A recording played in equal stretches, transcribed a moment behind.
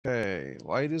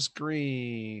White is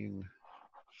green.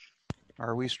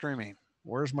 Are we streaming?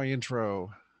 Where's my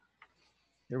intro?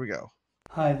 Here we go.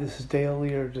 Hi, this is Dale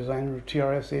Lear, designer of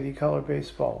TRS 80 Color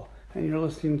Baseball, and you're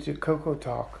listening to Coco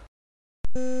Talk.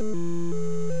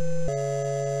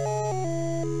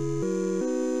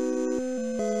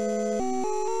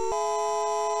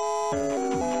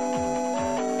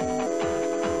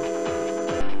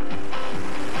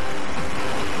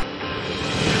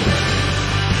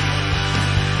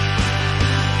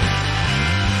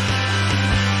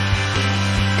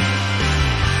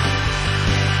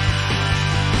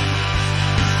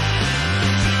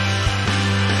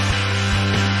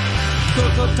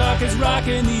 Coco Talk is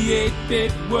rocking the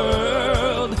 8-bit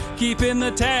world, keeping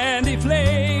the Tandy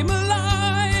flame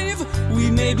alive. We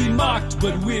may be mocked,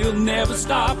 but we'll never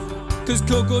stop, 'cause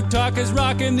Coco Talk is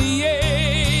rocking the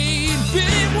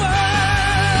 8-bit world.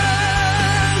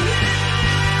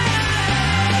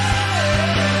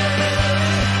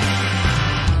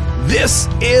 This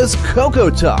is Coco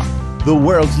Talk, the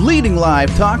world's leading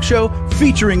live talk show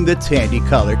featuring the Tandy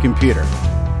Color computer.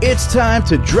 It's time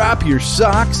to drop your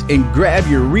socks and grab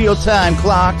your real-time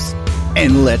clocks,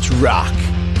 and let's rock.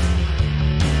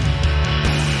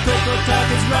 Coco Talk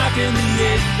is rocking the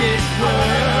 8-bit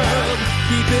world,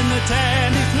 keeping the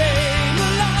Tandy flame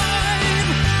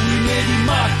alive. We may be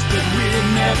mocked, but we'll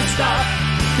never stop,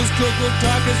 'cause Coco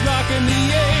Talk is rocking the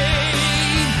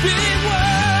 8-bit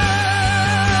world.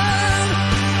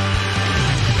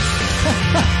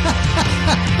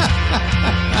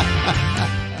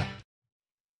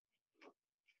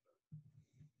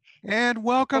 And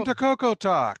welcome to Coco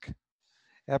Talk,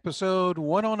 episode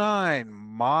 109,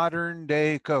 Modern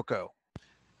Day Coco.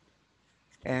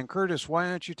 And Curtis, why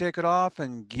don't you take it off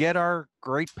and get our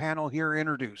great panel here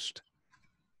introduced?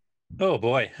 Oh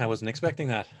boy, I wasn't expecting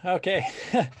that. Okay.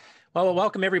 Well,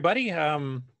 welcome everybody.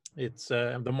 It's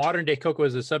the modern day Coco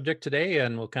is the subject today,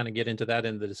 and we'll kind of get into that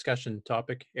in the discussion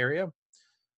topic area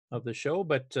of the show.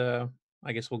 But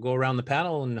I guess we'll go around the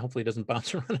panel and hopefully it doesn't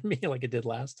bounce around on me like it did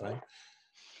last time.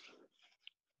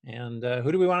 And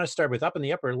who do we want to start with? Up in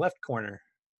the upper left corner,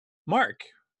 Mark.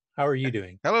 How are you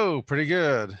doing? Hello, pretty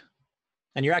good.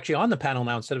 And you're actually on the panel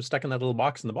now instead of stuck in that little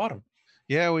box in the bottom.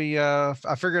 Yeah,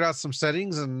 I figured out some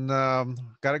settings and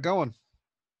got it going.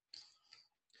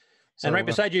 And right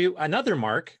beside you, another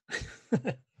Mark.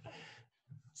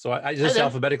 So I just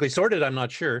alphabetically sorted. I'm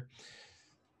not sure.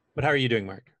 But how are you doing,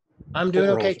 Mark? I'm doing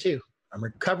okay too. I'm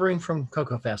recovering from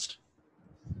Coco Fest.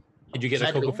 Did you get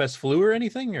a Coco Fest flu or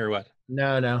anything, or what?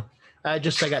 No. I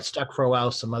got stuck for a while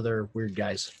with some other weird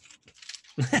guys.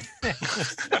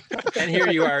 And here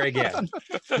you are again.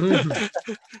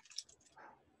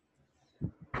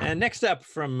 And next up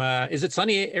from, is it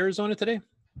sunny Arizona today?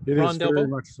 It Ron is Delbo? very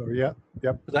much so, yeah.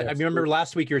 Yep. I remember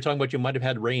last week you were talking about you might have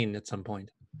had rain at some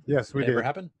point. Yes, we Did it did. ever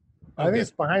happen? I think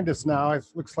it's behind us now. It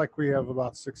looks like we have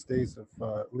about 6 days of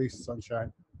at least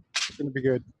sunshine. It's going to be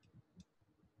good.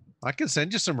 I can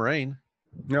send you some rain.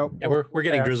 Nope. Yeah, we're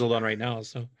getting drizzled on right now.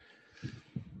 So,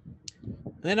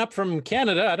 and then up from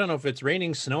Canada, I don't know if it's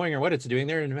raining, snowing, or what it's doing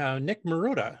there. Nick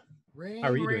Marotta. Rain, how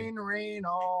are you doing? Rain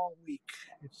all week.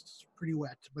 It's pretty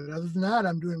wet, but other than that,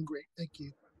 I'm doing great. Thank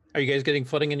you. Are you guys getting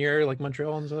flooding in your area like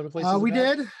Montreal and other places? We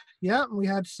did. Yeah, we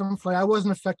had some flood. I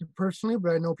wasn't affected personally,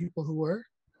 but I know people who were.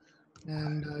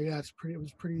 And yeah, it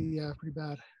was pretty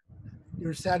bad. You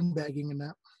were sandbagging in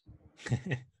that.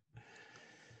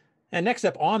 And next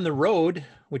up on the road,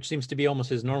 which seems to be almost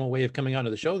his normal way of coming onto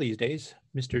the show these days,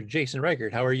 Mr. Jason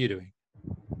Reichert. How are you doing?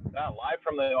 Live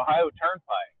from the Ohio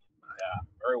Turnpike.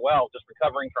 Very well. Just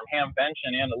recovering from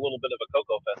Hamvention and a little bit of a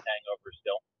Coco Fest hangover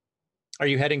still. Are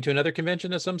you heading to another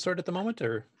convention of some sort at the moment,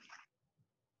 or?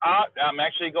 I'm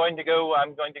actually going to go.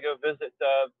 I'm going to go visit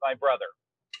my brother.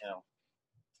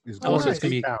 He's going to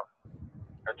T-Town.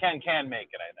 Or can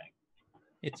make it. I think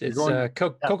it's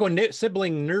Coco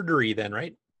sibling nerdery then,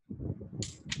 right?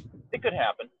 It could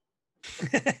happen.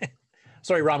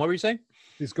 Sorry, Ron, what were you saying?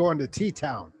 He's going to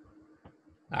T-Town.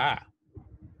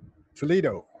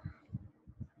 Toledo.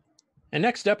 And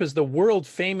next up is the world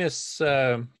famous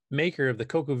maker of the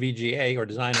Coco VGA, or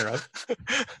designer of,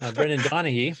 Brendan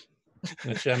Donaghy,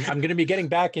 which I'm going to be getting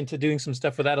back into doing some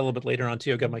stuff with that a little bit later on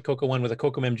too. I've got my Coco One with a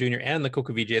Coco Mem Jr. and the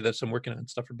Coco VGA that I'm working on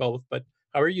stuff for both. But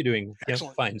how are you doing?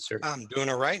 Excellent. Yeah, fine, sir. I'm doing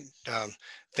all right.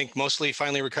 Think mostly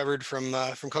finally recovered from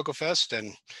Coco Fest,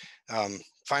 and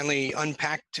finally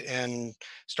unpacked and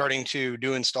starting to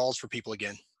do installs for people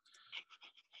again.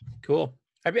 Cool.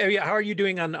 How are you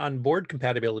doing on board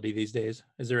compatibility these days?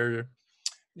 Is there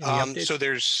so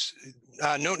there's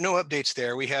no updates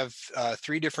there. We have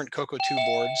 3 different Coco 2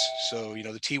 boards. So,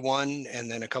 the T1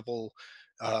 and then a couple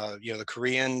the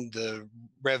Korean, the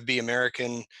Rev B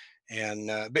American, and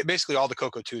basically all the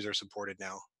Coco 2s are supported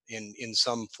now in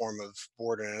some form of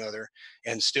board or another,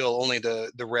 and still only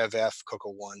the Rev F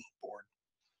Coco 1 board.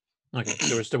 Okay,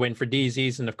 so we're still waiting for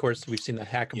DZs, and of course we've seen the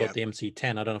hack about the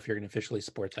MC10. I don't know if you're going to officially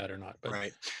support that or not. But.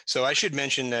 Right. So I should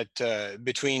mention that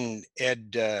between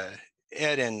Ed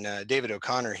and David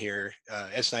O'Connor here,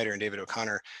 Ed Snyder and David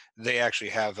O'Connor, they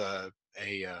actually have I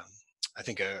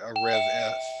think a Rev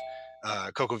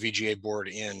F Coco VGA board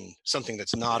in something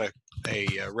that's not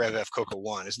a Rev F Coco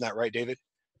 1. Isn't that right, David?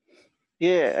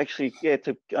 Yeah, actually, yeah, it's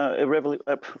a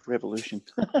revolution,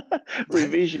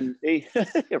 revision E,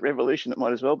 revolution. It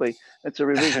might as well be. It's a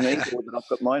revision E board that I've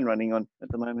got mine running on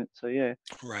at the moment. So yeah.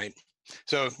 Right.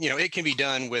 So it can be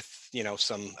done with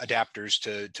some adapters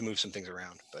to move some things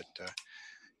around. But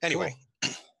anyway.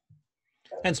 Cool.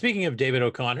 And speaking of David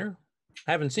O'Connor,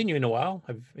 I haven't seen you in a while.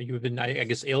 You've been, I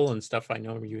guess, ill and stuff. I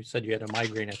know you said you had a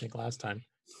migraine, I think, last time.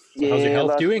 So how's your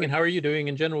health doing, and how are you doing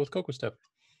in general with Coco stuff?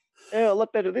 Yeah, a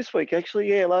lot better this week, actually.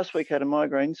 Yeah, last week I had a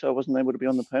migraine, so I wasn't able to be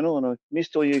on the panel, and I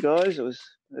missed all you guys.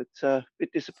 It's a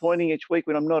bit disappointing each week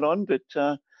when I'm not on, but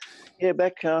yeah,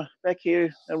 back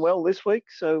here and well this week.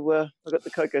 So I've got the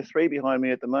Coco 3 behind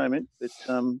me at the moment, but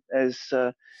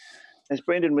as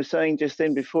Brendan was saying just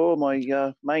then before,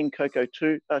 my main Coco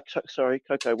 1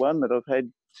 that I've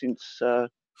had since the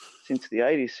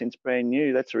 80s, since brand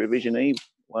new, that's a revision E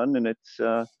one, and it's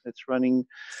running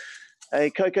a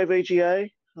Coco VGA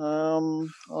on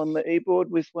the e-board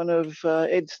with one of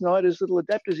Ed Snyder's little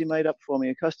adapters he made up for me,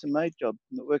 a custom-made job,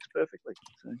 and it works perfectly.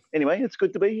 So anyway, it's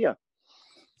good to be here.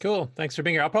 Cool. Thanks for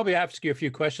being here. I'll probably ask you a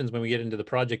few questions when we get into the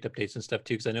project updates and stuff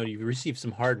too, because I know you've received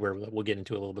some hardware that we'll get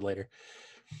into a little bit later.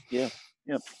 Yeah.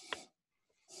 Yep.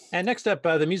 And next up,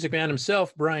 the music man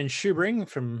himself, Brian Schubring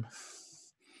from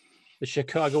the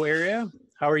Chicago area.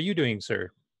 How are you doing,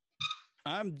 sir?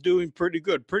 I'm doing pretty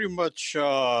good. Pretty much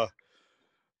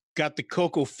got the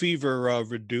Coco fever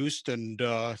reduced, and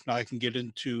now I can get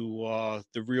into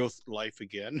the real life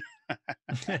again.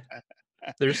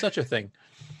 There's such a thing.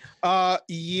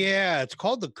 Yeah, it's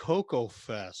called the Coco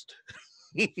Fest.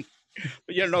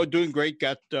 But doing great.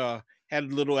 Got had a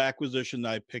little acquisition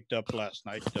that I picked up last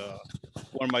night.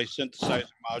 One of my synthesizer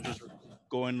modules were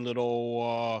going a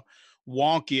little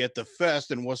wonky at the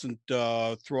fest and wasn't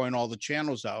throwing all the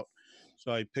channels out.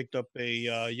 So I picked up a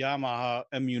Yamaha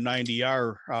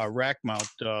MU90R rack mount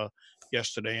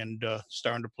yesterday and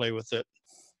starting to play with it.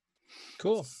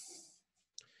 Cool.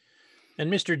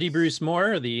 And Mr. D. Bruce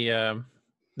Moore, the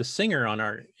singer on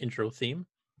our intro theme.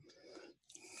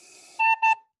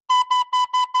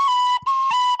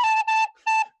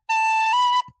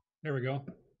 There we go.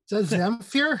 Is that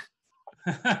Zamfir?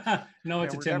 No,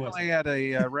 it's we're a tin whistle. definitely at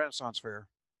a Renaissance fair.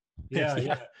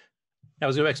 Yeah. I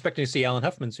was expecting to see Alan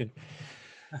Huffman soon.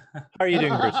 How are you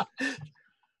doing, Bruce?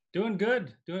 Doing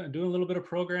good. Doing a little bit of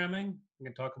programming. We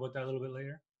can talk about that a little bit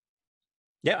later.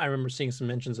 Yeah, I remember seeing some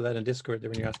mentions of that in Discord there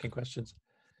when you're asking questions.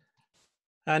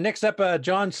 Next up,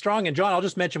 John Strong. And John, I'll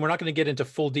just mention, we're not going to get into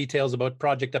full details about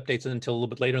project updates until a little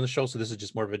bit later in the show. So this is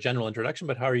just more of a general introduction,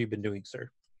 but how are you been doing, sir?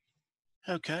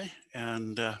 Okay.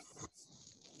 And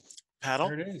paddle.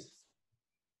 There it is.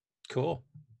 Cool.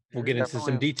 We'll get into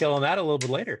some detail on that a little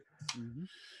bit later. Mm-hmm.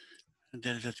 And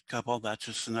then just a couple. That's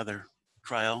just another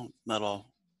trial. Not all.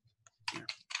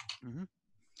 Mm-hmm.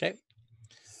 Okay.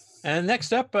 And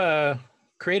next up,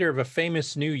 creator of a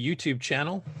famous new YouTube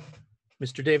channel,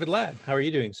 Mr. David Ladd. How are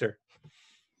you doing, sir?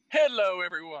 Hello,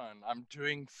 everyone. I'm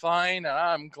doing fine, and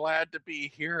I'm glad to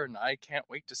be here, and I can't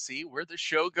wait to see where the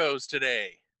show goes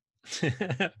today.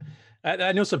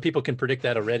 I know some people can predict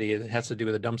that already. It has to do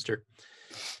with a dumpster.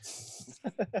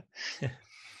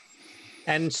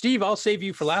 And Steve, I'll save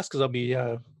you for last because I'll be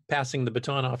passing the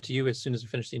baton off to you as soon as we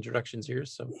finish the introductions here.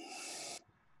 So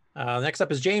next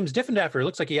up is James Diffendaffer. It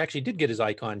looks like he actually did get his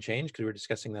icon changed because we were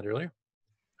discussing that earlier.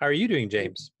 How are you doing,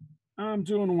 James? I'm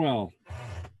doing well.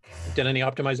 Done any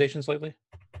optimizations lately?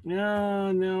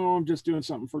 Yeah, no, I'm just doing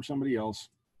something for somebody else.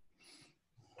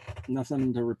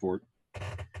 Nothing to report.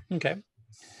 Okay.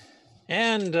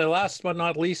 And last but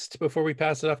not least, before we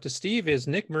pass it off to Steve, is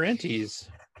Nick Marentes.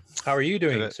 How are you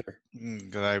doing, sir?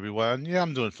 Good day, everyone. Yeah,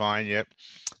 I'm doing fine. Yep.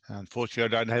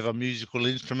 Unfortunately, I don't have a musical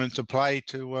instrument to play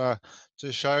to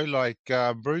show like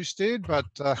Bruce did, but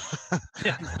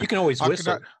you can always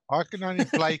whistle. I can only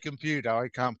play computer. I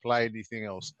can't play anything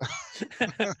else.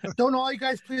 Don't all you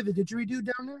guys play the didgeridoo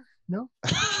down there? No.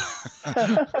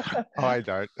 I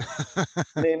don't.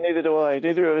 Neither do I.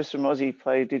 Neither of us from Aussie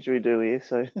play didgeridoo here,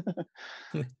 so.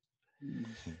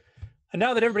 And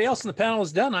now that everybody else in the panel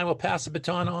is done, I will pass the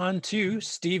baton on to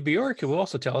Steve Bjork, who will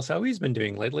also tell us how he's been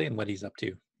doing lately and what he's up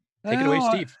to. Take it away,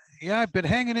 Well, Steve. Yeah, I've been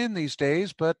hanging in these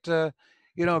days, but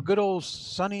good old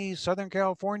sunny Southern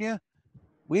California,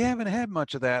 we haven't had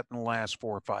much of that in the last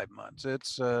 4 or 5 months.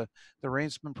 It's the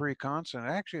rain's been pretty constant.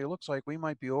 Actually, it looks like we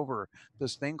might be over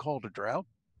this thing called a drought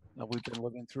that we've been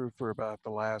living through for about the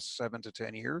last 7 to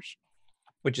 10 years.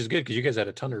 Which is good because you guys had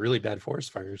a ton of really bad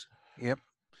forest fires. Yep.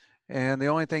 And the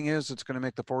only thing is, it's going to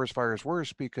make the forest fires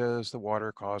worse because the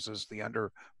water causes the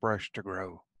underbrush to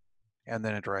grow, and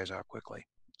then it dries out quickly.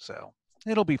 So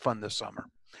it'll be fun this summer.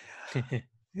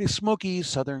 Smoky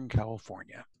Southern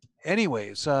California.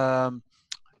 Anyways,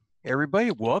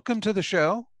 everybody, welcome to the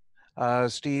show.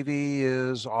 Stevie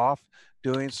is off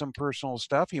doing some personal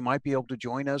stuff. He might be able to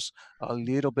join us a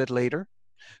little bit later.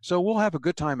 So we'll have a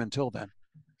good time until then.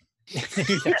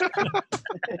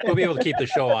 We'll be able to keep the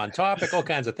show on topic. All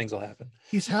kinds of things will happen.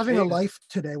 He's having a life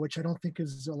today, which I don't think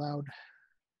is allowed.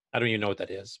 I don't even know what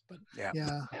that is, but Yeah.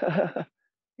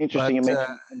 Interesting you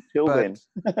mentioned until then.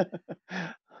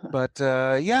 But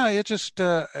yeah, it just,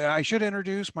 I should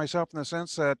introduce myself in the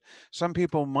sense that some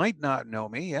people might not know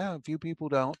me. Yeah, a few people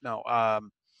don't know.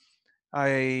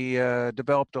 I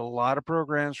developed a lot of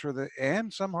programs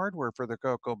and some hardware for the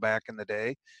Coco back in the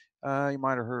day. You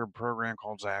might have heard of a program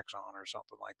called Zaxxon or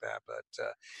something like that. But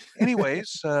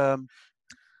anyways,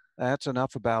 that's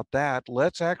enough about that.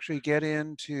 Let's actually get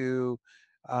into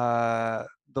the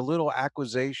little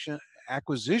acquisitions,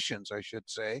 I should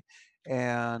say,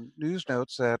 and news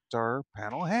notes that our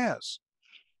panel has.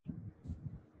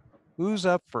 Who's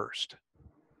up first?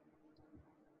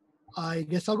 I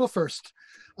guess I'll go first.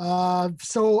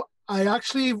 So I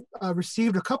actually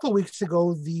received a couple of weeks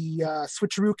ago the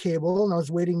switcheroo cable, and I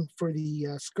was waiting for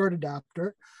the SCART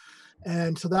adapter.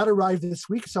 And so that arrived this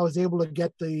week, so I was able to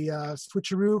get the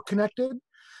switcheroo connected.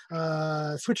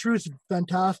 Switcheroo is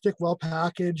fantastic, well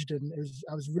packaged, and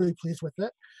I was really pleased with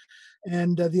it.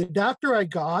 And the adapter I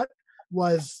got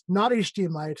was not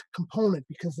HDMI, it's a component,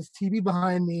 because this TV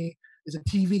behind me is a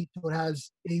TV, so it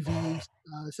has AV,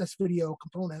 S-video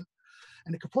component.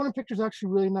 And the component picture is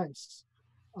actually really nice.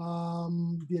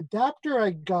 The adapter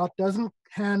I got doesn't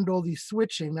handle the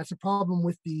switching. That's a problem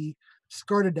with the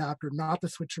SCART adapter, not the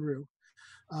switcheroo.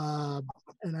 I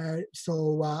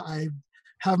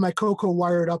have my Coco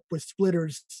wired up with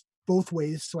splitters both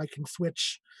ways, so I can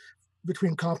switch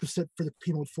between composite for the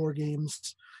P-Mode 4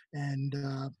 games and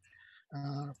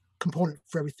component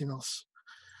for everything else.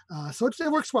 So it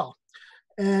works well.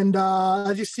 And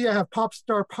as you see, I have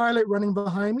Popstar Pilot running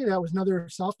behind me. That was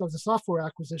a software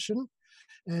acquisition.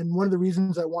 And one of the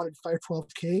reasons I wanted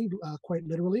 512K, quite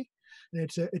literally. And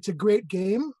it's a great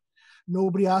game.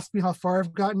 Nobody asked me how far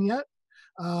I've gotten yet.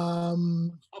 How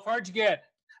far'd you get?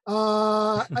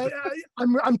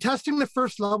 I'm testing the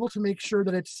first level to make sure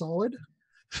that it's solid.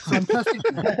 So I'm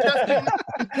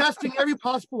testing every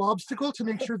possible obstacle to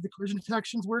make sure the collision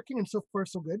detection's working, and so far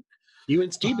so good. You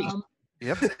and Stevie.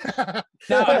 Yep.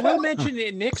 Now, I will mention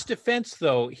in Nick's defense,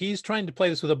 though, he's trying to play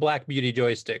this with a Black Beauty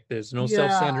joystick. There's no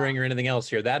self-centering or anything else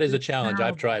here. That is a challenge.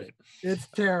 I've tried it. It's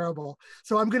terrible.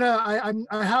 So I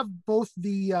have both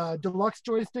the deluxe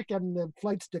joystick and the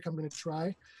flight stick I'm gonna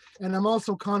try. And I'm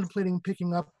also contemplating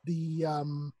picking up the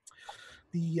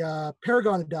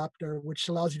Paragon adapter, which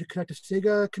allows you to connect a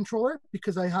Sega controller,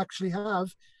 because I actually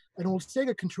have an old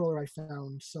Sega controller I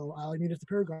found. So all I need is the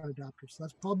Paragon adapter. So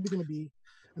that's probably gonna be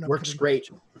an Works great.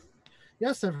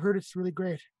 Yes, I've heard it's really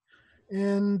great.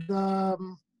 And I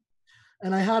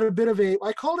had a bit of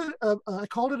I called it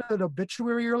an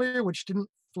obituary earlier, which didn't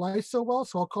fly so well,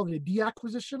 so I'll call it a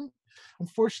deacquisition.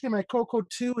 Unfortunately, my Coco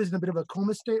 2 is in a bit of a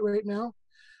coma state right now,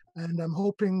 and I'm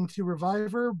hoping to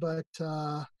revive her, but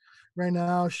right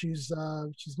now she's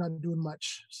not doing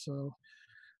much, so,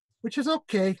 which is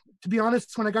okay. To be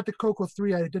honest, when I got the Coco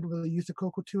 3, I didn't really use the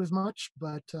Coco 2 as much,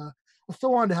 but I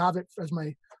still wanted to have it as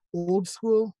my old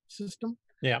school system.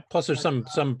 Yeah. Plus, there's some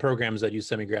programs that use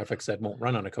semi-graphics that won't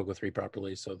run on a Coco 3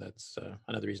 properly, so that's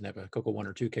another reason to have a Coco 1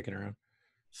 or 2 kicking around.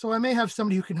 So I may have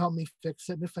somebody who can help me fix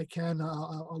it, and if I can,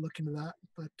 I'll look into that.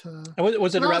 But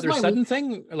was it a rather sudden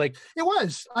thing? Like, it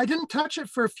was. I didn't touch it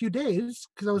for a few days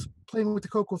because I was playing with the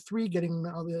Coco 3, getting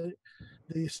the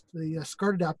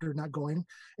SCART adapter not going,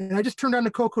 and I just turned on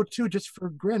the Coco 2 just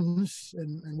for grins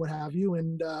and what have you,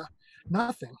 and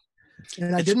nothing.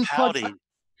 And I didn't plug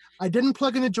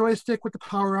in a joystick with the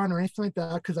power on or anything like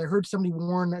that, because I heard somebody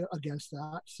warn against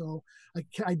that. So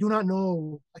I do not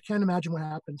know. I can't imagine what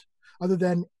happened, other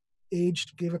than age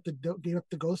gave up the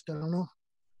ghost. I don't know.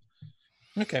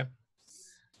 Okay.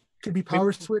 Could be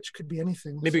power switch. Could be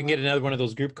anything. Maybe we can get another one of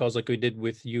those group calls like we did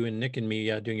with you and Nick and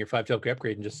me doing your 512K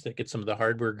upgrade, and just get some of the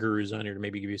hardware gurus on here to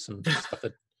maybe give you some stuff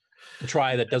that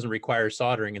try that doesn't require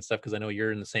soldering and stuff, because I know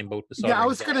you're in the same boat with soldering. Yeah, I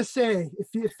was gonna say, if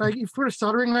you put a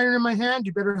soldering iron in my hand,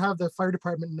 you better have the fire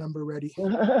department number ready.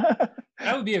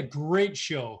 That would be a great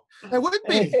show. It would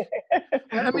be.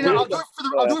 I mean, I'll do it for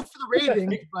the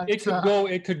rating. It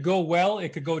could go well.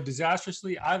 It could go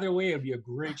disastrously. Either way, it'd be a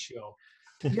great show.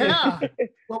 Yeah.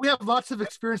 Well, we have lots of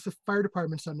experience with fire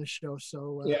departments on this show,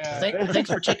 so Yeah. Thanks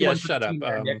for checking. Yeah, shut up.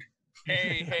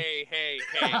 Hey.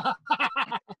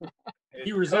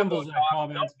 He resembles that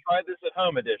comment. Don't try this at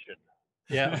home edition.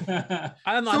 Yeah.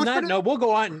 on that note, we'll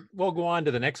go on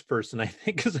to the next person, I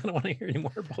think, because I don't want to hear any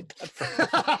more about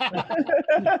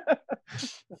that.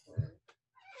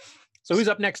 So who's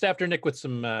up next after Nick with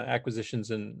some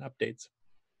acquisitions and updates?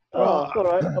 Oh, all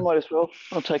right. I might as well.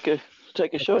 I'll take a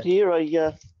shot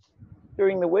here.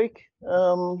 During the week,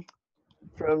 from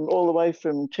all the way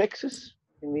from Texas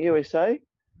in the USA,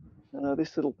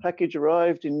 this little package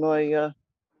arrived in my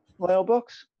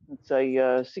mailbox. It's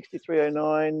a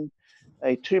 6309,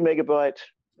 a 2 megabyte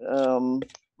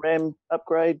RAM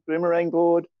upgrade boomerang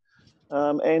board,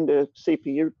 and a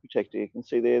CPU protector. You can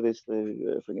see there's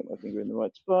the, if I get my finger in the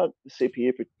right spot, the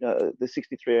CPU, the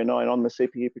 6309 on the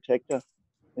CPU protector.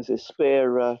 There's a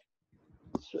spare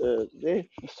there,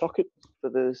 a socket for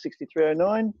the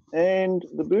 6309, and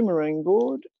the boomerang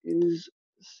board is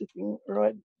sitting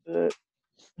right on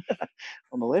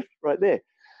the left, right there.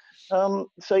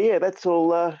 So yeah, that's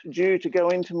all due to go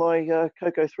into my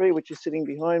Coco 3, which is sitting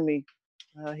behind me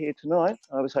here tonight.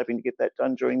 I was hoping to get that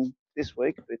done during this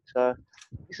week, but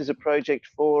this is a project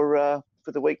for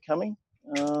the week coming.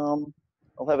 I'll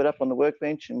have it up on the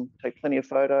workbench and take plenty of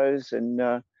photos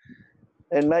and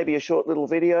maybe a short little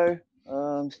video.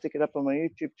 Stick it up on my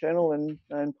YouTube channel, and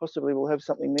possibly we'll have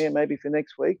something there maybe for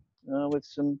next week with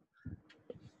some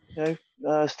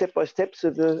step-by-steps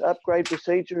of the upgrade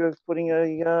procedure of putting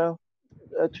a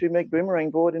 2 meg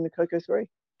boomerang board in the Coco 3.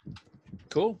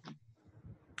 Cool.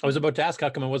 I was about to ask how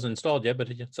come it wasn't installed yet, but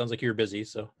it sounds like you're busy.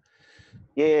 So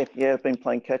yeah, I've been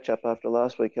playing catch up after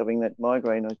last week having that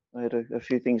migraine. I had a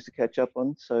few things to catch up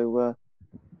on, so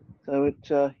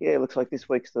it looks like this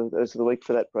week's the week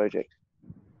for that project.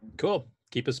 Cool.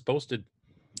 Keep us posted.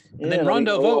 And Yeah, then Ron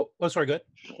Delvaux. Oh, sorry, good.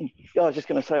 I was just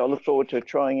going to say I look forward to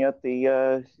trying out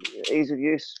the ease of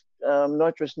use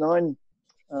Nitrous 9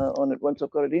 on it once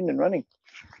I've got it in and running.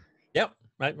 Yep,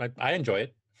 I enjoy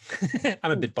it.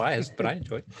 I'm a bit biased, but I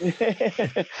enjoy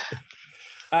it.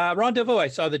 Ron Delvaux, I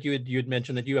saw that you had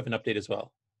mentioned that you have an update as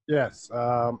well. Yes.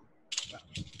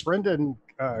 Brendan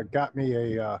got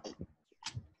me a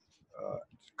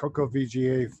Coco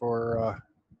VGA for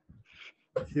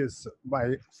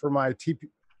my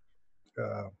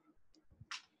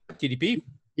TDP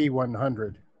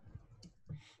E100,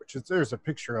 which is, there's a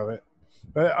picture of it.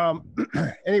 But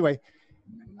anyway,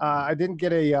 I didn't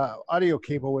get a audio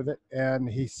cable with it, and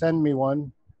he sent me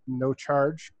one, no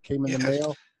charge, came in the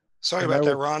mail. Sorry And about I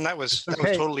that, was- Ron. That was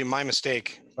okay. totally my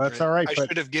mistake. That's all right, I but-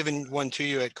 should have given one to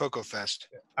you at Coco Fest.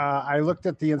 I looked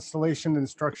at the installation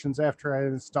instructions after I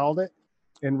installed it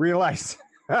and realized,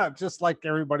 just like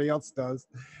everybody else does,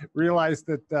 realized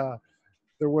that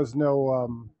there was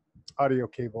no audio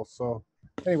cable. So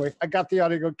anyway, I got the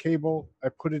audio cable. I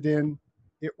put it in.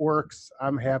 It works.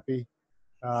 I'm happy.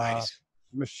 Nice.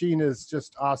 Machine is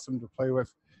just awesome to play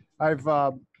with. I've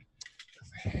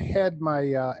had my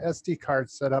SD card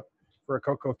set up for a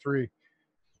Coco 3.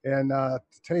 And to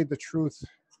tell you the truth,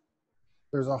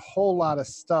 there's a whole lot of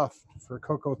stuff for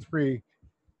Coco 3.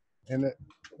 And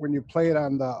when you play it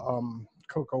on the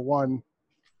Coco 1,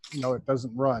 it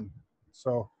doesn't run.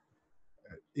 So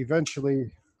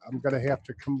eventually I'm going to have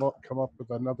to come up with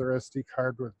another SD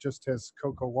card that just has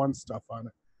Coco 1 stuff on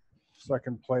it so I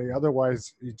can play.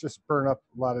 Otherwise, you just burn up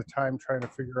a lot of time trying to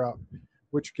figure out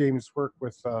which games work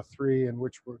with 3 and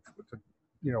which work with the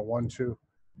 1, 2.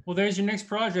 Well, there's your next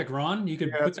project, Ron. You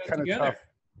could put it's that kinda together. tough.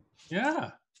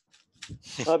 Yeah.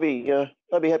 I'd be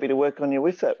happy to work on you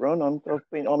with that, Ron. I'm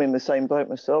in the same boat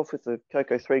myself with the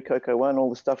Coco 3, Coco 1,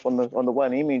 all the stuff on the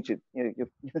one image. You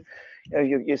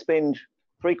spend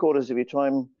 3/4 of your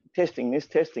time testing this,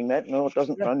 testing that. No, it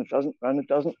doesn't run. It doesn't run. It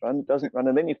doesn't run. It doesn't run,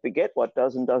 and then you forget what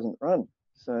does and doesn't run.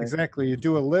 So Exactly. You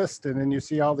do a list and then you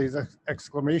see all these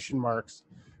exclamation marks,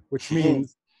 which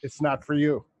means it's not for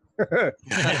you.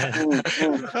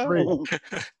 Free.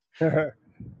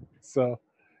 So,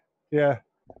 yeah,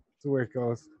 that's the way it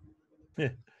goes. Yeah.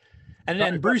 And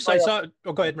then Bruce, I saw.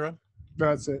 Oh, go ahead, Ron.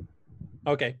 That's it.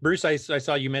 Okay, Bruce, I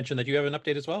saw you mention that you have an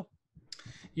update as well.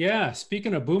 Yeah,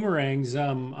 speaking of boomerangs,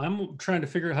 I'm trying to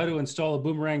figure out how to install a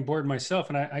boomerang board myself,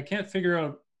 and I can't figure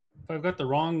out I've got the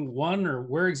wrong one or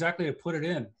where exactly to put it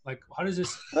in. Like, how does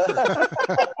this?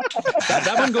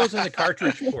 that one goes in the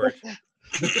cartridge port.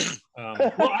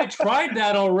 Well, I tried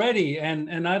that already,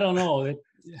 and I don't know. It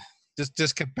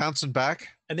just kept bouncing back.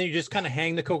 And then you just kind of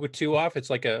hang the Coco 2 off. It's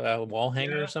like a wall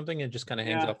hanger or something. It just kind of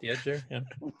hangs off the edge there. Yeah.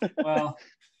 Well,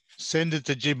 send it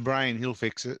to Jim Brain. He'll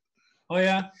fix it. Oh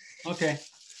yeah. Okay.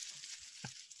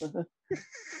 So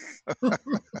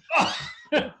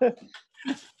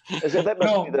that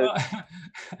must be the,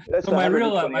 that's So the my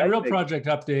real 128 project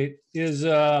update is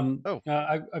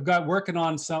I've got working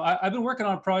on some. I've been working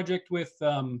on a project with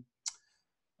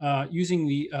using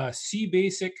the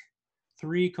CBasic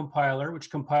 3 compiler, which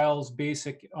compiles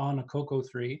BASIC on a Coco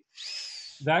 3.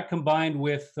 That combined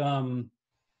with some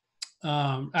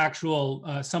actual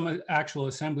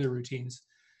assembly routines,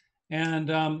 and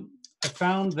I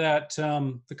found that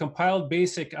the compiled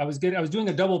BASIC, I was doing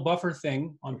a double buffer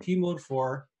thing on P mode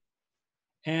 4,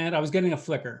 and I was getting a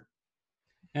flicker.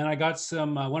 And I got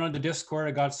some, went on the Discord,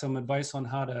 I got some advice on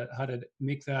how to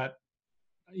make that,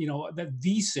 that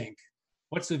VSync.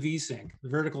 What's the VSync? The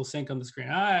vertical sync on the screen.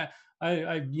 I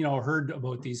heard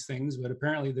about these things, but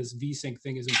apparently this VSync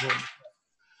thing is important.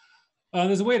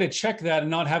 There's a way to check that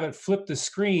and not have it flip the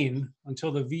screen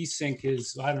until the VSync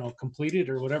is, I don't know, completed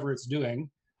or whatever it's doing.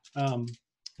 And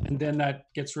then that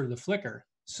gets rid of the flicker.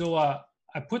 So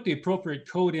I put the appropriate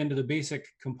code into the BASIC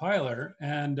compiler,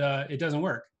 and it doesn't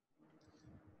work.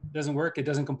 It doesn't work. It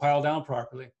doesn't compile down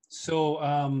properly. So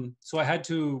I had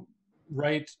to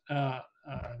write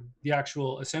the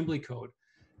actual assembly code.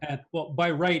 And well,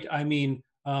 by write, I mean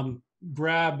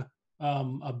grab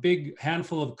a big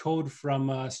handful of code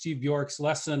from Steve Bjork's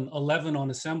lesson 11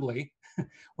 on assembly,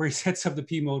 where he sets up the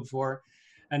P mode 4.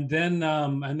 And then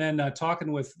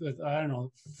talking with I don't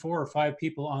know 4 or 5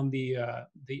 people on the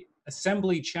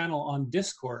assembly channel on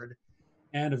Discord,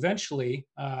 and eventually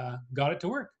got it to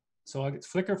work. So it's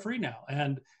flicker free now.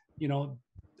 And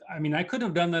I mean, I couldn't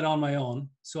have done that on my own.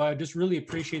 So I just really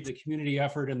appreciate the community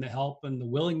effort and the help and the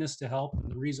willingness to help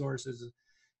and the resources.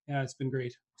 Yeah, it's been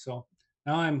great. So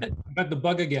now I've got the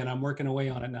bug again. I'm working away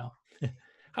on it now.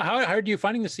 How are you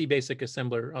finding the CBasic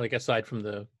assembler, like aside from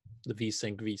the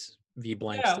VSync,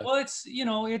 VBlank Yeah, stuff? well, it's you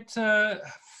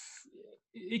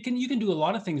can do a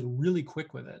lot of things really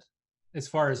quick with it, as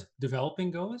far as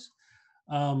developing goes.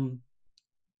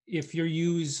 If you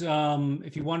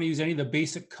want to use any of the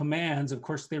basic commands, of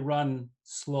course they run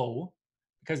slow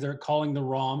because they're calling the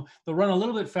ROM. They'll run a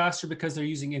little bit faster because they're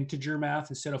using integer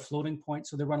math instead of floating point,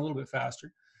 so they run a little bit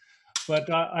faster. But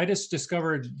I just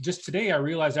discovered just today, I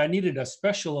realized I needed a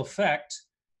special effect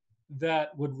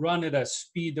that would run at a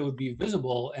speed that would be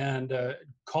visible, and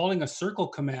calling a circle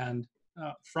command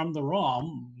from the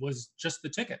ROM was just the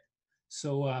ticket.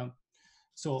 So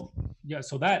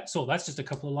that's just a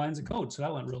couple of lines of code. So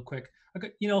that went real quick.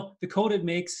 The code it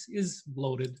makes is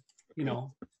loaded,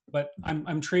 but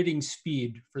I'm trading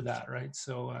speed for that, right?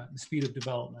 So the speed of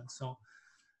development. So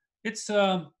it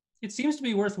seems to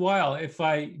be worthwhile if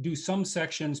I do some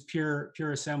sections pure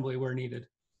assembly where needed.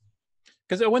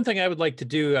 Because one thing I would like to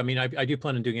do, I mean, I do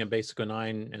plan on doing a Basic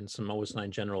 09 and some OS9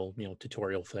 general,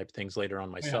 tutorial type things later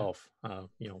on myself,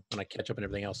 when I catch up and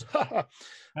everything else.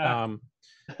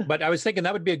 But I was thinking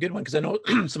that would be a good one, because I know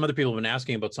some other people have been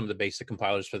asking about some of the basic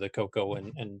compilers for the Coco,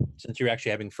 and since you're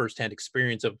actually having firsthand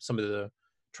experience of some of the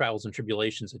trials and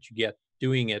tribulations that you get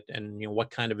doing it, and what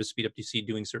kind of a speed up you see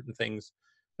doing certain things,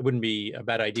 it wouldn't be a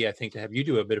bad idea, I think, to have you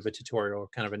do a bit of a tutorial,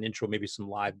 kind of an intro, maybe some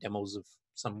live demos of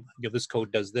some, this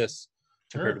code does this,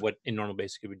 compared to what in normal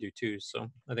BASIC it would do too.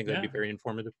 So I think that'd be very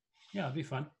informative. Yeah, it'd be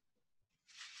fun.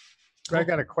 I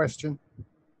got a question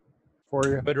for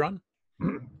you. Good, Ron?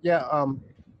 Yeah,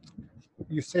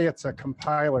 you say it's a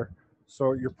compiler,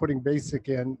 so you're putting BASIC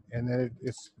in, and then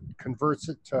it converts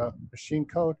it to machine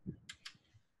code.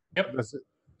 Yep.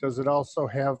 Does it also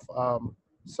have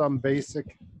some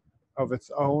BASIC of its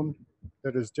own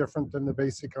that is different than the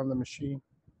BASIC on the machine?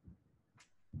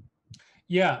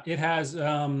 Yeah, it has.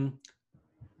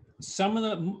 Some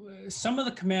of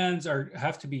the commands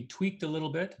have to be tweaked a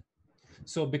little bit.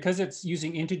 So because it's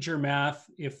using integer math,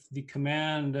 if the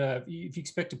command, if you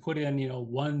expect to put in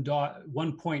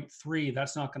 1.3,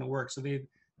 that's not going to work. So they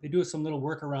do some little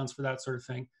workarounds for that sort of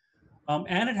thing.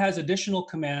 And it has additional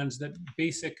commands that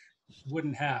BASIC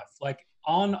wouldn't have, like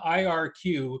on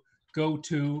IRQ, go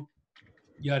to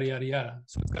yada yada yada.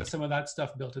 So it's got some of that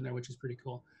stuff built in there, which is pretty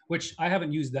cool. Which I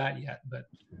haven't used that yet, but.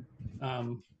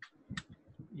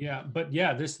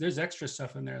 There's extra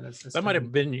stuff in there. That might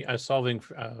have been a solving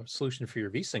solution for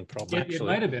your VSync problem. It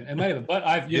might have been. It might have been. But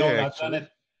I've done it.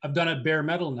 I've done it bare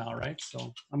metal now, right?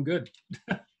 So I'm good.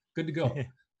 Good to go.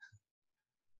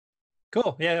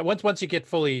 Cool. Yeah. Once you get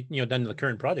fully done the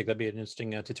current project, that'd be an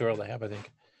interesting tutorial to have, I think.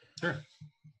 Sure.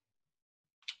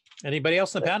 Anybody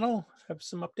else in the panel have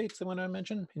some updates they want to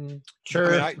mention?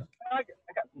 Sure. I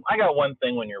got one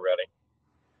thing when you're ready.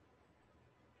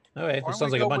 All right. Why This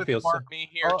don't sounds we like a go bunch with of Mark, me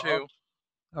here too.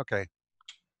 Okay.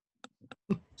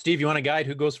 Steve, you want to guide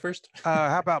who goes first?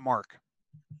 How about Mark?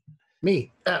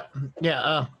 Me?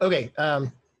 Yeah. Okay. I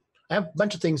have a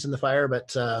bunch of things in the fire,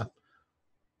 but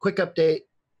quick update.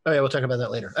 Oh yeah, we'll talk about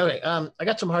that later. Okay. I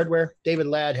got some hardware. David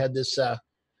Ladd had this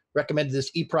recommended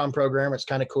this EEPROM program. It's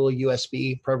kind of cool.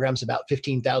 USB programs about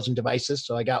 15,000 devices.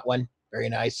 So I got one. Very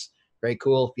nice. Very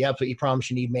cool. If you have EEPROMs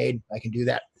you need made, I can do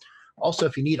that. Also,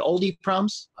 if you need old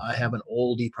EEPROMs, I have an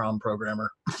old EEPROM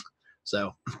programmer.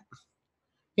 So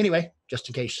anyway, just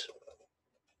in case.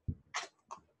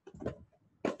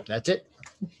 That's it.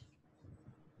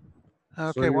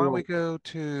 Okay, why don't we go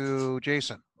to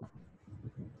Jason?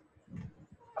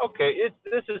 Okay,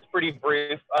 this is pretty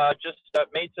brief. Just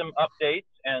made some updates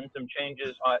and some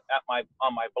changes on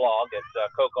my blog at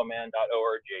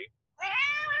cocoman.org.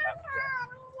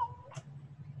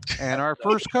 And our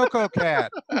first Coco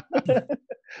Cat. I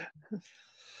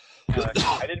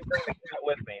didn't bring the cat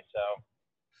with me,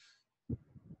 so.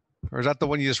 Or is that the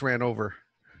one you just ran over?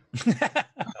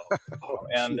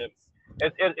 And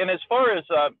as far as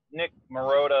Nick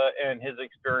Marotta and his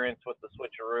experience with the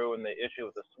switcheroo and the issue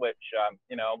with the switch,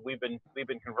 we've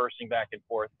been conversing back and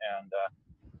forth, and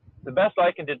the best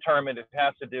I can determine, it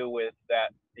has to do with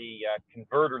that the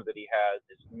converter that he has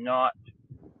is not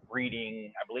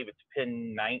reading. I believe it's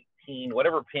pin 19,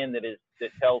 whatever pin that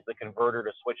tells the converter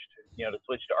to switch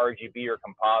to RGB or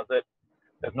composite.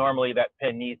 Because normally that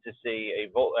pin needs to see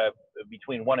a volt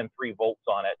between 1 and 3 volts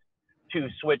on it to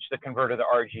switch the converter to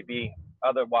RGB.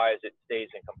 Otherwise, it stays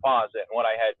in composite. And what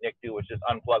I had Nick do was just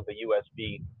unplug the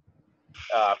USB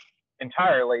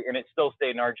entirely, and it still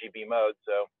stayed in RGB mode.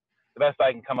 So the best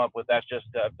I can come up with, that's just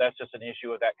an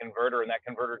issue with that converter, and that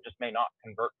converter just may not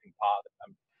convert composite.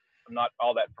 I'm not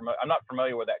all that I'm not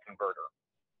familiar with that converter.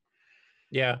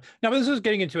 Yeah. Now, this is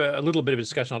getting into a little bit of a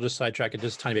discussion. I'll just sidetrack it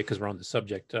just a tiny bit because we're on the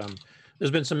subject.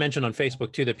 There's been some mention on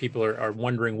Facebook too that people are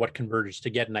wondering what converters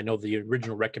to get, and I know the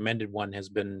original recommended one has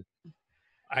been,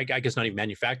 I guess, not even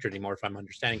manufactured anymore, if I'm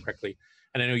understanding correctly.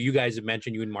 And I know you guys have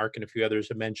mentioned, you and Mark and a few others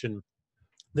have mentioned,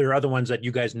 there are other ones that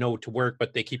you guys know to work,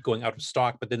 but they keep going out of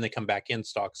stock, but then they come back in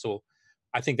stock. So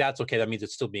I think that's okay. That means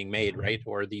it's still being made, right?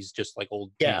 Or are these just like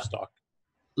old stock?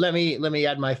 Let me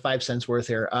add my 5 cents worth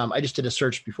here. I just did a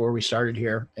search before we started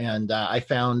here, and I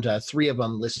found 3 of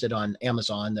them listed on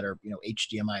Amazon that are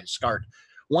HDMI and SCART.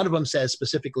 One of them says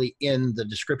specifically in the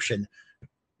description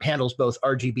handles both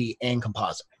RGB and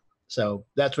composite. So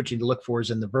that's what you look for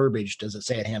is in the verbiage. Does it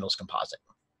say it handles composite?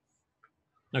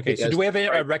 Okay, so do we have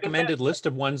a recommended list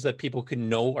of ones that people can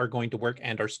know are going to work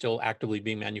and are still actively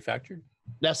being manufactured?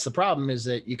 That's the problem, is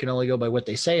that you can only go by what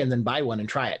they say and then buy one and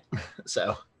try it.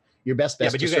 So your best Yeah,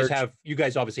 but to you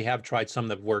guys obviously have tried some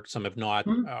that have worked, some have not.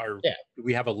 Do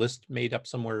we have a list made up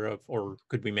somewhere of, or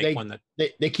could we make one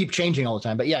that they keep changing all the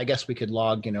time? But yeah, I guess we could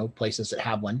log places that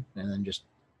have one and then just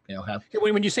have.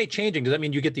 When you say changing, does that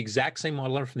mean you get the exact same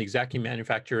model from the exact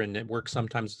manufacturer and it works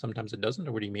sometimes it doesn't,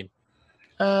 or what do you mean?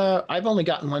 I've only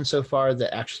gotten one so far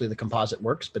that actually the composite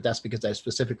works, but that's because I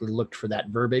specifically looked for that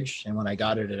verbiage, and when I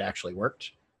got it, it actually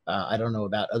worked. I don't know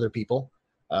about other people.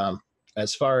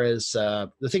 As far as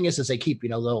the thing is they keep,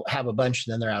 they'll have a bunch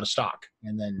and then they're out of stock,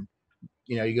 and then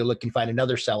you go look and find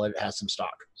another seller that has some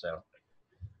stock. So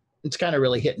it's kind of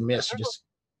really hit and miss.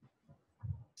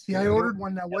 See, I ordered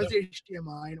one that was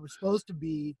HDMI and it was supposed to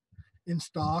be in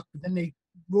stock, but then they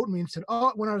wrote me and said, "Oh,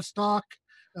 it went out of stock.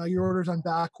 Your order's on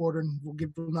back order, and we'll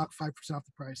knock 5% off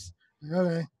the price." Like,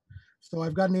 okay, so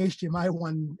I've got an HDMI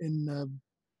one in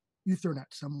Ethernet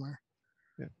somewhere.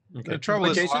 Yeah. Okay. The trouble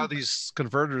is, a lot of these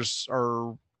converters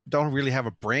don't really have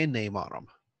a brand name on them.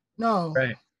 No,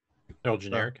 right? They're all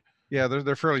generic. Yeah,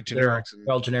 they're fairly generic.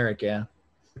 They're all generic, yeah.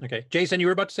 Okay, Jason, you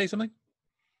were about to say something?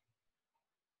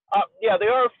 Yeah, they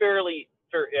are fairly.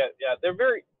 Yeah, they're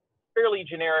fairly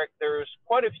generic. There's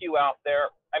quite a few out there.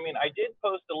 I mean, I did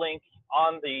post a link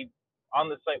on the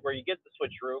site where you get the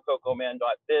switcheroo,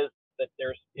 cocoman.biz, that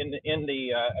there's in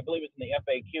the I believe it's in the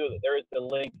FAQ, that there is the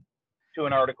link to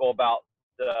an article about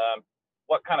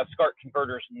what kind of SCART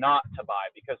converters not to buy,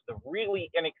 because the really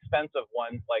inexpensive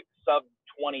ones, like sub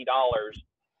 $20,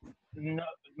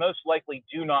 most likely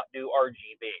do not do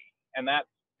RGB, and that's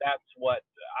what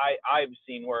I've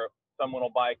seen, where someone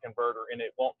will buy a converter and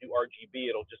it won't do RGB,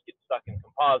 it'll just get stuck in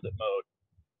composite mode.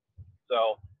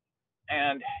 So,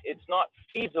 and it's not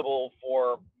feasible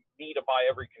for me to buy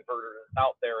every converter that's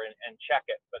out there and check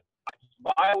it, but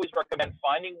I always recommend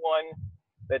finding one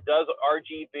that does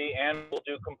RGB and will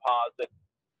do composite,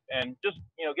 and just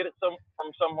get it from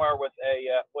somewhere with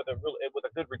a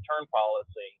good return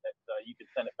policy that you can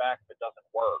send it back if it doesn't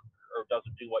work or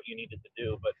doesn't do what you need it to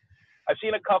do. But I've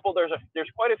seen a couple. There's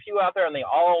quite a few out there, and they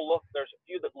all look. There's a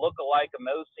few that look alike, and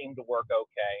those seem to work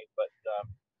okay. But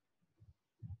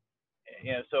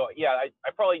so yeah, I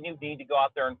probably need to go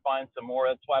out there and find some more.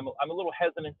 That's why I'm a little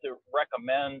hesitant to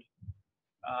recommend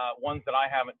ones that I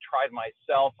haven't tried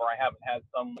myself, or I haven't had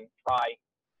someone try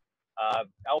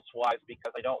elsewise,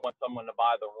 because I don't want someone to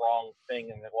buy the wrong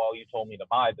thing and then, well, you told me to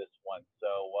buy this one.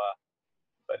 So,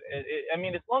 but I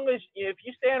mean, as long as if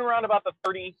you stand around about the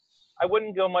 30, I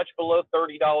wouldn't go much below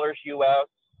 $30 US.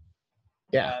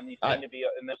 Yeah, and these seem to be,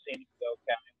 and this seems to be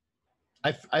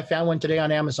okay. I found one today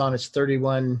on Amazon. It's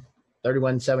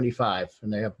 $31.75,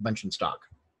 and they have a bunch in stock.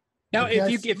 Now, if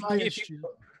you get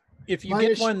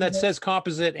one that says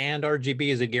composite and RGB,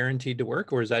 is it guaranteed to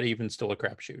work, or is that even still a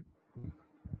crapshoot?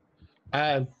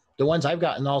 The ones I've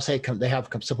gotten all say they have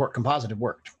support composite have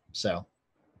worked. So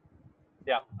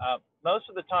yeah, most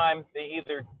of the time they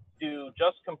either do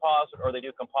just composite or they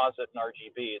do composite and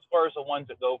RGB. As far as the ones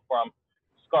that go from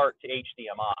SCART to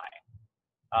HDMI,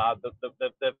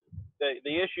 the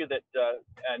issue that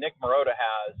Nick Marotta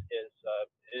has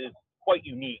is quite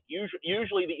unique.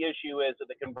 Usually the issue is that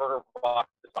the converter box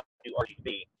does not do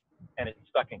RGB and it's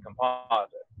stuck in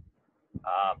composite.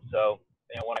 So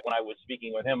when I was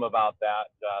speaking with him about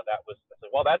that, that was, I said,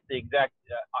 well, that's the exact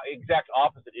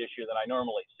opposite issue that I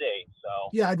normally see. So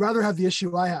yeah, I'd rather have the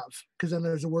issue I have, because then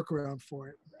there's a workaround for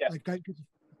it. Yeah,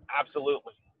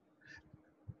 absolutely.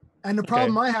 And the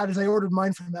problem I had is I ordered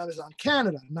mine from Amazon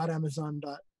Canada, not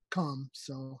Amazon.com.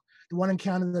 So the one in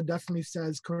Canada definitely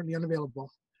says currently unavailable.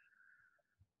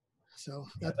 So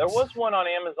there was one on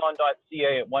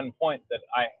Amazon.ca at one point that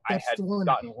I had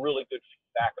gotten really good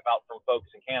feedback about from folks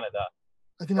in Canada.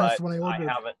 I think that's the one I ordered.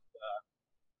 I haven't.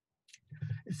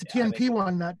 It's the TNP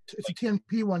one that. It's a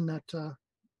TNP one that.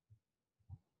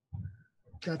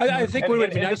 I think what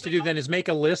would be nice to do then is make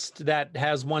a list that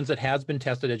has ones that has been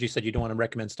tested. As you said, you don't want to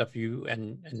recommend stuff you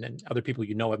and other people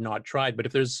have not tried. But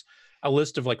if there's a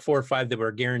list of like 4 or 5 that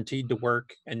were guaranteed to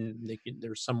work, and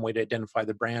there's some way to identify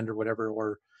the brand or whatever,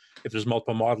 or if there's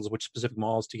multiple models, which specific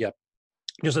models to get,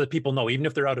 just so that people know, even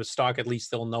if they're out of stock, at least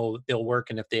they'll know they'll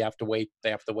work. And if they have to wait, they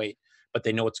have to wait. But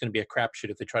they know it's going to be a crapshoot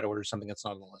if they try to order something that's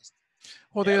not on the list.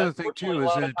 Well, the other thing too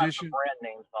is, in addition, brand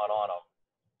names not on them.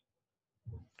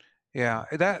 Yeah,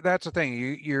 that's the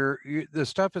thing. The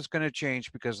stuff is going to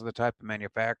change because of the type of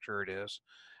manufacturer it is.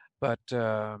 But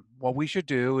what we should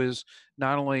do is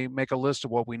not only make a list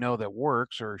of what we know that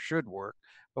works or should work,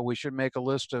 but we should make a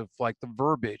list of like the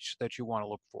verbiage that you want to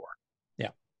look for. Yeah.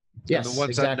 Yes. And the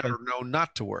ones that know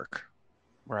not to work.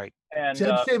 Right. And see,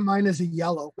 I'd say mine is a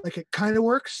yellow. Like it kind of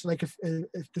works. Like if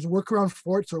there's a workaround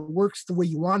for it, so it works the way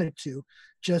you want it to.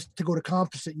 Just to go to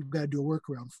composite, you've got to do a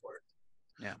workaround for it.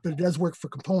 Yeah. But it does work for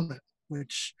component,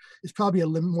 which is probably a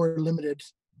more limited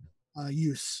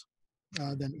use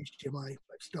than HDMI.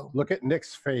 But still, look at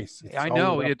Nick's face. I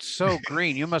know it's so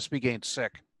green. You must be getting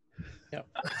sick. Yeah.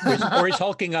 Or he's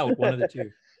hulking out. One of the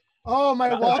two. Oh,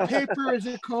 my wallpaper is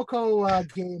a Coco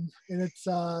game, and it's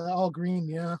all green.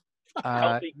 Yeah.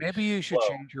 Maybe you should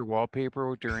change your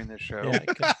wallpaper during the show.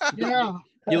 Yeah.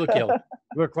 You look ill.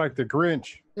 Look like the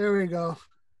Grinch. There we go.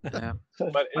 Yeah.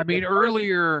 I mean,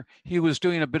 earlier he was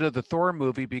doing a bit of the Thor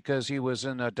movie because he was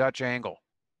in a Dutch angle.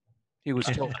 He was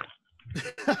still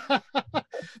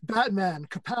Batman,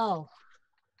 kapow.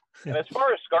 And as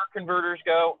far as SCART converters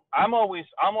go, I'm always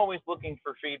looking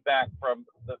for feedback from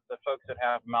the folks that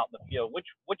have them out in the field. Which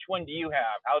one do you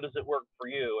have? How does it work for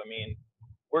you? I mean,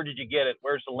 where did you get it?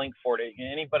 Where's the link for it?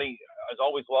 Anybody is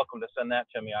always welcome to send that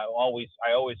to me. I always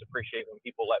appreciate when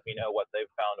people let me know what they've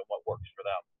found and what works for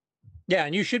them. Yeah,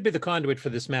 and you should be the conduit for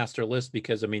this master list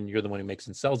because, I mean, you're the one who makes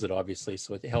and sells it, obviously.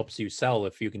 So it helps you sell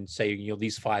if you can say,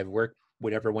 these 5 work,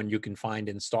 whatever one you can find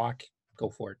in stock, go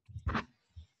for it.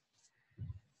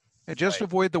 And just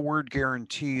avoid the word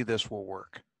guarantee. This will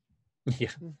work. Yeah.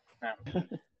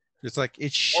 It's like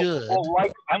it should.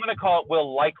 I'm going to call it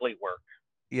will likely work.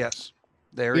 Yes.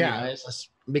 There you go.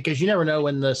 Because you never know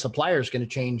when the supplier is going to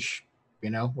change,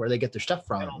 where they get their stuff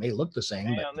from. It may look the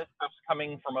same. But this stuff's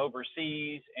coming from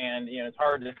overseas, and it's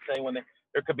hard to say when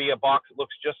there could be a box that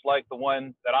looks just like the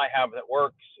one that I have that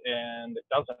works and it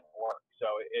doesn't work. So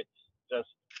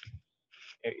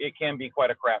it can be quite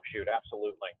a crapshoot.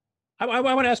 Absolutely. I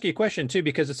want to ask you a question too,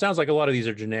 because it sounds like a lot of these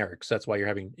are generics. That's why you're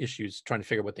having issues trying to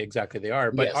figure out what exactly they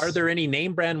are. But Are there any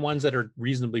name brand ones that are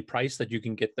reasonably priced that you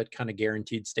can get that kind of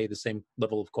guaranteed stay the same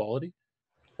level of quality?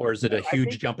 Or is it a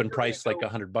huge jump in price, like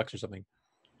 $100 or something?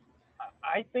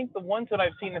 I think the ones that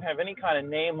I've seen that have any kind of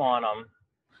name on them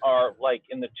are like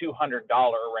in the $200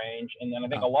 range, and then I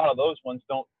think a lot of those ones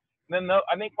don't. And then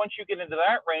I think once you get into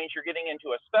that range, you're getting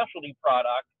into a specialty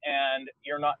product, and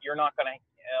you're not going to.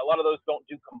 A lot of those don't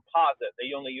do composite.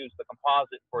 They only use the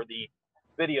composite for the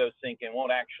video sync and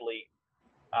won't actually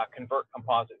convert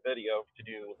composite video to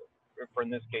do, for in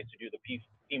this case, to do the P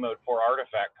mode 4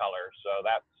 artifact color. So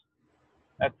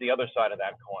that's the other side of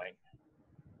that coin.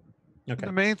 Okay.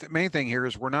 The main thing here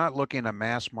is we're not looking at a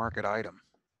mass market item.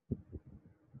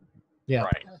 Yeah.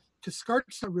 Right.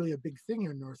 Discard's not really a big thing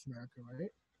here in North America,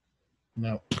 right?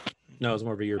 No. No, it's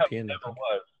more of a European. Never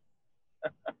was.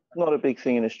 Not a big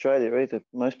thing in Australia either.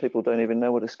 Most people don't even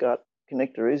know what a SCART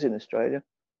connector is in Australia.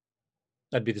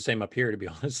 That'd be the same up here, to be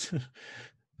honest.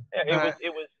 Yeah,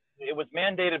 it was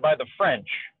mandated by the French.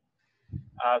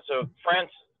 So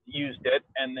France used it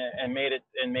and made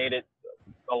it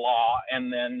the law,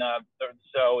 and then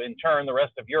so in turn the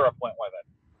rest of Europe went with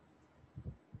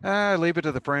it. Leave it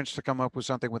to the French to come up with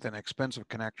something with an expensive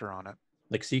connector on it.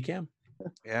 Like CCAM?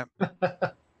 Yeah.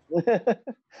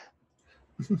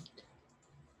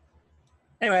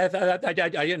 Anyway,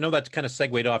 I know that's kind of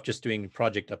segued off just doing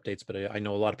project updates, but I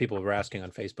know a lot of people were asking on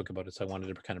Facebook about it, so I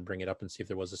wanted to kind of bring it up and see if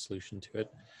there was a solution to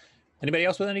it. Anybody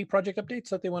else with any project updates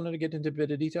that they wanted to get into a bit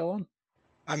of detail on?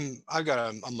 I've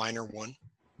got a minor one.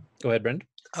 Go ahead, Brent.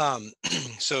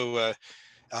 So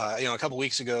a couple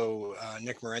weeks ago,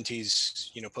 Nick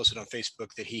Marentes, posted on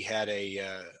Facebook that he had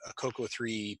a Coco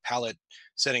 3 palette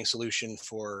setting solution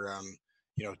for,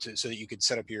 so that you could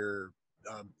set up your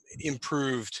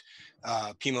improved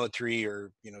P mode 3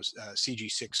 or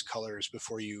CG6 colors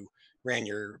before you ran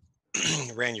your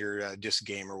disc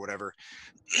game or whatever.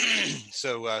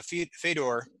 So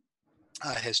Fedor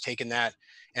has taken that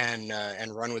and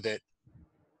run with it,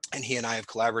 and he and I have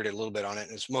collaborated a little bit on it,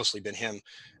 and it's mostly been him,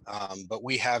 but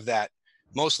we have that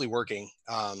mostly working.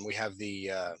 We have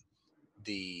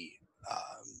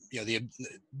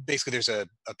basically there's a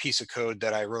piece of code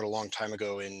that I wrote a long time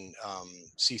ago in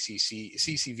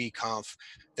CCV Conf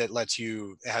that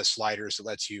it has sliders that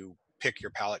lets you pick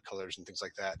your palette colors and things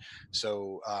like that.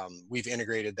 So we've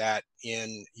integrated that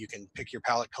in. You can pick your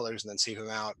palette colors and then save them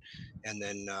out, and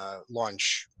then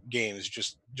launch games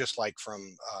just like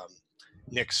from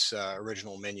Nick's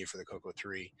original menu for the Coco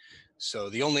 3. So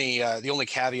the only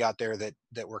caveat there that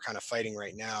we're kind of fighting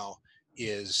right now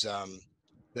is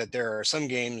that there are some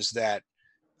games that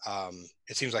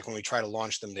it seems like when we try to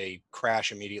launch them, they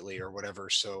crash immediately or whatever.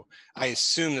 So I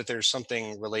assume that there's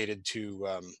something related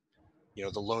to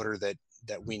the loader that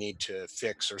we need to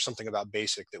fix, or something about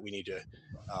BASIC that we need to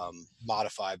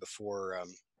modify before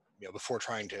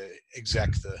trying to exec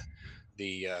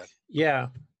the yeah.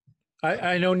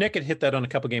 I know Nick had hit that on a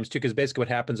couple games too, because basically what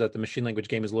happens is that the machine language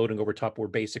game is loading over top where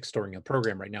BASIC storing a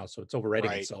program right now, so it's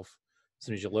overwriting itself as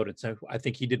soon as you load it. So I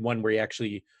think he did one where he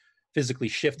actually physically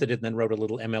shifted it and then wrote a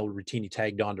little ML routine he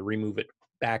tagged on to remove it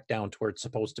back down to where it's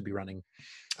supposed to be running.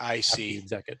 I see.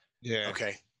 Exec it. Yeah.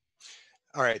 Okay.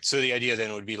 All right. So the idea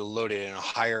then would be to load it in a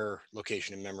higher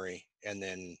location in memory and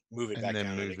then move it back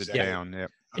down. Move it down.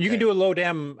 Yep. And you can do a load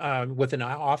M with an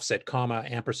offset, comma,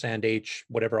 ampersand H,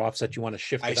 whatever offset you want to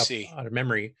shift it up out of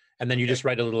memory. And then you just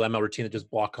write a little ML routine that just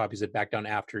block copies it back down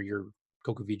after your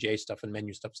Coco VGA stuff and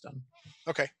menu stuff's done.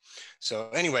 Okay. So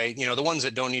anyway, the ones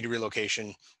that don't need a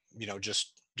relocation,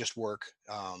 just work.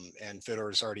 And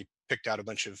Fedor's already picked out a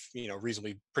bunch of,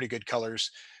 reasonably pretty good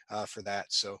colors for that.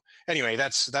 So anyway,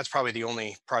 that's probably the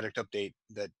only project update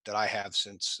that I have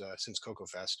since Coco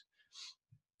Fest.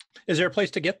 Is there a place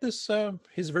to get this,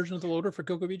 his version of the loader for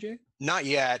Coco VGA? Not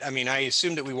yet. I mean, I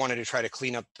assumed that we wanted to try to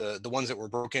clean up the ones that were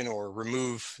broken or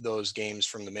remove those games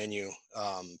from the menu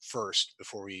first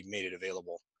before we made it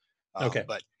available. Okay.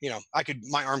 But,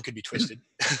 my arm could be twisted.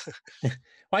 Well,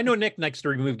 I know Nick likes to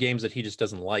remove games that he just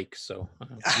doesn't like. So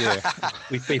yeah,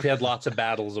 we've had lots of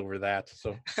battles over that.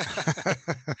 So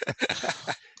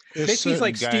basically, he's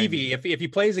like Stevie. If he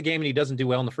plays a game and he doesn't do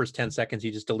well in the first 10 seconds,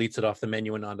 he just deletes it off the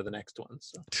menu and onto the next one.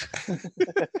 So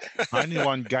I only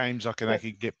won games I can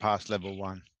actually get past level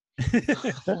 1.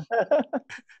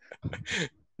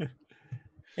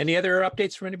 Any other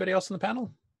updates from anybody else on the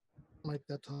panel? I don't like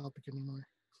that topic anymore.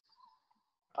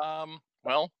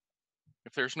 Well,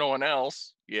 if there's no one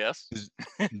else, yes.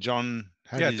 John.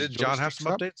 Did John have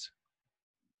some updates?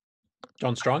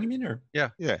 John Strong, you mean, or? Yeah.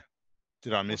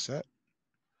 Did I miss that?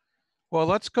 Well,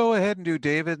 let's go ahead and do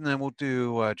David, and then we'll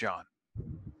do John.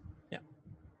 Yeah.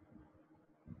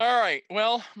 All right.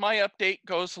 Well, my update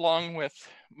goes along with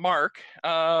Mark.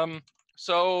 The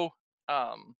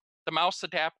mouse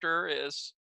adapter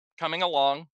is coming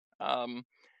along.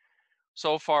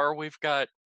 so far we've got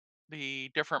the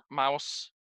different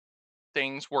mouse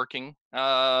things working.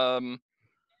 Trying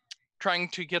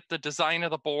to get the design of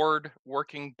the board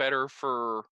working better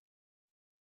for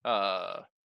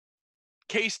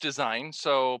case design.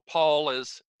 So Paul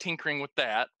is tinkering with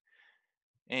that.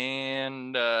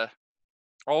 And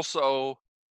also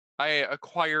I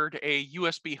acquired a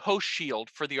USB host shield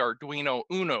for the Arduino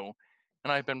Uno,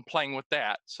 and I've been playing with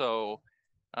that. So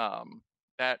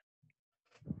that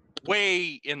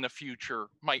way in the future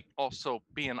might also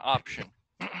be an option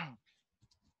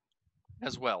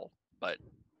as well, but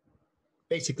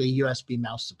basically USB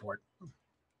mouse support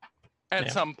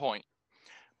at some point.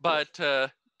 But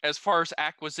as far as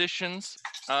acquisitions,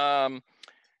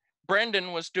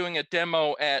 Brendan was doing a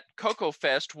demo at Coco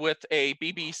Fest with a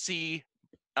BBC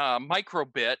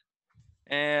microbit,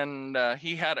 and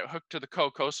he had it hooked to the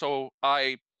Coco. So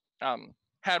I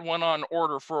had one on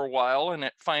order for a while, and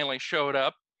it finally showed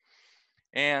up.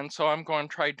 And so I'm going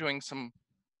to try doing some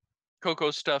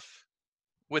Coco stuff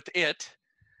with it.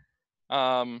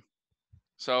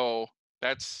 So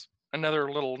that's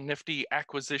another little nifty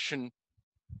acquisition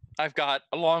I've got,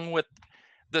 along with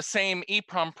the same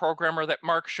EEPROM programmer that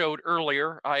Mark showed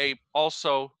earlier. I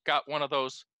also got one of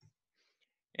those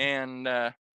and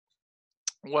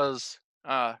was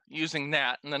using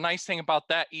that. And the nice thing about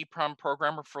that EEPROM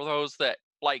programmer, for those that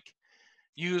like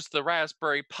use the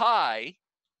Raspberry Pi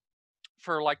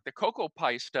for like the Cocoa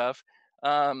Pi stuff,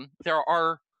 there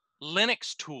are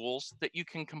Linux tools that you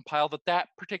can compile that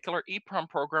particular EEPROM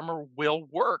programmer will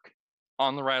work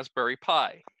on the Raspberry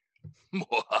Pi.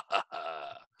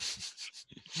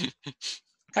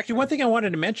 Actually, one thing I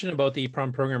wanted to mention about the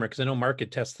EEPROM programmer, because I know Mark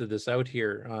had tested this out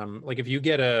here. Like if you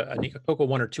get a Coco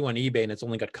 1 or 2 on eBay and it's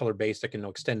only got color basic and no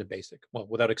extended basic. Well,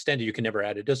 without extended, you can never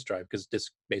add a disk drive because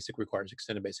disk basic requires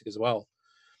extended basic as well.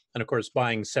 And of course,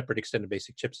 buying separate extended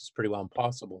basic chips is pretty well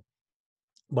impossible.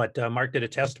 But Mark did a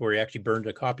test where he actually burned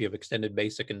a copy of extended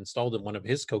basic and installed it in one of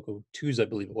his Coco 2s, I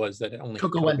believe it was, that only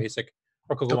Coco had 1 basic,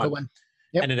 or Coco 1.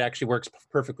 Yep. And it actually works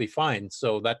perfectly fine.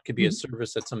 So that could be a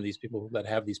service that some of these people that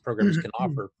have these programmers can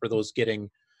offer for those getting,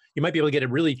 you might be able to get a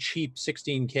really cheap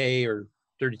 16K or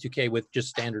 32K with just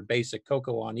standard basic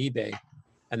Coco on eBay.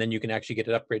 And then you can actually get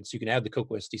it upgraded so you can add the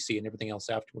Coco SDC and everything else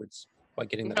afterwards by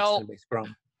getting that extended basic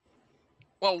ROM.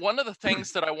 Well, one of the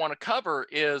things that I want to cover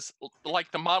is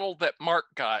like the model that Mark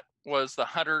got was the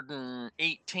 $118,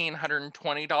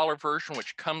 $120 version,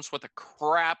 which comes with a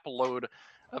crap load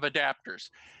of adapters.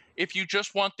 If you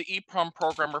just want the EEPROM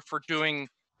programmer for doing,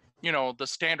 you know, the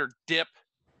standard DIP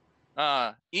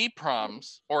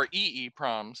EEPROMs or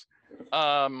EEPROMs,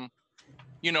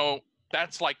 you know,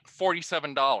 that's like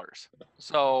 $47.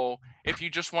 So if you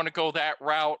just want to go that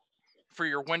route for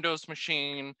your Windows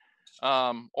machine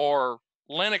or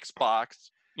Linux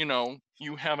box, you know,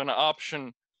 you have an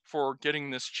option for getting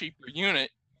this cheaper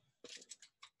unit,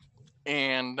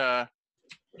 and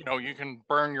you know, you can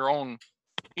burn your own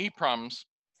EEPROMs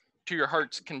to your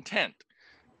heart's content.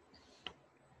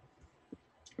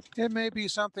 It may be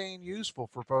something useful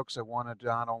for folks that want to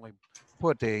not only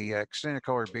put a extended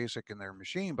color basic in their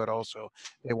machine, but also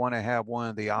they want to have one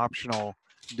of the optional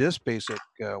disk basic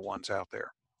ones out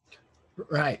there.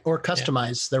 Right, or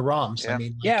customize their ROMs. Yeah. I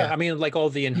mean, I mean, like all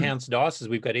the enhanced DOSs,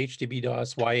 we've got HDB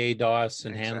DOS, YA DOS,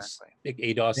 enhanced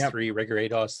ADOS 3, regular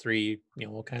ADOS 3, you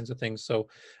know, all kinds of things. So,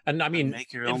 and I mean,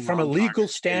 and from a legal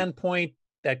standpoint,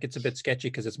 that gets a bit sketchy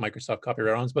because it's Microsoft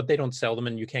copyright ROMs, but they don't sell them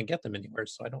and you can't get them anywhere.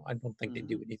 So I don't think they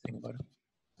do anything about it.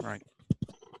 Right.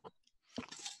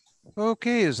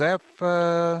 Okay, is that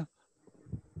I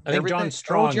think John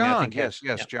Strong. Oh, John, I think,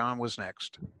 yes, John was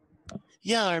next.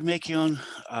 Yeah, I make your own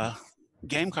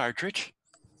game cartridge.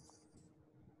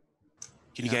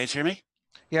 Can you guys hear me?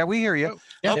 Yeah, we hear you.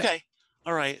 Okay.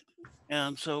 All right.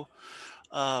 And so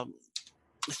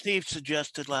Steve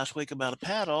suggested last week about a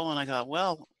paddle, and I got,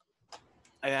 well,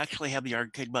 I actually have the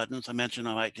arcade buttons. I mentioned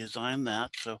I might design that.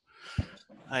 So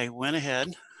I went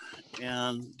ahead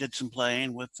and did some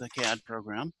playing with the CAD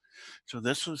program. So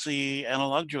this was the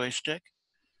analog joystick.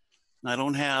 I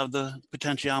don't have the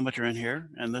potentiometer in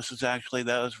here, and this is actually,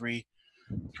 that was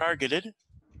retargeted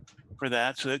for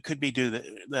that. So it could be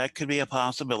that could be a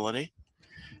possibility.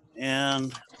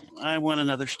 And I went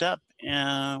another step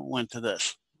and went to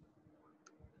this.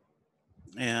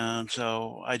 And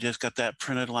so I just got that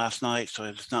printed last night, so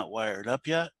it's not wired up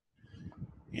yet.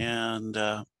 And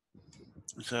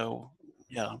so,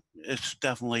 yeah, it's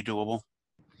definitely doable.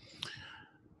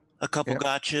 A couple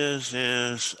gotchas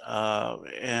is,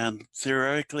 and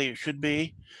theoretically it should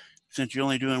be, since you're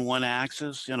only doing one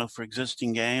axis, you know, for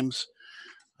existing games,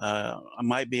 I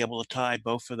might be able to tie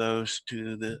both of those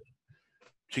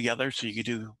together, so you could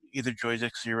do either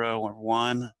joystick 0 or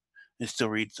 1. It still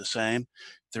reads the same.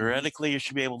 Theoretically, you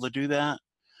should be able to do that.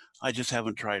 I just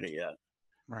haven't tried it yet.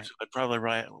 Right. So I'd probably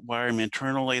wire them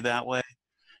internally that way.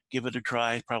 Give it a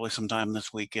try, probably sometime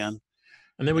this weekend.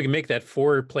 And then we can make that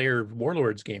 4-player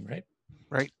Warlords game, right?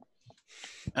 Right.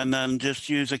 And then just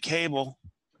use a cable,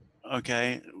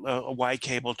 okay, a Y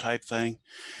cable type thing,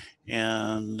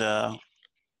 and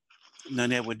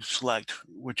then it would select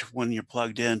which one you're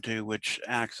plugged into, which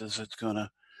axis it's going to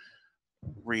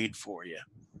read for you.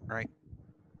 Right.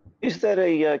 Is that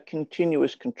a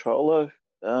continuous controller,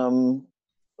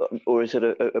 or is it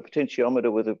a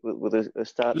potentiometer with a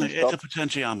start and stop? It's a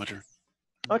potentiometer.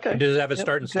 Okay. Does it have a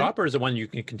start and stop, or is it one you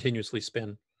can continuously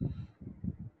spin?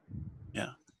 Yeah.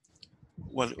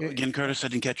 What again, Curtis? I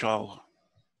didn't catch all.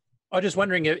 I was just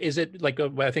wondering, is it like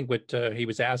I think what he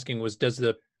was asking was, does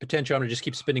the potentiometer just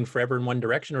keep spinning forever in one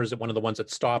direction, or is it one of the ones that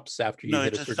stops after you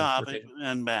hit a certain stop rotation?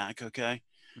 and back. Okay.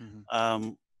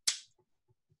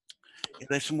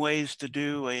 There's some ways to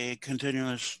do a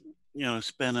continuous,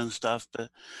 spin and stuff, but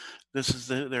this is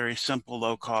the very simple,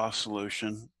 low-cost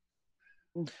solution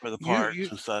for the parts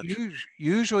and such.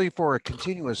 Usually for a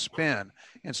continuous spin,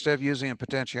 instead of using a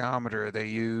potentiometer, they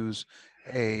use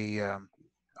a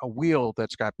wheel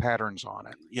that's got patterns on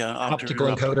it. Yeah, optical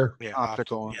encoder. Yeah,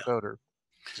 optical encoder.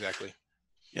 Exactly.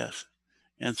 Yes.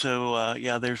 And so,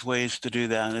 there's ways to do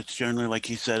that. And it's generally, like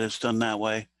he said, it's done that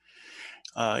way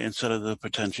instead of the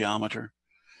potentiometer.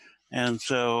 And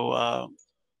so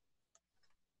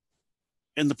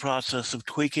in the process of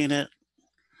tweaking it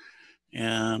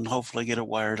and hopefully get it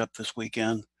wired up this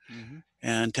weekend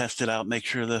and test it out, make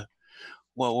sure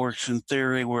what works in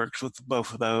theory works with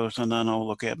both of those. And then I'll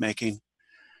look at making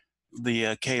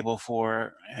the cable for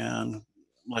it and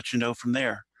let you know from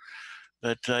there.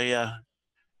 But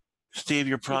Steve,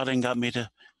 your prodding got me to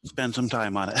spend some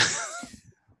time on it.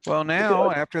 Well,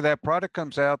 now after that product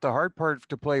comes out, the hard part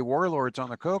to play Warlords on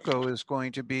the Coco is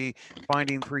going to be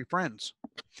finding 3 friends.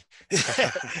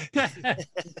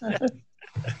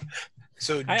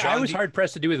 So I was hard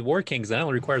pressed to do with War Kings. That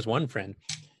only requires 1 friend.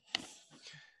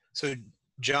 So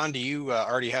John, do you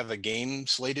already have a game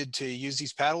slated to use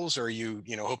these paddles, or are you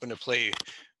hoping to play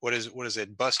what is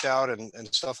it, Bust Out and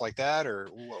stuff like that, or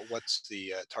what's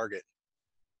the target?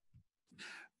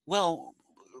 Well,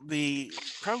 the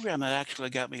program that actually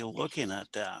got me looking at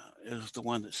that is the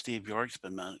one that Steve York's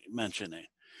been mentioning.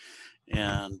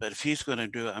 But if he's going to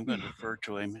do it, I'm going to defer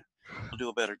to him. He'll do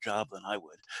a better job than I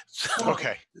would. So,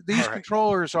 okay. These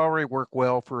controllers already work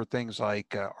well for things like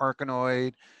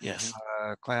Arkanoid, yes,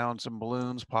 Clowns and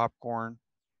Balloons, Popcorn.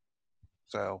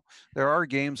 So there are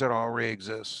games that already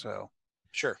exist. So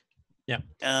sure. Yeah.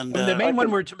 And the main one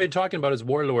we're been talking about is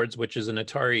Warlords, which is an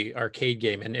Atari arcade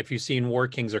game. And if you've seen War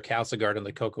Kings or Castleguard on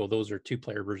the Coco, those are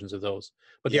 2-player versions of those.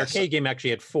 But the arcade game actually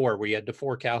had 4, where you had the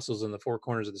 4 castles in the 4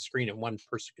 corners of the screen, and one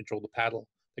person controlled the paddle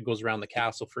that goes around the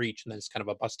castle for each, and then it's kind of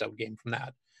a bust-out game from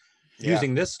that. Yeah.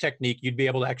 Using this technique, you'd be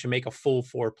able to actually make a full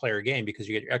 4-player game, because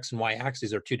you get your X and Y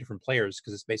axes are 2 different players,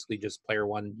 because it's basically just player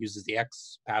 1 uses the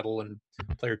X paddle and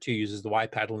player 2 uses the Y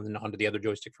paddle, and then onto the other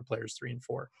joystick for players 3 and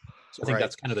 4. So I think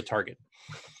that's kind of the target.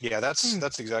 Yeah, that's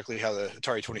exactly how the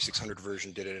Atari 2600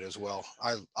 version did it as well.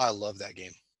 I love that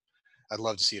game. I'd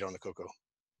love to see it on the Coco.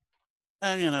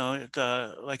 And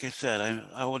like I said,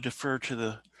 I will defer to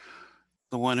the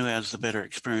one who has the better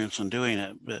experience in doing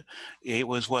it, but it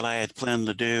was what I had planned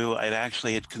to do. I'd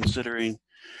actually had considering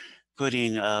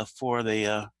putting for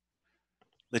the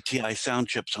TI sound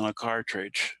chips on a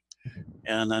cartridge,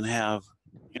 and then have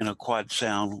quad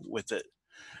sound with it.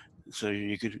 So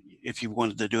you could, if you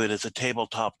wanted to do it as a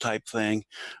tabletop type thing,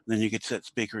 then you could set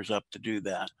speakers up to do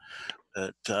that.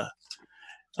 But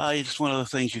it's just one of the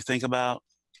things you think about.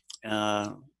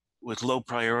 With low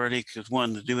priority, because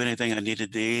to do anything, I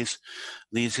needed these.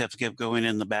 These have to keep going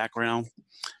in the background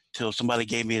till somebody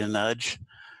gave me a nudge.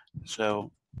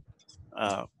 So,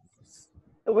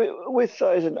 with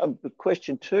those, and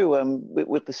question 2,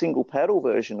 with the single paddle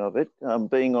version of it,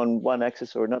 being on one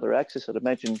axis or another axis, I'd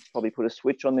imagine probably put a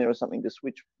switch on there or something to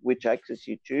switch which axis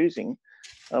you're choosing.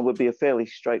 Would be a fairly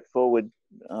straightforward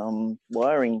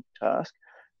wiring task.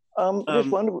 Just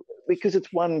wonder, because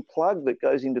it's one plug that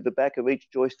goes into the back of each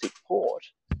joystick port,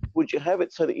 would you have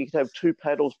it so that you could have 2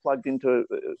 paddles plugged into,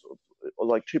 or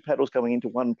like 2 paddles going into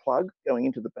one plug going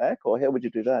into the back, or how would you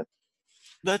do that?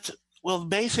 The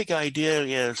basic idea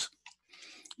is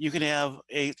you can have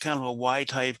a kind of a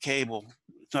Y-type cable.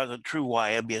 It's not a true Y,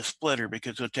 it'd be a splitter,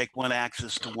 because it'll take one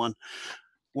axis to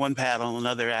one paddle and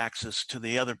another axis to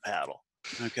the other paddle.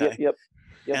 Okay. Yep.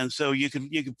 And so you can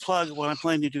plug, what I'm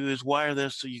planning to do is wire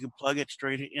this so you can plug it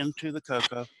straight into the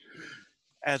Coco,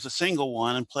 as a single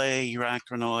one and play your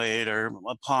Acronoid or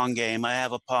a Pong game. I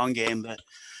have a Pong game that,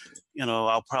 you know,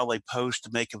 I'll probably post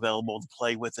to make available to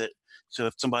play with it. So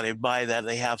if somebody would buy that,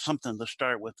 they have something to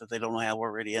start with that they don't have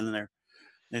already in their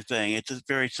thing. It's just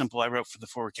very simple. I wrote for the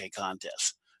 4K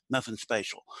contest, nothing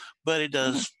special, but it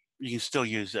does, you can still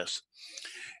use this.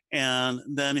 And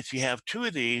then if you have two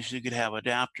of these, you could have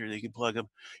adapter. You can plug them,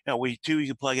 you know, you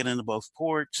can plug it into both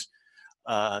ports.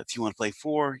 If you want to play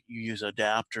 4, you use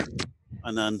adapter,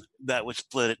 and then that would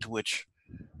split it to which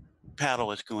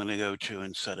paddle it's going to go to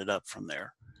and set it up from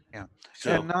there. Yeah.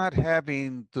 So, And not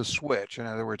having the switch, in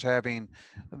other words, having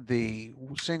the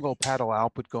single paddle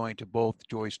output going to both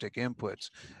joystick inputs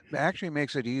actually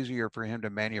makes it easier for him to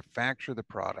manufacture the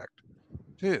product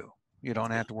too. You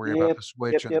don't have to worry about the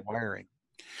switch and the wiring.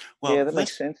 well, yeah, that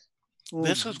makes sense.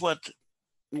 This is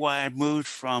why I moved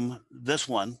from this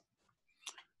one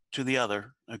to the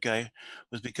other, okay,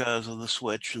 was because of the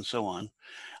switch and so on.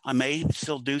 I may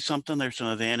still do something. There's some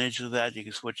advantage of that. You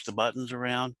can switch the buttons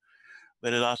around,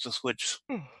 but it also switched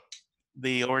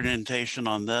the orientation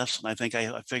on this. And I think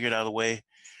I figured out a way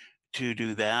to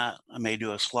do that. I may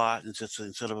do a slot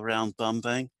instead of a round thumb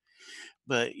thing.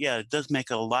 But yeah, it does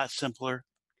make it a lot simpler.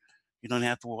 You don't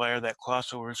have to wire that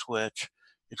crossover switch.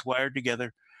 It's wired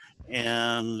together.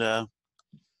 And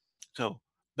so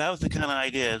that was the kind of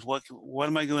idea is what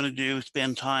am I going to do,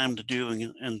 spend time to do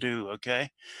and do, okay?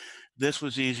 This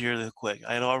was easier than quick.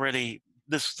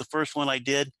 This is the first one I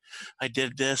did. I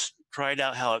did this, tried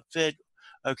out how it fit.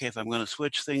 Okay, if I'm going to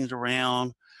switch things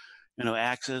around, you know,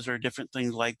 axes or different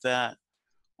things like that,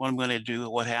 what I'm going to do,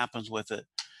 what happens with it.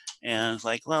 And it's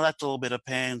like, well, that's a little bit of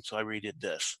pain, so I redid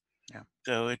this. Yeah.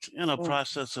 So it's in a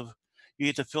process of, you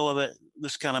get the feel of it.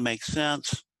 This kind of makes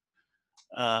sense.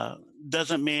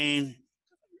 Doesn't mean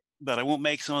that I won't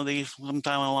make some of these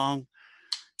sometime along,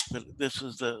 but this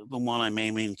is the one I'm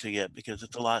aiming to get because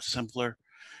it's a lot simpler.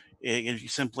 You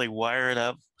simply wire it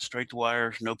up, straight to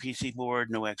wires, no PC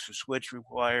board, no extra switch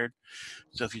required.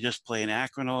 So if you just play an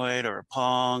Acronoid or a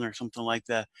Pong or something like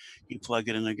that, you plug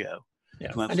it in and go.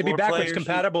 Yeah, and to be backwards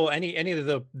compatible, any of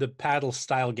the paddle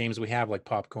style games we have, like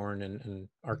Popcorn and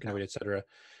Arkanoid, etc.,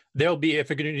 they'll be, if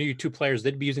you're going to do 2 players,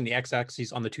 they'd be using the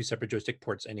X-axis on the 2 separate joystick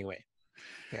ports anyway.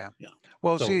 Yeah.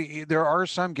 Well, so, see, there are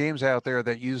some games out there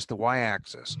that use the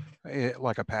Y-axis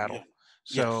like a paddle.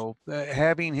 Yeah. So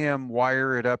having him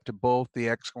wire it up to both the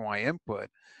X and Y input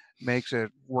makes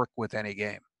it work with any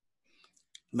game.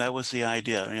 That was the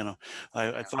idea, you know.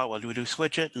 I thought, well, do we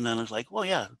switch it? And then it's like, well,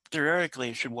 yeah, theoretically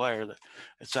it should wire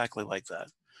exactly like that.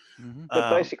 Mm-hmm.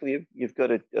 But basically, you've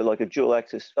got a dual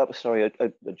axis. Oh, sorry,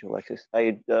 a dual axis.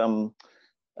 A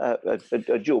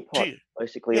dual pot,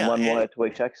 basically, and one wire to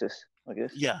each axis, I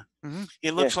guess. Yeah,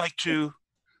 it looks like two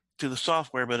to the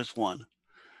software, but it's one.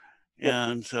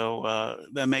 And so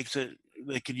that makes it,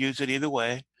 they could use it either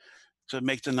way. So it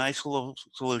makes a nice little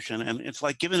solution. And it's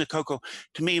like giving the Coco,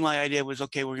 to me, my idea was,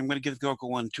 okay, we're going to give the Coco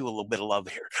 1 and 2 a little bit of love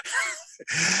here.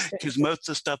 Because most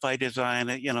of the stuff I design,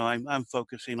 you know, I'm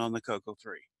focusing on the Coco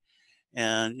 3.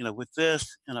 And, you know, with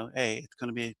this, you know, hey, it's going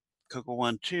to be Coco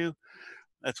 1, 2.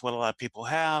 That's what a lot of people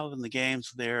have, and the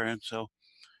game's there. And so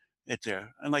it's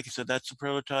there. And like I said, that's the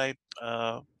prototype.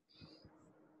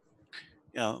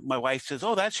 You know, my wife says,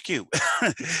 "Oh, that's cute."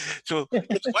 So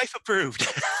it's wife approved.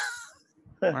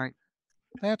 Right,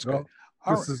 that's good.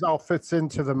 This is all fits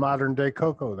into the modern day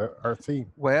Coco, our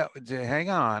theme. Well, hang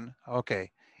on.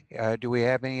 Okay, do we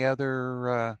have any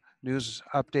other news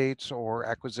updates or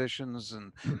acquisitions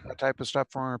and that type of stuff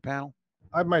for our panel?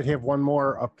 I might have one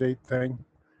more update thing.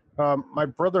 My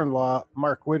brother-in-law,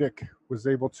 Mark Whittick, was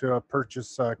able to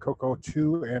purchase Coco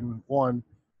 2 and 1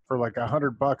 for like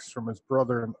 $100 from his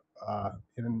brother.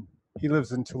 And he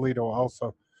lives in Toledo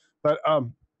also. But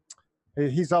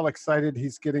he's all excited.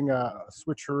 He's getting a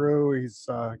switcheroo. He's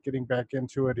getting back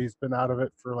into it. He's been out of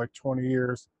it for like 20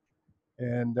 years.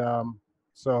 And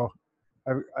so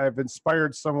I've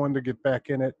inspired someone to get back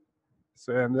in it.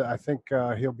 So, and I think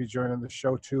he'll be joining the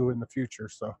show too in the future.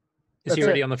 So is he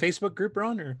already on the Facebook group,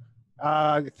 Ron? Or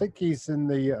I think he's in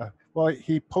the well,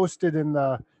 he posted in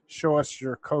the Show Us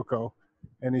Your Coco,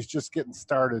 and he's just getting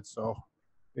started. So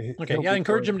okay, yeah, I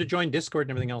encourage him to join Discord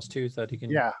and everything else too, so that he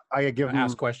can I give him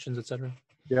ask questions, etc.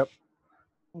 Yep.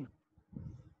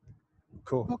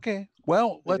 Cool. Okay.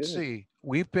 Well, let's see.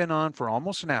 We've been on for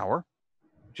almost an hour,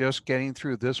 just getting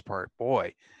through this part.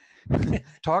 Boy,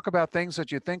 talk about things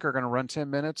that you think are going to run 10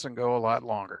 minutes and go a lot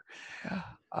longer.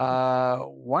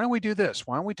 Why don't we do this?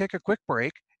 Why don't we take a quick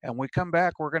break, and we come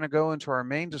back, we're going to go into our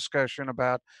main discussion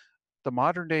about the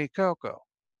modern day Coco,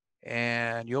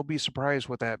 and you'll be surprised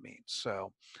what that means.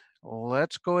 So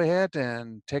let's go ahead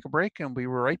and take a break, and we'll be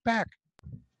right back.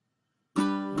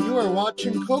 You are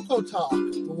watching Coco Talk,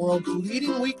 the world's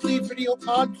leading weekly video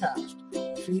podcast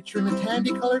featuring the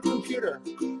Tandy Color computer.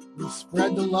 We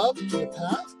spread the love to the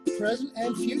past, present,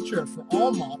 and future for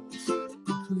all models,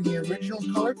 including the original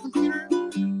color computer,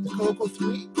 the Coco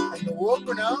 3, and the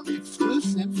world-renowned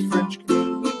exclusive French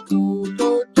Canadian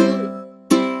Coco 2.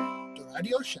 The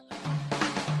Radio Shack.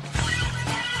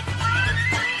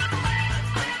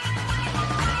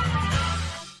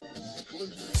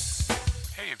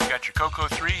 Hey, have you got your Coco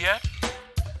 3 yet?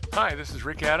 Hi, this is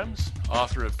Rick Adams,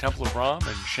 author of Temple of Ram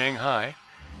and Shanghai,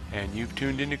 and you've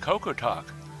tuned into Coco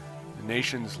Talk, the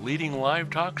nation's leading live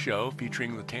talk show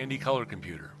featuring the Tandy Color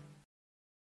computer.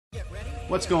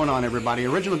 What's going on, everybody?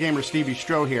 Original Gamer Stevie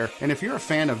Stroh here, and if you're a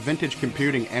fan of vintage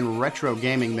computing and retro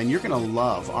gaming, then you're going to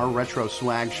love our retro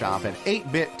swag shop at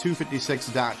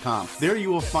 8bit256.com. There you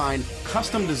will find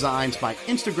custom designs by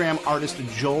Instagram artist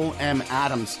Joel M.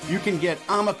 Adams. You can get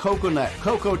I'm a Coconut,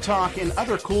 Coco Talk, and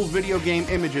other cool video game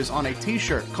images on a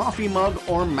t-shirt, coffee mug,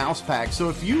 or mouse pad. So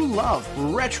if you love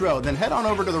retro, then head on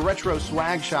over to the retro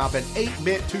swag shop at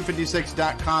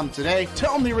 8bit256.com today.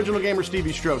 Tell them the Original Gamer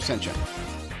Stevie Stroh sent you.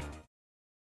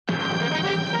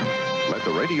 Let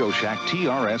the Radio Shack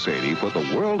TRS-80 put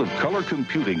the world of color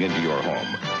computing into your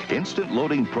home. Instant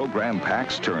loading program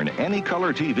packs turn any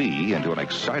color TV into an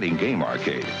exciting game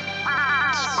arcade.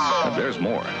 And there's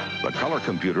more. The color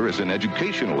computer is an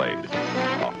educational aid,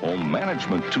 a home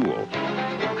management tool,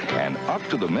 an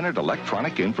up-to-the-minute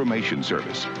electronic information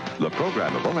service. The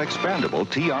programmable, expandable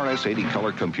TRS-80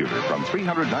 color computer from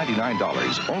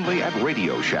 $399 only at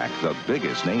Radio Shack, the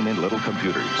biggest name in little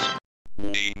computers.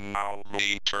 We now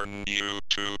return you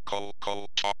to Coco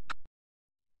Talk.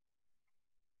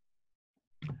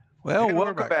 Well,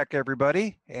 welcome back,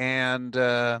 everybody. And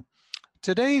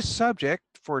today's subject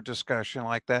for discussion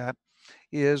like that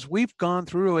is we've gone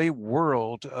through a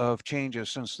world of changes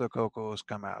since the Coco has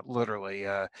come out. Literally,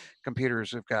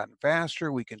 computers have gotten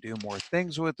faster. We can do more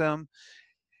things with them.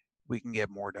 We can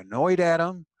get more annoyed at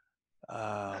them.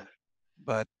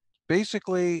 But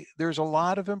basically, there's a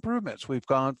lot of improvements. We've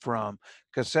gone from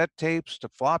cassette tapes to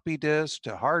floppy disks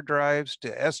to hard drives to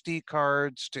SD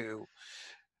cards to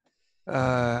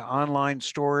online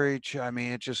storage. I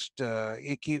mean, it just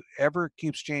it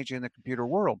keeps changing the computer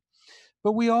world.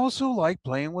 But we also like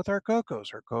playing with our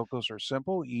Cocos. Our Cocos are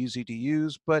simple, easy to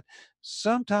use, but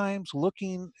sometimes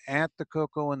looking at the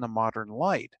Coco in the modern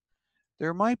light,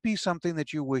 there might be something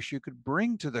that you wish you could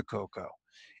bring to the Coco.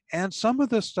 And some of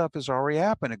this stuff has already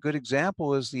happened. A good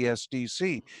example is the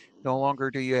SDC. No longer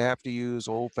do you have to use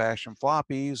old-fashioned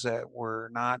floppies that were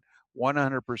not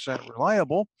 100%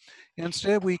 reliable.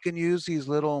 Instead, we can use these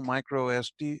little micro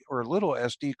SD or little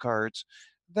SD cards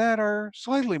that are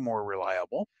slightly more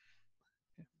reliable.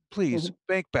 Please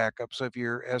make backups of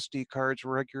your SD cards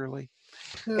regularly.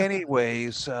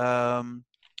 Anyways, want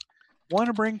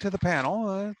to bring to the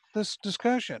panel this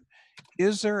discussion.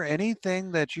 Is there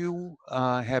anything that you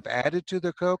have added to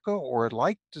the Coco or would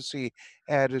like to see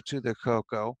added to the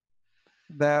Coco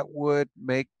that would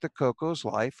make the Coco's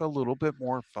life a little bit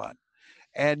more fun?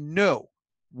 And no,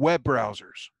 web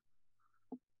browsers.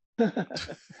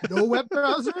 No web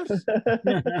browsers?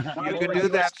 You can do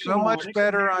that so much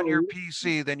better on your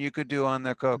PC than you could do on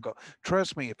the Coco.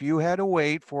 Trust me, if you had to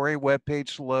wait for a web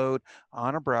page to load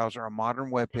on a browser, a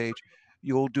modern web page,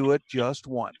 you'll do it just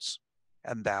once.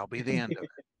 And that'll be the end of it.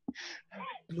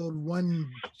 Load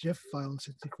one GIF file in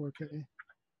 64K.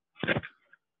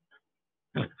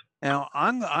 Now,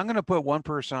 I'm going to put one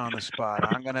person on the spot.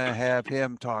 I'm going to have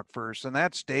him talk first, and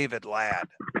that's David Ladd.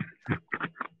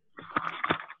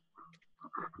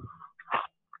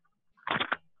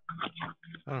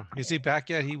 Oh, is he back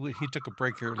yet? He took a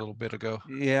break here a little bit ago.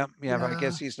 Yeah, but I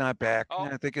guess he's not back. Oh,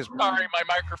 I think his sorry, my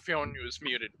microphone was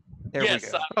muted. There yes,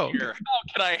 we go. I'm here. How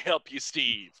can I help you,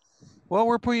 Steve? Well,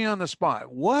 we're putting you on the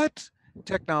spot. What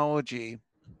technology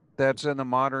that's in the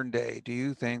modern day do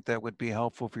you think that would be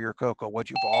helpful for your Coco? What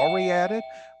you've already added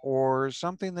or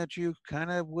something that you kind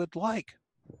of would like?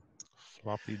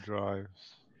 Floppy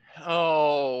drives.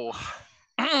 Oh,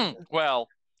 well,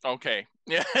 okay.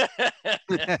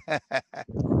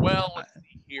 Well, let's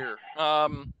see here.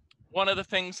 One of the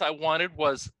things I wanted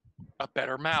was a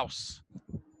better mouse.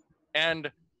 And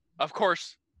of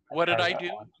course, what did I do?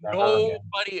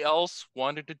 Nobody else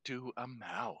wanted to do a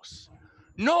mouse.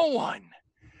 No one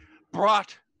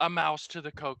brought a mouse to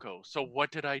the Coco. So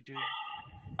what did I do?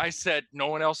 I said, no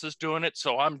one else is doing it,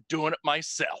 so I'm doing it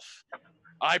myself.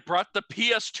 I brought the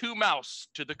PS2 mouse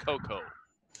to the Coco.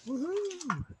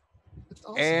 Woohoo!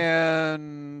 Awesome.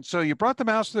 And so you brought the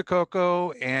mouse to the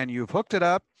Coco and you've hooked it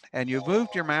up and you've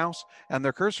moved your mouse and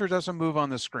the cursor doesn't move on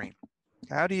the screen.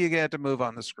 How do you get it to move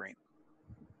on the screen?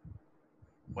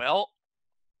 Well,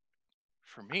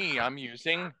 for me, I'm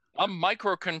using a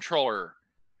microcontroller.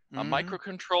 A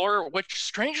microcontroller, which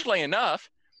strangely enough,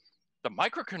 the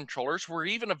microcontrollers were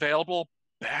even available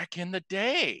back in the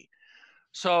day.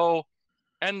 So,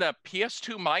 and the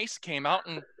PS2 mice came out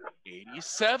in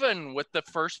 '87 with the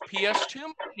first PS2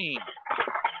 machine.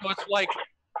 So it's like,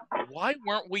 why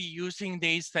weren't we using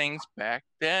these things back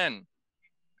then?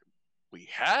 We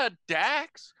had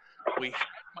DACs, we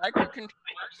had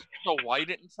microcontrollers, so why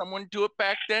didn't someone do it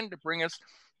back then to bring us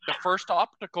the first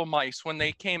optical mice when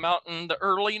they came out in the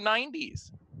early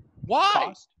 '90s? Why?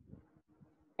 Cost.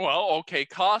 Well, okay,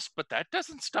 cost, but that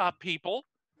doesn't stop people.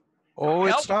 Oh,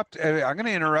 it stopped. I'm going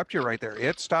to interrupt you right there.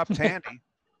 It stopped Tandy.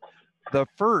 The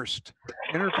first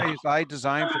interface I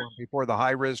designed for them before the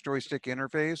high-res joystick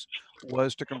interface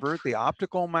was to convert the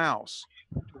optical mouse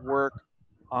to work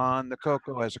on the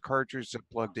Coco as a cartridge that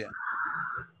plugged in.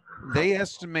 They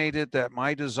estimated that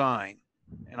my design,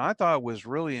 and I thought it was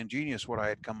really ingenious what I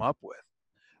had come up with,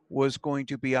 was going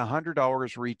to be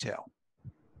 $100 retail.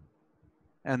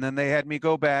 And then they had me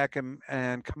go back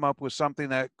and come up with something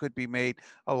that could be made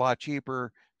a lot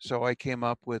cheaper. So I came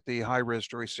up with the high-res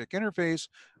joystick interface,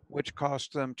 which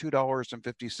cost them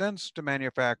 $2.50 to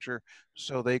manufacture,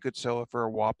 so they could sell it for a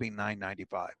whopping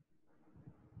 $9.95.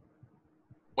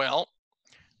 Well,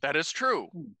 that is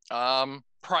true.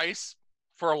 Price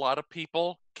for a lot of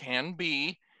people can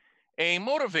be a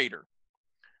motivator.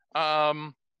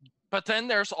 But then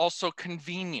there's also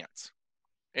convenience.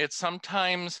 It's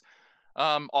sometimes,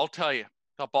 I'll tell you,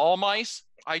 the ball mice,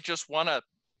 I just want to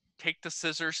take the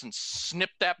scissors and snip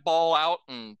that ball out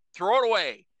and throw it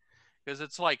away. Because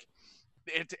it's like,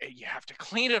 you have to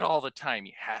clean it all the time.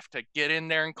 You have to get in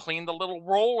there and clean the little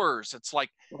rollers. It's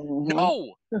like,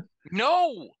 no,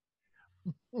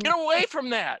 get away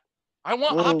from that. I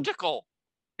want optical.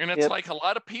 And it's like a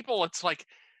lot of people, it's like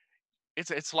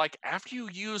after you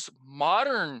use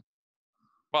modern,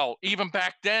 well, even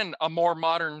back then, a more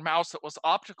modern mouse that was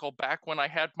optical back when I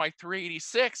had my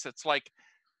 386, it's like,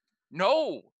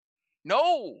 no,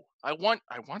 I want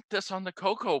this on the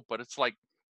Coco, but it's like,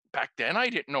 back then I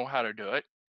didn't know how to do it.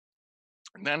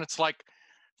 And then it's like,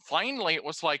 finally it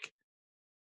was like,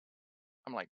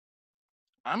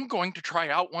 I'm going to try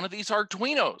out one of these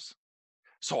Arduinos.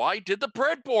 So I did the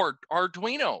breadboard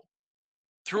Arduino,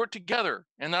 threw it together,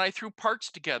 and then I threw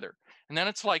parts together. And then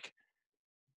it's like,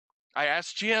 I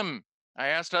asked Jim, I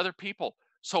asked other people,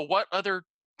 so what other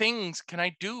things can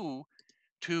I do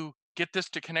to get this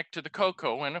to connect to the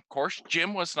Coco? And of course,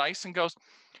 Jim was nice and goes,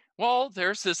 well,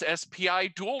 there's this SPI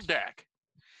dual DAC.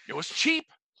 It was cheap.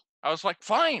 I was like,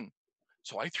 fine.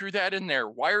 So I threw that in there,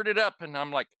 wired it up, and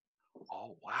I'm like,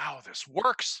 oh, wow, this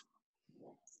works.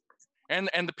 And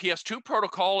the PS2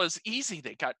 protocol is easy.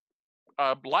 They got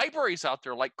libraries out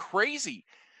there like crazy.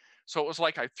 So it was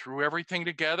like I threw everything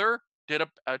together, did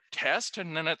a test,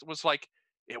 and then it was like,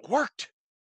 it worked.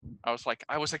 I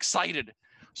was excited.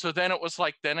 So then it was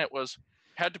like,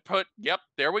 had to put, yep,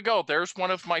 there we go. There's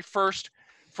one of my first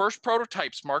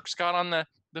prototypes Mark's got on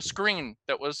the screen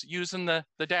that was using the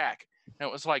DAC. And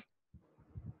it was like,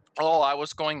 oh, I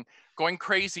was going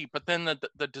crazy. But then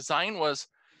the design was,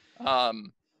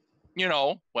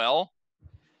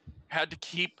 had to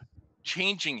keep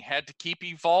changing, had to keep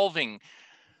evolving.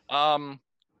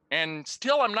 And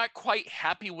still I'm not quite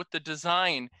happy with the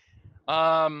design.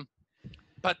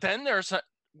 But then there's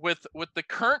with the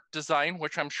current design,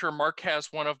 which I'm sure Mark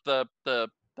has one of the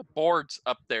boards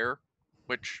up there,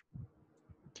 which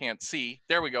can't see.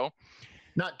 There we go.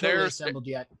 Not totally assembled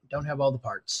yet. Don't have all the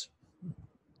parts.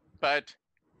 But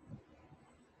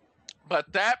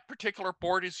that particular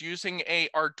board is using a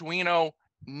Arduino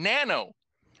Nano,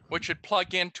 which would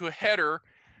plug into a header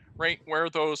right where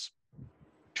those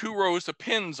 2 rows of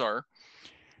pins are.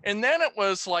 And then it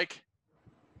was like,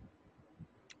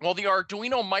 well, the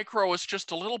Arduino Micro is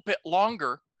just a little bit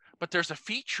longer, but there's a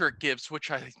feature it gives,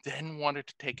 which I then wanted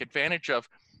to take advantage of,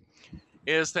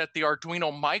 is that the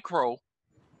Arduino Micro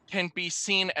can be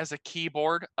seen as a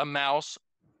keyboard, a mouse,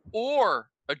 or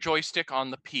a joystick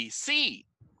on the PC.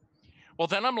 Well,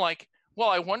 then I'm like, well,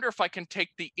 I wonder if I can take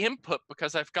the input,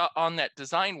 because I've got on that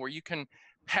design where you can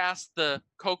pass the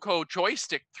Coco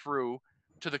joystick through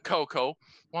to the Coco.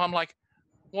 Well, I'm like,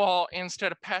 well,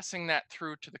 instead of passing that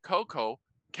through to the Coco,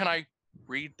 can I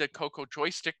read the Coco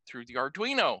joystick through the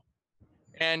Arduino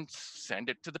and send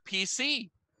it to the PC?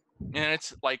 And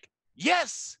it's like,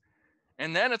 yes.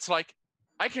 And then it's like,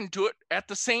 I can do it at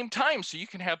the same time. So you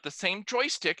can have the same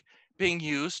joystick being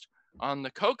used on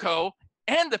the Coco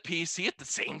and the PC at the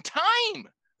same time.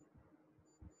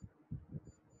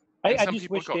 I some just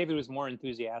people wish go- David was more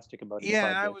enthusiastic about his Yeah,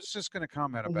 I project. was just going to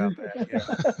comment about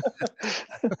that.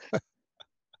 Yeah.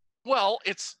 Well,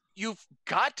 you've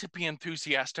got to be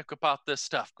enthusiastic about this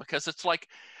stuff because it's like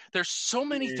there's so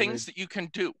many things that you can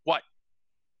do. What?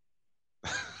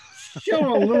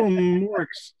 Show a little more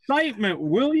excitement,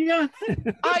 will you?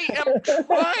 I am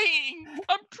trying.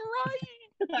 I'm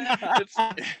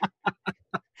trying.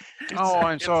 Oh,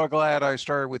 I'm so glad I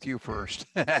started with you first.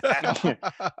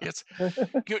 It's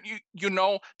you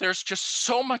know, there's just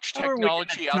so much How are we gonna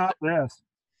technology out top there. this?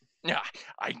 Yeah,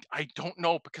 I don't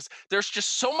know because there's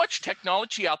just so much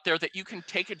technology out there that you can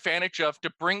take advantage of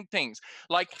to bring things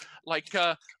like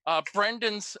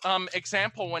Brendan's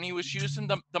example when he was using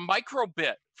the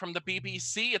microbit from the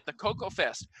BBC at the Cocoa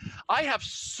Fest. I have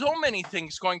so many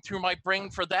things going through my brain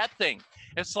for that thing.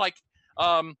 It's like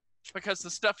because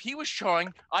the stuff he was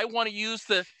showing, I want to use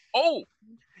the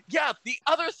the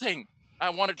other thing I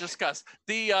want to discuss,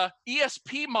 the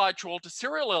ESP module to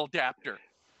serial adapter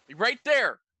right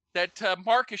there that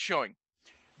Mark is showing.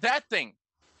 That thing.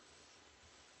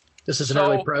 This is an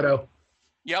early proto.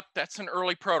 Yep, that's an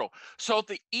early proto. So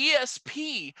the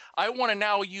ESP, I want to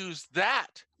now use that.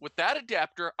 With that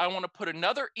adapter, I want to put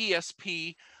another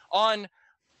ESP on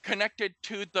connected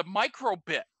to the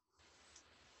microbit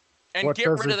and What get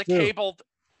does rid of it the do? cable.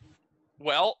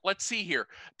 Well, let's see here.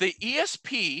 The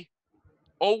ESP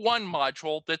 01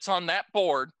 module that's on that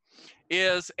board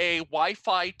is a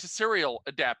Wi-Fi to serial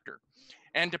adapter.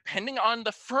 And depending on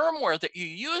the firmware that you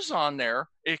use on there,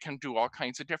 it can do all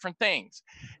kinds of different things.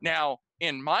 Now,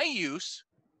 in my use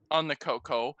on the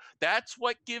Coco, that's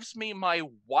what gives me my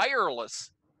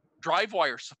wireless drive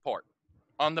wire support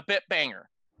on the Bitbanger.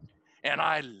 And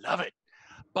I love it.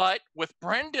 But with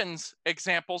Brendan's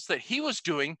examples that he was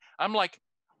doing, I'm like,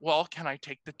 well, can I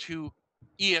take the two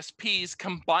ESPs,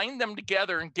 combine them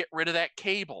together and get rid of that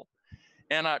cable?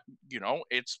 And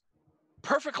it's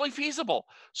perfectly feasible.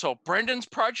 So Brendan's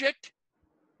project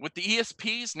with the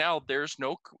ESPs, now there's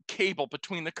no cable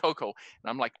between the Coco. And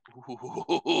I'm like,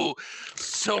 ooh,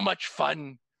 so much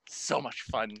fun. So much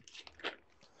fun. I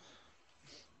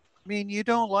mean, you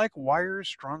don't like wires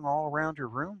strung all around your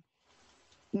room?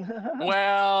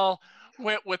 Well,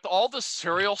 with all the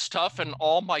serial stuff and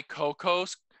all my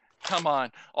Cocos, come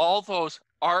on, all those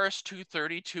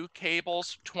RS-232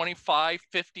 cables, 25,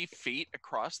 50 feet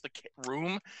across the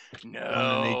room. Underneath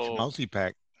No.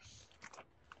 multi-pack.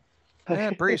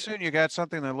 And pretty soon you got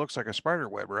something that looks like a spider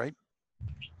web, right?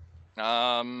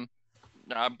 I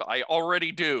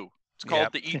already do. It's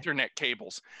called the Ethernet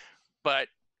cables. But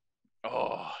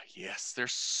oh yes,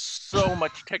 there's so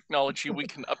much technology we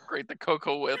can upgrade the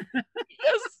Coco with.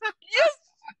 Yes.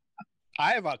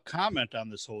 I have a comment on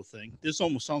this whole thing. This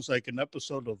almost sounds like an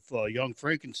episode of Young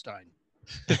Frankenstein.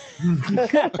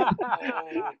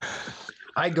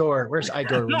 Igor, where's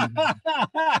Igor?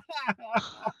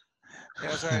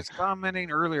 As I was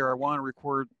commenting earlier, I want to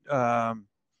record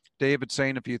David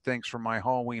saying a few things from my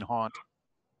Halloween haunt.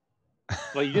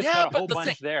 Well, you just got a whole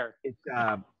bunch there. It's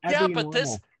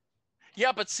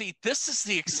but see, this is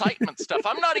the excitement stuff.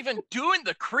 I'm not even doing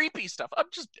the creepy stuff. I'm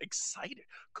just excited.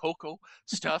 Coco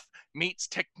stuff meets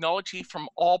technology from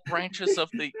all branches of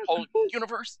the whole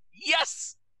universe.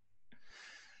 Yes.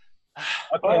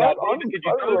 Okay, now, David, could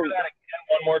you go over that again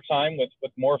one more time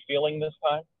with more feeling this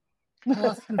time?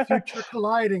 Past and future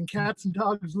colliding, cats and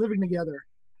dogs living together.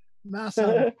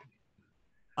 Massive.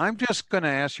 I'm just going to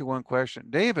ask you one question.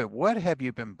 David, what have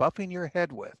you been buffing your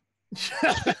head with?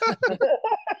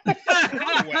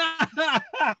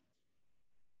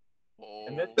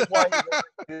 And this is why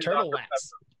turtle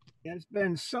wax. There's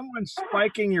been someone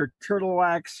spiking your turtle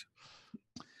wax.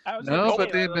 No,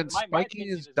 but they've been spiking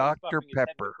his Dr.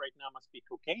 Pepper. Right now must be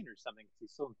cocaine or something because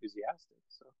he's so enthusiastic.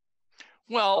 So.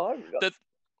 Well,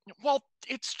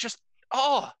 it's just,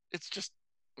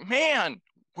 man,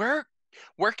 where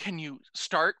can you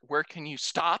start? Where can you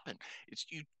stop? And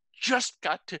you just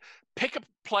got to pick a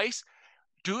place,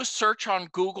 do a search on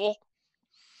Google,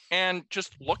 and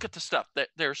just look at the stuff. That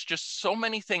there's just so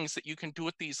many things that you can do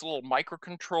with these little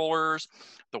microcontrollers,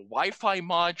 the Wi-Fi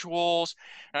modules,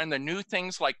 and the new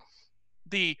things like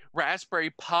the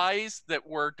Raspberry Pis that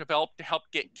were developed to help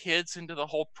get kids into the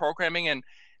whole programming and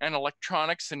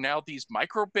electronics, and now these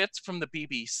microbits from the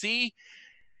BBC,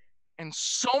 and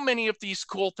so many of these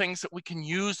cool things that we can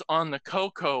use on the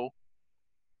Coco.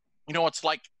 It's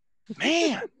like,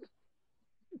 man.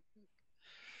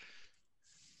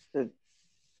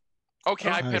 Okay,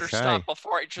 I better stop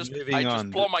before I just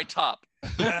blow my top.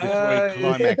 It's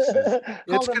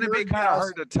going to be kind of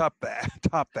hard to top that.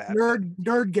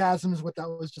 Nerdgasm is what that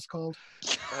was just called.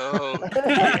 Oh,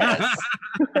 yes.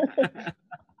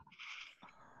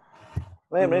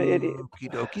 Okie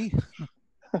dokie.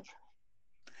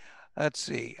 Let's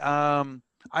see.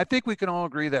 I think we can all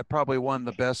agree that probably one of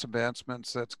the best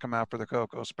advancements that's come out for the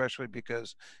Coco, especially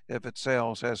because if it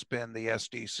sells, has been the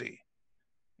SDC.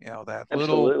 You know, that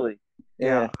Absolutely.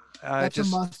 little, That's a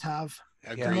must-have.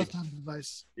 Yeah. Must-have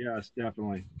device. Yes,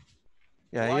 definitely.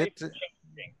 Yeah,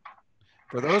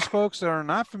 for those folks that are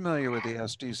not familiar with the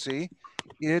SDC,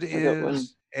 it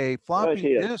is a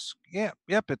floppy disk. Yeah,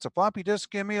 yep, it's a floppy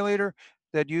disk emulator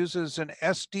that uses an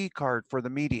SD card for the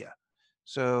media.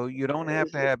 So you don't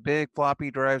have to have big floppy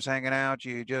drives hanging out.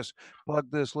 You just plug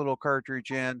this little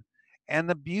cartridge in. And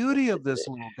the beauty of this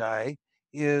little guy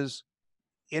is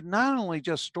it not only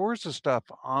just stores the stuff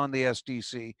on the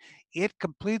SDC, it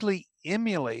completely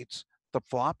emulates the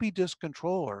floppy disk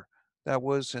controller that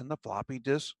was in the floppy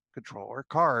disk controller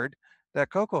card that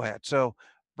Coco had. So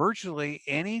virtually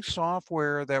any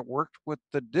software that worked with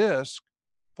the disk,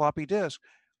 floppy disk,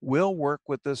 will work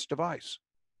with this device.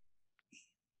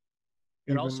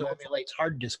 It also emulates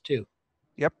hard disk too.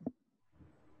 Yep.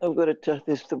 I've got it.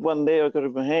 There's the one there. I've got it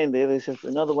in my hand there. There's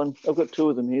another one. I've got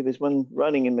two of them here. There's one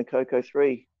running in the Coco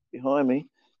 3 behind me.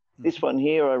 This one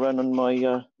here I run on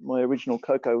my my original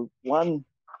Coco 1.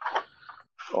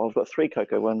 Oh, I've got 3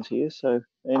 Coco 1s here. So,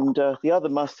 and the other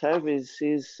must-have is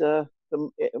the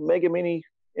Mega Mini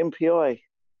MPI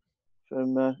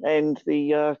from and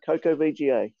the Coco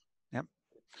VGA. Yep.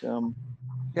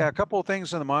 Yeah, a couple of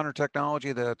things in the modern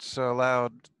technology that's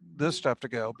allowed this stuff to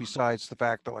go, besides the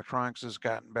fact that electronics has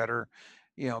gotten better,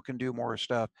 you know, can do more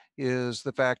stuff, is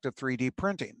the fact of 3D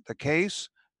printing. The case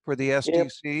for the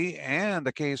SDC and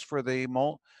the case for the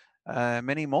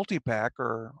mini multi-pack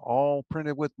are all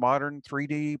printed with modern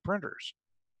 3D printers.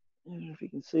 I don't know if you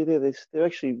can see there, they're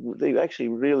actually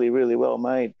really well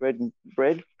made.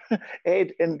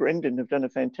 Ed and Brendan have done a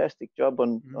fantastic job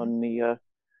on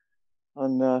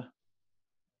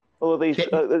all of these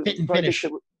fit and finish.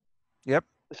 Yep.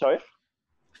 Sorry.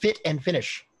 Fit and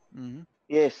finish. Mm-hmm.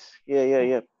 Yes.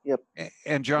 Yep.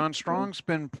 And John Strong's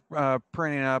been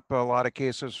printing up a lot of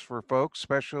cases for folks,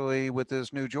 especially with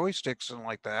his new joysticks and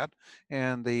like that,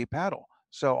 and the paddle.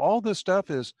 So all this stuff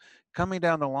is coming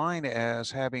down the line as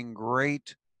having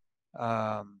great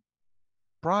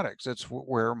products. It's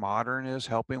where modern is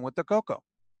helping with the Coco.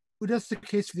 Who does the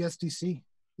case for the SDC?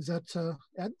 Is that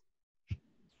Ed?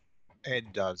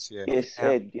 Ed does, yeah. Yes,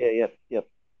 Ed. Yeah.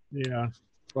 Yeah.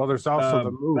 Well, there's also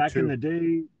the move back too. in the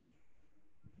day.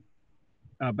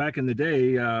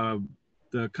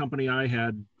 The company I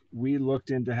had, we looked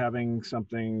into having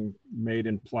something made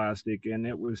in plastic, and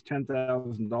it was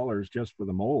 $10,000 just for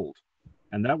the mold,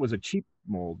 and that was a cheap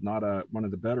mold, not one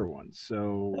of the better ones.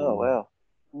 So. Oh wow.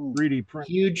 3D print.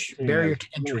 Huge barrier to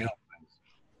entry.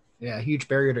 Yeah, huge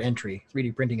barrier to entry.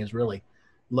 3D printing has really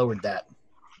lowered that.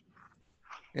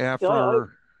 Yeah, for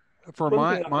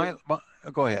my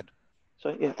go ahead.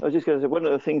 So yeah, I was just going to say one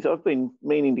of the things I've been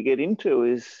meaning to get into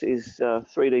is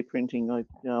 3D printing.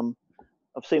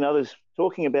 I've seen others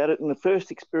talking about it, and the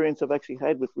first experience I've actually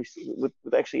had with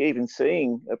actually even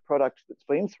seeing a product that's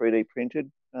been 3D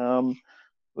printed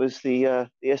was the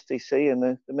SDC and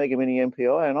the Mega Mini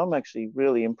MPI, and I'm actually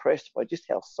really impressed by just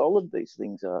how solid these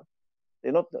things are.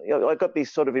 They're not. I got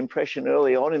this sort of impression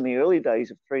early on in the early days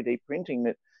of 3D printing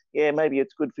that, yeah, maybe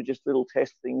it's good for just little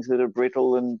test things that are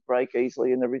brittle and break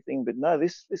easily and everything. But no,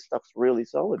 this stuff's really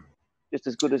solid, just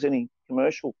as good as any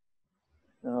commercial.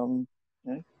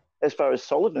 As far as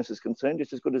solidness is concerned,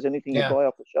 just as good as anything you buy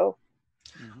off the shelf.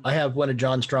 I have one of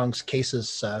John Strong's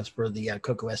cases for the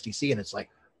Coco SDC, and it's like,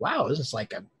 wow, this is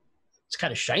like it's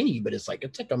kind of shiny, but it's like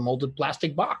a molded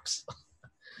plastic box.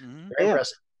 Very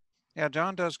impressive. Yeah,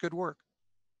 John does good work.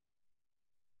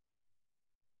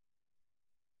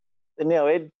 And now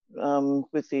Ed,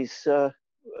 with these,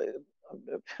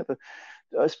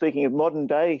 speaking of modern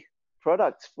day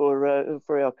products for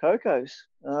our Cocos,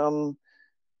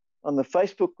 on the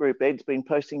Facebook group, Ed's been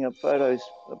posting up photos.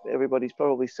 Everybody's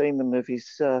probably seen them of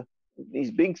his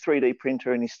big 3D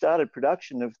printer, and he started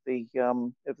production of the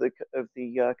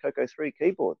Coco 3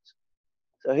 keyboards.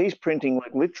 So he's printing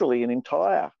like literally an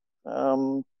entire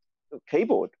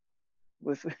keyboard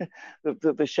with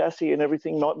the chassis and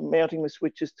everything, not mounting the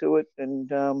switches to it. And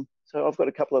so I've got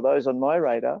a couple of those on my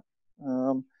radar.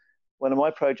 One of my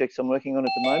projects I'm working on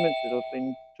at the moment that I've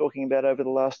been talking about over the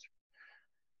last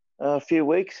few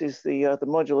weeks is the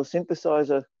modular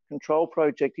synthesizer control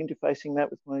project, interfacing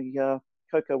that with my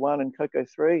Coco 1 and Coco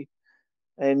 3.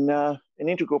 And an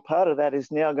integral part of that is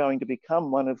now going to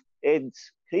become one of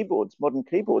Ed's keyboards, modern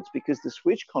keyboards, because the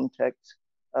switch contacts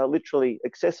are literally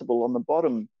accessible on the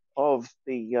bottom of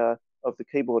the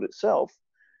keyboard itself,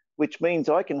 which means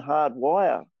I can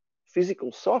hardwire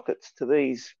physical sockets to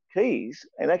these keys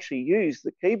and actually use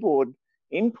the keyboard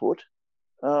input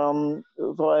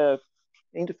via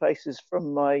interfaces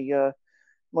from my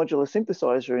modular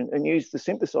synthesizer and use the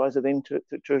synthesizer then to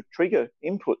trigger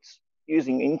inputs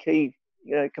using in-key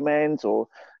commands or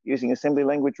using assembly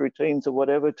language routines or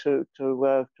whatever to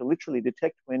literally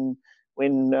detect when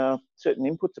certain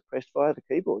inputs are pressed via the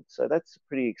keyboard. So that's a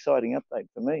pretty exciting update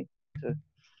for me.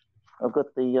 I've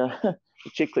got the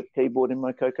chiclet keyboard in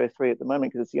my Coco 3 at the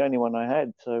moment because it's the only one I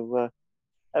had. So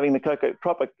having the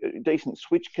proper decent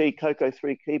switch key Coco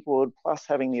 3 keyboard plus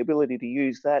having the ability to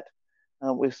use that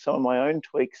with some of my own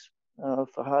tweaks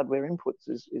for hardware inputs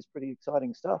is pretty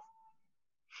exciting stuff.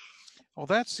 Well,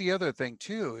 that's the other thing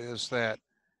too, is that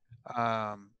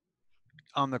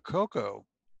on the Coco,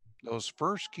 those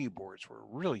first keyboards were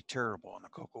really terrible on the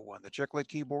Coco 1, the chiclet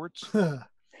keyboards.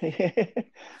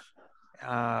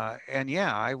 And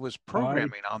yeah, I was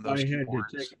programming on those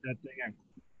keyboards. To take that thing.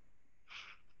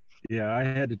 Yeah, I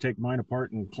had to take mine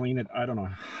apart and clean it. I don't know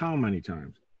how many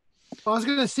times. Well, I was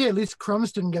going to say at least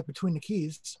crumbs didn't get between the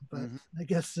keys, but I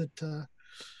guess it.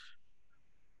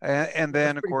 And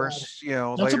then, of course,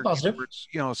 later positive. keyboards,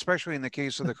 especially in the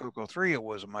case of the Coco 3, it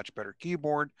was a much better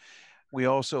keyboard. We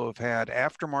also have had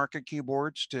aftermarket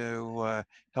keyboards to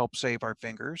help save our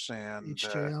fingers. And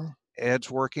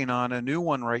Ed's working on a new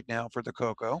one right now for the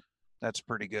Coco. That's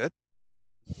pretty good.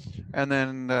 And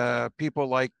then people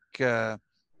like doing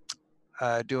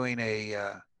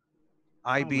a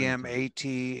IBM AT.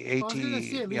 Well, I was going to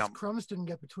say at least crumbs didn't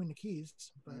get between the keys.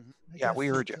 But yeah, we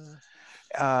heard you.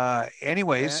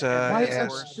 Anyways,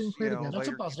 that's later a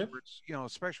positive. keyboards,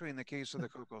 especially in the case of the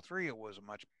Coco 3, it was a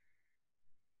much.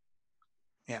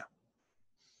 Yeah.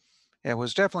 It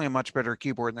was definitely a much better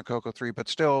keyboard than the Coco 3, but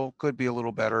still could be a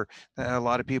little better. A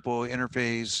lot of people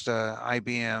interfaced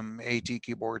IBM AT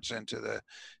keyboards into the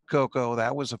Coco.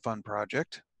 That was a fun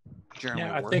project.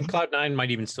 Yeah, I think Cloud9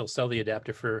 might even still sell the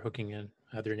adapter for hooking in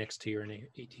either an XT or an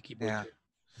AT keyboard. Yeah.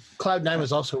 Cloud9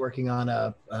 was also working on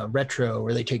a retro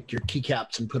where they take your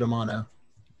keycaps and put them on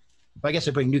I guess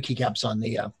they're putting new keycaps on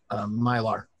the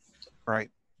Mylar. Right.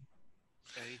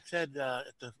 Yeah, he said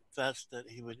at the fest that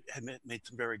he had made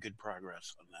some very good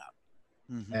progress on that.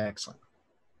 Excellent.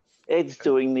 Ed's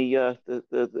doing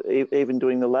even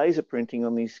doing the laser printing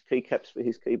on these keycaps for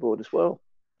his keyboard as well.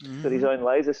 He's got his own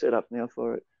laser set up now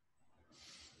for it.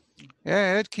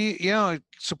 Yeah, Ed,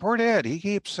 support Ed. He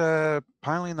keeps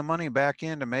piling the money back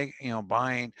in to make,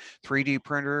 buying 3D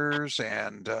printers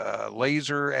and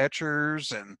laser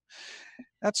etchers, and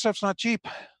that stuff's not cheap.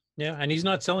 Yeah, and he's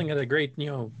not selling at a great,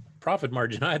 profit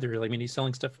margin either. I mean, he's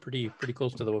selling stuff pretty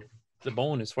close to the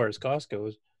bone as far as cost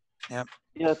goes. Yep.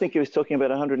 Yeah, I think he was talking about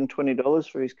 $120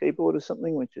 for his keyboard or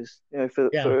something, which is,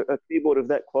 for a keyboard of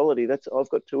that quality, I've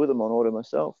got two of them on order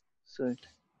myself. So,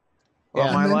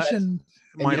 well, my last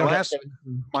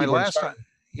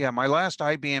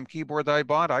IBM keyboard that I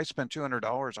bought, I spent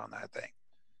 $200 on that thing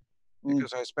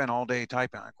because I spent all day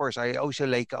typing. Of course, I also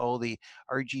like all the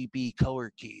RGB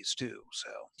color keys too. So,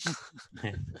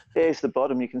 there's the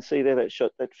bottom. You can see there that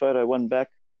photo one back.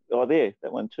 Oh, there,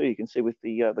 that one too. You can see with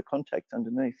the contacts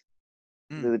underneath.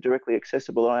 They're directly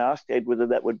accessible. I asked Ed whether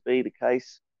that would be the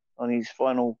case on his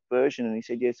final version, and he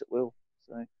said yes, it will.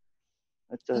 So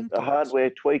it's a hardware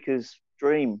tweaker's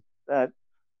dream. That.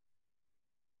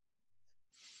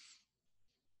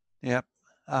 Yep.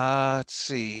 Let's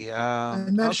see. I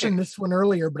mentioned this one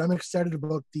earlier, but I'm excited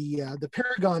about the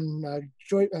Paragon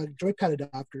joypad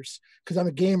adapters because I'm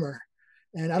a gamer,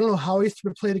 and I don't know how I used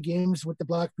to play the games with the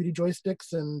Black Beauty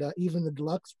joysticks and even the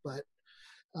Deluxe, but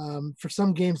for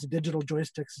some games the digital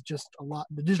joysticks is just a lot.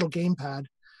 The digital gamepad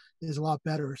is a lot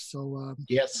better. So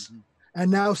yes. And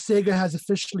now Sega has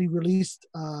officially released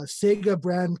Sega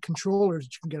brand controllers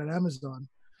that you can get on Amazon.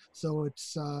 So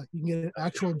it's you can get an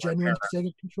actual genuine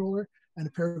Sega controller and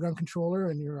a Paragon controller,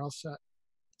 and you're all set.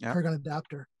 Yep. Paragon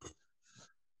adapter.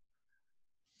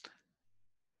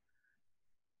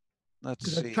 Let's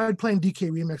see. I tried playing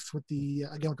DK Remix with the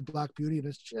Black Beauty, and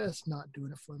it's just not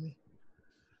doing it for me.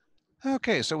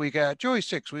 Okay, so we got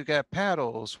joysticks, we've got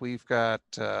paddles, we've got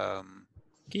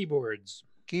keyboards.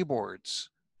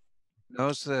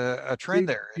 Notice a trend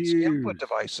there. It's input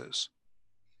devices.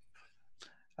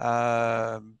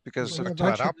 Because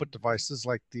output devices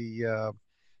like the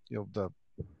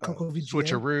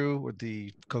switcheroo or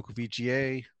the Coco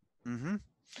VGA.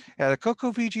 Yeah, the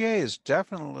Coco VGA is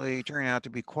definitely turning out to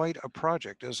be quite a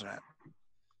project, isn't it?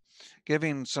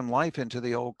 Giving some life into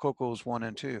the old Cocos 1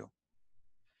 and 2.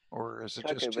 Or is it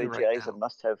Coco just 2 VGA right is now? a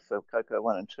must-have for Coco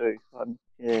 1 and 2.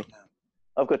 Yeah,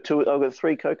 I've got 3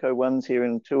 Coco 1s here,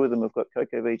 and 2 of them have got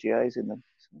Coco VGAs in them.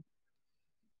 So.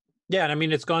 Yeah, and I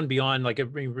mean it's gone beyond like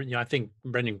I think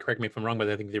Brendan, correct me if I'm wrong, but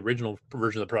I think the original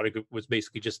version of the product was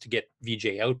basically just to get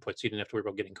VJ output, so you didn't have to worry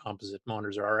about getting composite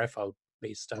monitors or RF out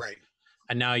based stuff. Right.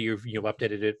 And now you've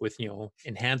updated it with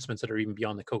enhancements that are even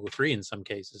beyond the Coco 3 in some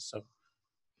cases. So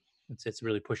it's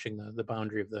really pushing the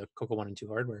boundary of the Coco 1 and 2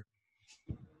 hardware.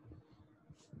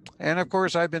 And of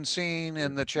course, I've been seeing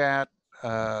in the chat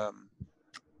on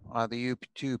the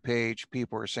YouTube page,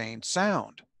 people are saying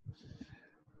sound.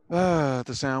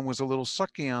 The sound was a little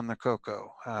sucky on the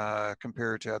Coco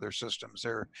compared to other systems.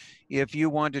 If you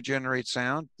wanted to generate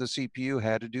sound, the CPU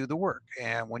had to do the work.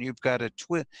 And when you've got to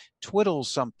twiddle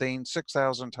something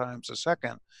 6,000 times a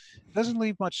second, it doesn't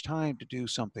leave much time to do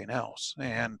something else.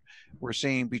 And we're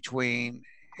seeing between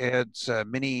Ed's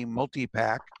mini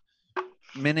mega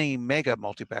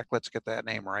multi-pack, let's get that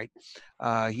name right.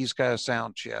 He's got a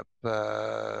sound chip.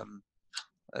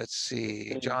 Let's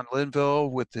see, John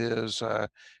Linville with his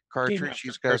cartridge,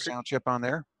 he's got a sound chip on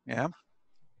there. Yeah.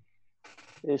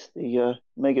 There's the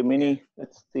Mega Mini.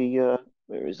 That's the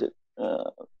where is it?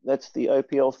 That's the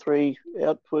OPL3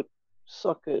 output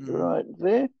socket right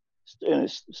there. And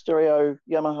it's stereo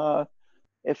Yamaha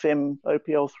FM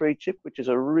OPL3 chip, which is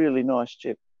a really nice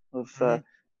chip. I've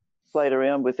played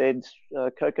around with Ed's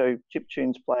Coco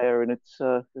Chiptunes player, and it's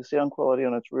the sound quality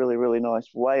on it's really, really nice.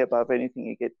 Way above anything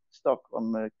you get stock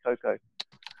on the Coco.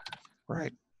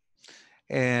 Right.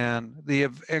 And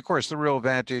of course, the real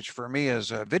advantage for me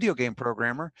as a video game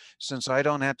programmer, since I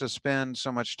don't have to spend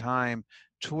so much time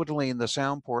twiddling the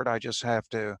sound port, I just have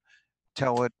to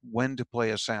tell it when to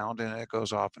play a sound, and it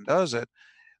goes off and does it.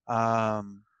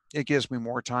 It gives me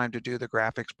more time to do the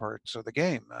graphics parts of the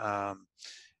game.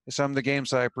 Some of the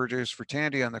games that I produced for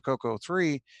Tandy on the Coco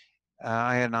 3,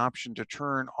 I had an option to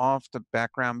turn off the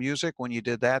background music. When you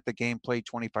did that, the game played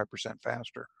 25%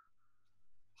 faster.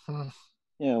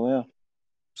 Yeah, well.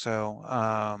 So,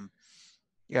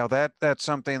 that's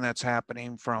something that's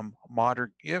happening from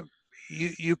modern.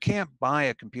 You can't buy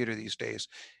a computer these days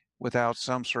without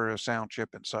some sort of sound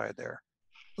chip inside there.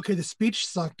 Okay, the speech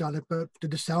sucked on it, but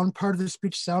did the sound part of the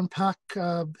speech sound pack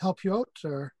help you out,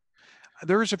 or?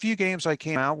 There's a few games I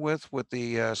came out with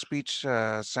the speech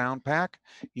sound pack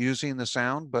using the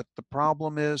sound, but the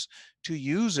problem is to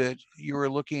use it, you were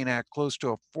looking at close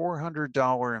to a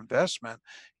 $400 investment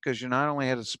because you not only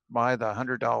had to buy the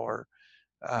 $100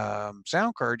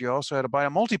 sound card, you also had to buy a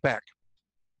multi-pack.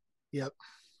 Yep.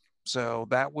 So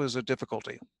that was a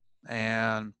difficulty.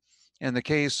 And in the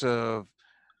case of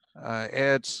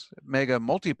Ed's Mega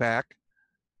multi-pack,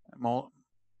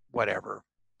 whatever.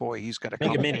 Boy, he's got a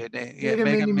Mega Mini.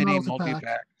 Mega Mini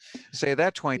multi-pack. Say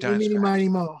that 20 times. Mini Mighty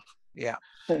Mo. Yeah.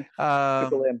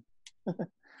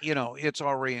 It's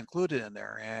already included in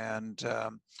there. And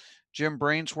Jim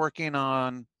Brain's working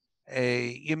on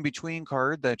a in-between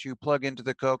card that you plug into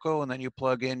the Coco, and then you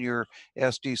plug in your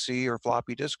SDC or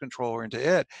floppy disk controller into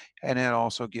it, and it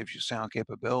also gives you sound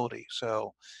capability.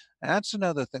 So that's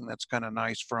another thing that's kind of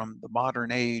nice from the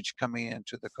modern age coming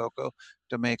into the Coco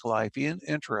to make life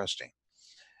interesting.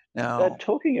 Now,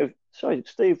 talking of, sorry,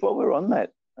 Steve, while we're on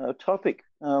that topic,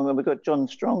 we've got John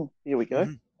Strong. Here we go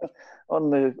on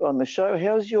the show.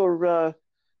 How's your?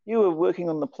 You were working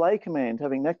on the Play command,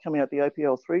 having that coming out the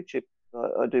OPL3 chip,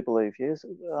 I do believe. Yes.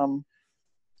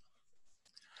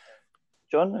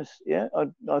 John, I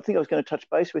think I was going to touch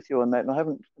base with you on that, and I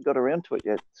haven't got around to it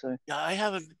yet. So yeah, I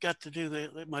haven't got to do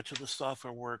much of the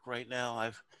software work right now.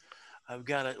 I've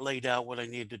got it laid out what I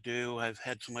need to do. I've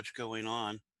had so much going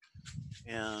on.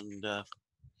 And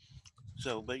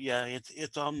but yeah,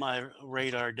 it's on my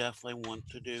radar. Definitely want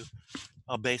to do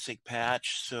a basic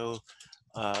patch so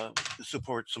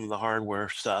support some of the hardware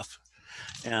stuff.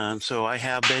 And so I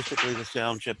have basically the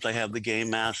sound chips. I have the Game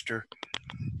Master.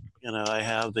 I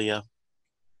have the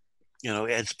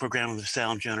Ed's programmable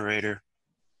sound generator,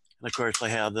 and of course I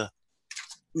have the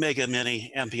Mega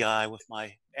Mini MPI with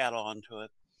my add-on to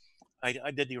it.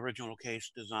 I did the original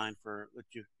case design for what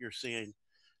you're seeing.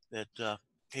 That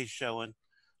he's showing.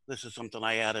 This is something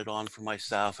I added on for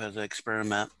myself as an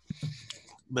experiment.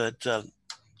 But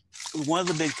one of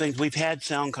the big things, we've had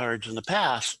sound cards in the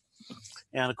past,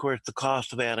 and of course the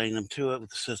cost of adding them to it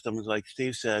with the system is like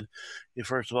Steve said,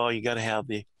 first of all, you got to have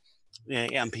the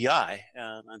MPI,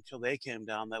 and until they came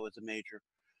down, that was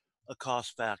a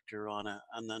cost factor on it,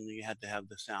 and then you had to have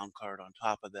the sound card on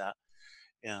top of that,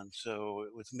 and so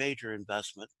it was major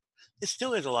investment. It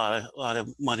still is a lot of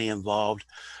money involved,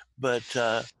 but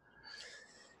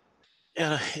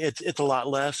it's a lot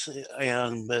less.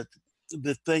 But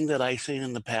the thing that I've seen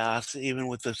in the past, even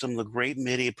with some of the great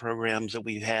MIDI programs that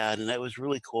we've had, and that was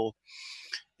really cool.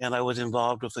 And I was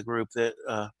involved with a group that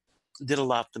did a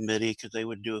lot to MIDI because they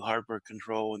would do hardware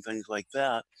control and things like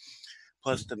that,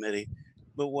 plus the MIDI.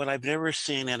 But what I've never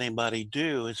seen anybody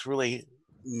do is really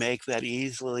make that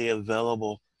easily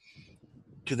available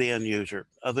to the end user.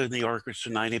 Other than the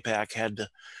Orchestra 90 pack had the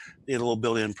little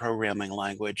built-in programming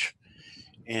language.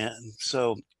 And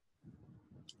so,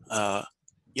 yeah,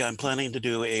 I'm planning to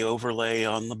do a overlay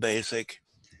on the BASIC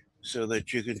so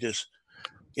that you can just,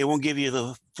 it won't give you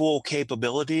the full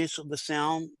capabilities of the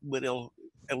sound, but it'll,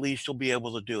 at least you'll be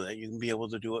able to do it. You can be able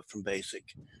to do it from BASIC.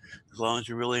 As long as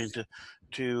you're willing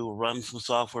to run some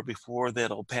software before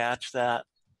that'll patch that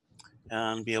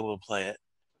and be able to play it.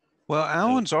 Well,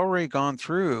 Alan's already gone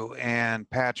through and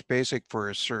patched BASIC for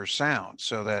his Surround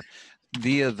so that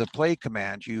via the play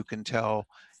command, you can tell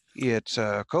its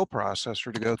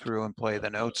coprocessor to go through and play the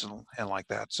notes and like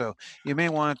that. So you may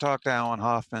want to talk to Alan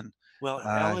Hoffman. Well,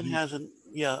 Alan hasn't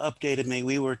updated me.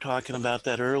 We were talking about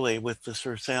that early with the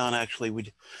Surround. Actually,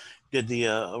 we did the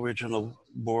original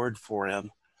board for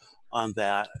him on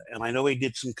that. And I know he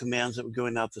did some commands that were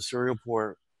going out the serial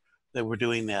port that were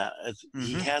doing that.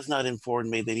 He has not informed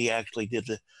me that he actually did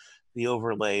the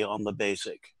overlay on the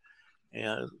BASIC.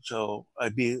 And so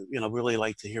I'd be, really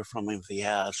like to hear from him if he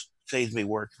has. Saves me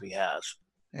work if he has.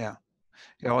 Yeah.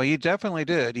 Yeah, well, he definitely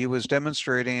did. He was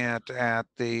demonstrating it at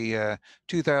the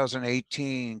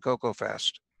 2018 Cocoa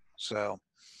Fest. So,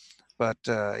 but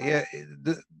yeah,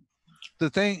 the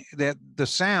thing that the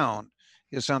sound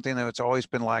is something that's always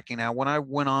been lacking. Now, when I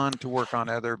went on to work on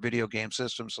other video game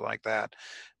systems like that,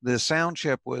 the sound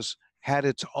chip had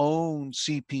its own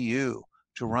CPU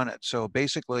to run it. So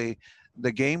basically,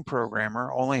 the game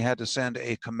programmer only had to send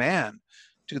a command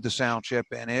to the sound chip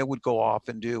and it would go off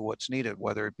and do what's needed,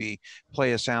 whether it be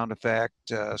play a sound effect,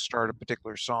 start a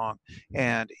particular song,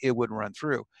 and it would run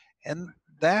through. And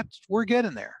we're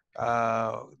getting there.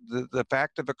 The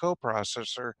fact of a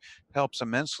coprocessor helps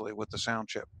immensely with the sound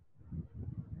chip.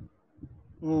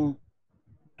 Mm.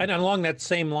 And along that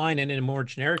same line and in a more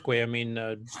generic way, I mean,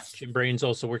 Jim Brain's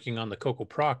also working on the Coco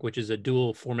Proc, which is a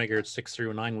dual 4 MHz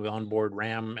 6309 with onboard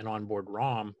RAM and onboard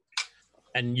ROM.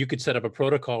 And you could set up a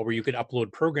protocol where you could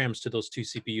upload programs to those two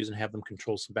CPUs and have them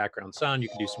control some background sound. You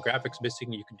could do some graphics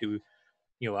mixing. You could do,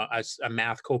 a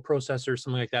math coprocessor,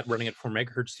 something like that, running at 4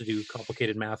 MHz to do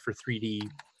complicated math for 3D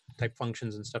type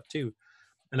functions and stuff too.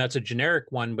 And that's a generic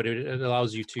one, but it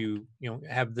allows you to,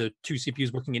 have the two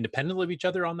CPUs working independently of each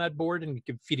other on that board and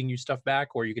feeding you stuff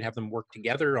back, or you can have them work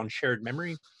together on shared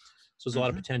memory. So there's a lot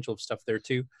of potential of stuff there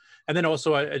too. And then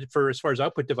also for as far as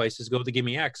output devices go, the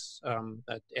Gimme X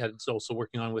that Ed's also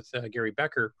working on with Gary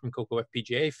Becker from Coco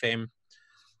FPGA fame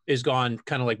is gone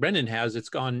kind of like Brendan has. It's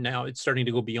gone now. It's starting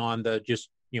to go beyond the just,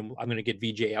 I'm going to get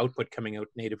VJ output coming out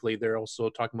natively. They're also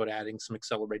talking about adding some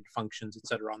accelerated functions, et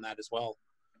cetera, on that as well.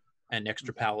 And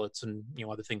extra palettes and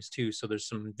other things too. So there's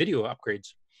some video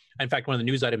upgrades. In fact, one of the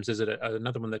news items is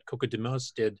another one that Coco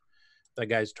Demos did. That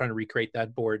guy's trying to recreate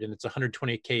that board, and it's a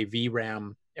 128K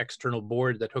VRAM external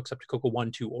board that hooks up to Coco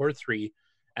 1, 2, or 3,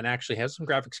 and actually has some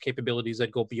graphics capabilities that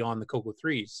go beyond the Coco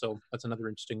 3. So that's another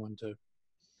interesting one to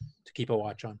keep a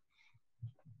watch on.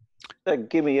 That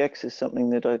Gimme X is something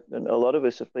that a lot of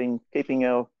us have been keeping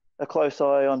a close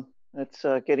eye on. It's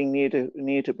getting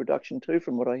near to production too,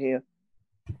 from what I hear.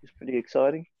 It's pretty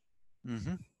exciting.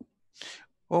 Mm-hmm.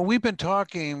 Well, we've been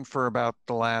talking for about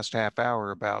the last half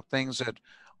hour about things that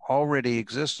already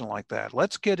exist and like that.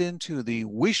 Let's get into the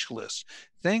wish list,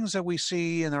 things that we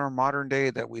see in our modern day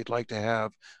that we'd like to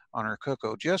have on our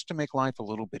Coco just to make life a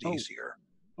little bit easier.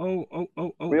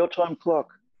 Real-time clock.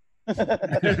 Hey,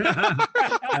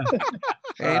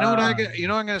 you know what I'm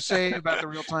going to say about the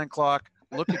real-time clock?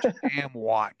 Look at your damn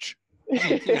watch.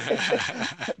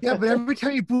 Yeah, but every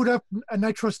time you boot up a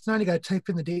Nitros 9, you got to type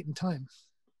in the date and time.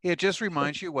 It just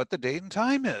reminds you what the date and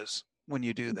time is when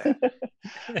you do that.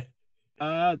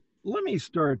 Let me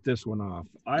start this one off.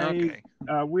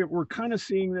 We're kind of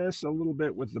seeing this a little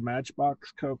bit with the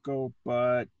Matchbox Coco,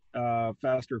 but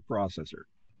faster processor.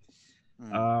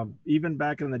 Even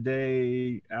back in the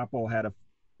day, Apple had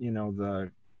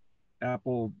the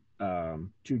Apple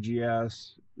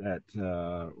 2GS at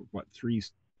 3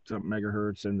 something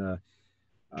megahertz, and the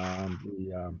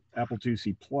Apple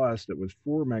IIc Plus that was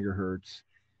 4 megahertz,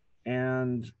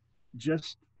 and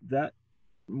just that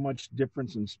much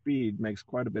difference in speed makes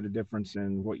quite a bit of difference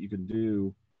in what you can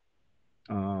do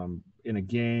in a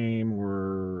game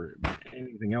or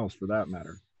anything else for that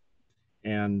matter.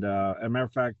 And as a matter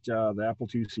of fact, the Apple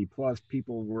IIc Plus,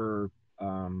 people were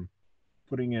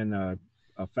putting in a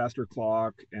faster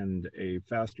clock and a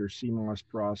faster CMOS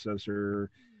processor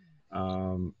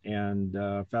and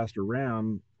faster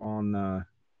RAM on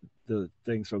the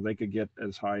thing, so they could get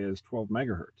as high as 12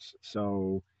 megahertz.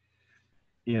 So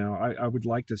I would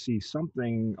like to see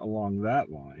something along that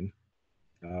line.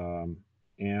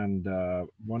 And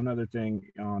one other thing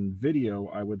on video,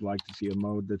 I would like to see a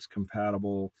mode that's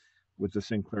compatible with the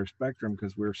Sinclair Spectrum,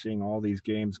 because we're seeing all these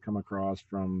games come across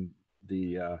from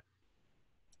the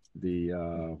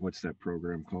what's that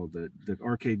program called, the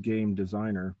Arcade Game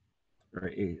Designer,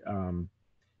 right?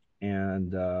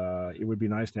 And it would be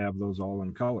nice to have those all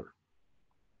in color.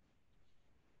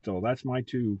 So that's my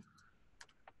two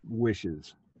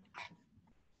wishes.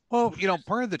 Well,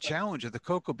 part of the challenge of the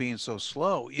Coco being so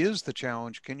slow is the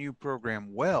challenge. Can you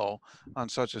program well on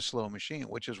such a slow machine,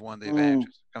 which is one of the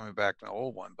advantages coming back to the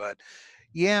old one. But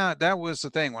yeah, that was the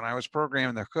thing. When I was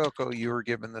programming the Coco, you were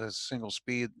given the single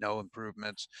speed, no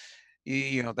improvements.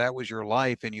 That was your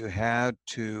life, and you had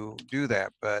to do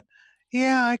that. But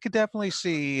yeah, I could definitely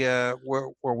see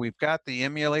where we've got the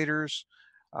emulators.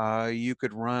 You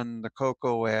could run the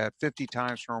Coco at 50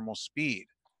 times normal speed.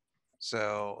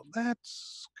 So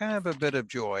that's kind of a bit of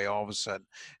joy all of a sudden,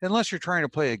 unless you're trying to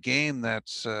play a game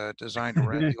that's designed to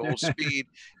run the old speed,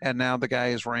 and now the guy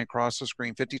is running across the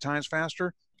screen 50 times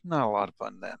faster. Not a lot of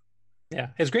fun then. Yeah,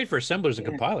 it's great for assemblers and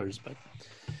compilers, but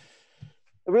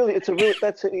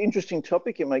that's an interesting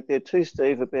topic you make there too,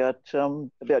 Steve, about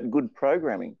good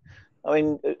programming. I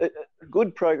mean,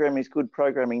 good programming is good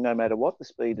programming no matter what the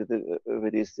speed of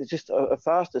it is. It's just a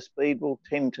faster speed will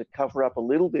tend to cover up a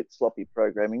little bit sloppy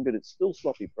programming, but it's still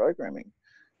sloppy programming.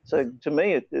 So to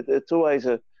me, it's always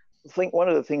I think one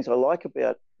of the things I like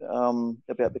about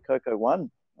the Coco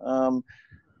One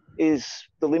is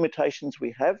the limitations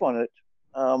we have on it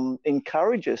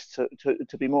encourage us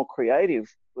to be more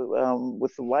creative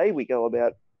with the way we go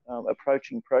about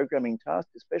approaching programming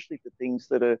tasks, especially for things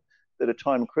that are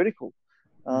time critical.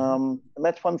 And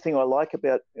that's one thing I like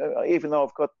about, even though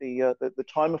I've got the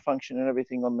timer function and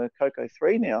everything on the Coco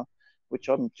 3 now, which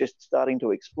I'm just starting to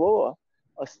explore,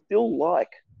 I still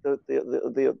like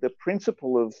the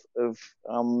principle of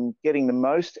getting the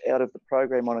most out of the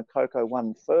program on a Coco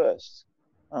 1 first,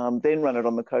 then run it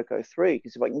on the Coco 3.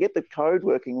 Because if I can get the code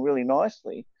working really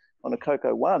nicely on a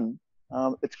Coco 1,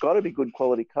 it's got to be good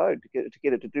quality code to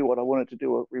get it to do what I want it to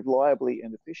do reliably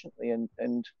and efficiently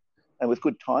and with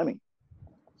good timing.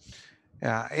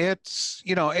 Yeah, it's,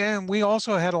 and we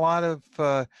also had a lot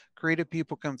of creative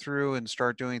people come through and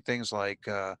start doing things like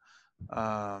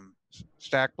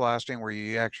stack blasting, where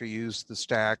you actually use the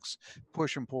stacks,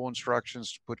 push and pull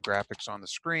instructions to put graphics on the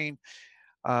screen.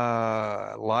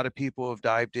 A lot of people have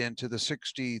dived into the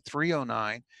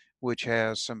 6309, which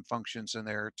has some functions in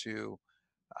there to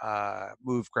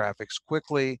move graphics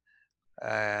quickly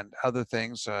and other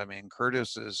things. I mean,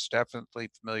 Curtis is definitely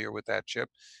familiar with that chip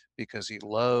because he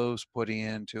loves putting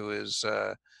into his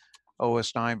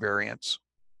OS 9 variants.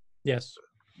 Yes.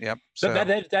 Yep. So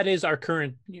that is our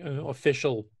current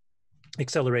official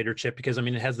accelerator chip, because I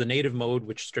mean it has the native mode,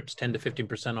 which strips 10 to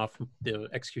 15% off the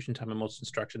execution time of most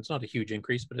instructions. Not a huge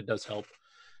increase, but it does help.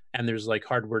 And there's like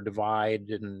hardware divide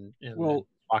and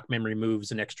block memory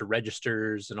moves and extra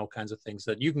registers and all kinds of things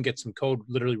that you can get some code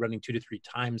literally running 2 to 3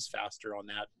 times faster on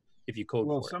that if you code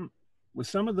for it. With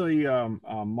some of the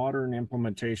modern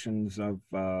implementations of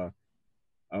the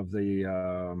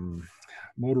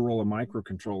Motorola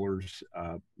microcontrollers,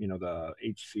 the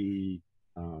HC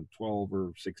 12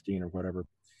 or 16 or whatever,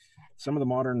 some of the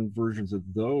modern versions of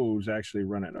those actually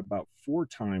run at about 4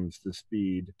 times the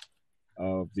speed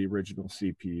of the original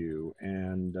CPU.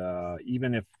 And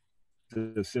even if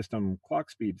the system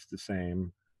clock speed's the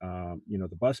same,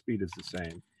 the bus speed is the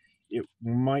same, it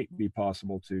might be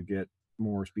possible to get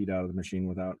more speed out of the machine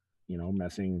without,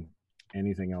 messing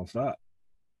anything else up.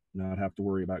 Not have to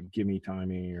worry about gimme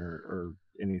timing or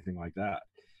anything like that.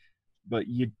 But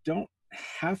you don't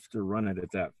have to run it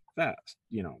at that fast.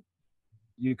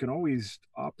 You can always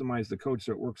optimize the code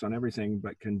so it works on everything,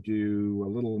 but can do a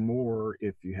little more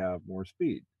if you have more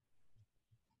speed.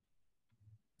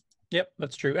 Yep,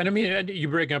 that's true. And I mean, you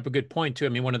bring up a good point too. I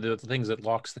mean, one of the things that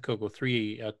locks the Coco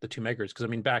 3 at the 2 megahertz, because I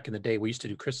mean, back in the day, we used to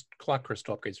do clock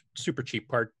crystal upgrades, super cheap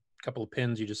part, couple of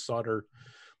pins, you just solder.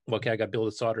 Well, okay, I got Bill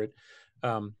to solder it.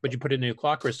 But you put it in a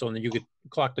clock crystal and then you could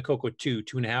clock the Coco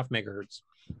 2.5 megahertz.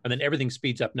 And then everything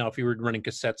speeds up. Now, if you were running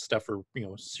cassette stuff or,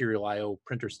 serial IO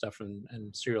printer stuff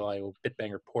and serial IO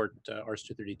Bitbanger port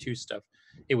RS-232 stuff,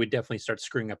 it would definitely start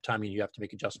screwing up timing. You have to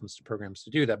make adjustments to programs to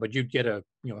do that. But you'd get a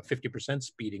 50%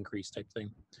 speed increase type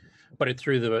thing. But it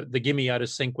threw the gimme out of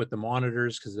sync with the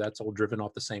monitors because that's all driven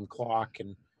off the same clock,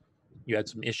 and you had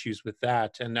some issues with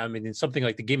that. And I mean, something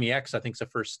like the Gimme X, I think, is the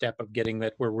first step of getting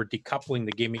that, where we're decoupling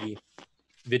the Gimme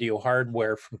video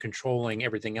hardware from controlling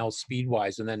everything else speed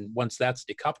wise. And then once that's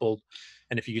decoupled,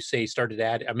 and if you say started to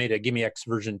add, I made a GimmyX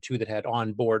version 2 that had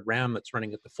onboard RAM that's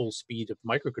running at the full speed of the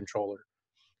microcontroller.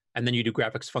 And then you do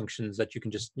graphics functions that you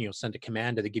can just, send a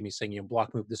command to the Gimme saying,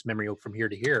 block move this memory from here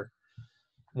to here.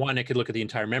 One, it could look at the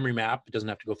entire memory map. It doesn't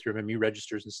have to go through memory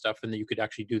registers and stuff. And then you could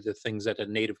actually do the things at a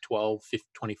native 12, 50,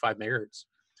 25 megahertz.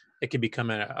 It can become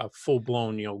a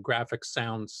full-blown, graphics,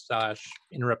 sound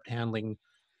 / interrupt handling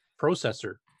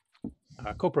processor,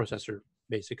 coprocessor,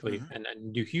 basically, and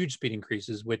do huge speed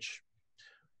increases, which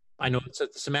I know it's the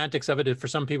semantics of it. For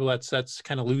some people, that's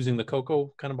kind of losing the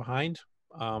Coco kind of behind.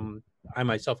 I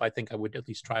myself, I think I would at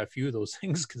least try a few of those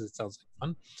things because it sounds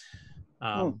like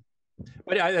fun.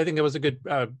 But I think that was a good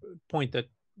point that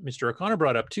Mr. O'Connor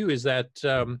brought up too, is that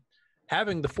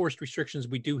having the forced restrictions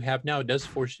we do have now does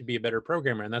force you to be a better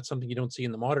programmer. And that's something you don't see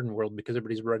in the modern world because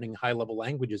everybody's running high level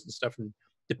languages and stuff and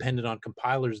dependent on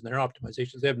compilers and their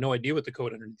optimizations. They have no idea what the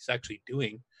code underneath is actually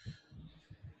doing.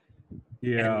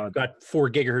 Yeah. And you've got 4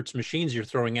 gigahertz machines you're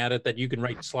throwing at it that you can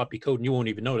write sloppy code and you won't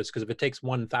even notice, because if it takes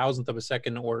 1/1000th of a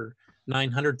second or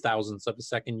 900,000ths of a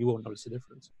second, you won't notice the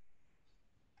difference.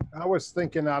 I was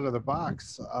thinking out of the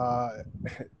box.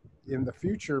 In the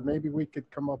future, maybe we could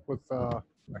come up with a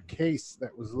case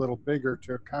that was a little bigger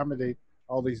to accommodate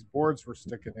all these boards we're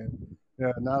sticking in.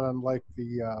 Not unlike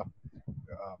the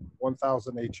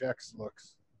 1000HX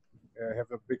looks. Have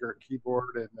a bigger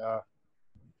keyboard and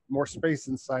more space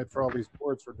inside for all these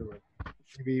boards we're doing.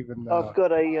 Maybe even I've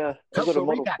got a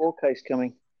Model 4 case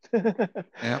coming.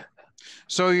 Yeah.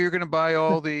 So you're going to buy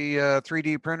all the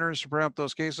 3D printers to print up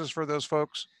those cases for those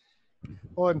folks?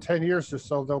 Well, in 10 years or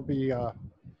so, there'll be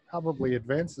probably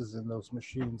advances in those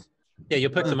machines. Yeah,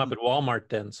 you'll pick them up at Walmart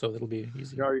then, so it'll be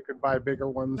easy. You can buy bigger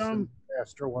ones and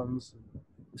faster ones.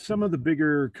 Some of the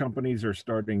bigger companies are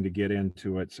starting to get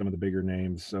into it, some of the bigger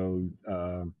names. So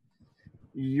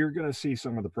you're going to see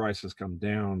some of the prices come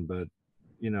down, but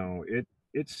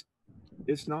it's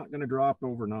not going to drop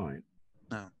overnight.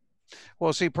 No.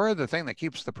 Well, see, part of the thing that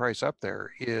keeps the price up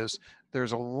there is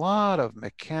there's a lot of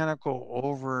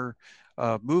mechanical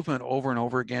movement over and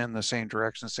over again, the same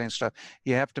direction, same stuff.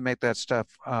 You have to make that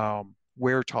stuff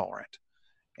wear tolerant.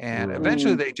 And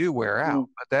eventually they do wear out,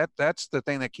 but that's the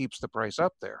thing that keeps the price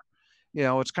up there.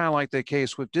 It's kind of like the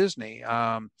case with Disney.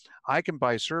 I can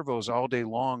buy servos all day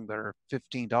long that are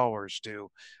 $15 to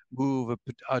move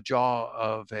a jaw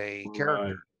of a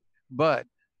character, but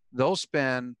they'll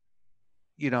spend,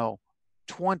 $20,000,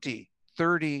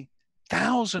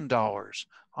 $30,000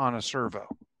 on a servo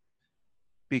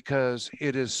because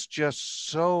it is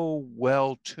just so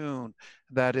well tuned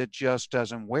that it just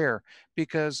doesn't wear,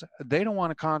 because they don't want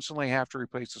to constantly have to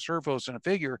replace the servos in a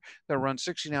figure that runs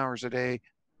 16 hours a day,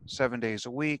 7 days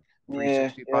a week,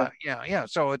 365. Yeah.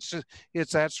 So it's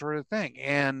that sort of thing.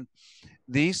 And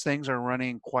these things are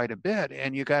running quite a bit,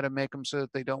 and you got to make them so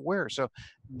that they don't wear. So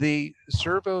the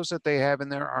servos that they have in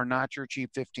there are not your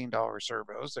cheap $15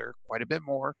 servos. They're quite a bit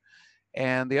more.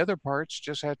 And the other parts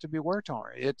just have to be wear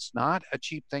tolerant. It's not a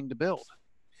cheap thing to build.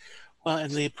 Well,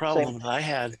 and the problem that I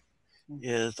had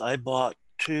is I bought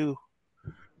 2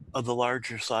 of the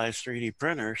larger size 3D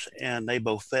printers, and they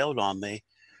both failed on me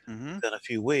within a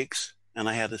few weeks, and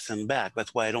I had to send back.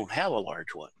 That's why I don't have a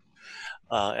large one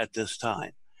at this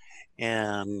time.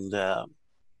 And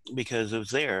because it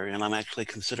was there, and I'm actually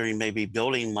considering maybe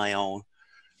building my own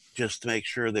just to make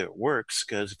sure that it works,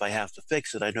 because if I have to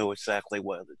fix it, I know exactly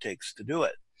what it takes to do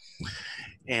it.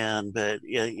 But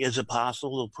is it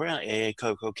possible to print a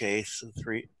Coco case with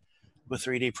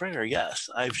 3D printer? Yes,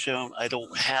 I've shown. I don't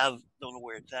know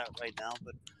where it's at right now,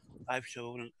 but I've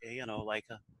shown like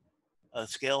a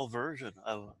scale version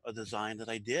of a design that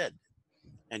I did,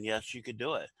 and yes, you could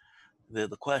do it. The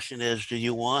question is, do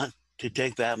you want to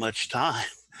take that much time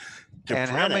to and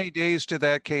print how many it? days did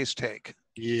that case take?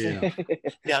 Yeah.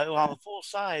 Yeah, well, full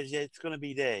size, it's going to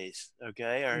be days,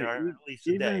 okay, or at least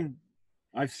a day.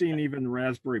 I've seen even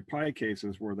Raspberry Pi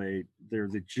cases where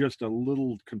there's just a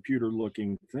little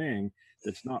computer-looking thing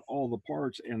that's not all the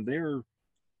parts, and they're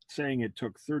saying it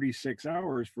took 36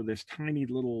 hours for this tiny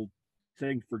little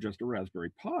thing for just a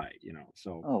Raspberry Pi.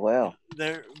 So. Oh wow.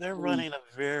 They're running a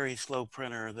very slow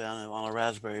printer then on a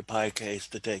Raspberry Pi case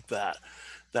to take that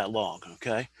long,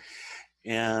 okay,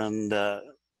 and.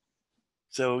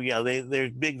 So yeah,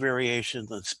 there's big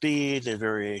variations in speed, there's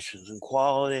variations in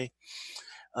quality,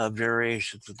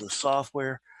 variations in the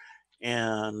software,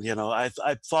 and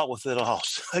I've fought with it all,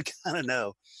 so I kind of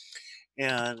know,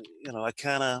 and I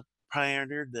kind of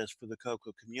pioneered this for the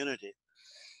Coco community,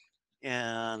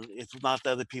 and it's not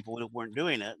that other people weren't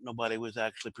doing it. Nobody was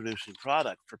actually producing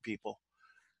product for people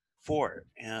for it.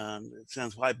 And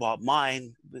since I bought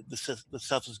mine, the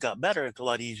stuff has got better. It's a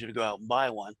lot easier to go out and buy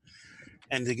one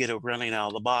and to get it running out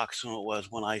of the box than it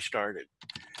was when I started.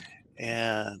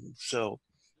 And so,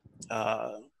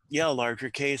 yeah, larger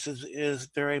cases is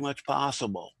very much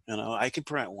possible. You know, I could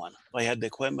print one. If I had the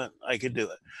equipment, I could do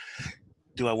it.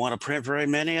 Do I want to print very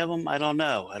many of them? I don't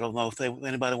know. I don't know if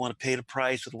anybody want to pay the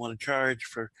price or want to charge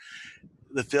for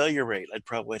the failure rate I'd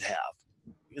probably have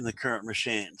in the current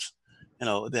machines, you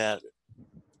know, that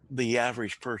the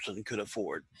average person could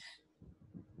afford.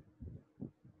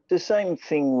 The same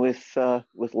thing with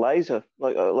laser,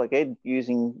 like Ed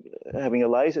having a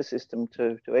laser system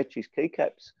to etch his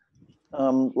keycaps.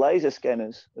 Laser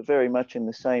scanners are very much in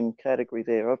the same category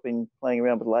there. I've been playing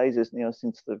around with lasers now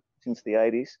since the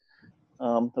 80s.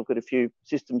 I've got a few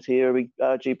systems here, a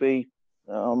RGB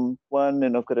one,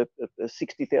 and I've got a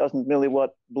 60,000 milliwatt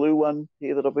blue one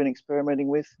here that I've been experimenting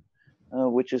with,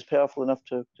 which is powerful enough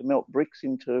to melt bricks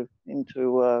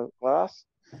into glass.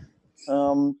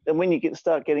 And when you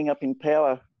start getting up in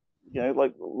power, you know,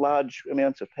 like large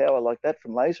amounts of power like that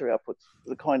from laser outputs,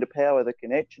 the kind of power that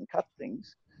can etch and cut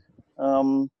things,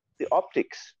 the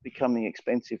optics become the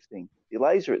expensive thing. The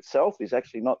laser itself is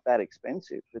actually not that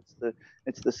expensive.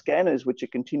 It's the scanners which are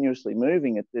continuously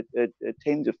moving at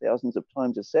tens of thousands of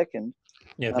times a second,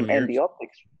 and the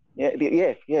optics.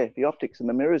 The optics and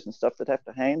the mirrors and stuff that have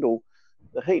to handle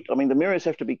the heat. I mean, the mirrors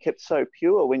have to be kept so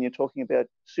pure when you're talking about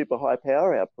super high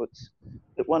power outputs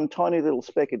that one tiny little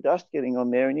speck of dust getting on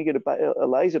there, and you get a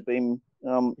laser beam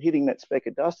hitting that speck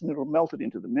of dust, and it'll melt it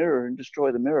into the mirror and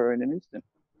destroy the mirror in an instant.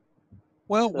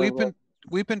 Well, so,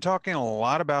 we've been talking a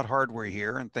lot about hardware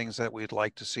here and things that we'd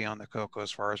like to see on the Coco as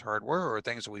far as hardware or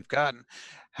things that we've gotten.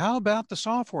 How about the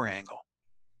software angle?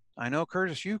 I know,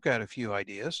 Curtis, you've got a few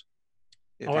ideas.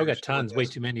 Oh, I've got tons, way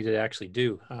too many to actually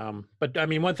do. But I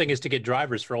mean, one thing is to get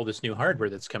drivers for all this new hardware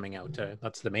that's coming out.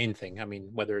 That's the main thing. I mean,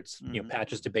 whether it's you know,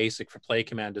 patches to BASIC for Play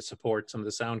Command to support some of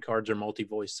the sound cards or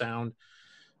multi-voice sound,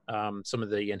 some of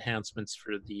the enhancements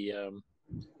for the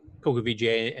Coco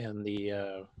VGA and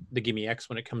the Gimme X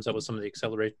when it comes up with some of the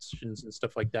accelerations and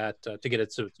stuff like that, to get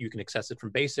it so you can access it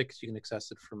from BASIC, so you can access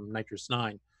it from Nitrous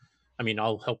 9. I mean,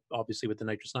 I'll help obviously with the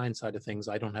Nitrous 9 side of things.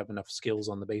 I don't have enough skills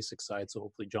on the BASIC side, so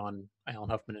hopefully John, Alan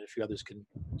Huffman, and a few others can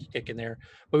kick in there.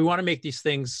 But we want to make these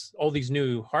things, all these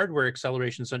new hardware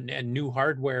accelerations and new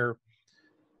hardware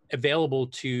available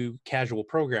to casual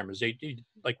programmers.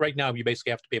 Like right now, you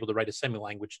basically have to be able to write assembly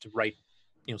language to write,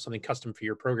 you know, something custom for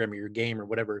your program or your game or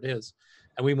whatever it is.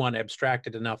 And we want to abstract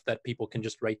it enough that people can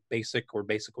just write BASIC or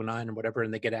BASIC 09 or whatever,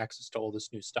 and they get access to all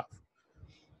this new stuff.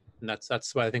 And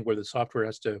that's why I think where the software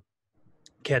has to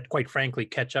quite frankly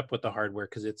catch up with the hardware,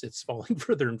 because it's falling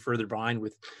further and further behind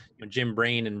with, you know, Jim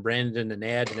Brain and Brendan and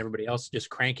Ed and everybody else just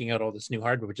cranking out all this new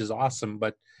hardware, which is awesome.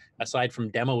 But aside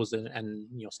from demos and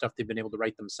you know, stuff they've been able to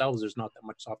write themselves, there's not that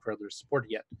much software that's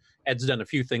supported yet. Ed's done a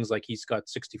few things, like he's got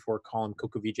 64 column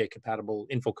Coco VJ compatible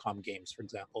Infocom games, for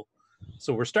example.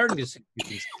 So we're starting to see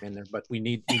things come in there, but we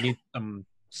need some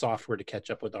software to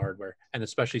catch up with the hardware, and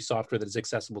especially software that is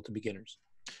accessible to beginners.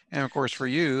 And of course, for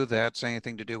you, that's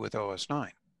anything to do with OS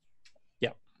 9.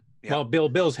 Yeah. Well,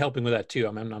 Bill's helping with that too.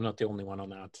 I mean, I'm not the only one on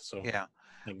that. So yeah.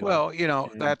 Well, you know,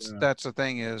 that's the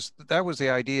thing is that was the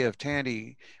idea of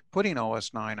Tandy putting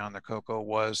OS 9 on the Coco,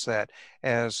 was that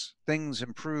as things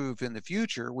improve in the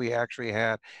future, we actually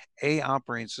had a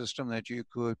operating system that you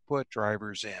could put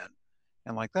drivers in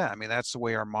and like that. I mean, that's the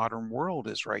way our modern world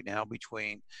is right now,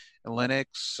 between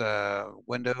Linux,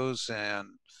 Windows, and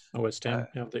OS 10.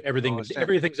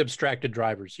 Everything's abstracted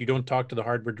drivers. You don't talk to the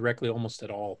hardware directly almost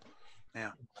at all.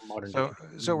 Yeah.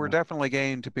 So we're definitely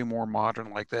getting to be more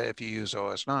modern like that if you use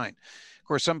OS 9. Of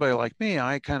course, somebody like me,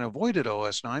 I kind of avoided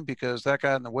OS 9 because that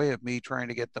got in the way of me trying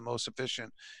to get the most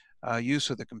efficient use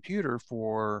of the computer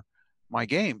for my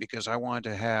game, because I wanted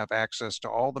to have access to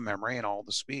all the memory and all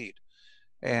the speed.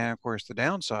 And of course, the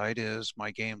downside is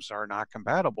my games are not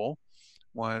compatible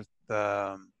with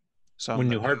when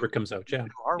new hardware comes out. Yeah, new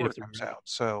hardware comes out.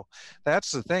 So that's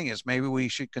the thing, is maybe we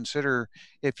should consider,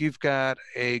 if you've got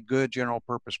a good general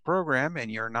purpose program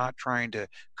and you're not trying to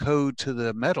code to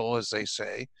the metal, as they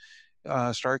say,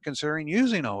 start considering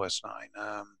using OS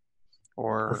 9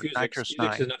 or Nitrous 9.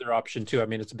 Fusix is another option too. I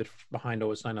mean, it's a bit behind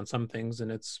OS 9 on some things,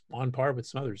 and it's on par with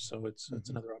some others. So it's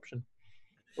another option.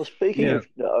 Well, speaking of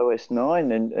OS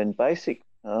 9 and BASIC,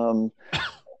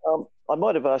 I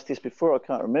might have asked this before, I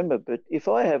can't remember, but if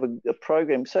I have a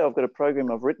program, say I've got a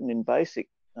program I've written in BASIC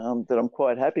that I'm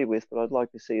quite happy with, but I'd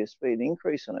like to see a speed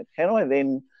increase on it, can I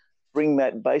then bring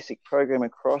that BASIC program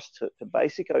across to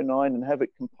BASIC 09 and have it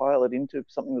compile it into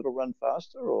something that'll run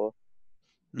faster? Or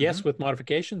yes, with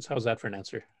modifications? How's that for an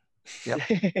answer? Yep.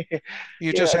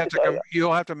 You just have to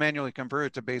you'll have to manually convert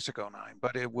it to basic 09,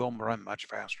 but it will run much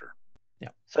faster. Yeah.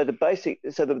 So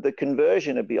the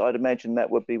conversion would be, I'd imagine that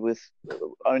would be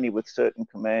only with certain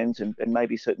commands and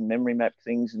maybe certain memory map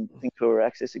things and things who are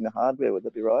accessing the hardware. Would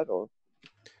that be right? Or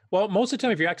well, most of the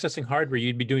time, if you're accessing hardware,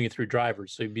 you'd be doing it through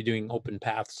drivers. So you'd be doing open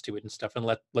paths to it and stuff, and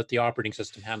let the operating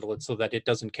system handle it, so that it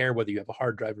doesn't care whether you have a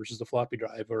hard drive versus a floppy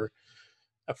drive, or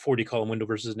a 40-column window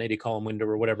versus an 80-column window,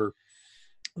 or whatever.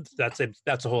 That's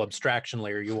a whole abstraction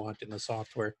layer you want in the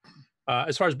software.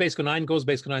 As far as Basic 09 goes,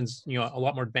 Basic 09's a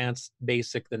lot more advanced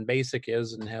basic than Basic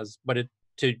is, and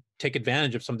to take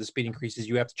advantage of some of the speed increases,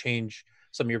 you have to change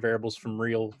some of your variables from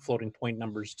real floating point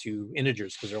numbers to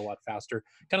integers because they're a lot faster.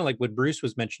 Kind of like what Bruce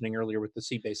was mentioning earlier with the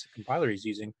C Basic compiler he's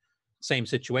using. Same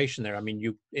situation there. I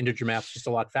mean, integer math's just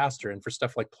a lot faster, and for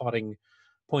stuff like plotting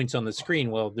points on the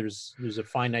screen, well, there's a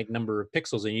finite number of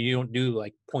pixels, and you don't do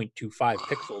like 0.25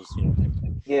 pixels, type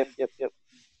thing. Yep.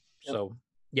 So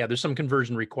yeah, there's some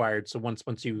conversion required. So once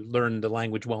you learn the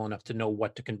language well enough to know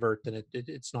what to convert, then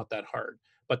it's not that hard.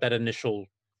 But that initial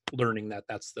learning,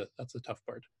 that's the tough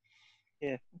part.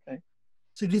 Yeah. Okay.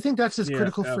 So do you think that's as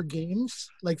critical for games?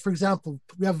 Like, for example,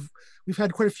 we've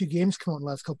had quite a few games come out in the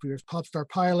last couple of years, Popstar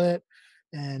Pilot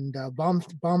and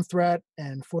Bomb Threat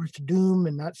and Forge to Doom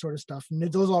and that sort of stuff. And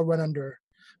those all run under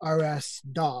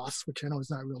RS-DOS, which I know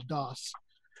is not real DOS.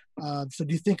 So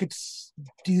do you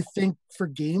think for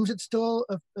games it's still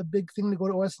a big thing to go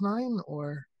to OS9,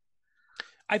 or?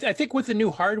 I think with the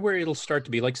new hardware, it'll start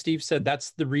to be, like Steve said,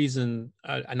 that's the reason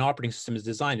an operating system is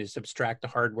designed, is to abstract the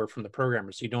hardware from the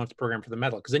programmer. So you don't have to program for the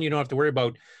metal, because then you don't have to worry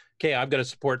about, okay, I've got to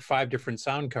support 5 different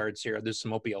sound cards here. There's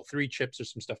some OPL3 chips,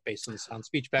 there's some stuff based on the sound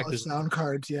speech pack. Sound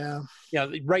cards, yeah. Yeah,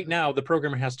 right now the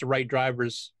programmer has to write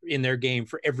drivers in their game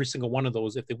for every single one of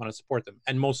those if they want to support them.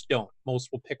 And most don't. Most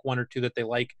will pick 1 or 2 that they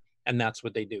like, and that's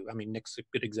what they do. I mean, Nick's a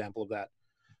good example of that.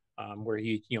 Where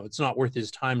he, it's not worth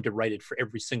his time to write it for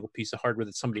every single piece of hardware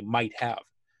that somebody might have.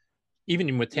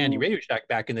 Even with Tandy Radio Shack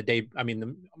back in the day, I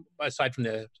mean, aside from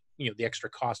the extra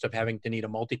cost of having to need a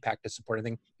multi-pack to support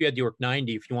anything, you had the York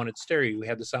 90 if you wanted stereo, you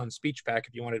had the sound speech pack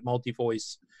if you wanted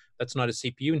multi-voice, that's not a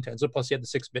CPU intensive, plus you had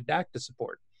the 6-bit DAC to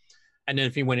support. And then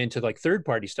if you went into like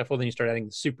third-party stuff, well, then you start adding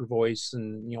the Super Voice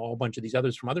and a whole bunch of these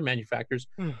others from other manufacturers,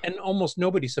 and almost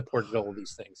nobody supported all of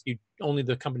these things. Only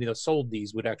the company that sold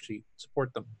these would actually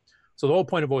support them. So the whole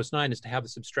point of OS 9 is to have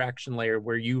this abstraction layer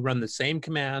where you run the same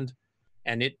command,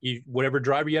 and whatever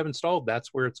driver you have installed, that's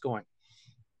where it's going.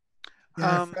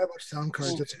 Yeah, I forgot about sound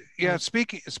cards. Yeah,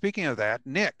 speaking of that,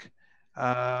 Nick,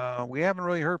 we haven't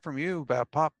really heard from you about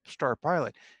Popstar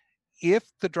Pilot. If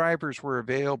the drivers were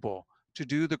available to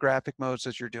do the graphic modes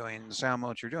that you're doing, the sound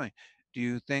modes you're doing, do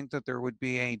you think that there would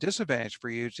be any disadvantage for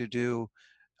you to do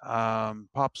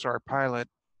Popstar Pilot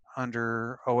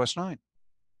under OS 9?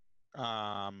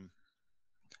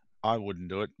 I wouldn't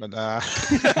do it, but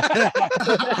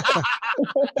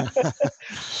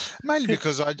mainly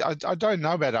because I don't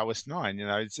know about OS 9.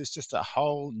 It's just a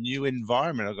whole new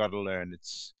environment I've got to learn.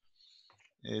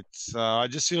 I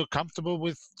just feel comfortable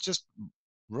with just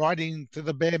writing to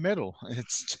the bare metal.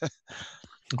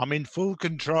 I'm in full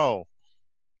control.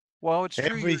 Well, it's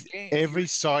true. Every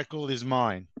cycle is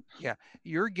mine. Yeah,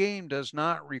 your game does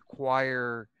not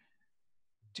require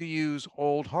to use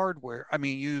old hardware.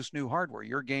 Use new hardware.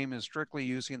 Your game is strictly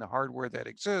using the hardware that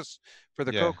exists for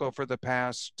the Coco for the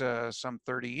past some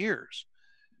 30 years.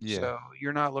 Yeah. So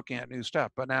you're not looking at new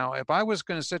stuff. But now, if I was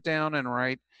going to sit down and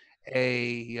write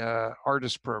a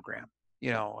artist program,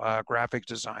 a graphic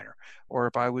designer, or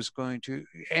if I was going to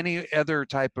any other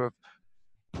type of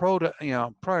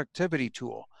productivity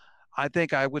tool, I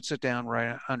think I would sit down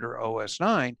right under OS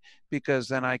 9, because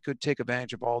then I could take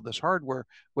advantage of all this hardware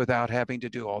without having to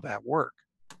do all that work.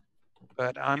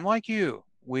 But I'm like you.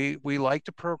 We like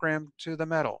to program to the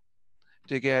metal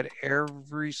to get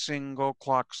every single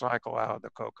clock cycle out of the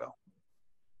Coco.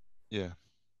 Yeah.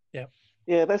 Yeah.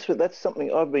 Yeah, that's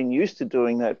something I've been used to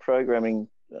doing, that programming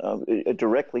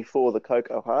directly for the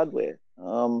Coco hardware.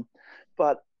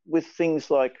 But with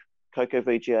things like Coco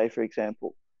VGA, for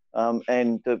example,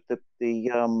 and the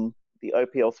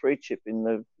OPL3 chip in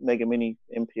the Mega Mini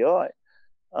MPI.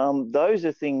 Those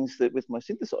are things that with my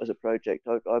synthesizer project,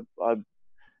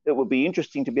 it would be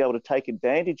interesting to be able to take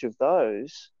advantage of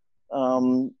those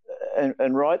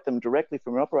and write them directly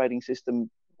from an operating system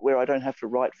where I don't have to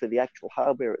write for the actual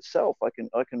hardware itself. I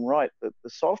can write the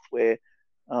software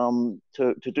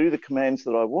to do the commands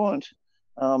that I want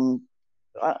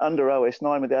under OS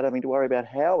 9 without having to worry about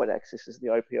how it accesses the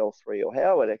OPL3 or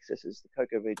how it accesses the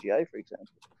Coco VGA, for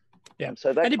example. Yeah.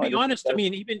 So that And to kind be of honest, I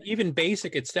mean, even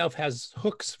BASIC itself has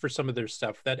hooks for some of their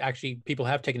stuff that actually people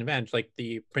have taken advantage, like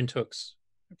the print hooks,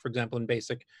 for example, in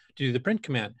BASIC to do the print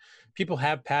command. People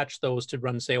have patched those to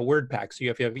run, say, a word pack. So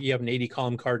if you have an 80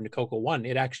 column card in a Cocoa 1,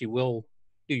 it actually will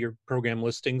do your program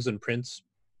listings and print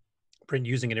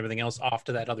using and everything else off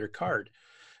to that other card.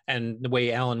 And the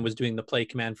way Alan was doing the play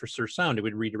command for Sursound, it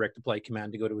would redirect the play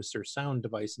command to go to a Sursound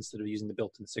device instead of using the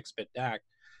built-in 6-bit DAC.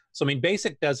 So I mean,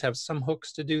 BASIC does have some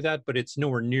hooks to do that, but it's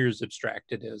nowhere near as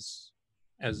abstracted as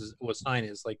OS9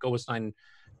 is. Like OS9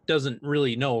 doesn't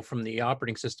really know from the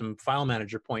operating system file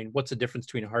manager point what's the difference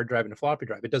between a hard drive and a floppy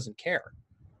drive. It doesn't care.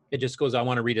 It just goes, I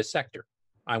want to read a sector.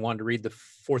 I want to read the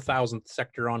 4,000th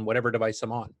sector on whatever device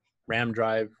I'm on. RAM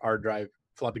drive, hard drive,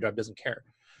 floppy drive doesn't care.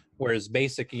 Whereas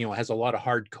BASIC, has a lot of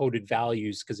hard-coded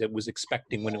values because it was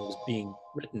expecting when it was being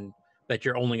written that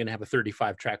you're only going to have a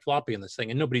 35-track floppy in this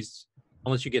thing, and nobody's,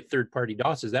 unless you get third-party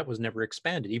DOSes, that was never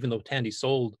expanded. Even though Tandy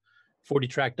sold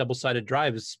 40-track double-sided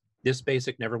drives, this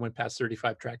BASIC never went past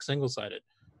 35-track single-sided,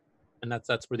 and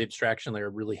that's where the abstraction layer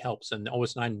really helps. And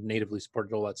OS9 natively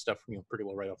supported all that stuff, pretty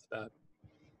well right off the bat.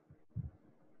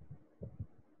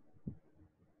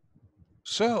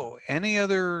 So, any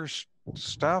other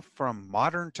stuff from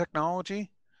modern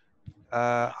technology?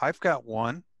 I've got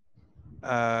one.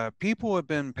 People have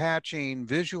been patching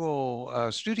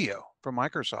Visual Studio from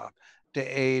Microsoft to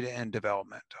aid in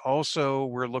development. Also,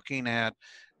 we're looking at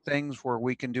things where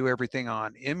we can do everything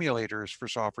on emulators for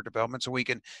software development, so we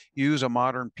can use a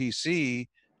modern PC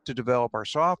to develop our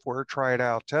software, try it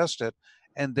out, test it,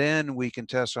 and then we can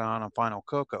test it on a final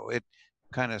Cocoa. It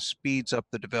kind of speeds up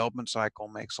the development cycle,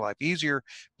 makes life easier.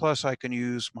 Plus, I can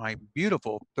use my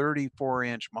beautiful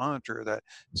 34-inch monitor that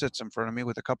sits in front of me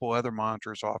with a couple other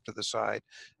monitors off to the side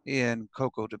in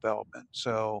Cocoa development.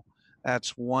 So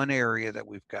that's one area that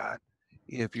we've got.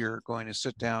 If you're going to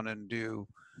sit down and do,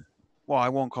 well, I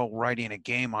won't call writing a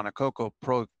game on a Cocoa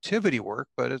productivity work,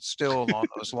 but it's still along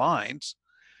those lines.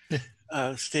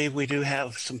 Steve, we do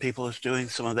have some people that's doing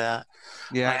some of that.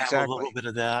 Yeah, I have exactly. a little bit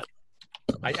of that.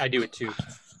 I do it too.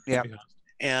 Yeah.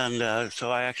 And so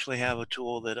I actually have a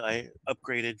tool that I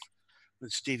upgraded when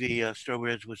Stevie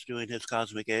Strobridge was doing his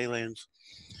Cosmic Aliens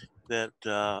that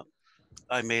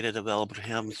I made it available to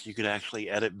him, so you could actually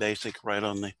edit BASIC right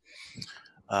on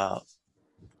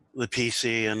the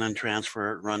PC and then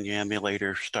transfer it, run the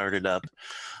emulator, start it up.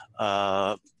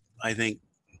 I think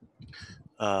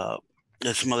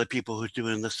there's some other people who's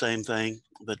doing the same thing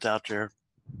that's out there.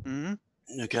 Mm-hmm.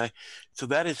 Okay, so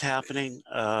that is happening,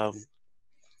 and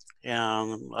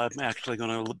I'm actually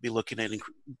going to be looking at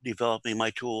developing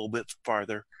my tool a little bit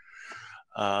farther.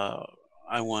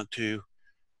 I want to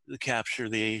capture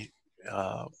the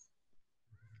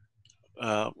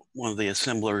one of the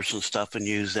assemblers and stuff and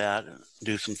use that and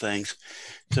do some things.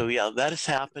 So yeah, that is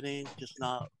happening, just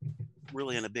not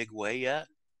really in a big way yet.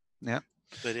 Yeah,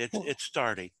 but it's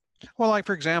starting. Well, like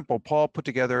for example, Paul put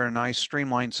together a nice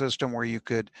streamlined system where you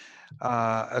could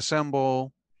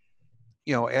assemble,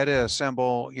 edit,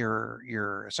 assemble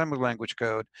your assembly language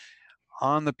code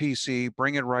on the PC,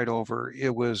 bring it right over.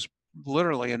 It was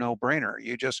literally a no-brainer.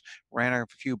 You just ran a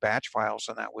few batch files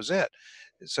and that was it.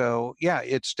 So yeah,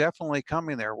 it's definitely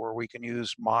coming there where we can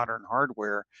use modern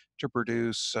hardware to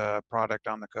produce a product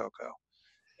on the Cocoa.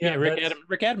 Yeah,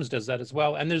 Rick Adams does that as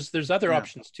well. And there's other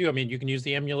options too. I mean, you can use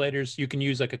the emulators. You can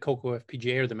use like a Cocoa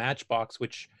FPGA or the Matchbox,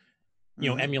 which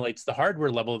emulates the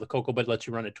hardware level of the Cocoa, but lets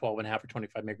you run at 12.5 or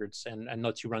 25 megahertz and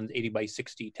lets you run 80 by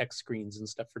 60 text screens and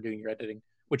stuff for doing your editing.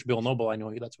 Which Bill Noble, I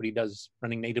know that's what he does,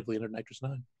 running natively under Nitrous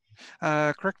 9.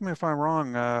 Correct me if I'm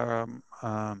wrong.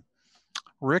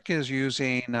 Rick is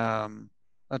using,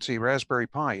 let's see, Raspberry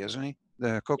Pi, isn't he?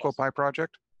 The Cocoa Pi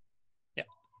project. Yeah.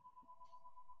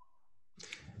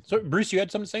 So, Bruce, you had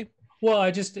something to say? Well,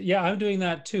 I'm doing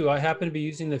that too. I happen to be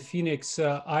using the Phoenix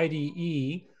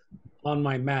IDE on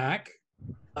my Mac.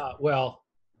 Well,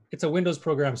 it's a Windows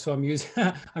program, so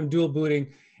I'm dual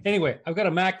booting. Anyway, I've got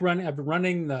a Mac running. I've been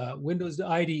running the Windows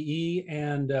IDE,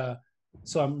 and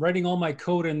so I'm writing all my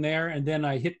code in there, and then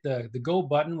I hit the Go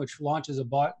button, which launches a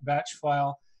batch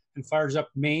file and fires up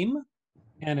MAME,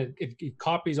 and it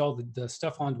copies all the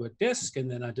stuff onto a disk, and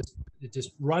then I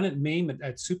just run it MAME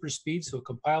at super speed, so it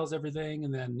compiles everything,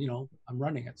 and then I'm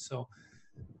running it. So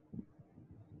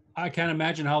I can't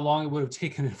imagine how long it would have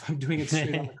taken if I'm doing it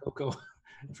straight on the Cocoa.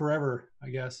 Forever, I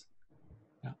guess.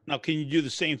 Yeah. Now, can you do the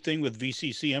same thing with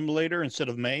VCC emulator instead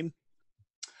of MAME?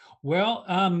 Well,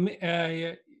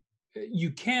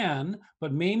 you can,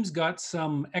 but MAME's got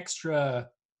some extra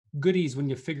goodies when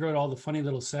you figure out all the funny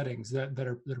little settings that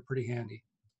are pretty handy.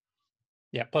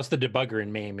 Yeah. Plus the debugger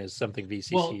in MAME is something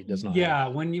VCC does not. Yeah.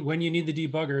 Have. When you need the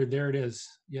debugger, there it is.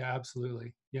 Yeah,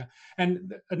 absolutely. Yeah.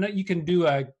 And you can do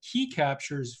key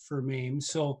captures for MAME.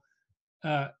 So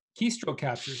keystroke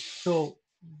captures. So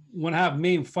when I have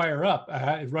MAME fire up,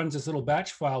 it runs this little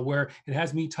batch file where it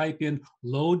has me type in,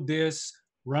 load this,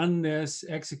 run this,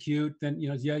 execute, then,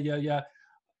 yeah.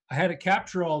 I had to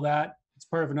capture all that. It's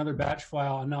part of another batch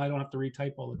file, and now I don't have to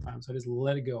retype all the time. So I just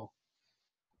let it go.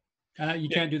 And you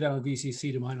can't do that on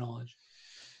VCC, to my knowledge.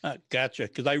 Gotcha.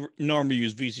 Because I normally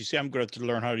use VCC. I'm going to have to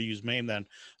learn how to use MAME then.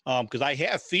 Because I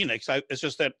have Phoenix. It's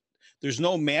just that there's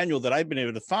no manual that I've been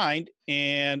able to find,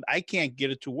 and I can't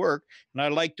get it to work. And I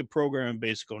like to program in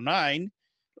BASIC 09,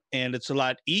 and it's a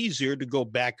lot easier to go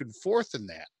back and forth in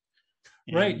that.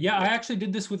 Right. Yeah, I actually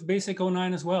did this with BASIC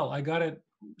 09 as well. I got it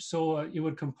so it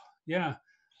would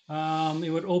it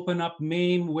would open up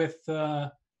MAME with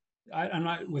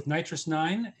with Nitrous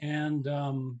 9, and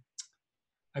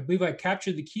I believe I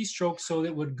captured the keystroke so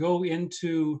it would go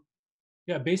into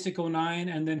BASIC 09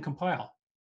 and then compile.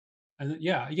 And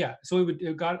so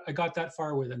I got that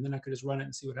far with it, and then I could just run it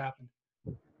and see what happened.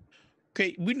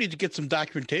 Okay, we need to get some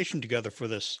documentation together for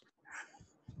this.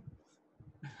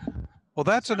 Well,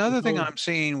 that's another thing I'm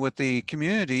seeing with the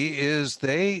community is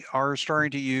they are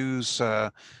starting to use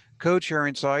code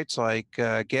sharing sites like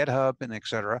GitHub and et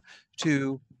cetera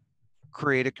to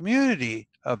create a community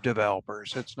of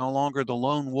developers. It's no longer the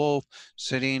lone wolf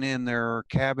sitting in their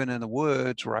cabin in the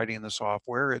woods writing the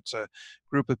software. It's a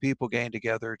group of people getting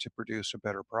together to produce a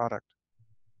better product.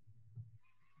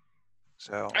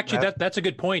 So actually, that's a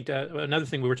good point. Another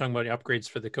thing we were talking about upgrades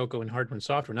for the Cocoa and hardware and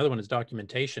software. Another one is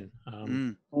documentation.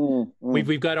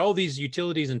 We've got all these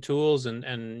utilities and tools and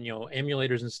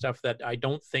emulators and stuff that I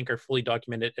don't think are fully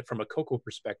documented from a Cocoa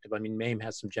perspective. I mean, MAME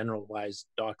has some generalized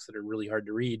docs that are really hard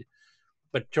to read,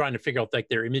 but trying to figure out like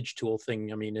their image tool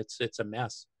thing, I mean, it's a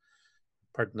mess.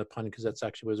 Pardon the pun, because that's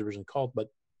actually what it was originally called. But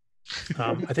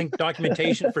I think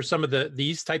documentation for some of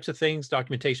these types of things,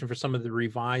 documentation for some of the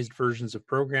revised versions of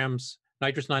programs.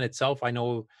 Nitrous 9 itself, I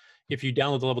know if you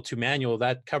download the level 2 manual,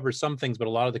 that covers some things, but a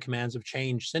lot of the commands have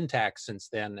changed syntax since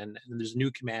then. And there's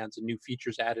new commands and new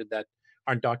features added that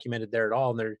aren't documented there at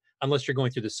all. And unless you're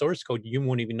going through the source code, you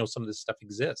won't even know some of this stuff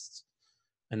exists.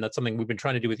 And that's something we've been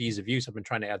trying to do with ease of use. I've been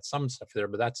trying to add some stuff there,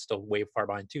 but that's still way far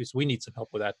behind too. So we need some help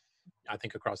with that, I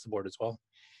think, across the board as well.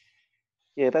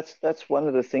 Yeah, that's one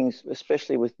of the things,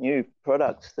 especially with new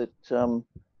products, that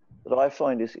I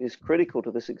find is critical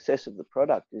to the success of the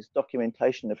product is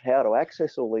documentation of how to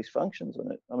access all these functions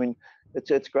on it. I mean,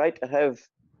 it's great to have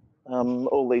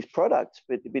all these products,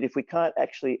 but if we can't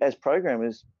actually, as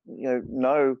programmers,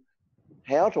 know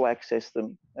how to access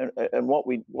them and what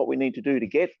we need to do to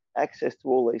get access to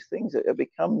all these things, it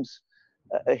becomes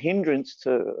a hindrance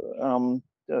to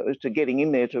getting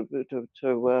in there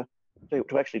to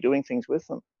actually doing things with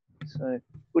them. So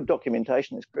good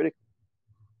documentation is critical.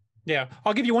 Yeah,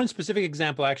 I'll give you one specific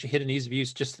example. I actually hit an ease of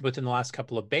use just within the last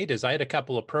couple of betas. I had a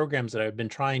couple of programs that I've been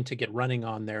trying to get running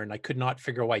on there, and I could not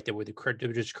figure out why they would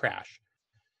just crash.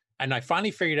 And I finally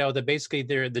figured out that basically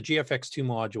they're the GFX2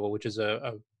 module, which is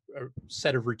a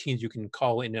set of routines you can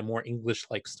call in a more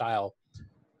English-like style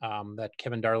that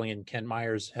Kevin Darling and Ken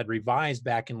Myers had revised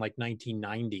back in like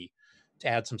 1990 to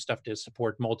add some stuff to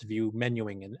support multi-view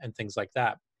menuing and things like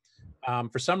that.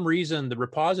 For some reason, the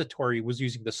repository was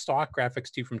using the stock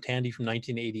Graphics2 from Tandy from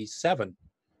 1987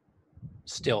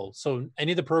 still. So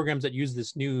any of the programs that use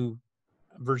this new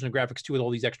version of Graphics2 with all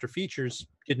these extra features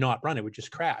did not run. It would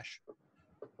just crash.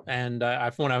 And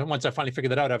once I finally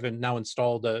figured that out, I've now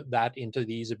installed that into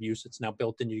the ease of use. It's now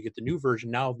built in. You get the new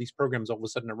version. Now these programs all of a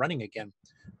sudden are running again.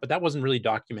 But that wasn't really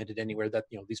documented anywhere that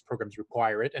these programs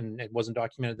require it. And it wasn't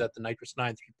documented that the Nitrous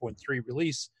 9 3.3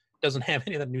 release doesn't have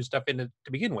any of that new stuff in it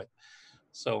to begin with.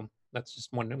 So that's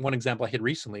just one example I hit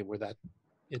recently where that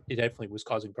it definitely was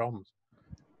causing problems.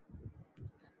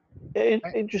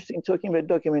 Interesting talking about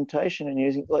documentation and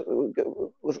using, like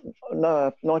with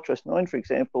Nitrous 9, for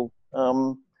example,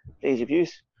 ease of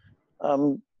use.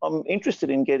 I'm interested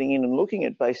in getting in and looking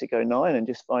at BASIC 09 and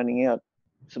just finding out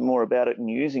some more about it and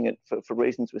using it for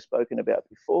reasons we've spoken about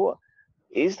before.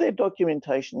 Is there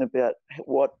documentation about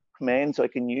what commands I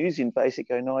can use in BASIC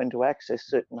 09 to access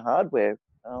certain hardware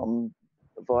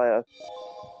via,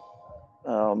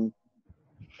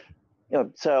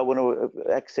 say I want to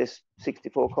access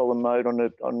 64-column mode on I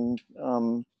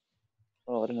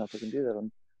don't know if I can do that.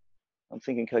 I'm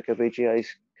thinking Cocoa VGA's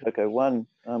Cocoa 1.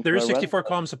 There is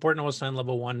 64-column support in OS 9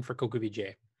 level 1 for Cocoa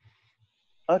VGA.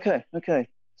 Okay.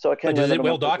 So I can. But is it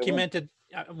well documented?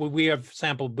 We have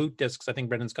sample boot disks. I think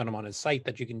Brendan's got them on his site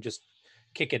that you can just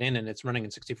kick it in and it's running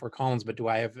in 64 columns, but do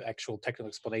I have actual technical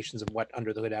explanations of what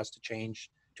under the hood has to change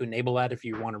to enable that if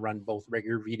you want to run both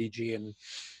regular VDG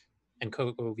and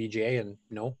Coco VGA? And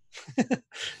no.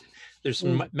 There's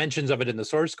some mentions of it in the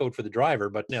source code for the driver,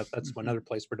 but no, that's another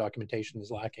place where documentation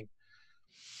is lacking.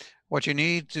 What you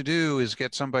need to do is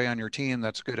get somebody on your team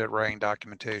that's good at writing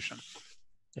documentation.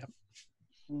 Yeah.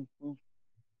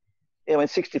 Yeah, I mean,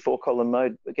 64 column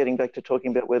mode, getting back to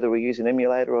talking about whether we use an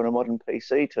emulator on a modern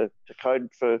PC to code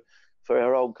for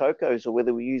our old Cocos, or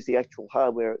whether we use the actual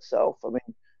hardware itself. I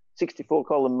mean, 64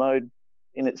 column mode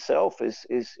in itself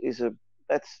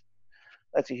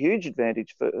that's a huge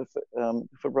advantage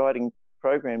for writing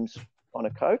programs on a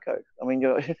Coco. I mean,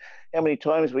 how many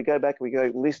times we go back and we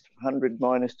go list 100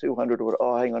 minus 200, or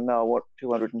oh, hang on, no, I want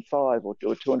 205 or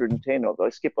 210, or I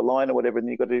skip a line or whatever, and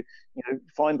you've got to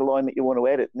find the line that you want to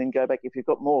edit and then go back. If you've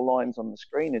got more lines on the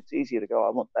screen, it's easier to go,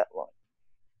 I want that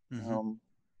line.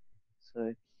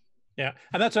 So. Yeah,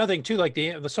 and that's another thing too. Like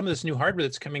some of this new hardware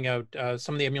that's coming out,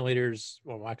 some of the emulators,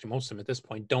 well, actually most of them at this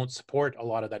point, don't support a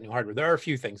lot of that new hardware. There are a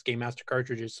few things. Game Master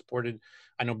cartridges supported.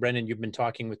 I know, Brendan, you've been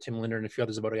talking with Tim Linder and a few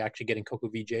others about actually getting Coco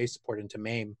VGA support into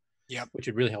MAME. Yep. Which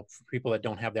would really help for people that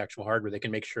don't have the actual hardware. They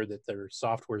can make sure that their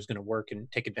software is going to work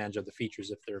and take advantage of the features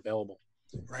if they're available.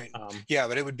 Right. Yeah,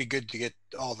 but it would be good to get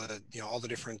all the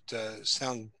different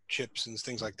sound chips and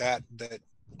things like that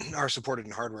are supported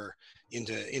in hardware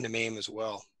into MAME as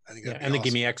well. I think and the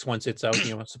Gimme X, once it's out,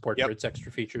 support for its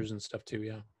extra features and stuff too.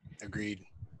 Yeah. Agreed.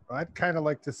 I'd kind of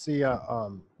like to see a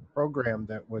program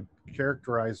that would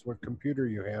characterize what computer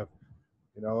you have.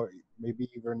 Maybe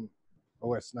even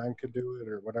OS 9 could do it,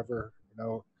 or whatever.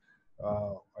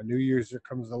 A new user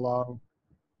comes along,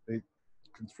 they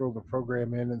can throw the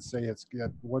program in and say it's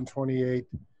got 128.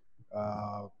 It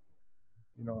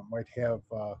might have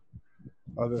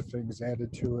other things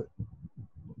added to it.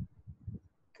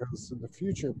 Because in the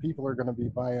future, people are going to be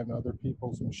buying other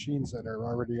people's machines that are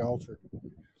already altered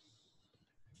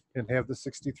and have the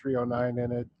 6309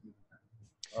 in it.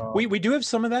 We do have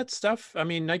some of that stuff. I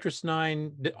mean, Nitrous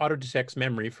 9 auto detects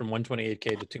memory from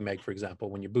 128K to 2 meg, for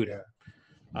example, when you boot it.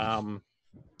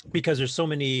 Because there's so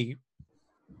many,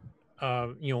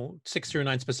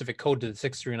 639 specific code to the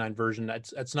 639 version.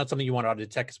 That's not something you want to auto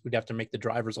detect, because we'd have to make the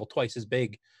drivers all twice as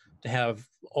big to have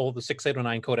all the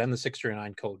 6809 code and the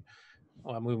 639 code.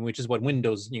 Which is what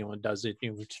Windows, does it,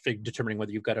 determining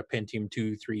whether you've got a Pentium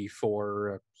 2, 3,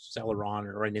 4, Celeron,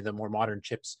 or any of the more modern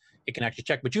chips, it can actually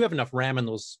check. But you have enough RAM in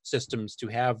those systems to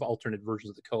have alternate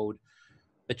versions of the code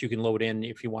that you can load in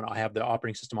if you want to have the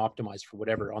operating system optimized for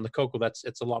whatever. On the Coco,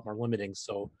 it's a lot more limiting.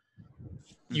 So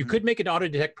you could make an auto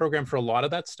detect program for a lot of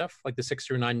that stuff, like the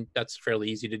 639. That's fairly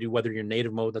easy to do. Whether you're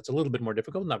native mode, that's a little bit more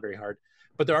difficult, not very hard.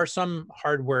 But there are some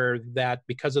hardware that,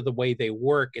 because of the way they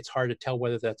work, it's hard to tell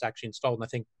whether that's actually installed. And I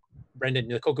think, Brendan,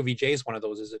 the Coco VGA is one of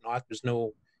those, is it not? There's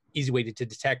no easy way to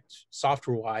detect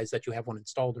software-wise that you have one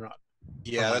installed or not.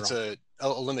 Yeah, that's a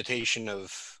limitation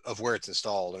of where it's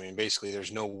installed. I mean, basically,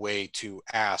 there's no way to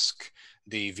ask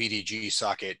the VDG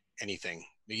socket anything.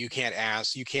 You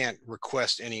can't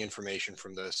request any information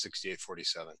from the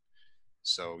 6847.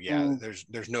 So yeah,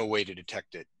 there's no way to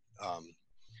detect it.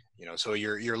 So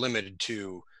you're limited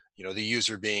to, the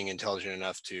user being intelligent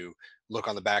enough to look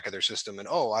on the back of their system and,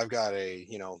 oh, I've got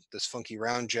this funky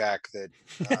round jack that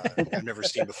I've never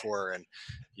seen before, and,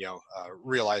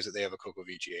 realize that they have a Coco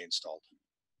VGA installed.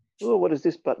 Oh, what does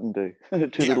this button do?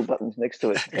 Two little buttons next to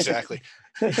it. Exactly.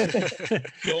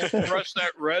 Don't press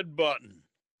that red button.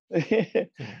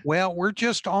 Well, we're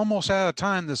just almost out of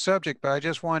time, the subject, but I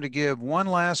just wanted to give one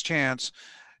last chance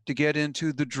to get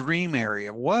into the dream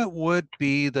area. What would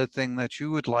be the thing that you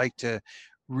would like to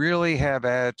really have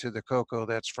added to the Coco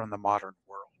that's from the modern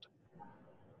world?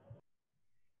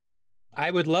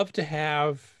 I would love to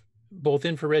have both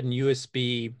infrared and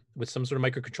USB with some sort of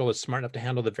microcontroller smart enough to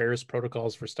handle the various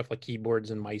protocols for stuff like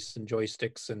keyboards and mice and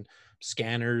joysticks and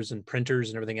scanners and printers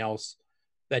and everything else,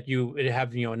 that you would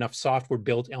have enough software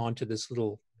built onto this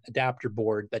little adapter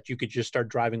board that you could just start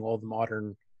driving all the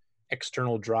modern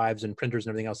external drives and printers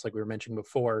and everything else, like we were mentioning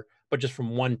before, but just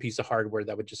from one piece of hardware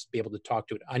that would just be able to talk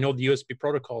to it. I know the USB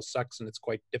protocol sucks and it's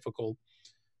quite difficult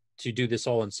to do this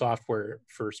all in software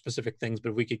for specific things,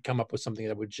 but if we could come up with something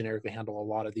that would generically handle a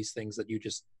lot of these things, that you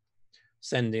just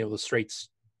send the straight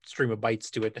stream of bytes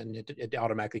to it and it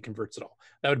automatically converts it all.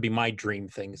 That would be my dream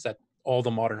thing, is that all the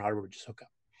modern hardware would just hook up.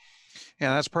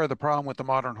 Yeah, that's part of the problem with the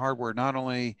modern hardware. Not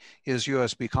only is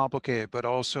USB complicated, but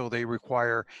also they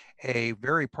require a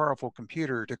very powerful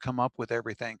computer to come up with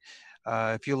everything.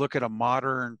 If you look at a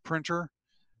modern printer,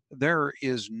 there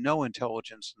is no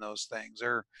intelligence in those things.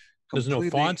 There's no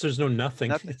fonts, there's no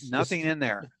nothing. Nothing in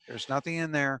there. There's nothing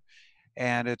in there.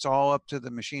 and it's all up to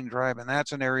the machine drive. And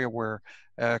that's an area where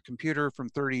a computer from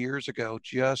 30 years ago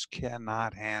just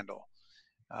cannot handle.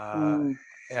 How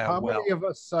many of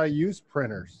us use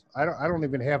printers? I don't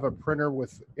even have a printer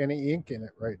with any ink in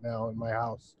it right now in my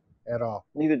house at all.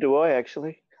 Neither do I,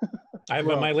 actually. I have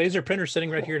my laser printer sitting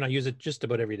right here, and I use it just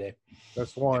about every day.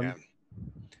 That's one. Yeah.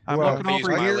 I'm I looking use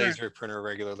over my here. laser printer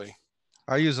regularly.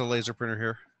 I use a laser printer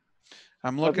here.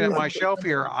 I'm looking at my shelf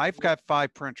here. I've got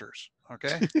 5 printers.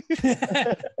 Okay.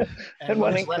 And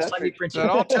one ink last time you cartridge. printed. So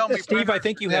don't tell me, Steve, I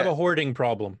think you have a hoarding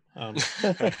problem.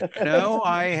 No,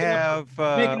 I have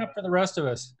Making up for the rest of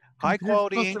us. high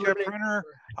quality Supposed to inkjet printer.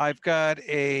 I've got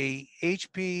a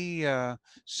HP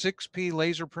 6P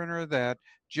laser printer that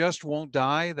just won't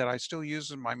die that I still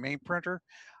use in my main printer.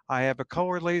 I have a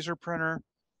color laser printer,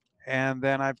 and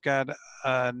then I've got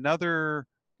another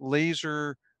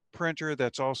laser printer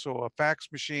that's also a fax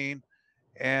machine.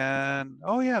 And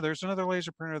oh yeah, there's another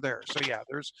laser printer there. So yeah,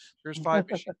 there's 5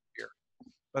 machines here.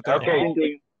 But they're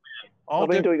Okay. all I've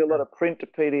been different. doing a lot of print to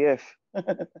PDF.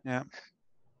 Yeah.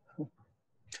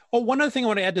 Oh, one other thing I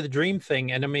want to add to the Dream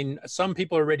thing, and I mean, some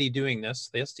people are already doing this.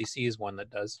 The STC is one that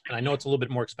does, and I know it's a little bit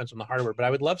more expensive than the hardware, but I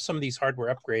would love some of these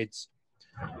hardware upgrades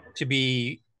to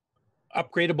be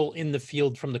upgradable in the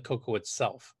field from the Coco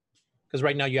itself. Because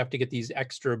right now you have to get these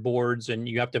extra boards, and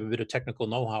you have to have a bit of technical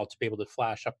know-how to be able to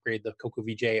flash upgrade the Coco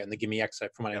VJ, and the Gimme X,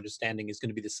 from my understanding, is going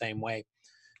to be the same way.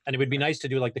 And it would be nice to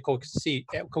do like the Coco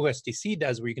STC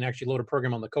does, where you can actually load a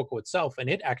program on the Coco itself, and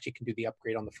it actually can do the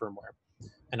upgrade on the firmware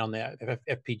and on the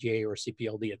FPGA or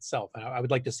CPLD itself. And I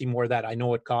would like to see more of that. I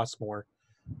know it costs more,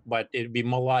 but it'd be a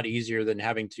lot easier than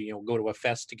having to go to a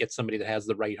fest to get somebody that has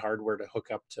the right hardware to hook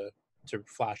up to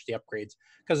flash the upgrades.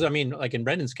 Because I mean, like in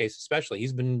Brendan's case especially,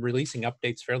 he's been releasing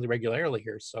updates fairly regularly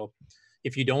here. So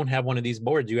if you don't have one of these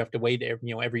boards, you have to wait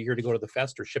every year to go to the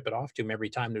fest or ship it off to him every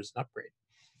time there's an upgrade.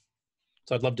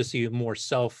 So I'd love to see more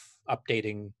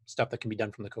self-updating stuff that can be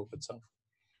done from the Coco itself.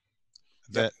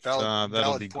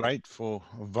 That'll be great for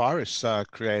virus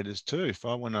creators too. If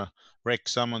I want to wreck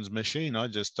someone's machine, I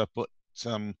just put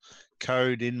some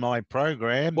code in my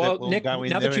program. Well, that will Nick, go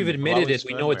in now there that you've and admitted blow it,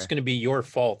 we know it's firmware. going to be your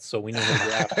fault, so we know what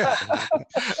you're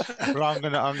after. Well,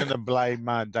 I'm gonna blame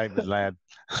David Ladd.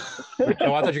 Oh, I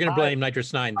thought you were going to blame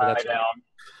Nitrous 9, but that's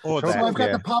Or So that, I've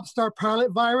got yeah. the Popstar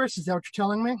Pilot virus. Is that what you're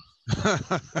telling me?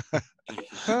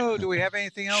 So do we have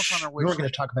anything else on our We wish were going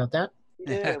list? to talk about that.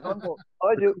 Yeah, one more.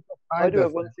 I do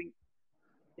have one thing.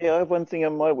 Yeah, I have one thing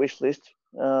on my wish list.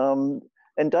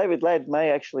 And David Ladd may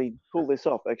actually pull this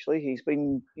off. Actually, he's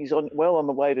on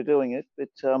the way to doing it. But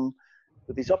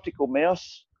with his optical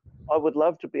mouse, I would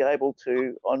love to be able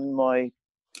to, on my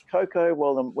Coco,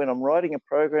 when I'm writing a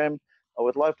program, I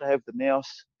would love to have the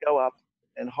mouse go up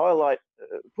and highlight,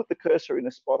 put the cursor in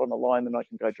a spot on a line, then I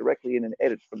can go directly in and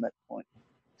edit from that point,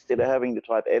 instead of having to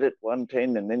type edit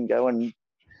 110 and then go and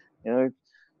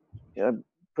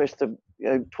press the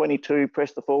 22,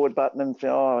 press the forward button and say,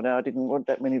 oh no, I didn't want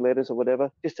that many letters or whatever.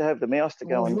 Just to have the mouse to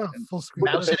go Oh, and you want full screen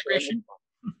put the Mouse cursor integration?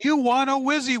 You want a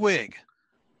WYSIWYG.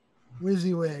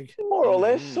 WYSIWYG. more or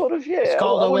less, sort of, yeah. It's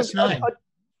called I wanna- OS 9.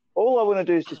 all I want to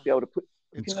do is just be able to put.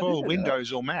 It's you know, called just-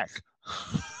 Windows or Mac.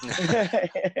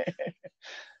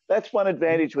 That's one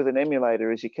advantage with an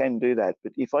emulator is you can do that.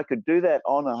 But if I could do that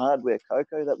on a hardware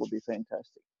Coco, that would be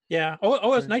fantastic. Yeah.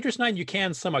 Oh, it's Nitrous 9, you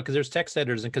can somewhat, because there's text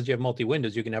editors, and because you have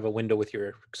multi-windows, you can have a window with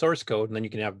your source code, and then you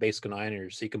can have Basic 9 or your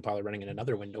C compiler running in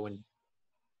another window, and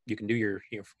you can do your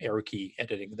arrow key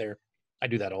editing there. I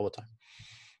do that all the time.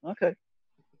 Okay.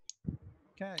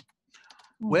 Okay.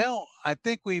 Well, I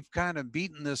think we've kind of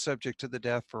beaten this subject to the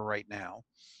death for right now.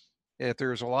 If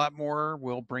there's a lot more,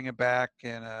 we'll bring it back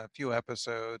in a few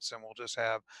episodes, and we'll just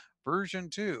have version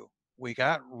 2. We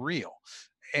got real,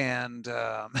 and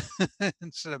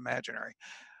instead of imaginary.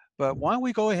 But why don't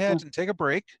we go ahead and take a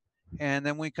break, and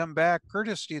then we come back.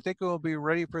 Curtis, do you think we'll be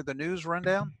ready for the news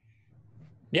rundown?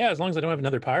 Yeah, as long as I don't have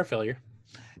another power failure.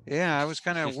 Yeah, I was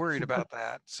kind of worried about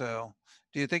that. So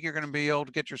do you think you're going to be able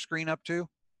to get your screen up too?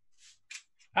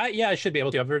 Yeah, I should be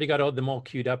able to. I've already got all them all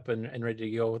queued up and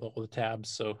ready to go with all the tabs.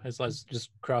 So as long as just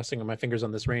crossing my fingers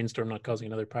on this rainstorm, not causing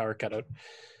another power cutout.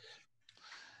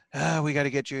 We got to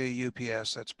get you a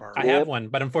UPS. That's part. I have one,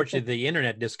 but unfortunately the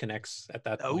internet disconnects at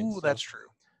that point. Oh, that's true.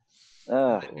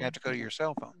 Ah. You have to go to your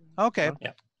cell phone. Okay.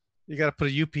 Yeah. You got to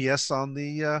put a UPS on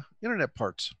the internet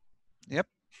parts. Yep.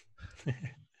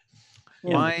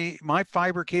 My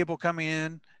fiber cable coming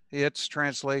in, its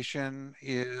translation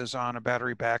is on a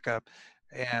battery backup,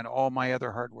 and all my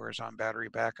other hardware is on battery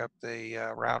backup, the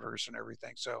routers and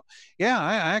everything. So yeah,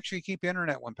 I actually keep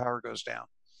internet when power goes down.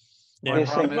 Yeah,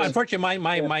 unfortunately,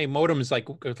 my modem is like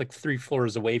 3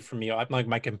 floors away from me.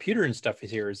 My computer and stuff is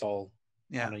here is all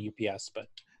on a UPS, but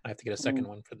I have to get a second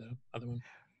one for the other one.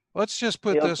 Let's just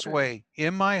put this way.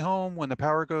 In my home, when the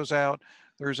power goes out,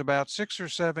 there's about 6 or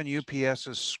 7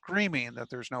 UPSs screaming that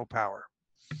there's no power.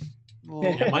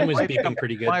 Yeah, mine was beeping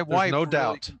pretty good. My wife no really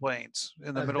doubt complains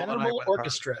in the A middle of the night. venerable when the power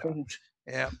orchestra. goes out.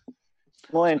 Yeah.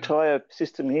 My entire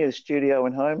system here, studio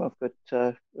and home, I've got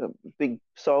a big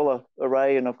solar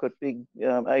array, and I've got big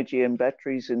AGM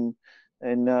batteries and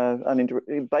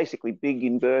basically big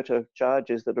inverter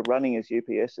chargers that are running as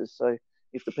UPSs. So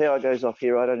if the power goes off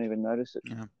here, I don't even notice it.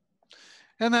 Yeah.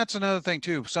 And that's another thing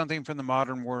too, something from the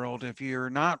modern world. If you're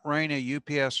not running a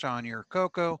UPS on your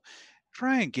Coco,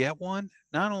 try and get one.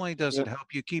 Not only does it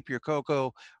help you keep your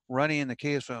Coco running in the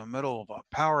case of the middle of a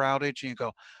power outage, and you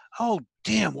go, oh,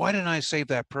 damn, why didn't I save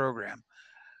that program?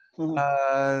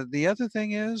 The other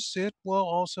thing is it will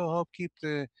also help keep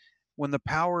when the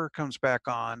power comes back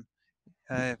on,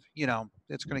 you know,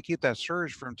 it's going to keep that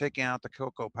surge from taking out the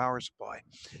Coco power supply.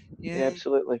 Yeah,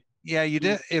 absolutely. Yeah, you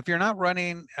did. If you're not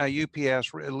running a UPS,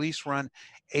 at least run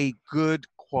a good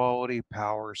quality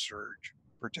power surge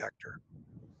protector.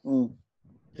 Mm.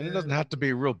 And it doesn't have to be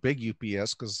a real big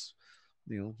UPS because,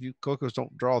 you know, Cocos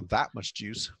don't draw that much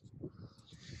juice.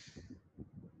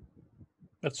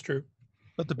 That's true.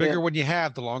 But the bigger one you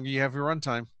have, the longer you have your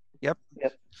runtime. Yep.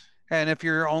 And if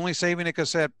you're only saving a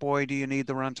cassette, boy, do you need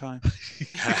the runtime.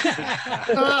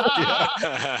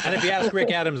 And if you ask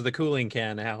Rick Adams, the cooling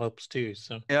can helps too.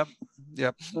 So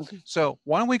Yep. So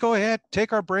why don't we go ahead,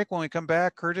 take our break. When we come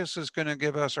back, Curtis is going to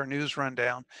give us our news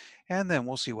rundown, and then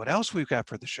we'll see what else we've got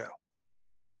for the show.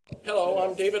 Hello,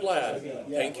 I'm David Ladd.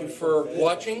 Thank you for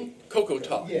watching Coco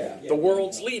Talk, the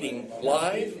world's leading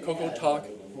live Coco Talk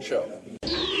show.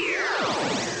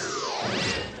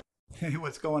 Hey,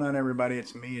 what's going on, everybody?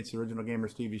 It's me. It's Original Gamer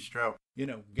Stevie Stroh. You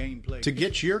know, gameplay. To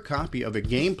get your copy of a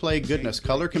Gameplay Goodness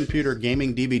Color Computer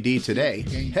Gaming DVD today,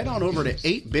 head on over to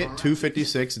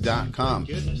 8bit256.com.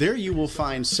 There you will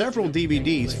find several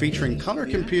DVDs featuring color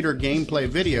computer gameplay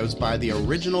videos by the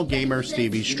Original Gamer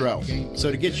Stevie Stroh.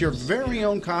 So to get your very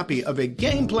own copy of a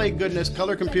Gameplay Goodness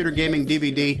Color Computer Gaming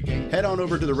DVD, head on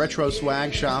over to the Retro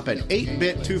Swag Shop at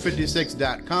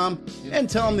 8bit256.com and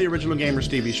tell them the Original Gamer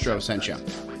Stevie Stroh sent you.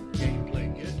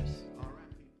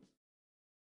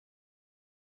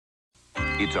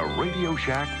 It's a Radio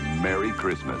Shack Merry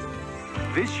Christmas.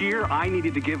 This year, I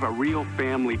needed to give a real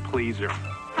family pleaser.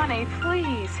 Honey,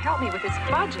 please help me with this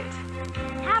budget.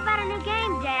 How about a new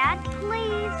game, Dad?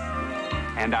 Please.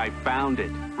 And I found it.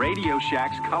 Radio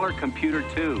Shack's Color Computer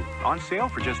 2. On sale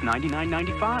for just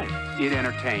 $99.95. It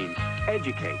entertains,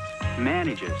 educates,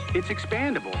 manages. It's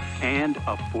expandable and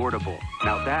affordable.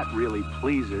 Now that really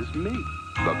pleases me.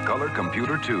 The Color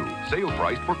Computer 2. Sale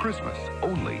price for Christmas.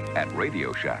 Only at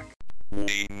Radio Shack.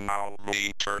 We now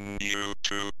return you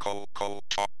to Coco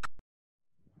Talk.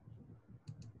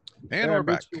 And we're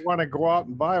back. You want to go out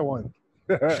and buy one.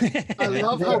 I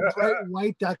love how bright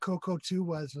white that Coco 2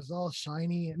 was. It was all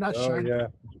shiny. Not shiny, yeah.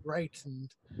 bright. And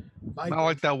Not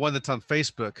like that one that's on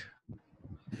Facebook.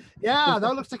 yeah,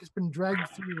 that looks like it's been dragged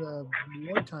through the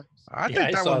war times. I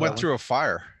think that one went through a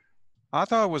fire. I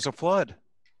thought it was a flood.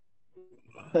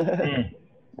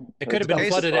 It could have been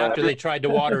flooded after they tried to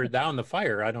water down the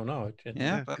fire. I don't know.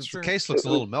 Yeah, that's true. The case looks a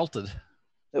little melted.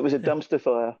 It was a dumpster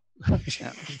fire.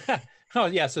 Oh,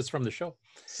 yes, it's from the show.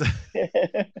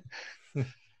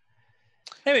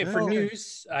 Anyway, for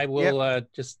news, I will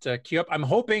just queue up. I'm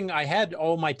hoping I had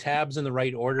all my tabs in the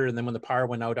right order, and then when the power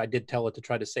went out, I did tell it to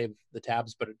try to save the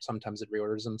tabs, but sometimes it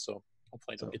reorders them, so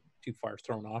hopefully I don't get too far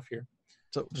thrown off here.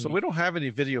 So we don't have any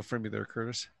video from you there,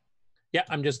 Curtis. Yeah,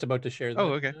 I'm just about to share that.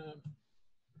 Oh, okay.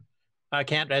 I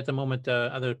can't at the moment.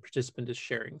 Other participant is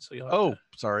sharing, so you'll.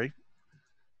 Sorry.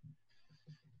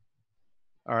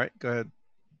 All right, go ahead.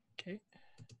 Okay.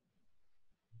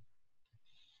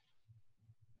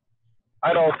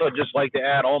 I'd also just like to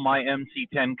add all my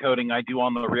MC10 coding I do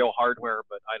on the real hardware,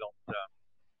 but I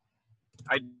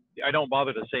don't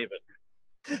bother to save it.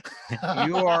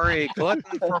 You are a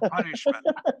glutton for punishment.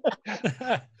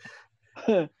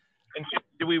 And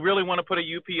do we really want to put a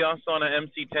UPS on an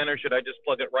MC10, or should I just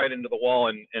plug it right into the wall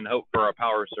and hope for a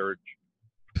power surge?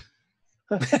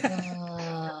 I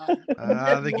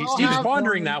think Steve's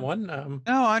pondering that one.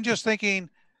 No, I'm just thinking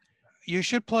you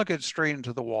should plug it straight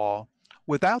into the wall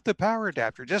without the power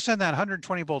adapter. Just send that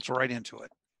 120 volts right into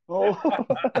it. Oh,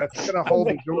 that's going to hold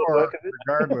the door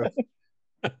regardless.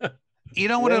 You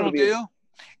know what it'll do?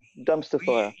 Dumpster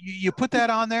fire. You put that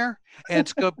on there, and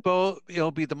it's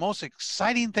it'll be the most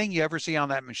exciting thing you ever see on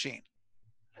that machine.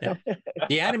 Yeah.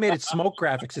 The animated smoke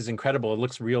graphics is incredible. It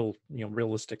looks real,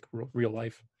 realistic, real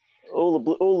life. All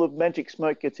the magic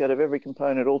smoke gets out of every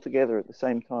component all together at the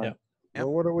same time.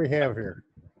 Well, what do we have here?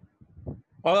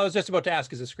 Well, I was just about to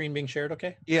ask, is the screen being shared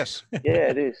okay? Yes. Yeah,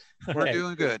 it is. We're Okay.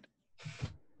 doing good.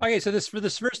 Okay, so for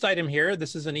this first item here,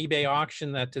 this is an eBay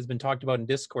auction that has been talked about in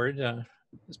Discord,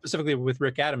 specifically with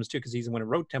Rick Adams too, because he's the one who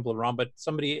wrote Temple of Rom, but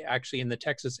somebody actually in the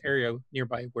Texas area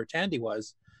nearby where Tandy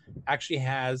was actually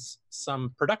has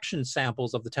some production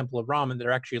samples of the Temple of Rom, and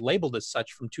they're actually labeled as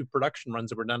such from 2 production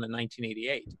runs that were done in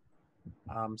 1988.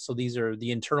 So these are the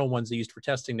internal ones they used for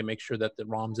testing to make sure that the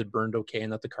ROMs had burned okay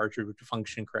and that the cartridge would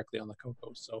function correctly on the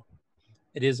Coco. So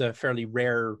it is a fairly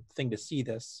rare thing to see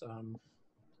this.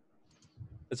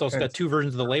 It's also got 2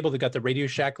 versions of the label. They got the Radio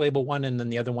Shack label one, and then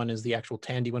the other one is the actual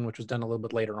Tandy one, which was done a little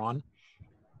bit later on.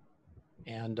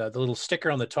 And the little sticker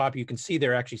on the top, you can see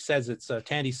there actually says it's a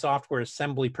Tandy Software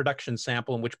Assembly production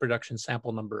sample and which production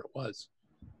sample number it was.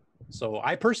 So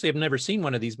I personally have never seen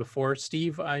one of these before.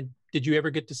 Steve, did you ever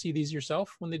get to see these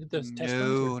yourself when they did those test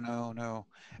runs? No.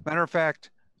 Matter of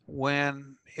fact,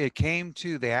 when it came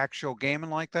to the actual gaming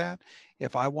like that,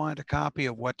 if I wanted a copy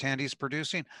of what Tandy's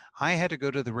producing, I had to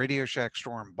go to the Radio Shack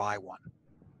store and buy one.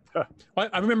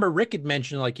 I remember Rick had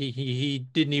mentioned like he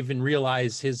didn't even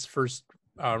realize his first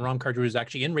ROM cartridge was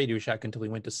actually in Radio Shack until he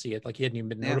went to see it. Like he hadn't even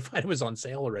been notified it was on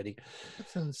sale already.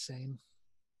 That's insane.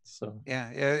 So yeah,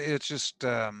 it's just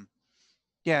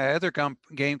other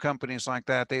game companies like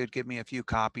that, they would give me a few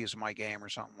copies of my game or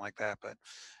something like that. But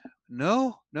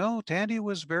no, Tandy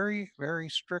was very, very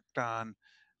strict on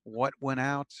what went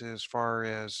out as far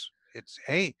as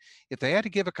if they had to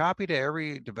give a copy to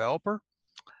every developer,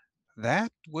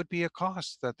 that would be a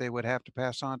cost that they would have to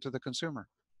pass on to the consumer.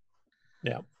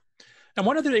 Yeah. And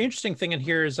one other interesting thing in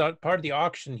here is part of the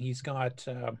auction, he's got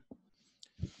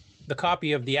the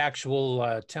copy of the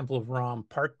actual Temple of Rom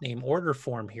part name order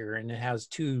form here, and it has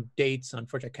 2 dates.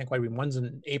 Unfortunately, I can't quite read. One's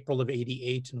in April of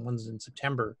 '88 and one's in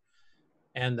September.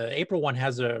 And the April one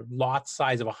has a lot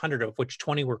size of 100, of which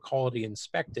 20 were quality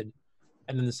inspected.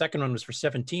 And then the second one was for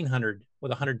 1,700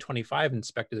 with 125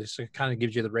 inspected. So it kind of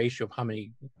gives you the ratio of how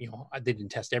many, they didn't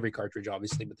test every cartridge,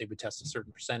 obviously, but they would test a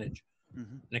certain percentage.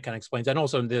 Mm-hmm. And it kind of explains, and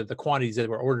also the quantities that they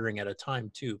were ordering at a time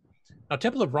too. Now,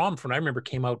 Temple of Rom, from what I remember,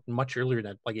 came out much earlier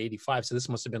than like 85. So this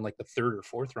must have been like the 3rd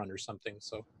or 4th run or something.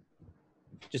 So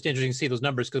just interesting to see those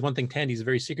numbers, because one thing Tandy is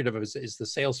very secretive of is the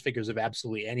sales figures of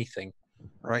absolutely anything.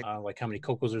 Right. Like how many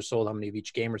Cocos are sold, how many of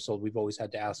each game are sold. We've always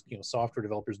had to ask, software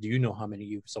developers, do you know how many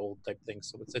you've sold type thing.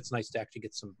 So it's nice to actually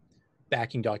get some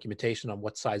backing documentation on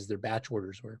what size their batch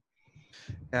orders were.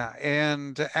 Yeah,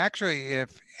 and actually,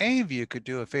 if any of you could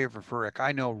do a favor for Rick,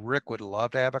 I know Rick would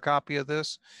love to have a copy of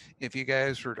this. If you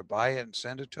guys were to buy it and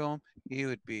send it to him, he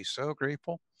would be so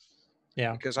grateful.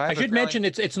 Yeah, because I should mention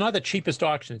it's not the cheapest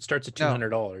auction. It starts at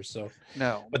 $200. So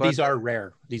no, but these are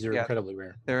rare. These are incredibly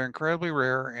rare. They're incredibly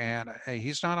rare, and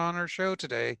he's not on our show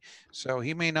today, so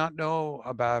he may not know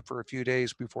about it for a few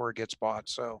days before it gets bought.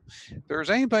 So if there's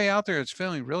anybody out there that's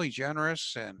feeling really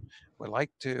generous and would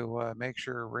like to make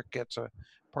sure Rick gets a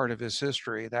part of his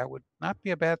history, that would not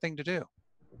be a bad thing to do.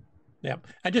 Yeah,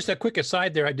 and just a quick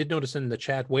aside there, I did notice in the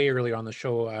chat way earlier on the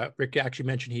show, Rick actually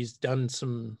mentioned he's done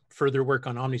some further work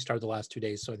on OmniStar the last 2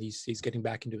 days, so he's getting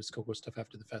back into his Coco stuff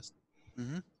after the fest.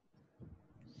 Mm-hmm.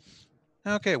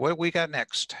 Okay, what we got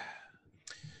next?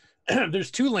 There's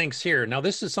 2 links here. Now,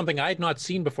 this is something I had not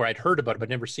seen before. I'd heard about it, but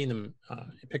never seen them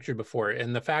pictured before.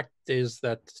 And the fact is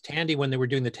that Tandy, when they were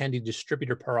doing the Tandy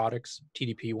Distributor Products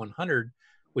TDP 100,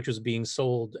 which was being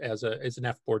sold as an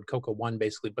F-board Coco 1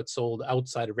 basically, but sold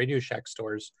outside of Radio Shack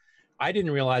stores, I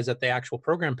didn't realize that the actual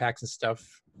program packs and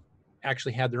stuff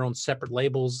actually had their own separate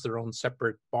labels, their own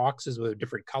separate boxes with a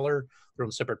different color, their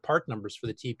own separate part numbers for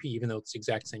the TP, even though it's the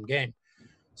exact same game.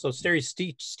 So Stereo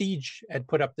Steege had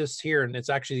put up this here, and it's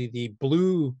actually the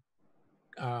blue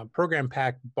program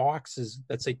pack boxes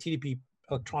that say TDP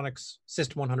Electronics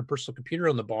System 100 Personal Computer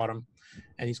on the bottom.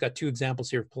 And he's got 2 examples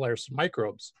here of Polaris and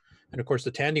Microbes. And of course,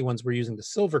 the Tandy ones were using the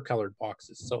silver colored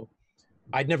boxes. So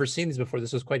I'd never seen these before.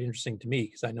 This was quite interesting to me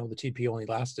because I know the TP only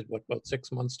lasted, about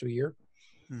 6 months to a year.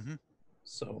 Mm-hmm.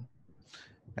 So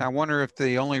I wonder if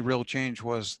the only real change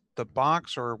was the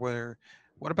box, or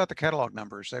what about the catalog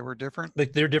numbers? They were different?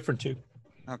 They're different too.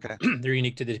 Okay. They're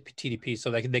unique to the TDP. So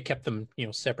they kept them,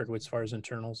 separate as far as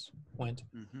internals went.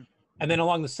 Mm-hmm. And then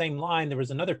along the same line, there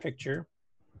was another picture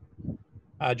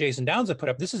Jason Downs had put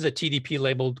up. This is a TDP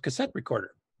labeled cassette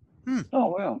recorder. Oh,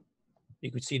 wow.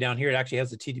 You could see down here, it actually has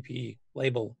the TDP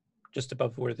label just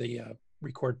above where the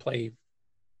record play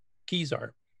keys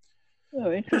are.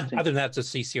 Oh, interesting. Other than that,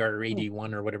 it's a CCR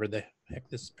 81 or whatever the heck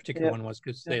this particular one was,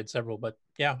 because they had several. But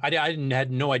yeah, I had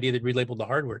no idea they'd relabeled the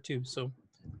hardware too. So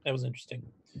that was interesting.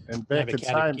 And back in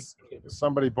times,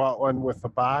 somebody bought one with the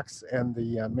box and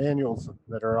the manuals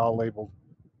that are all labeled.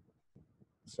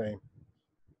 same.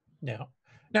 Yeah.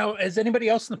 Now, has anybody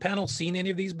else in the panel seen any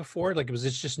of these before? Like, was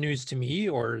this just news to me,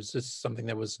 or is this something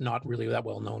that was not really that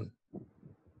well known?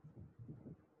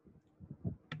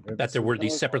 That there were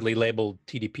these separately labeled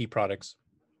TDP products.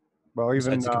 Well, even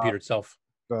besides the computer itself.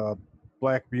 The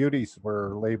Black Beauties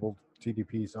were labeled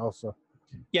TDPs also.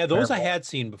 Yeah, those I had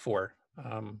seen before.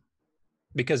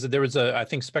 Because there was I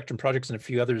think Spectrum Projects and a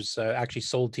few others actually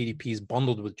sold TDPs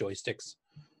bundled with joysticks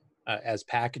as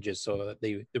packages. So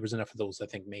there was enough of those, I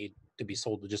think, made to be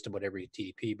sold with just about every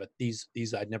TDP. But these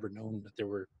I'd never known that there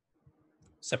were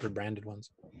separate branded ones.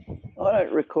 I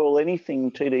don't recall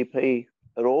anything TDP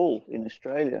at all in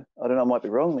Australia. I don't know, I might be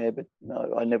wrong there, but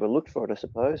no, I never looked for it, I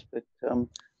suppose. But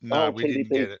no, we didn't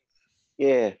get it.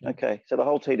 Yeah, okay. So the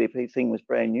whole TDP thing was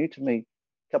brand new to me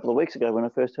a couple of weeks ago when I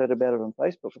first heard about it on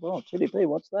Facebook. Oh, TDP,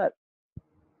 what's that?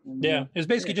 And, yeah, it was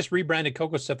basically just rebranded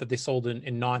Coco stuff that they sold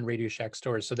in non-Radio Shack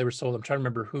stores. So they were sold. I'm trying to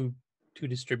remember who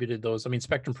distributed those. I mean,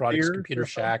 Spectrum Products, Sears Computer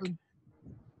Shack.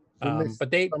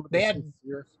 But they had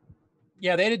Sears?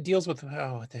 they had deals with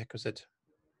what the heck was it?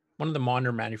 One of the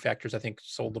modern manufacturers, I think,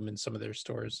 sold them in some of their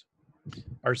stores.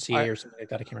 RCA or something like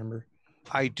that. I can't remember.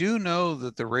 I do know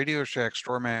that the Radio Shack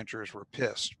store managers were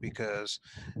pissed because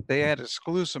they had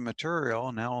exclusive material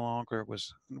and no longer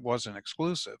wasn't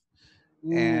exclusive.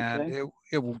 And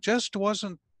it just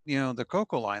wasn't, the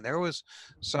Coco line. There was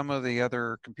some of the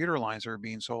other computer lines that were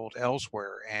being sold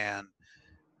elsewhere. And,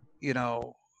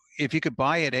 if you could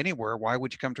buy it anywhere, why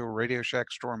would you come to a Radio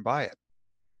Shack store and buy it?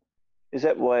 Is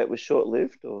that why it was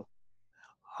short-lived, or?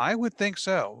 I would think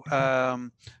so.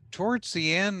 Towards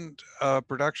the end of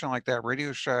production like that,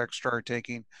 Radio Shack started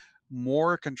taking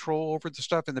more control over the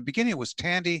stuff. In the beginning, it was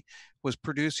Tandy was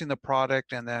producing the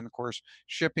product and then, of course,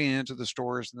 shipping it into the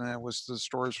stores. And then it was the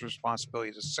store's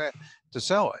responsibility to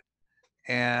sell it.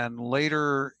 And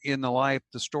later in the life,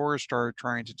 the stores started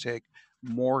trying to take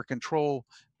more control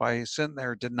by sitting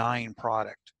there denying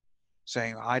product,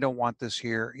 saying, I don't want this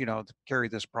here, to carry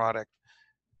this product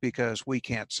because we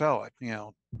can't sell it,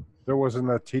 There wasn't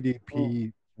a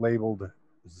TDP labeled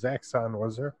Zaxxon,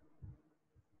 was there?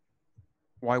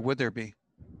 Why would there be?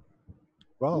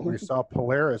 Well, we saw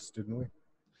Polaris, didn't we?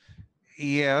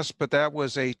 Yes, but that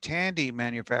was a Tandy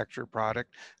manufactured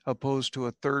product opposed to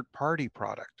a third-party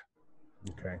product.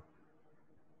 Okay.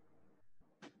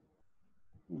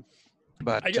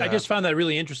 But I just found that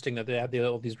really interesting that they had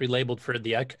all these relabeled for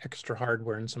the extra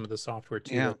hardware and some of the software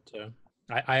too. Yeah. That,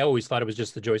 I always thought it was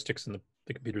just the joysticks and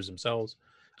the computers themselves.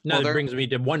 Now that brings me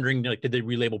to wondering, like, did they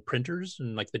relabel printers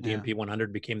and like the DMP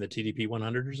 100 became the TDP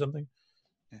 100 or something?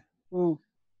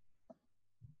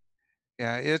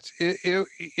 Yeah,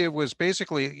 it was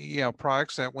basically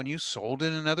products that when you sold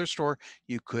in another store,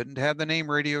 you couldn't have the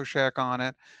name Radio Shack on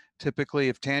it. Typically,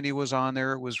 if Tandy was on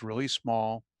there, it was really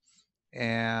small,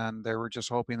 and they were just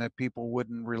hoping that people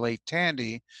wouldn't relate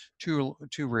Tandy to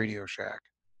Radio Shack,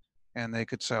 and they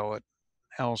could sell it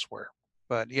elsewhere.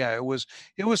 But yeah, it was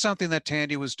something that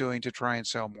Tandy was doing to try and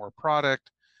sell more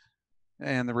product,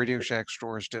 and the Radio Shack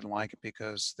stores didn't like it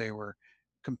because they were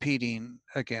competing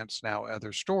against now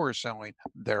other stores selling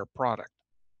their product.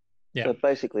 Yeah. So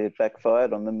basically, it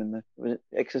backfired on them in the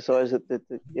exercise that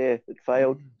it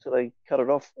failed, so they cut it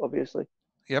off, obviously.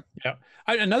 Yep. Yeah.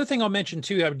 Another thing I'll mention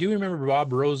too, I do remember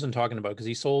Bob Rosen talking about, because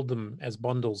he sold them as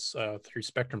bundles through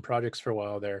Spectrum Projects for a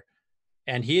while there.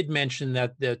 And he had mentioned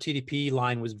that the TDP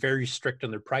line was very strict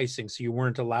on their pricing. So you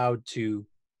weren't allowed to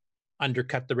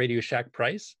undercut the Radio Shack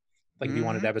price. Like if you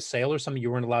wanted to have a sale or something,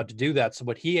 you weren't allowed to do that. So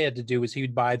what he had to do was he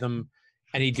would buy them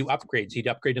and he'd do upgrades. He'd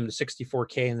upgrade them to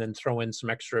 64K and then throw in some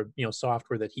extra,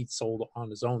 software that he'd sold on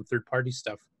his own, third-party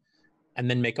stuff, and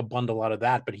then make a bundle out of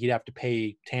that. But he'd have to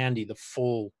pay Tandy the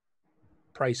full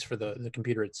price for the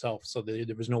computer itself. So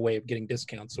there was no way of getting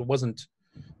discounts. So it wasn't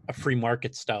a free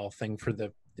market style thing for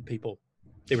the people.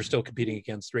 They were still competing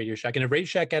against Radio Shack. And if Radio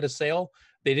Shack had a sale,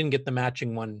 they didn't get the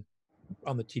matching one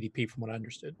on the TDP from what I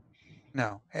understood.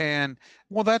 No. And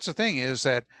well, that's the thing, is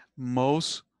that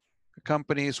most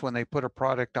companies, when they put a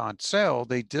product on sale,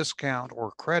 they discount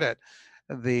or credit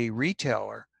the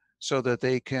retailer so that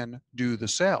they can do the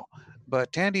sale.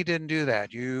 But Tandy didn't do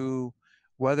that.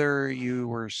 Whether you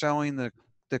were selling the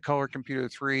Color Computer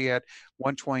 3 at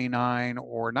 $129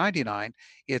 or $99,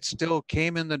 it still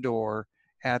came in the door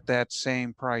at that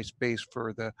same price base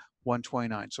for the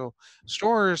 $129. So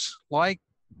stores like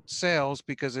sales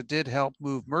because it did help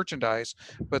move merchandise,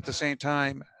 but at the same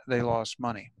time they lost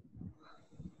money.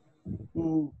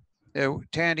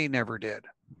 Tandy never did.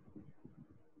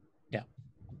 Yeah.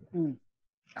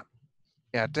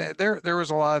 Yeah, there was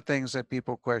a lot of things that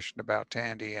people questioned about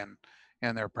Tandy and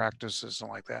their practices and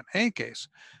like that. In any case,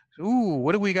 Ooh,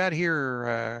 what do we got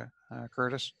here,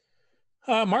 Curtis?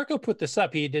 Marco put this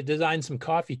up. He did design some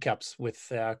coffee cups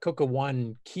with Coco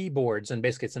One keyboards, and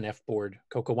basically it's an F board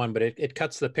Coco One, but it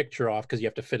cuts the picture off because you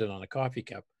have to fit it on a coffee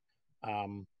cup,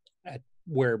 at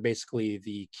where basically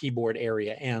the keyboard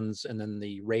area ends, and then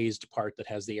the raised part that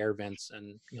has the air vents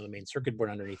and the main circuit board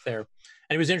underneath there.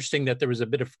 And it was interesting that there was a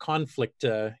bit of conflict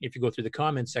if you go through the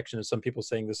comments section of some people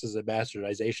saying this is a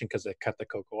bastardization because they cut the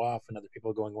Coco off, and other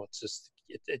people going, well, it's just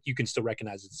you can still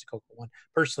recognize it's the Coco One.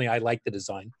 Personally, I like the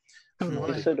design.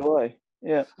 So do I.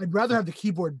 Yeah. I'd rather have the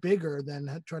keyboard bigger than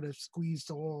try to squeeze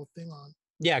the whole thing on.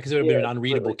 Yeah, because it would have been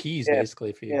unreadable keys basically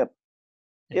if you.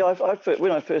 Yeah,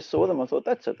 when I first saw them, I thought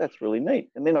that's really neat,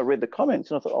 and then I read the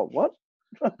comments and I thought, oh, what?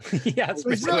 Yeah, that's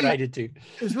basically what I did too.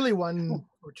 There's really one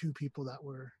or two people that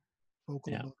were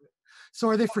vocal about it. So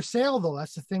are they for sale though?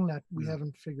 That's the thing that we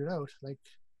haven't figured out. Like,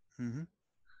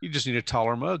 you just need a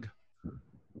taller mug.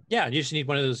 Yeah, you just need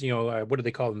one of those. What do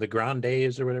they call them? The Grand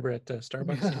Days or whatever at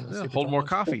Starbucks. Yeah, hold more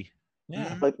coffee.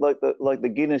 Yeah, like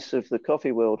the Guinness of the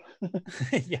coffee world.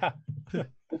 Yeah.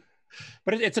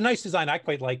 But it's a nice design. I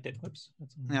quite liked it. Whoops.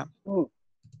 Yeah.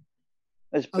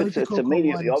 It's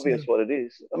immediately obvious what it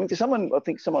is. I mean, I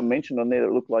think someone mentioned on there that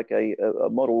it looked like a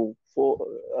Model 4,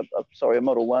 a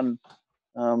Model 1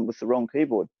 with the wrong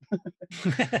keyboard.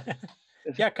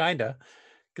 Yeah, kind of.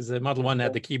 Because the Model 1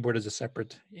 had the keyboard as a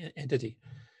separate entity.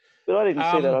 But I didn't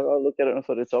see that. I looked at it and I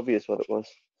thought it's obvious what it was.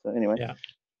 So anyway. Yeah.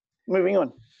 Moving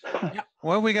on. Yeah.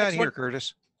 What we got here,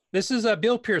 Curtis? This is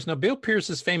Bill Pierce. Now, Bill Pierce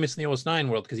is famous in the OS9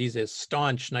 world because he's a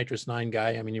staunch Nitrous 9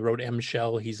 guy. I mean, he wrote M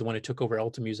Shell. He's the one who took over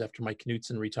Ultimuse after Mike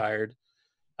Knutson retired,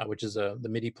 which is the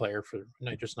MIDI player for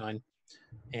Nitrous 9.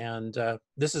 And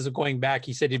this is going back.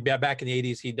 He said he'd be back in the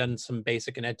 80s. He'd done some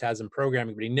basic and EDTAS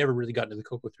programming, but he never really got into the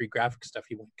Coco 3 graphic stuff.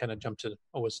 He kind of jumped to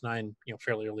OS9,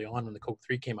 fairly early on when the Coco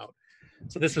 3 came out.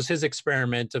 So this was his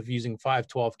experiment of using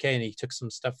 512K, and he took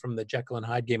some stuff from the Jekyll and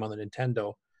Hyde game on the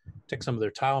Nintendo, took some of their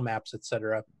tile maps,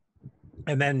 etc.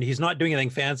 And then he's not doing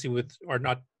anything fancy or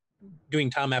not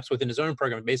doing tile maps within his own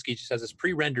program. Basically, he just has this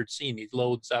pre-rendered scene. He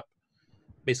loads up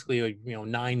basically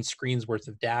 9 screens worth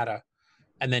of data,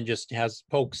 and then just has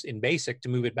pokes in BASIC to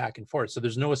move it back and forth. So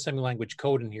there's no assembly language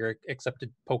code in here except to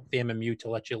poke the MMU to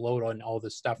let you load on all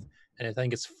this stuff. And I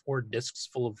think it's 4 disks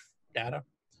full of data.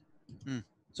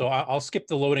 So I'll skip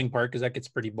the loading part because that gets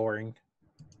pretty boring.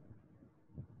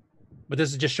 But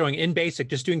this is just showing in BASIC,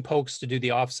 just doing pokes to do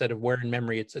the offset of where in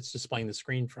memory it's displaying the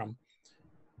screen from.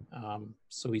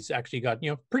 So he's actually got,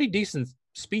 pretty decent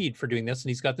speed for doing this. And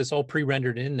he's got this all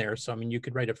pre-rendered in there. So, I mean, you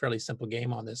could write a fairly simple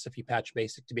game on this if you patch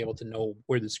BASIC to be able to know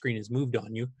where the screen is moved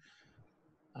on you.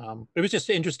 It was just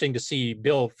interesting to see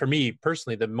Bill, for me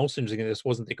personally, the most interesting of this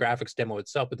wasn't the graphics demo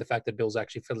itself, but the fact that Bill's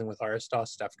actually fiddling with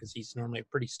RS-DOS stuff because he's normally a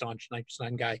pretty staunch Nitrous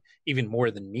 9 guy, even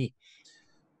more than me.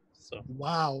 So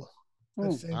wow.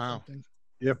 That's wow.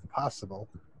 If possible.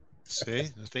 See,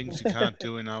 the things you can't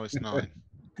do in OS9.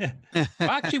 Well,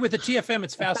 actually, with the TFM,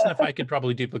 it's fast enough. I could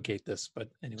probably duplicate this, but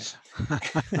anyway.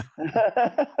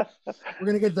 We're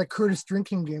gonna get the Curtis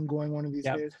drinking game going one of these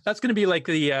days. That's gonna be like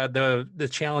the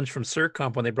challenge from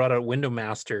CirComp when they brought out Window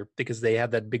Master, because they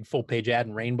had that big full page ad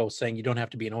in Rainbow saying you don't have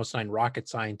to be an OS9 rocket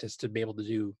scientist to be able to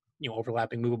do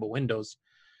overlapping movable windows.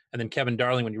 And then Kevin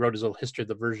Darling, when he wrote his little history of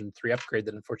the version 3 upgrade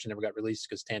that unfortunately never got released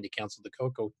because Tandy canceled the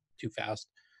Coco too fast.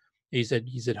 He said,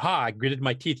 I gritted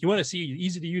my teeth. You want to see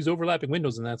easy to use overlapping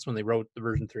windows? And that's when they wrote the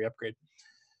version 3 upgrade.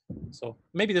 So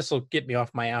maybe this will get me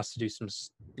off my ass to do some,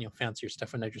 fancier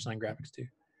stuff on Nitrous 9 graphics too.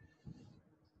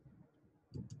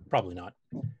 Probably not.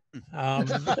 I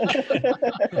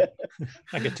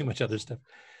got too much other stuff.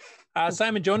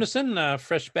 Simon Jonason,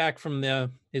 fresh back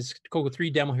from his Coco 3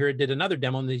 demo here, did another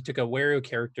demo, and he took a Wario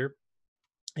character,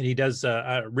 and he does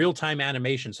a real-time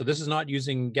animation. So this is not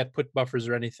using get-put buffers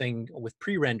or anything with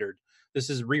pre-rendered. This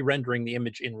is re-rendering the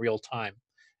image in real time.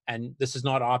 And this is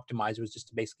not optimized. It was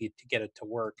just basically to get it to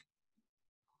work.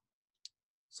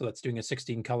 So that's doing a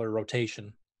 16-color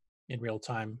rotation in real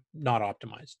time, not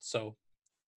optimized. So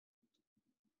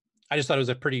I just thought it was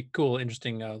a pretty cool,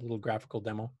 interesting little graphical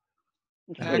demo.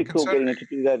 It's pretty cool getting it to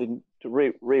do that to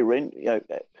re-render,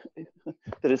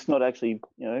 that it's not actually,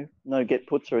 no get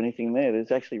puts or anything there.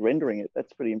 It's actually rendering it.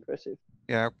 That's pretty impressive.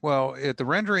 Yeah, well, the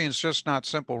rendering is just not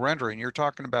simple rendering. You're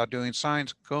talking about doing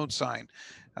sines, cosine,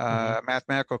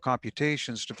 mathematical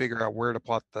computations to figure out where to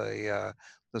plot the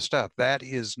stuff. That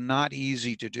is not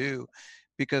easy to do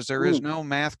because there is no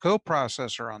math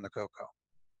coprocessor on the Coco.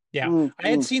 Yeah, I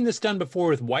had seen this done before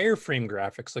with wireframe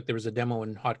graphics. Like there was a demo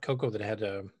in Hot Coco that had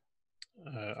a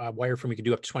wireframe. We could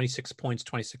do up to 26 points,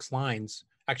 26 lines.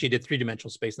 Actually, it did 3-dimensional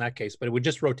space in that case, but it would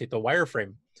just rotate the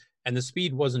wireframe. And the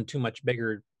speed wasn't too much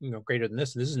bigger, greater than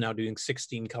this. This is now doing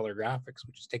 16 color graphics,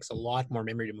 which takes a lot more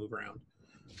memory to move around.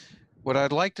 What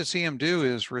I'd like to see them do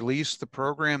is release the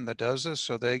program that does this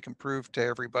so they can prove to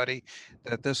everybody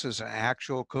that this is an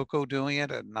actual Coco doing it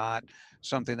and not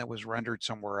something that was rendered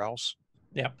somewhere else.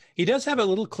 Yeah, he does have a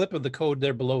little clip of the code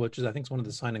there below, which is I think is one of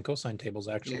the sine and cosine tables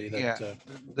actually.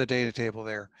 The data table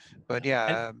there. But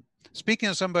yeah, speaking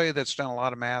of somebody that's done a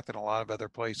lot of math in a lot of other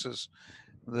places,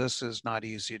 this is not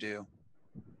easy to do.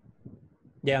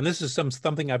 Yeah, and this is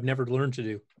something I've never learned to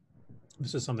do.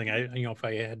 This is something if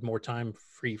I had more time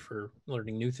free for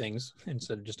learning new things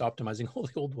instead of just optimizing all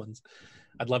the old ones,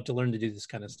 I'd love to learn to do this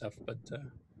kind of stuff, but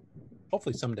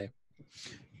hopefully someday.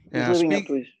 Yeah, living up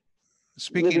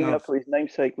to his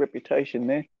namesake reputation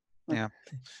there. Yeah.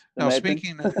 No,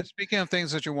 speaking of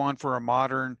things that you want for a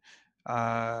modern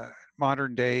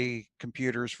day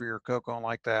computers for your Coco and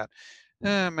like that,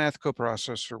 math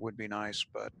coprocessor would be nice,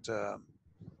 but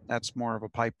that's more of a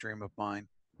pipe dream of mine.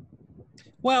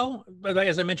 Well, but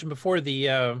as I mentioned before,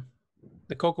 the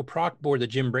Coco Proc board that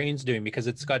Jim Brain's doing, because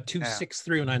it's got two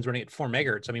 6309s running at 4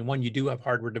 megahertz. I mean, one, you do have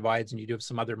hardware divides and you do have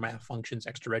some other math functions,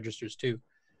 extra registers too.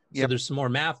 So there's some more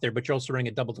math there, but you're also running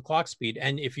at double the clock speed.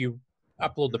 And if you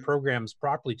upload the programs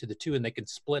properly to the two and they can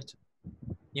split,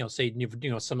 say,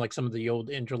 some of the old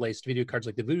interlaced video cards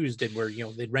like the Voodoos did where,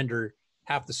 they'd render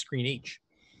half the screen each.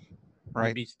 Right.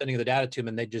 You'd be sending the data to them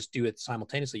and they just do it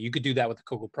simultaneously. You could do that with the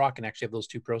Coco Proc and actually have those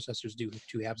two processors do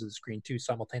 2 halves of the screen too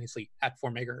simultaneously at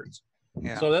 4 megahertz.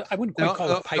 Yeah. So I wouldn't quite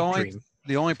call it a pipe dream.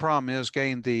 The only problem is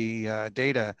getting the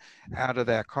data out of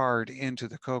that card into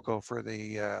the Coco for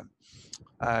the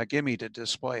Gimme to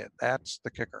display it. That's the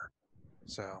kicker.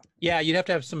 So yeah, you'd have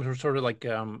to have some sort of like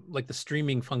the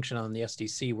streaming function on the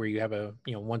SDC where you have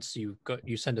once you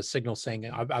send a signal saying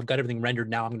I've got everything rendered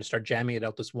now, I'm going to start jamming it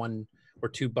out this 1 or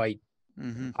 2 byte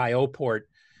IO port,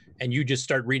 and you just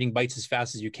start reading bytes as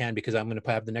fast as you can because I'm going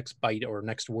to have the next byte or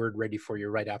next word ready for you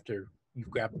right after you've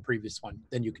grabbed the previous one.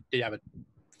 Then you could have it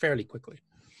fairly quickly.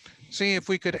 See, if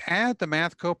we could add the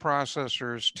math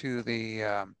coprocessors to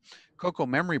the Coco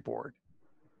memory board,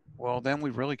 well, then we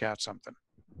really got something.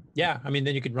 Yeah, I mean,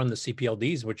 then you could run the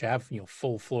CPLDs, which have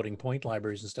full floating point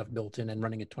libraries and stuff built in and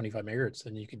running at 25 megahertz.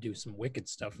 Then you could do some wicked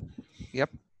stuff. Yep.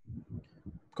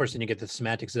 Of course, then you get the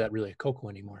semantics of that really a Coco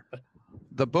anymore. But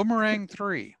the Boomerang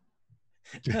 3.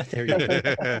 There you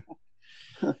go.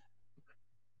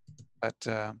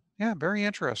 But yeah, very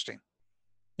interesting.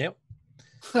 Yep.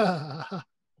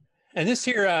 And this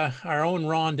here, our own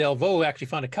Ron Delvaux actually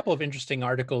found a couple of interesting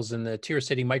articles in the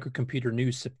TierCity Microcomputer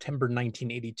News September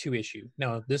 1982 issue.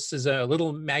 Now, this is a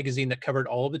little magazine that covered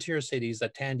all of the TierCities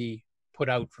that Tandy put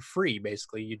out for free.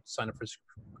 Basically, you'd sign up for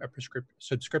a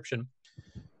subscription,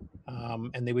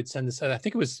 and they would send this. I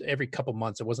think it was every couple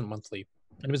months. It wasn't monthly,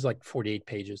 and it was like 48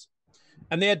 pages.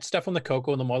 And they had stuff on the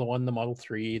Coco and the Model 1, the Model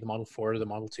 3, the Model 4, the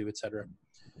Model 2, etc.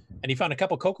 And he found a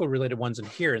couple Coco related ones in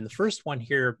here. And the first one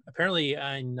here, apparently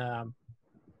I'm trying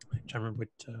to remember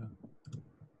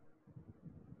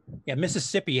what,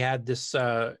 Mississippi had this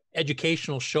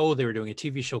educational show they were doing, a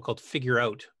TV show called Figure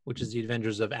Out, which is the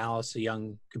adventures of Alice, a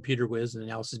young computer whiz, and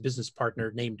Alice's business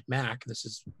partner named Mac. This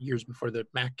is years before the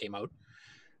Mac came out,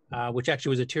 which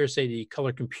actually was a TierCity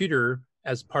color computer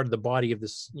as part of the body of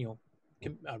this,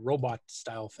 robot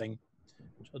style thing.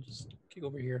 Which I'll just kick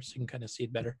over here so you can kind of see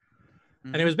it better.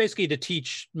 And it was basically to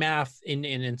teach math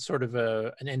in sort of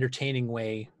an entertaining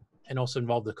way, and also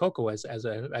involved the Coco as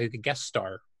a guest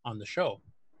star on the show.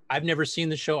 I've never seen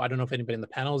the show. I don't know if anybody in the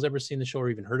panel has ever seen the show or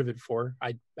even heard of it before.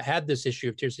 I had this issue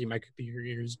of TierCity Microcomputer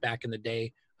News back in the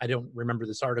day. I don't remember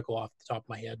this article off the top of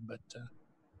my head, but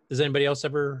has anybody else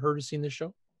ever heard or seen this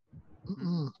show?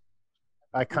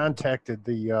 I contacted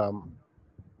the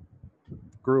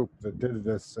group that did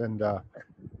this, and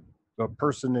the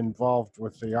person involved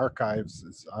with the archives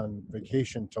is on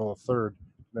vacation till the 3rd.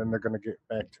 Then they're going to get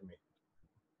back to me.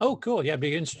 Oh, cool. Yeah, it'd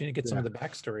be interesting to get some of the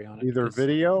backstory on it. Either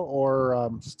video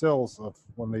or stills of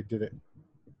when they did it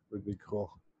would be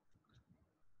cool.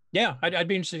 Yeah, I'd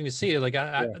be interested to see. Like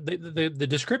the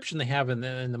description they have in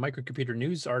the Microcomputer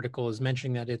News article is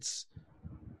mentioning that it's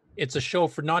a show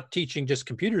for not teaching just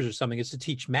computers or something. It's to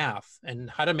teach math and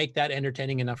how to make that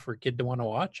entertaining enough for a kid to want to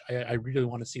watch. I really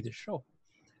want to see this show.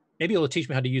 Maybe it'll teach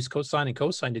me how to use cosine and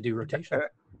cosine to do rotation.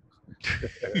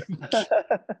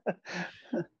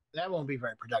 That won't be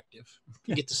very productive.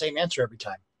 You get the same answer every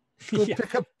time. Go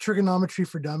pick up trigonometry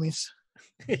for dummies.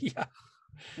 Yeah.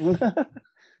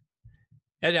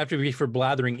 That'd have to be for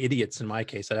blathering idiots in my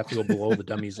case. I'd have to go below the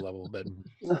dummies level. But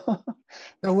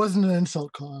that wasn't an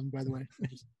insult, Colin, by the way.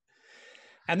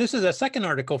 And this is a second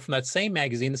article from that same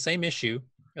magazine, the same issue.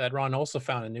 that Ron also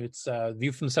found, and it's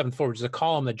View from the Seventh Floor, which is a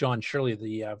column that John Shirley,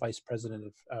 the vice president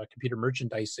of computer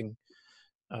merchandising,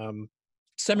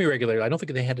 semi-regularly. I don't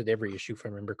think they had it every issue, if I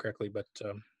remember correctly, but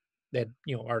they had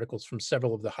articles from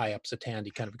several of the high ups at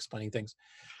Tandy, kind of explaining things.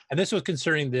 And this was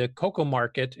concerning the cocoa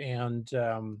market, and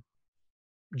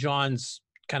John's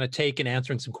kind of take and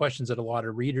answering some questions that a lot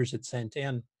of readers had sent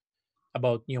in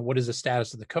about what is the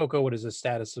status of the cocoa, what is the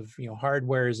status of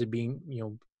hardware, is it being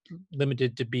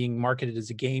limited to being marketed as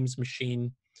a games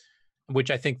machine,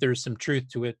 which I think there's some truth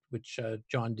to it, which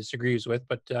John disagrees with,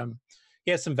 but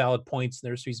he has some valid points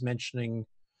there. So he's mentioning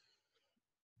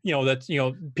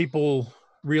that people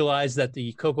realized that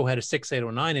the Coco had a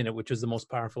 6809 in it, which was the most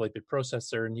powerful 8-bit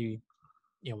processor, and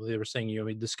they were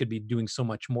saying this could be doing so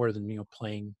much more than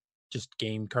playing just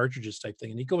game cartridges type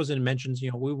thing. And he goes in and mentions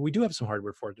we do have some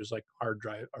hardware for it. There's like hard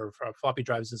drive or floppy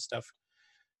drives and stuff,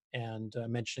 and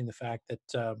mentioning the fact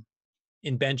that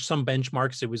in some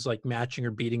benchmarks it was like matching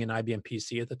or beating an IBM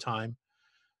PC at the time.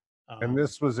 And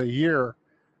this was a year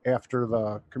after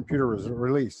the computer was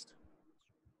released.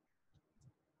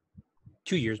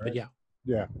 2 years, right? But yeah.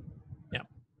 Yeah.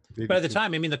 But at the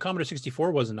time, I mean, the Commodore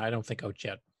 64 wasn't, I don't think, out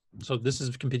yet. So this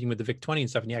is competing with the VIC-20 and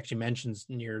stuff, and he actually mentions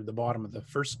near the bottom of the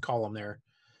first column there.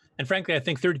 And frankly, I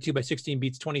think 32 by 16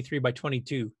 beats 23 by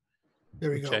 22.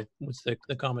 There we go. Was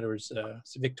the Commodore's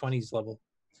VIC-20's level.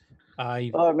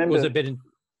 I remember. Was a bit in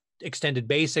extended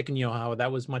basic, and how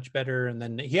that was much better. And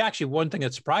then he actually, one thing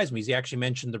that surprised me is he actually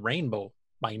mentioned the Rainbow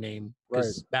by name,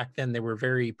 because back then they were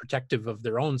very protective of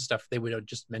their own stuff. They would have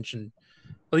just mentioned,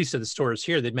 at least at the stores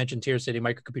here, they'd mention Tier City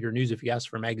Microcomputer News if you asked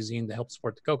for a magazine to help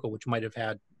support the Coco, which might have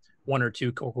had 1 or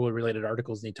 2 Coco-related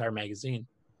articles in the entire magazine.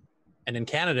 And in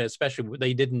Canada, especially,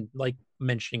 they didn't like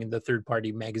mentioning the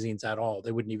third-party magazines at all.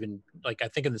 They wouldn't even, I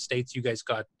think in the States, you guys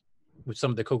got, with some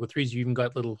of the Coco 3s, you even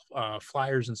got little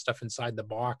flyers and stuff inside the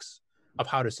box of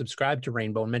how to subscribe to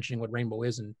Rainbow and mentioning what Rainbow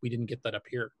is, and we didn't get that up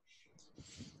here.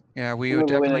 Yeah, we would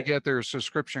definitely get their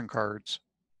subscription cards.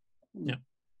 Yeah.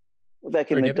 Back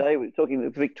in the day, we were talking the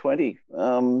VIC-20.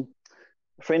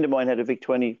 A friend of mine had a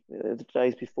VIC-20 the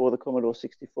days before the Commodore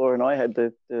 64, and I had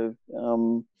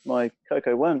my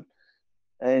Coco 1.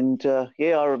 And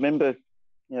I remember,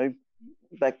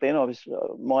 back then I was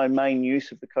my main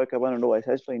use of the Coco 1, and always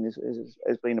has been,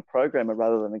 has been a programmer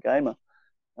rather than a gamer.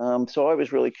 So I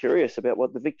was really curious about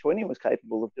what the VIC-20 was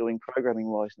capable of doing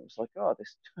programming-wise, and it was like, oh,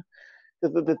 this.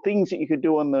 The things that you could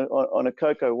do on a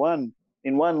Coco 1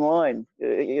 in one line,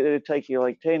 it'd take you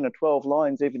like 10 or 12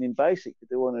 lines, even in BASIC, to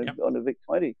do on a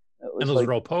VIC-20. And those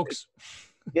are all pokes.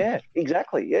 Yeah,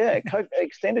 exactly. Yeah,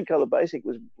 extended color BASIC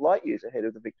was light years ahead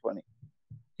of the VIC-20.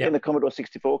 Yep. And the Commodore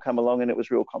 64 come along, and it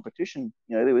was real competition.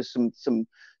 There was some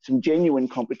genuine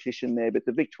competition there, but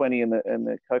the VIC-20 and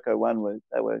the Coco 1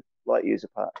 were light years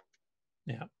apart.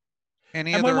 Yeah.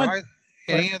 Any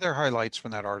other highlights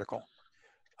from that article?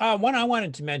 One I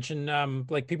wanted to mention,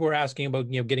 people were asking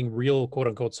about, getting real quote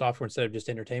unquote software instead of just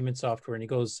entertainment software. And he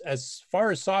goes, as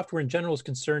far as software in general is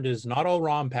concerned, it is not all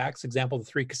ROM packs. Example, the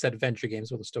 3 cassette adventure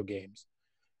games, well, they're still games.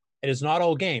 It is not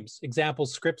all games. Example,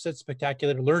 Scriptset,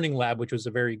 Spectacular, Learning Lab, which was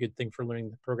a very good thing for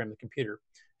learning to program the computer.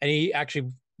 And he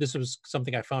actually, this was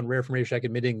something I found rare from Radio Shack,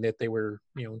 admitting that they were,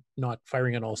 not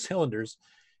firing on all cylinders.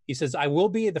 He says, I will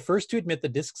be the first to admit the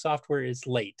disk software is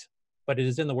late, but it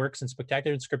is in the works, and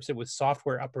Spectacular and Scriptset with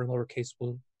software upper and lower case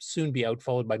will soon be out,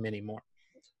 followed by many more.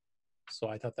 So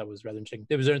I thought that was rather interesting.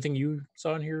 Was there anything you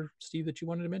saw in here, Steve, that you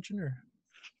wanted to mention? Or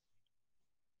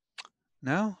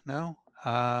No.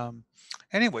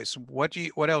 Anyways,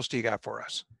 what else do you got for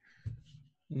us?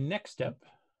 Next up,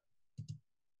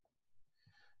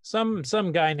 some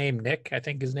guy named Nick, I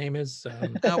think his name is.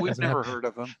 No, we've never heard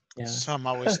of him. Yeah. Some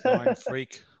OS9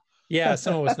 freak. Yeah,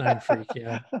 some OS9 freak.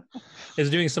 Yeah, is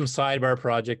doing some sidebar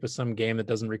project with some game that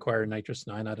doesn't require Nitrous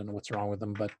 9. I don't know what's wrong with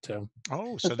them, but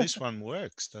oh, so this one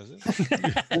works, does it?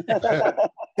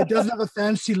 It doesn't have a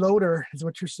fancy loader, is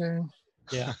what you're saying.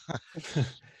 Yeah.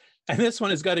 And this one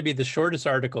has got to be the shortest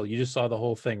article. You just saw the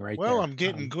whole thing, right? Well, there. I'm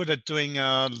getting good at doing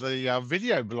the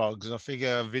video blogs. I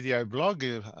figure a video blog,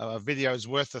 a video is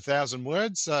worth 1,000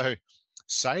 words, so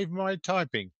save my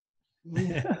typing.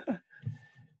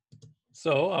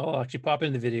 So I'll actually pop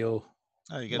in the video.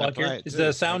 Oh, you're gonna play it. Is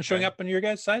the sound showing up on your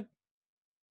guys' side?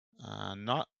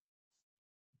 Not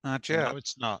yet. No,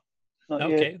 it's not.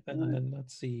 Okay, then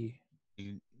let's see.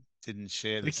 You didn't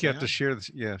share the I think you have to share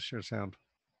this. Yeah, share sound.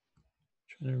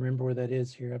 Trying to remember where that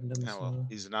is here. I haven't done this. Well,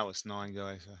 he's an OS9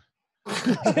 guy, so.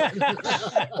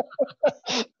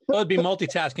 Well, it'd be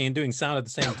multitasking and doing sound at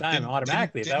the same time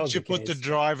automatically. Didn't you put the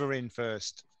driver in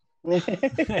first?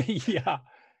 Yeah.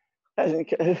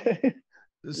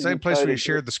 The same place where you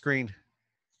shared the screen.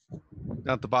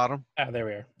 Down at the bottom. Ah, there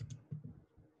we are.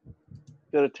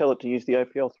 Got to tell it to use the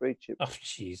OPL3 chip. Oh,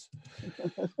 jeez.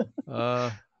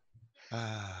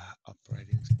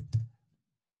 Operating.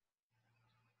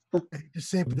 Just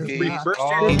say there's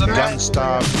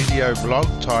Gunstar video blog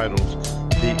titled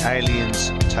 "The Aliens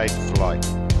Take Flight."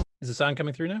 Is the sound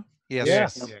coming through now?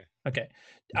 Yes. Yeah. Okay.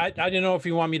 I didn't know if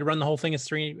you want me to run the whole thing.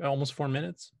 It's almost 4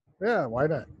 minutes. Yeah, why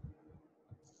not?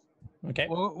 Okay.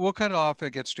 We'll cut it off if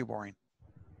it gets too boring.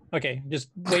 Okay, just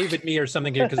wave at me or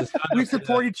something here because we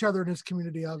support each other in this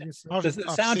community, obviously. The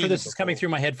sound for this is coming through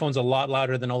my headphones a lot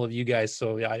louder than all of you guys,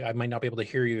 so I might not be able to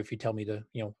hear you if you tell me to,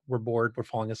 we're bored, we're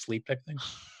falling asleep type thing.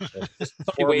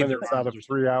 4 minutes out of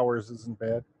 3 hours isn't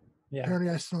bad. Yeah.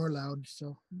 Apparently, I snore loud,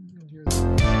 so.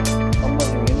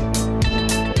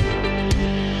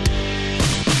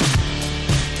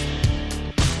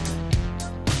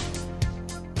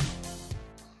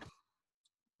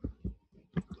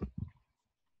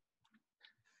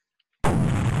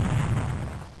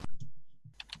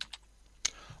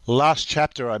 Last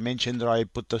chapter, I mentioned that I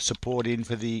put the support in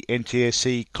for the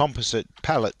NTSC composite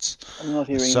palettes. I'm not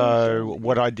hearing So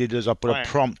what I did is I put a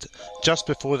prompt just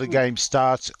before the game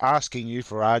starts asking you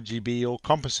for RGB or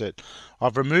composite.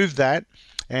 I've removed that,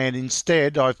 and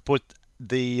instead I've put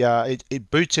the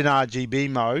it boots in RGB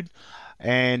mode,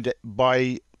 and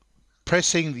by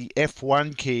pressing the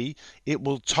F1 key, it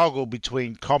will toggle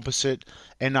between composite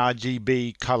and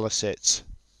RGB color sets.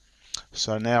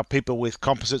 So now people with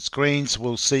composite screens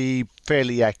will see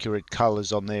fairly accurate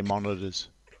colors on their monitors.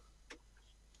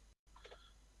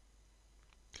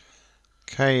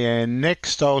 Okay, and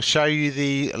next I'll show you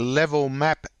the level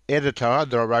map editor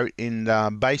that I wrote in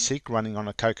BASIC running on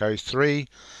a Coco 3.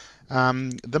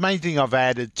 The main thing I've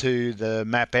added to the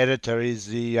map editor is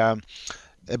the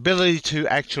ability to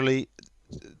actually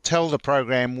tell the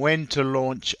program when to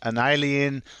launch an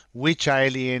alien, which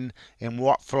alien, and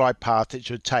what flight path it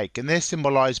should take. And they're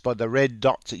symbolized by the red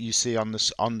dots that you see on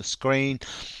the screen.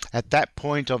 At that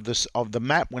point of the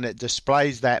map, when it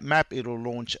displays that map, it'll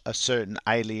launch a certain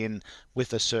alien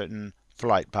with a certain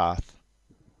flight path.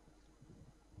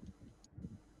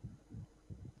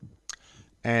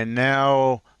 And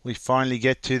now we finally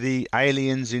get to the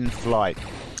aliens in flight.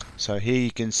 So here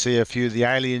you can see a few of the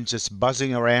aliens just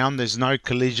buzzing around. There's no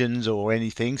collisions or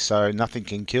anything, so nothing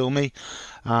can kill me.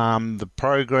 The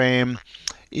program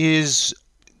is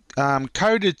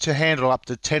coded to handle up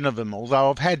to 10 of them, although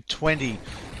I've had 20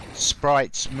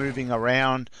 sprites moving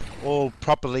around, all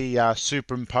properly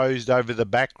superimposed over the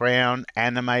background,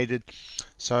 animated.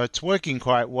 So it's working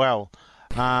quite well.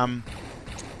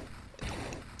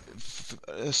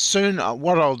 Soon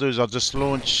what I'll do is I'll just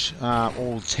launch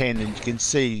all 10, and you can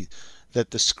see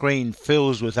that the screen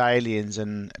fills with aliens,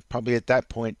 and probably at that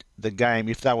point the game,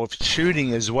 if they were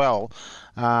shooting as well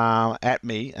at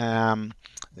me,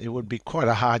 it would be quite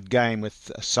a hard game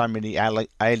with so many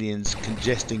aliens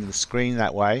congesting the screen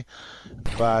that way.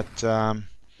 But I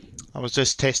was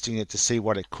just testing it to see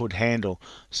what it could handle,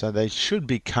 so they should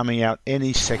be coming out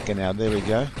any second now. There we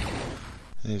go.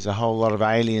 There's a whole lot of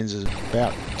aliens. There's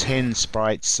about 10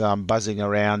 sprites buzzing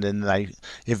around, and they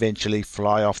eventually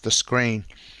fly off the screen.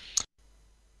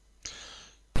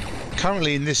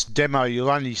 Currently in this demo, you'll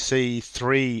only see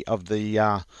 3 of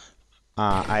the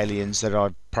aliens that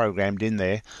I've programmed in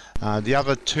there. The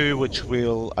other 2, which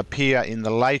will appear in the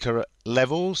later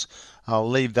levels, I'll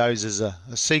leave those as a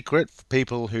secret for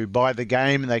people who buy the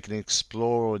game, and they can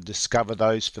explore or discover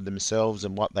those for themselves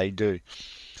and what they do.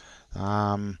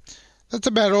 That's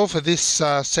about all for this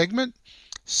segment.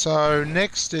 So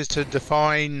next is to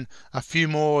define a few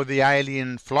more of the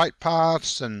alien flight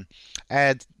paths and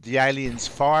add the aliens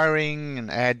firing and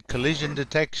add collision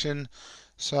detection.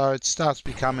 So it starts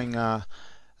becoming a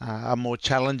more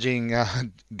challenging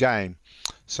game.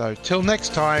 So till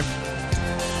next time.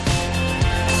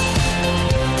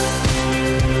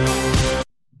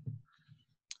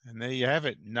 And there you have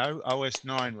it. No OS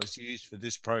 9 was used for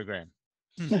this program.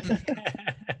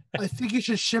 I think you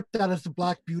should ship that as the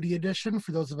Black Beauty edition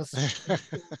for those of us.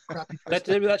 Crappy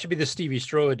that should be the Stevie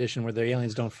Stroh edition, where the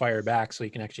aliens don't fire back, so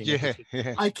you can actually.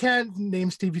 Yeah. I can't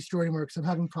name Stevie Stroh anymore because I'm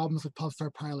having problems with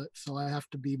Pulsar Pilot, so I have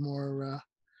to be more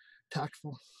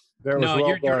tactful. No,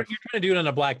 you're trying to do it on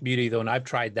a Black Beauty though, and I've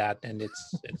tried that, and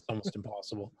it's almost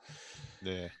impossible.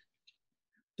 Yeah.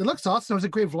 It looks awesome. It was a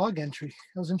great vlog entry.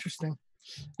 That was interesting.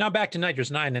 Now back to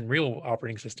Nitrous 9 and real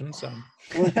operating systems.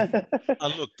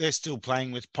 Oh, look, they're still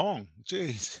playing with Pong.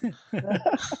 Jeez.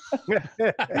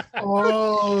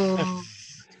 Oh.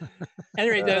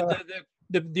 Anyway,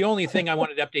 The only thing I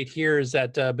wanted to update here is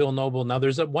that Bill Noble, now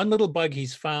there's one little bug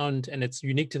he's found, and it's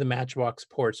unique to the Matchbox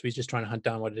port, so he's just trying to hunt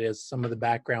down what it is. Some of the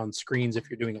background screens, if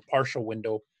you're doing a partial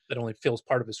window that only fills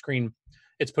part of a screen,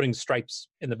 it's putting stripes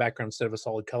in the background instead of a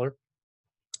solid color.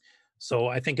 So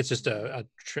I think it's just a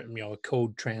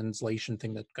code translation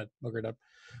thing that got buggered up.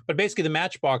 But basically the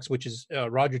Matchbox, which is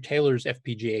Roger Taylor's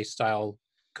FPGA style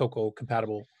Coco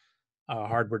compatible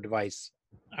hardware device,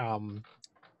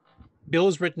 Bill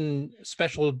has written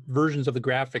special versions of the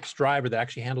graphics driver that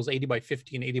actually handles 80 by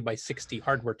 50 and 80 by 60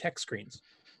 hardware text screens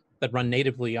that run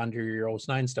natively under your OS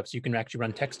 9 stuff. So you can actually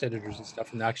run text editors and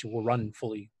stuff, and they actually will run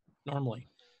fully normally.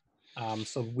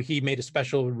 So he made a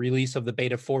special release of the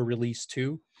Beta 4 Release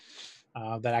 2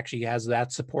 that actually has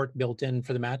that support built in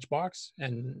for the Matchbox,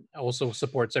 and also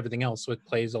supports everything else. So it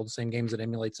plays all the same games. It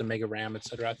emulates a Mega RAM,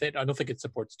 etc. I don't think it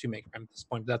supports 2 Mega RAM at this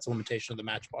point, but that's a limitation of the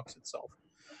Matchbox itself.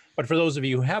 But for those of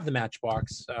you who have the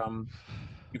Matchbox,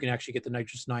 you can actually get the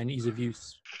Nitrous 9 Ease of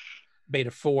Use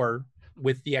Beta 4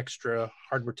 with the extra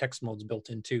hardware text modes built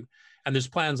in too. And there's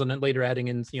plans on it later adding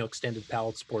in, extended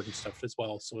palette support and stuff as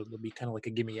well. So it'll be kind of like a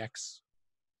Gimme X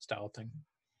style thing.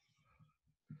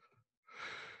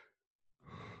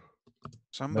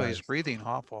 Somebody's breathing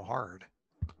awful hard.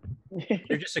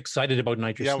 You're just excited about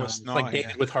Nitrous 9. It's like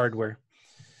David with hardware.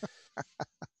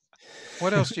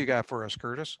 What else do you got for us,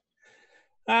 Curtis?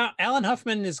 Alan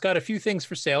Huffman has got a few things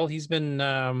for sale. He's been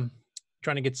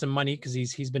trying to get some money because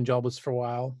he's been jobless for a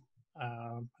while.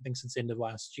 I think since the end of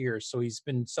last year. So he's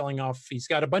been selling off. He's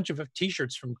got a bunch of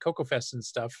T-shirts from CocoFest and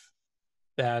stuff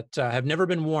that have never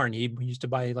been worn. He used to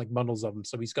buy like bundles of them.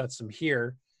 So he's got some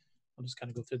here. I'll just kind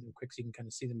of go through them quick so you can kind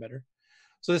of see them better.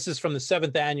 So this is from the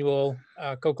 7th annual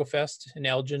CocoFest in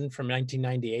Elgin from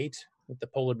 1998 with the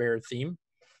polar bear theme.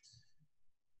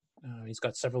 He's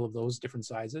got several of those different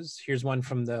sizes. Here's one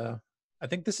from I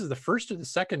think this is the first or the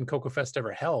second CocoFest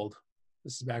ever held.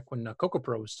 This is back when Coco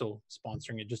Pro was still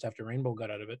sponsoring it, just after Rainbow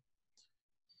got out of it.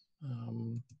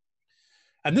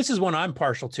 And this is one I'm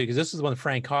partial to, because this is one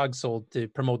Frank Hogg sold to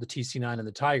promote the TC9 and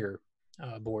the Tiger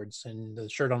boards. And the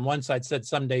shirt on one side said,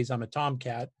 "Some days I'm a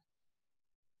Tomcat."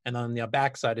 And on the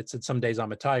back side, it said, "Some days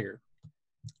I'm a Tiger,"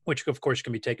 which of course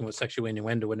can be taken with sexual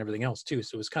innuendo and everything else too.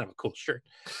 So it was kind of a cool shirt.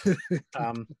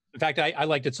 In fact, I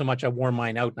liked it so much I wore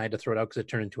mine out and I had to throw it out because it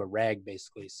turned into a rag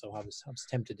basically. So I was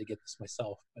tempted to get this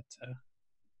myself, but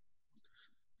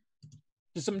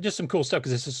just some cool stuff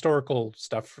because it's historical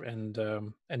stuff and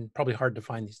probably hard to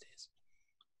find these days.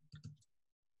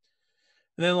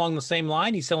 And then along the same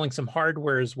line, he's selling some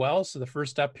hardware as well. So the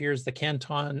first up here is the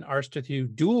Canton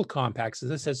RS-232 dual compact. So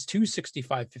this has two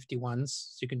 6551s,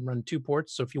 so you can run 2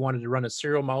 ports. So if you wanted to run a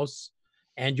serial mouse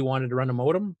and you wanted to run a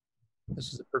modem,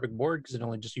 this is a perfect board because it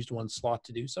only just used 1 slot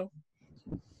to do so.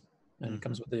 And it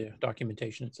comes with the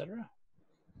documentation, etc.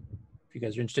 If you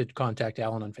guys are interested, contact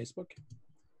Alan on Facebook.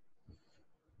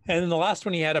 And then the last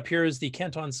one he had up here is the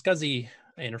Canton SCSI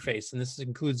interface, and this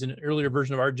includes an earlier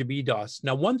version of RGB DOS.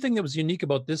 Now, one thing that was unique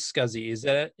about this SCSI is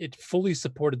that it fully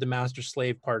supported the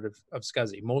master-slave part of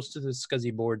SCSI. Most of the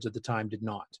SCSI boards at the time did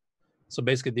not. So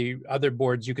basically, the other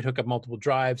boards, you could hook up multiple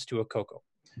drives to a Coco.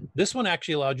 This one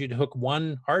actually allowed you to hook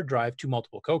 1 hard drive to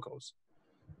multiple Cocos.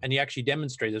 And he actually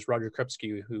demonstrated this. Roger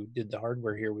Krupski, who did the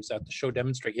hardware here, was at the show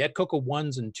demonstrate. He had Coco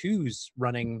 1s and 2s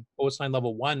running OS 9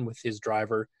 level 1 with his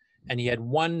driver, and he had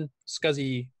 1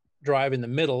 SCSI drive in the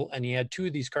middle, and he had 2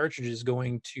 of these cartridges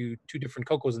going to 2 different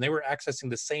Cocos, and they were accessing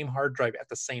the same hard drive at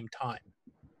the same time.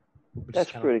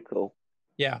 That's pretty cool.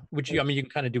 Yeah, which you can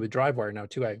kind of do with DriveWire now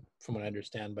too, from what I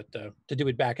understand. But to do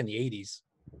it back in the 80s,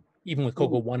 even with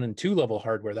Coco 1 and 2 level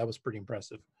hardware, that was pretty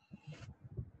impressive.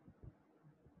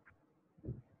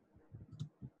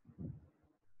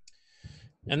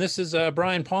 And this is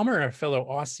Brian Palmer, a fellow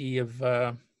Aussie of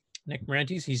Nick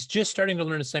Marantes. He's just starting to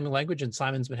learn a Sami language, and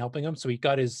Simon's been helping him. So he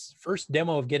got his first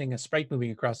demo of getting a sprite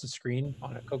moving across the screen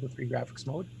on a Coco 3 graphics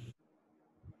mode.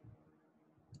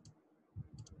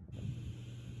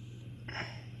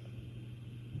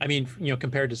 I mean,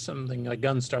 compared to something like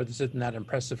Gunstar, this isn't that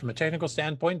impressive from a technical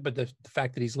standpoint, but the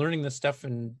fact that he's learning this stuff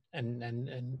and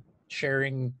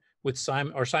sharing with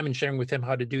Simon, or Simon sharing with him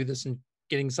how to do this, and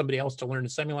getting somebody else to learn a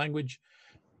Sami language,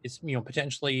 is,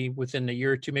 potentially within a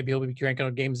year or 2, maybe he'll be cranking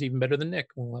out games even better than Nick.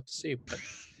 We'll have to see. But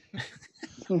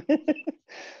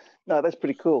No, that's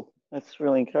pretty cool. That's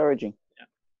really encouraging.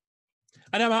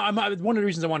 And one of the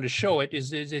reasons I wanted to show it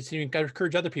is to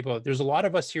encourage other people. There's a lot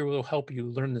of us here who will help you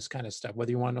learn this kind of stuff,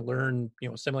 whether you want to learn,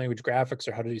 Sami language graphics,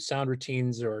 or how to do sound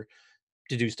routines, or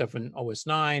to do stuff in OS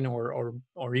 9 or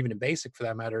even in BASIC for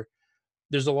that matter.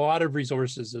 There's a lot of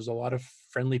resources. There's a lot of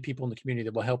friendly people in the community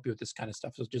that will help you with this kind of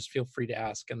stuff. So just feel free to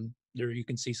ask, and there you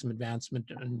can see some advancement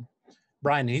and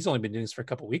Brian, he's only been doing this for a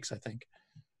couple of weeks, I think.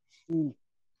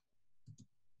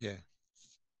 Yeah.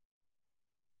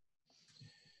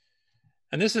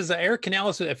 And this is Eric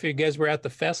Canales. If you guys were at the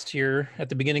fest here at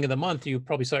the beginning of the month, you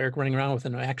probably saw Eric running around with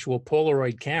an actual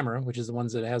Polaroid camera, which is the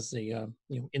ones that has the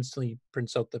instantly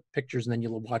prints out the pictures, and then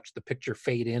you'll watch the picture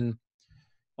fade in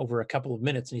over a couple of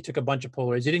minutes. And he took a bunch of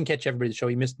Polaroids. He didn't catch everybody at the show.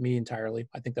 He missed me entirely.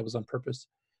 I think that was on purpose.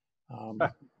 And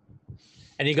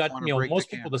he got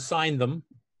most people to sign them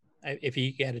if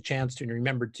he had a chance to and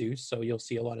remembered to. So you'll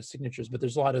see a lot of signatures. But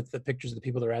there's a lot of the pictures of the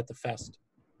people that are at the fest.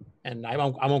 And I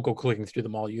won't go clicking through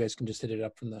them all. You guys can just hit it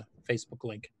up from the Facebook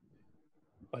link.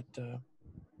 But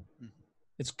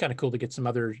it's kind of cool to get some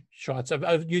other shots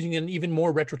of using an even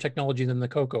more retro technology than the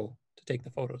Coco to take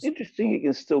the photos. Interesting, you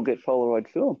can still get Polaroid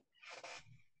film.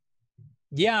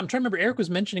 Yeah, I'm trying to remember. Eric was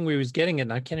mentioning where he was getting it,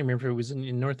 and I can't remember if it was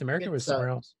in North America or somewhere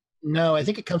else. No, I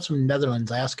think it comes from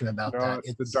Netherlands. I asked him about that.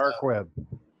 It's the dark web.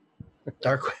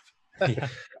 Dark web.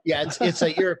 Yeah, it's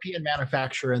a European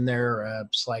manufacturer, and they're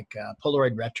it's like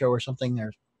Polaroid Retro or something.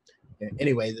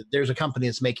 Anyway, there's a company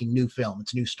that's making new film.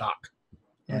 It's new stock.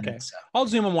 Okay, I'll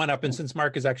zoom him one up, and since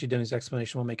Mark has actually done his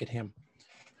explanation, we'll make it him.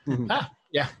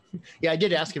 Yeah. I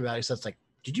did ask him about it. So it's like,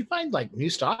 did you find like new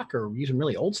stock or using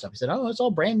really old stuff? He said, oh, it's all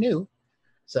brand new.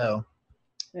 So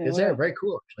it's very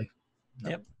cool, actually.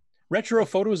 Yep. Retro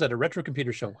photos at a retro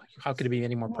computer show. How could it be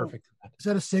any more perfect than that? Is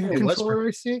that a Sega controller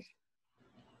I see?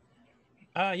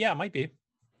 Yeah, it might be.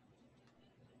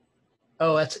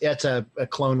 Oh, that's a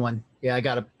clone one. Yeah, I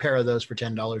got a pair of those for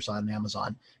 $10 on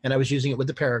Amazon, and I was using it with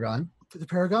the Paragon. For the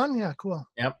Paragon, yeah, cool.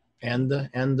 Yep,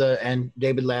 and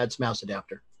David Ladd's mouse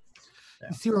adapter.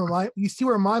 Yeah. You see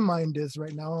where my mind is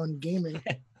right now on gaming.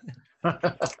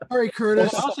 Sorry,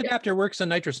 Curtis. Well, the mouse adapter works on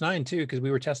Nitrous 9 too, because we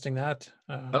were testing that.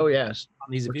 Oh yes, on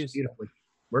these Works beautifully.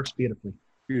 Works beautifully.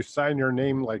 You sign your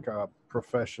name like a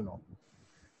professional.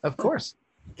 Of course.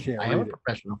 Can't I read am a it.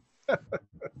 professional. And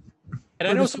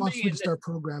I know Curtis wants somebody me to start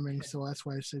programming, so that's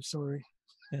why I said sorry.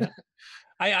 Yeah.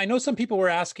 I know some people were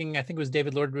asking, I think it was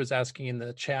David Lord was asking in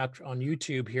the chat on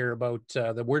YouTube here about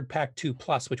the WordPack 2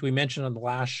 Plus, which we mentioned on the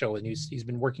last show, and he's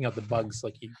been working out the bugs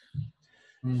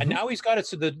and now he's got it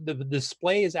so the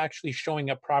display is actually showing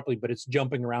up properly, but it's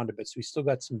jumping around a bit, so he's still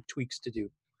got some tweaks to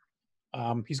do.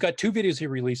 He's got 2 videos he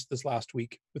released this last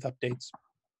week with updates.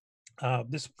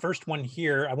 This first one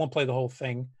here, I won't play the whole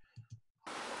thing.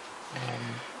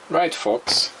 Right,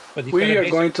 folks. But We are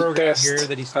going to test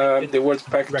the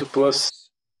WordPack 2 Plus.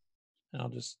 And I'll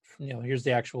just, here's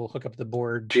the actual hookup to the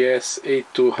board.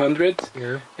 GS8200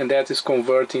 here. And that is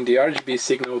converting the RGB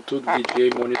signal to the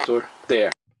VGA monitor there.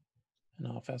 And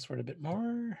I'll fast forward a bit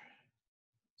more.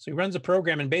 So he runs a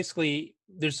program, and basically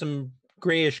there's some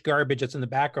grayish garbage that's in the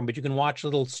background, but you can watch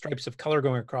little stripes of color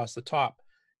going across the top.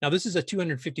 Now this is a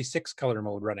 256 color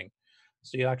mode running.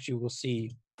 So you actually will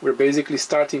see. We're basically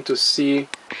starting to see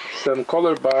some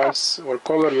color bars or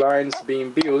color lines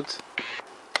being built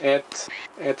at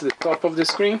the top of the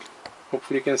screen.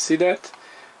 Hopefully you can see that.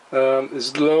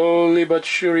 Slowly but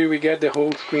surely we get the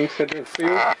whole screen center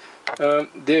fill.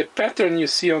 The pattern you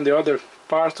see on the other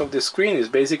part of the screen is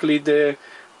basically the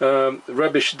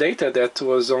rubbish data that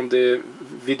was on the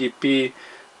VDP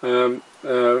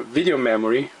video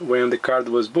memory when the card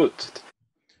was booted.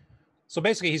 So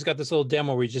basically he's got this little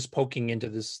demo where he's just poking into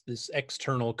this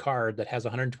external card that has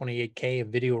 128K of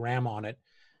video RAM on it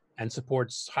and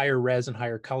supports higher res and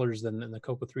higher colors than the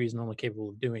Coco 3 is normally capable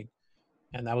of doing.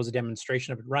 And that was a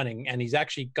demonstration of it running. And he's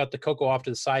actually got the Coco off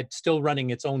to the side, still running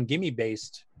its own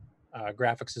Gimme-based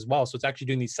graphics as well. So it's actually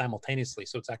doing these simultaneously.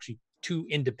 So it's actually 2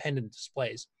 independent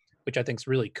displays, which I think is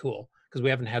really cool because we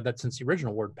haven't had that since the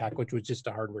original WordPack, which was just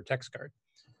a hardware text card.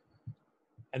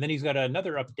 And then he's got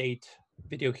another update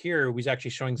video here. He's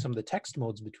actually showing some of the text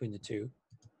modes between the 2.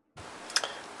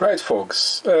 Right,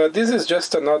 folks. This is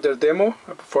just another demo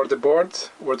for the board,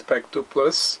 WordPack 2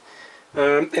 Plus.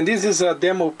 And this is a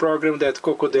demo program that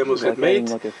Coco Demos had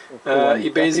made.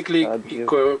 It basically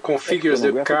configures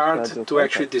the card to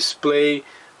actually display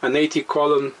an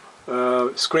 80-column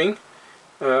screen.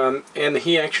 And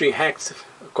he actually hacked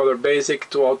Color Basic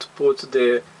to output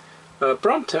the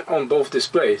prompt on both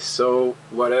displays. So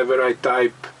whatever I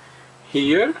type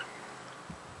here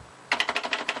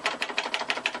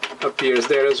appears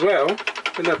there as well,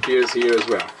 and appears here as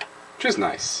well, which is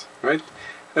nice, right?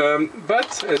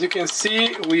 But as you can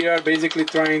see, we are basically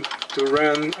trying to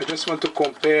run. I just want to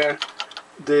compare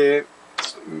the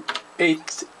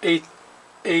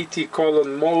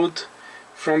 80-column mode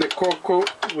from the Coco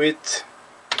with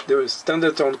the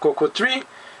standard on Coco 3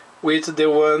 with the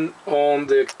one on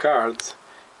the card,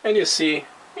 and you see,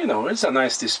 it's a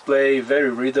nice display,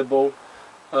 very readable,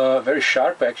 very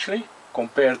sharp actually.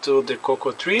 compared to the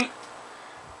Coco 3.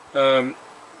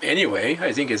 Anyway,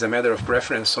 I think it's a matter of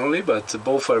preference only, but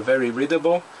both are very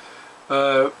readable.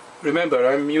 Remember,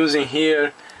 I'm using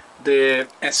here the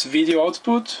S-Video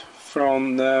output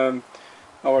from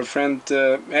our friend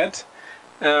Ed,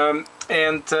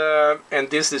 and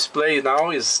this display now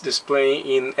is displaying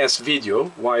in S-Video,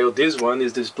 while this one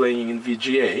is displaying in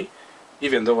VGA,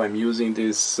 even though I'm using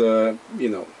this,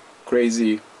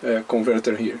 crazy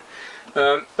converter here.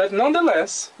 But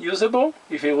nonetheless, usable.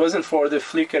 If it wasn't for the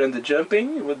flicker and the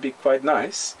jumping, it would be quite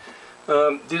nice.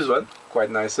 This one,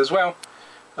 quite nice as well.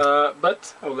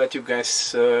 But I'll let you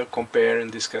guys compare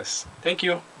and discuss. Thank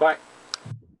you. Bye.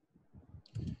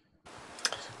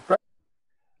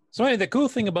 So anyway, the cool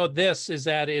thing about this is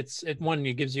that it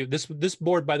gives you this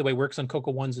board, by the way, works on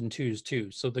Coco 1s and 2s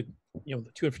too. So the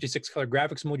 256 color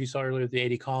graphics mode you saw earlier, the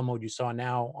 80 column mode you saw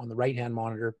now on the right hand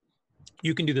monitor,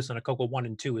 you can do this on a Coco 1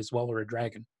 and 2 as well, or a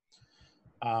Dragon.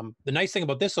 The nice thing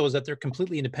about this though is that they're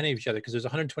completely independent of each other, because there's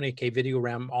 128K video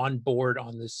RAM on board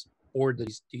on this board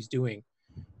that he's doing,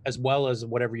 as well as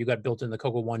whatever you got built in the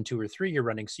Coco 1, 2, or 3 you're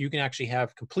running. So you can actually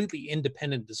have completely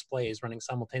independent displays running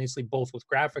simultaneously, both with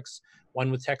graphics,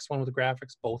 one with text, one with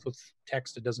graphics, both with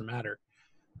text, it doesn't matter.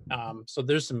 So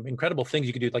there's some incredible things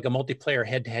you could do, like a multiplayer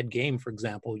head-to-head game, for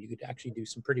example. You could actually do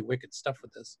some pretty wicked stuff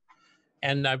with this.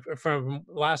 And from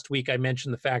last week, I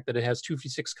mentioned the fact that it has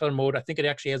 256 color mode. I think it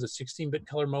actually has a 16-bit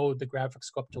color mode. The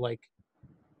graphics go up to I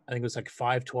think it was like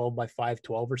 512 by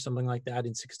 512 or something like that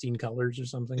in 16 colors or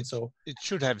something. So it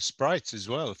should have sprites as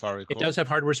well, if I recall. It does have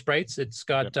hardware sprites. It's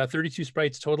got 32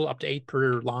 sprites total, up to 8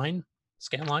 per line,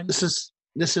 scan line. This is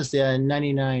the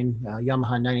 99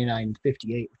 Yamaha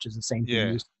 9958, which is the same thing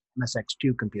used in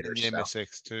MSX2 computers. The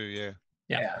MSX2,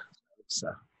 yeah.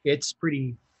 It's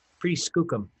pretty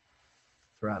skookum.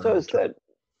 So is that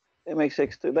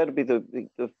MSX2? That'd be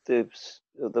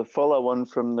the follow-on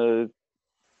from the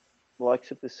likes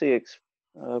of the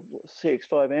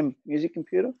CX5M music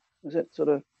computer. Was that sort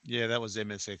of? Yeah, that was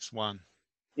MSX1.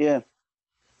 Yeah.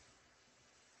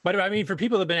 But I mean, for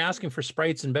people that have been asking for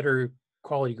sprites and better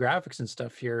quality graphics and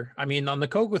stuff here, I mean, on the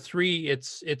Coco 3,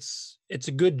 it's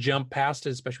a good jump past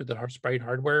it, especially with the sprite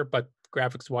hardware, but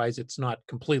graphics wise, it's not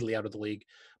completely out of the league.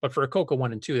 But for a Coco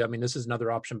 1 and 2, I mean, this is another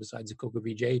option besides the Coco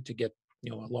VJ to get,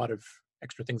 a lot of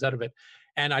extra things out of it.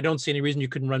 And I don't see any reason you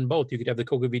couldn't run both. You could have the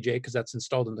Coco VJ because that's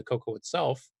installed in the Coco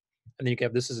itself. And then you can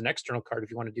have this as an external card if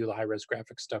you want to do the high-res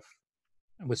graphics stuff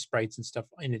with sprites and stuff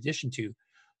in addition to.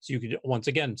 So you could, once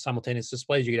again, simultaneous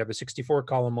displays. You could have a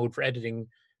 64-column mode for editing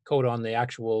code on the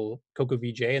actual Coco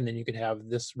VJ, and then you could have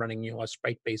this running, a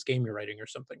sprite-based game you're writing or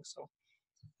something. So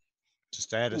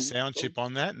just add a sound chip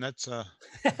on that, and that's a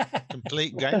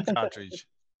complete game cartridge.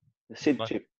 The SID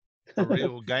chip. A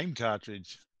real game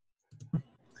cartridge.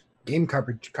 Game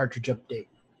cartridge update.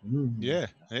 Yeah.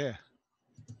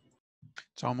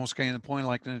 It's almost getting to the point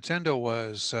like Nintendo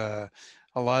was. A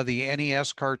lot of the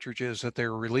NES cartridges that they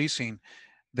were releasing,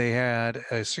 they had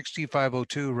a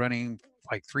 6502 running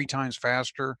like 3 times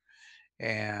faster,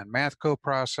 and math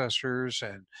coprocessors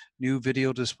and new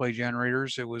video display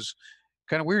generators. It was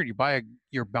kind of weird.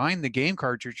 You're buying the game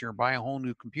cartridge, you're buying a whole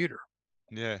new computer.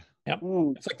 Yeah. Yep.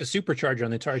 It's like the supercharger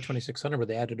on the Atari 2600 where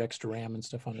they added extra RAM and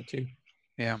stuff on it too.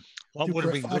 Yeah. What would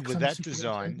have been good with that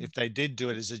design, if they did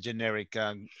do it as a generic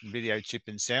video chip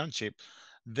and sound chip,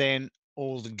 then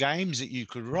all the games that you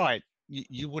could write,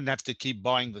 you wouldn't have to keep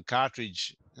buying the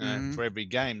cartridge for every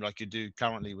game like you do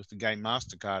currently with the Game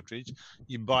Master cartridge.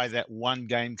 You buy that one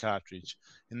game cartridge,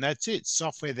 and that's it.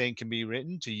 Software then can be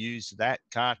written to use that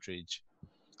cartridge.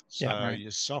 So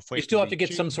your software. You still have to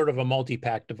get some sort of a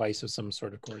multi-pack device of some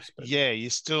sort, of course. But. Yeah, you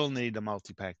still need a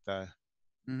multi-pack though.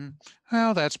 Mm-hmm.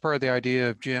 Well, that's part of the idea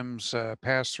of Jim's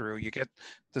pass-through. You get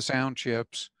the sound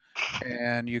chips,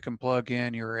 and you can plug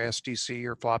in your SDC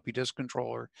or floppy disk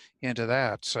controller into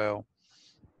that. So,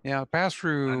 yeah,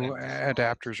 pass-through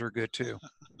adapters are good too.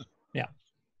 Yeah,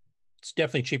 it's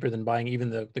definitely cheaper than buying even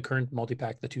the current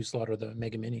multi-pack, the 2-slot or the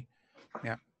Mega Mini.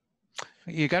 Yeah.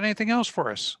 You got anything else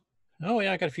for us? Oh,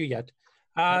 yeah, I got a few yet.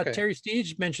 Okay. Terry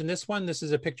Steege mentioned this one. This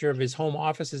is a picture of his home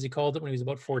office, as he called it, when he was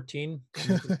about 14.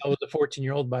 I was a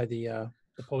 14-year-old by the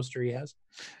poster he has.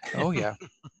 Oh, yeah.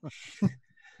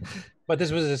 But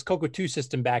this was his Coco 2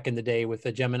 system back in the day with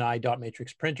the Gemini dot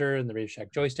matrix printer and the Radio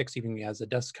Shack joysticks. Even has a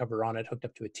desk cover on it hooked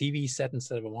up to a TV set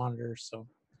instead of a monitor. So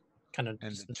kind of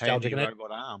nostalgic.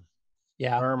 Robot arm.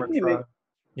 Yeah. Armatron.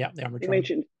 Yeah, the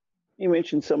Armatron. You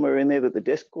mentioned somewhere in there that the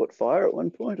desk caught fire at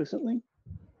one point or something.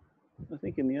 I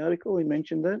think in the article he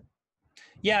mentioned that.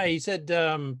 Yeah, he said,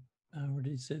 what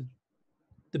did he say?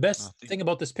 The best thing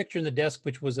about this picture in the desk,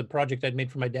 which was a project I'd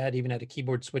made for my dad, even had a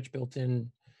keyboard switch built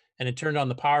in and it turned on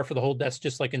the power for the whole desk,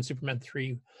 just like in Superman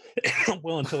 3.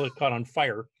 Well, until it caught on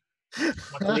fire.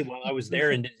 Luckily, while I was there,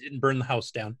 and it didn't burn the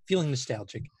house down. Feeling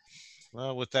nostalgic.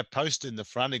 Well, with that post in the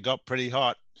front, it got pretty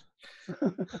hot. I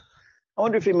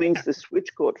wonder if he means the switch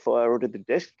caught fire or did the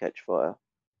desk catch fire?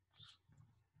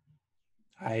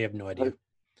 I have no idea.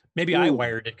 Maybe I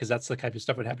wired it because that's the type of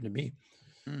stuff that happened to me.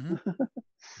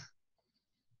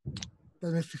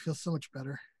 That makes me feel so much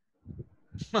better.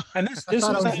 And this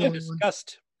was actually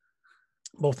discussed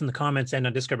both in the comments and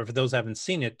on Discord. But for those who haven't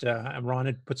seen it, Ron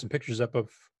had put some pictures up of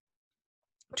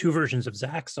 2 versions of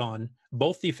Zaxxon,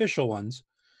 both the official ones,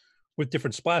 with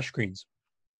different splash screens.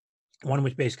 One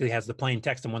which basically has the plain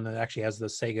text and one that actually has the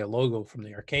Sega logo from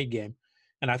the arcade game.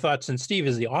 And I thought, since Steve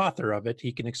is the author of it,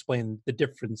 he can explain the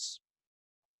difference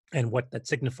and what that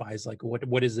signifies. Like,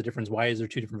 what is the difference? Why is there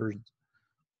 2 different versions?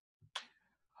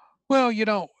 Well,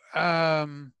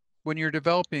 when you're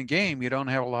developing a game, you don't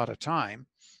have a lot of time,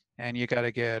 and you got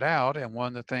to get it out. And one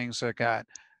of the things that got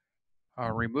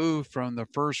removed from the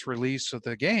first release of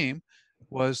the game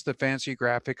was the fancy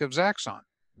graphic of Zaxxon.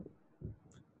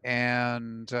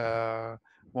 And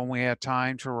when we had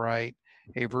time to write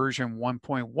a version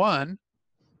 1.1,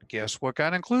 guess what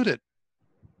got included?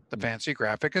 The fancy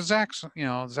graphic of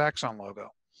Zaxxon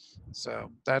logo.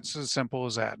 So that's as simple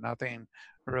as that. Nothing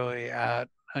really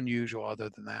unusual other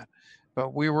than that.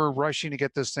 But we were rushing to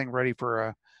get this thing ready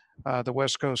for the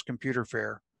West Coast Computer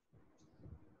Fair.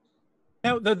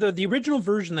 Now, the original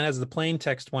version that has the plain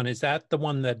text one, is that the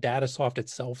one that Datasoft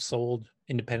itself sold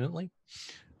independently?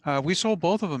 We sold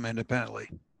both of them independently.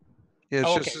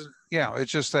 It's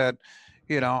it's just that,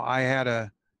 I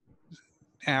had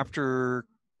after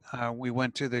we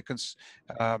went to the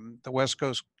West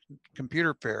Coast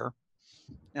Computer Fair,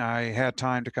 I had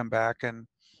time to come back and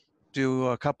do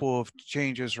a couple of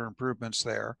changes or improvements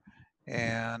there.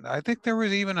 And I think there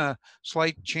was even a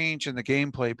slight change in the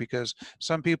gameplay because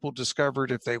some people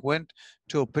discovered if they went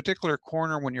to a particular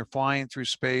corner when you're flying through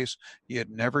space, you'd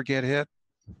never get hit.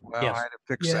 Well, I had to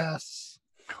fix that.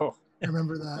 Cool. I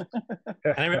remember that.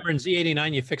 And I remember in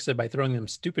Z89, you fixed it by throwing them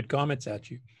stupid comments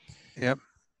at you. Yep.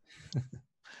 That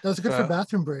was good for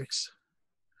bathroom breaks.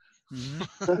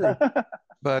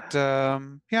 But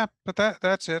but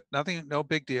that's it. Nothing, no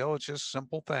big deal. It's just a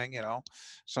simple thing,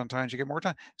 Sometimes you get more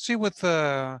time. See, with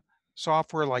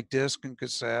software like disk and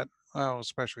cassette, well,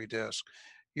 especially disk,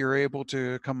 you're able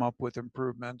to come up with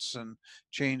improvements and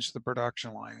change the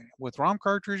production line. With ROM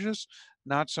cartridges,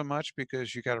 not so much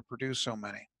because you got to produce so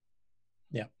many.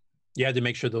 Yeah. You had to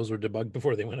make sure those were debugged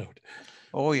before they went out.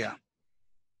 Oh, yeah.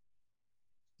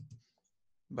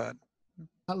 But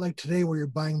not like today where you're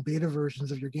buying beta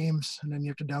versions of your games and then you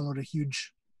have to download a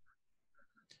huge.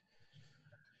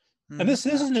 And this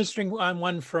is an interesting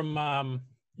one from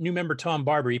new member Tom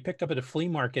Barber. He picked up at a flea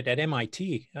market at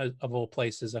MIT, of all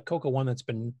places, a Coco one that's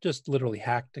been just literally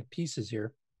hacked to pieces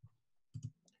here.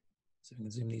 So we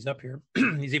can zoom these up here.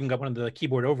 He's even got one of the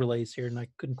keyboard overlays here, and I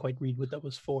couldn't quite read what that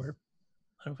was for.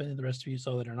 I don't know if any of the rest of you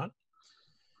saw that or not.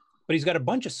 But he's got a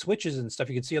bunch of switches and stuff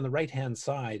you can see on the right-hand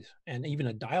side, and even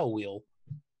a dial wheel,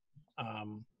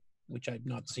 which I've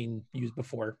not seen used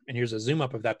before. And here's a zoom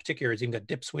up of that particular. He's even got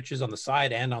dip switches on the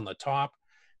side and on the top.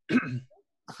 And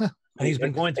he's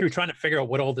been going through trying to figure out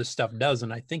what all this stuff does.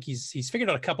 And I think he's figured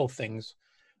out a couple of things.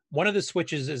 One of the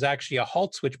switches is actually a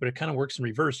halt switch, but it kind of works in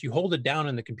reverse. You hold it down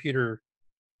and the computer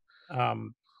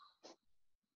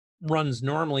runs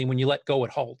normally. When you let go,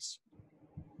 it halts.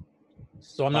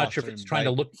 So I'm not sure if it's trying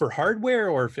to look for hardware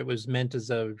or if it was meant as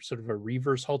a sort of a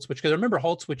reverse halt switch. Because I remember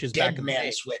halt switches back in the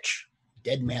day.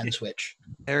 Dead man switch.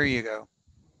 There you go.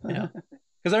 Yeah.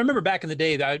 Because I remember back in the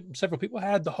day that several people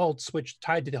had the halt switch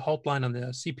tied to the halt line on the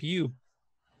CPU.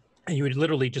 And you would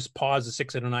literally just pause the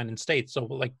 609 in state. So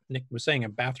like Nick was saying, a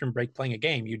bathroom break playing a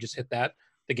game, you just hit that,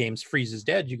 the game freezes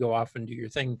dead, you go off and do your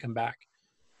thing and come back.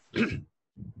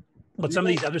 But some of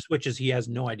these other switches, he has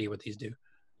no idea what these do.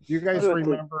 Do you guys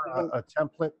remember a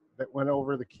template that went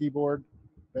over the keyboard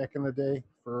back in the day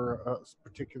for a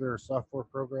particular software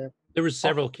program? There was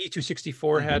several. Key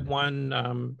 264 had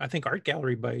one. I think Art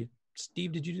Gallery by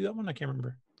Steve. Did you do that one? I can't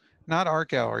remember. Not Art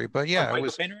Gallery, but yeah, it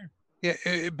was. Painter?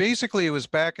 Yeah, basically it was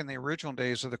back in the original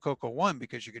days of the Coco 1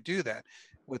 because you could do that.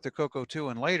 With the Coco 2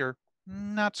 and later,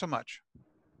 not so much.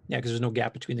 Yeah, because there's no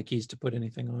gap between the keys to put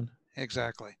anything on.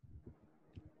 Exactly.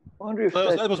 I wonder if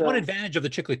that was one advantage of the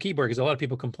chiclet keyboard, because a lot of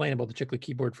people complain about the chiclet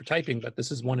keyboard for typing, but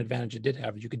this is one advantage it did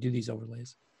have. You could do these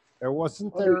overlays.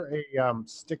 Wasn't there a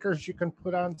stickers you can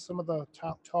put on some of the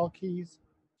tall keys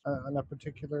on a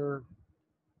particular?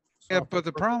 Yeah, but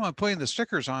the problem with putting the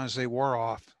stickers on is they wore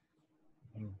off.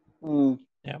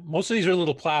 Yeah, most of these are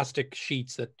little plastic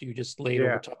sheets that you just laid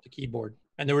over top the keyboard.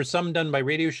 And there were some done by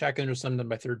Radio Shack and there were some done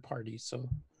by third parties. So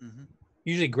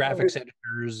usually graphics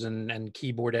editors and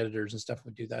keyboard editors and stuff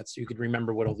would do that. So you could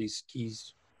remember what all these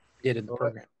keys did in the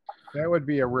program. That would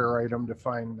be a rare item to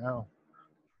find now.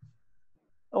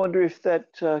 I wonder if that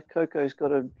Coco's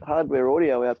got a hardware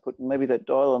audio output and maybe that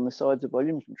dial on the side's a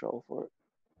volume control for it.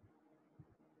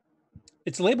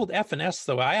 It's labeled F and S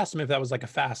though. I asked him if that was like a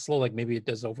fast, slow, like maybe it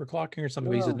does overclocking or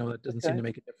something. But he said no, that doesn't seem to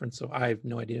make a difference. So I have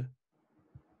no idea.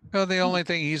 Well, the only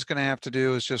thing he's going to have to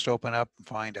do is just open up and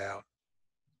find out.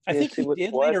 I think he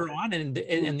did later on, and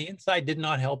the inside did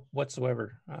not help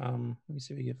whatsoever. Let me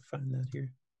see if we can find that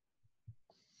here.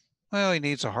 Well, he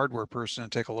needs a hardware person to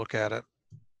take a look at it.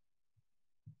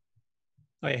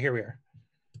 Oh yeah, here we are.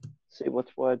 See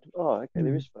what's wide. Oh, okay,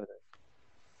 there is photo.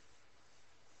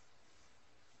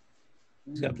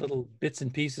 It's got little bits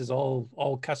and pieces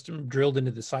all custom drilled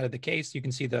into the side of the case. You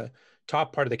can see the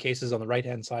top part of the case is on the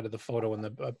right-hand side of the photo, and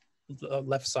the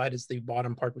left side is the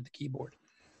bottom part with the keyboard.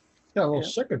 Yeah, a little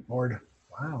circuit board.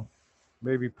 Wow.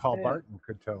 Maybe Paul Barton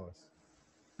could tell us.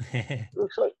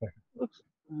 Looks.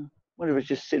 Wonder if it's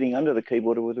just sitting under the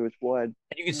keyboard or whether it's wired.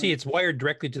 And you can see it's wired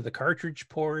directly to the cartridge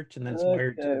port, and then it's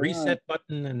wired to the reset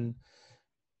button. And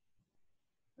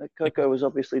that Coco was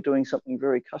obviously doing something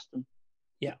very custom.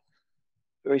 Yeah.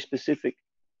 Very specific.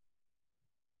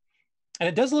 And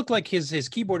it does look like his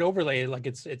keyboard overlay, like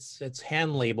it's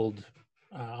hand labeled,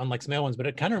 unlike some other ones, but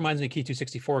it kind of reminds me of Key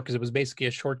 264 because it was basically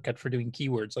a shortcut for doing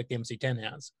keywords like the MC10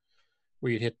 has,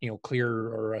 where you'd hit clear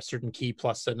or a certain key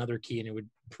plus another key, and it would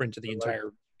print to the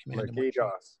entire command. Like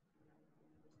DOS.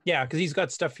 Yeah, because he's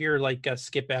got stuff here like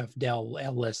skip F, del,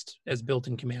 L list as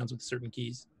built-in commands with certain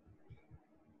keys.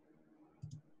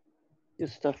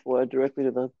 There's stuff wired directly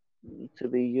to the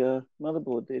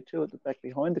motherboard there too, at the back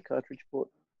behind the cartridge port.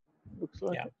 Looks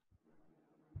like it.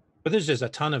 But there's just a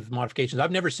ton of modifications.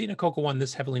 I've never seen a Coco One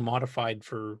this heavily modified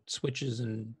for switches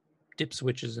and dip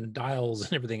switches and dials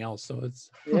and everything else. So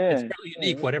it's fairly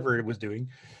unique, whatever it was doing.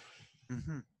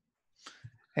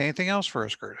 Anything else for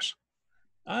us, Curtis?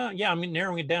 Yeah, I'm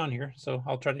narrowing it down here, so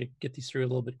I'll try to get these through a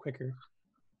little bit quicker.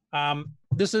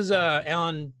 This is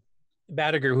Alan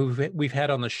Badiger, who we've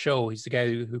had on the show. He's the guy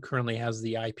who currently has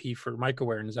the IP for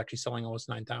Microware and is actually selling OS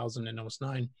 9000 and OS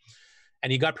 9.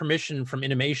 And he got permission from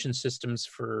Innovation Systems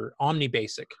for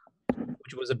OmniBasic,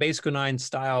 which was a Basic 09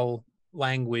 style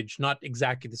language, not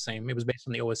exactly the same. It was based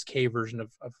on the OSK version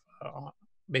of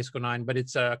Basic 09, but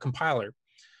it's a compiler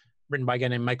written by a guy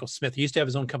named Michael Smith. He used to have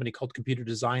his own company called Computer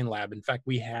Design Lab. In fact,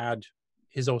 we had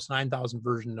his OS 9000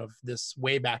 version of this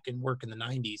way back in work in the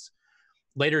 90s.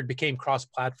 Later, it became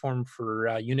cross-platform for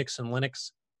Unix and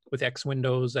Linux with X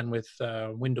Windows and with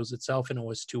Windows itself in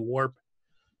OS2 Warp.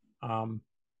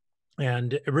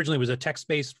 And originally it was a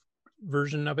text-based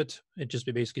version of it. It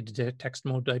just basically did text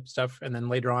mode type stuff. And then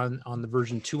later on the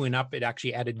version 2 and up, it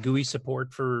actually added GUI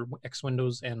support for X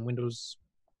Windows and Windows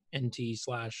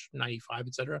NT/95,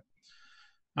 etc.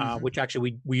 Which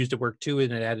actually we used at work too,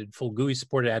 and it added full GUI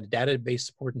support. It added database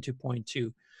support in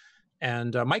 2.2.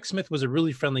 And Mike Smith was a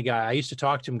really friendly guy. I used to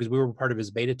talk to him because we were part of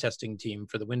his beta testing team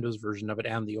for the Windows version of it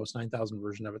and the OS 9000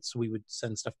 version of it. So we would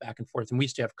send stuff back and forth. And we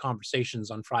used to have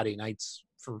conversations on Friday nights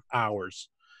for hours,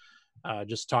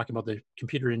 just talking about the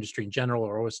computer industry in general,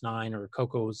 or OS 9 or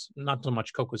Coco's. Not so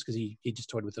much Coco's because he just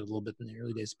toyed with it a little bit in the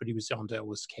early days, but he was on to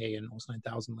OSK and OS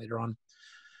 9000 later on.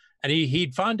 And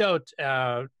he'd found out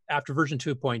after version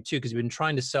 2.2, because he'd been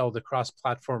trying to sell the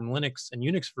cross-platform Linux and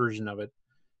Unix version of it.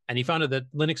 And he found out that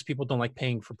Linux people don't like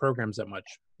paying for programs that much.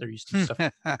 They're used to stuff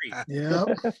for free. Yeah.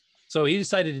 So he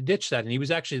decided to ditch that. And he was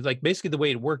actually like, basically the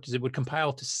way it worked is it would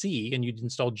compile to C, and you'd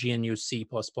install GNU C++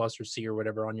 or C or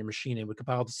whatever on your machine. It would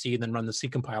compile to C and then run the C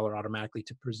compiler automatically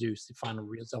to produce the final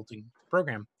resulting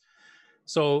program.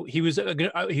 So he was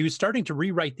starting to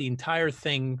rewrite the entire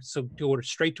thing, so to go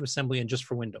straight to assembly and just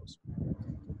for Windows.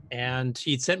 And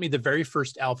he'd sent me the very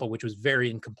first alpha, which was very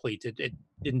incomplete. It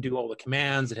didn't do all the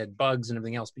commands. It had bugs and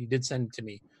everything else, but he did send it to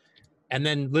me. And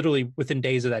then literally within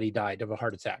days of that, he died of a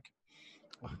heart attack.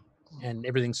 And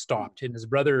everything stopped. And his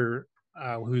brother,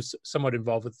 who's somewhat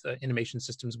involved with Innovation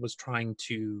Systems, was trying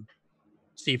to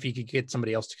see if he could get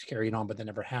somebody else to carry it on, but that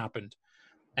never happened.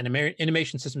 And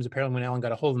Innovation Systems, apparently when Alan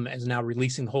got a hold of him, is now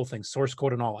releasing the whole thing, source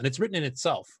code and all. And it's written in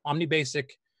itself.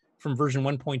 OmniBasic from version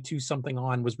 1.2 something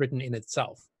on was written in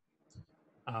itself.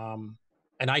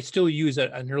 And I still use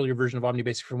an earlier version of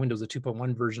OmniBasic for Windows, the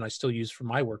 2.1 version I still use for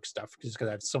my work stuff, just because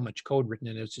I have so much code written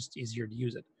in it. It's just easier to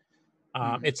use it.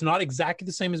 It's not exactly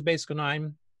the same as Basic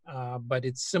 09, but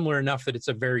it's similar enough that it's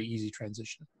a very easy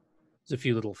transition. There's a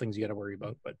few little things you got to worry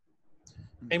about, but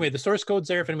Anyway, the source code's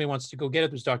there if anybody wants to go get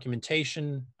it. There's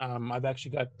documentation. I've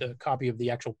actually got the copy of the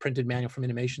actual printed manual from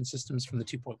Animation Systems from the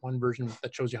 2.1 version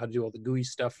that shows you how to do all the GUI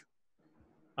stuff.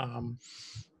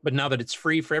 But now that it's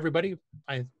free for everybody,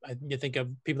 I think of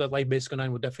people that like Basic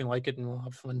 09 will definitely like it, and we'll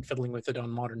have fun fiddling with it on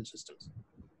modern systems.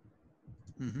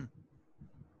 Mm-hmm.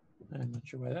 I'm not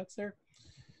sure why that's there.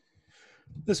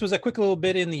 This was a quick little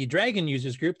bit in the Dragon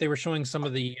users group. They were showing some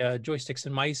of the joysticks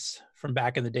and mice from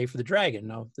back in the day for the Dragon.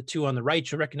 Now, the two on the right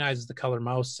you recognize as the Color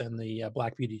Mouse and the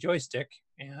Black Beauty joystick.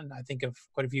 And I think of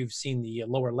quite a few have seen the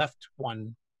lower left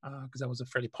one because that was a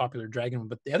fairly popular Dragon one.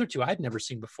 But the other two I'd never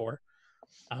seen before,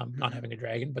 not having a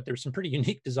Dragon. But there's some pretty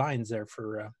unique designs there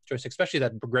for joystick, especially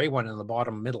that gray one in the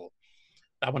bottom middle.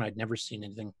 That one I'd never seen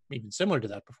anything even similar to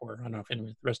that before. I don't know if any of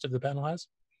the rest of the panel has.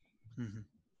 Mm-hmm.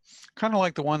 Kind of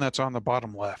like the one that's on the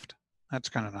bottom left. That's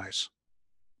kind of nice.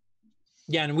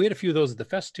 Yeah, and we had a few of those at the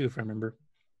fest too, if I remember.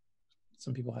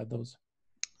 Some people had those.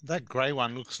 That grey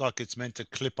one looks like it's meant to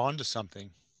clip onto something.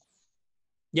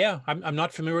 Yeah, I'm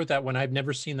not familiar with that one. I've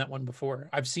never seen that one before.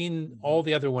 I've seen all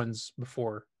the other ones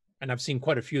before, and I've seen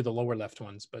quite a few of the lower left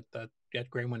ones, but that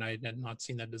grey one, I had not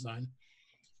seen that design.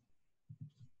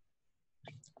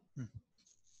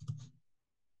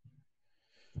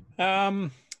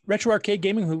 Retro Arcade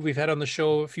Gaming, who we've had on the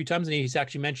show a few times, and he's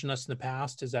actually mentioned us in the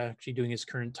past, is actually doing his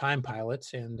current time pilot,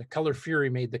 and Color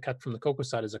Fury made the cut from the Coco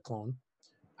side as a clone.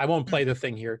 I won't play the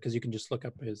thing here because you can just look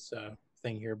up his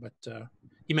thing here, but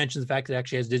he mentions the fact that it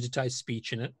actually has digitized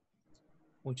speech in it,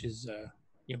 which is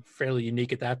fairly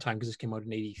unique at that time because this came out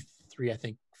in '83, I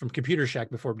think, from Computer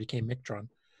Shack before it became Mictron.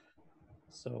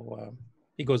 So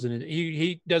he goes in,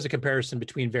 he does a comparison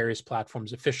between various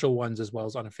platforms, official ones as well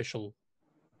as unofficial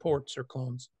ports or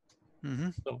clones. Mm-hmm.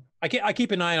 So I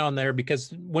keep an eye on there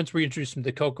because once we introduced him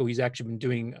to Coco, he's actually been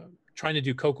doing trying to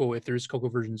do Coco if there's Coco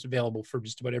versions available for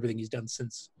just about everything he's done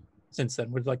since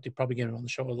then. We'd like to probably get him on the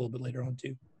show a little bit later on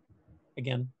too.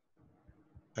 Again.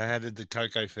 How did the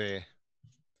Coco fare?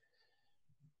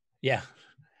 Yeah.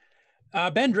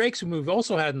 Ben Drakes, who we've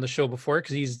also had in the show before,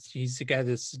 because he's the guy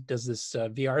that does this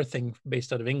VR thing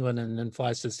based out of England and then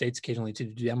flies to the States occasionally to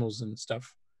do demos and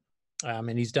stuff.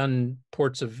 And he's done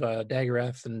ports of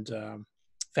Daggerath and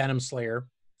Phantom Slayer.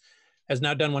 Has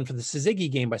now done one for the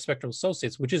Syzygy game by Spectral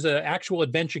Associates, which is an actual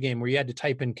adventure game where you had to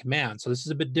type in commands. So this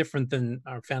is a bit different than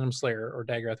our Phantom Slayer or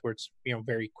Daggerath, where it's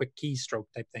very quick keystroke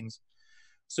type things.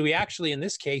 So he actually, in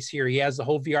this case here, he has the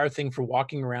whole VR thing for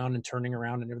walking around and turning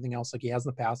around and everything else like he has in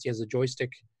the past. He has a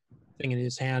joystick thing in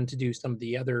his hand to do some of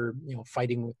the other,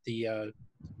 fighting with the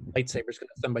lightsabers because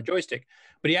that's done by joystick.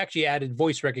 But he actually added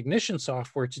voice recognition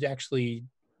software to actually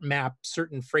map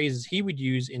certain phrases he would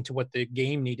use into what the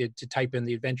game needed to type in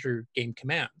the adventure game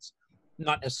commands,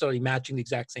 not necessarily matching the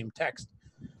exact same text.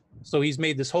 So he's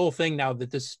made this whole thing now that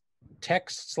this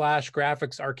text /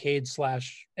 graphics arcade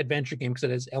 / adventure game, because it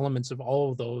has elements of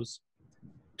all of those,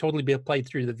 totally be played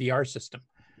through the VR system.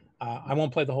 I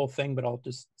won't play the whole thing, but I'll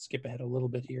just skip ahead a little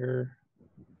bit here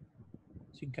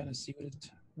so you can kind of see what it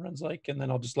runs like, and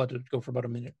then I'll just let it go for about a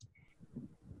minute.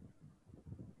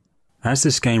 As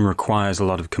this game requires a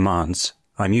lot of commands,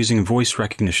 I'm using voice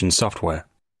recognition software.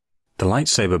 The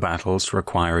lightsaber battles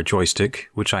require a joystick,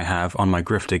 which I have on my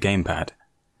Grifter gamepad,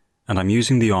 and I'm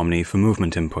using the Omni for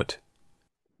movement input.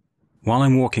 While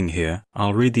I'm walking here,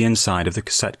 I'll read the inside of the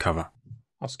cassette cover.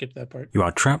 I'll skip that part. You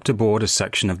are trapped aboard a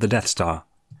section of the Death Star.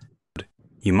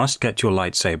 You must get your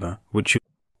lightsaber, which you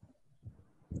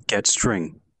get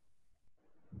string.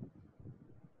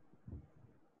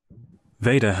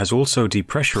 Vader has also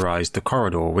depressurized the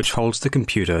corridor which holds the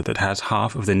computer that has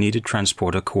half of the needed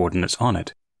transporter coordinates on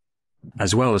it,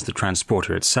 as well as the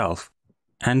transporter itself,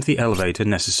 and the elevator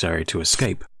necessary to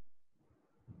escape.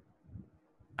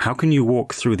 How can you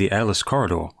walk through the airless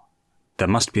corridor? There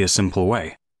must be a simple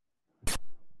way.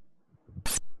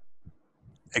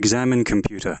 Examine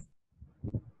computer.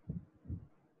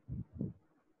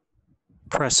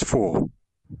 Press 4.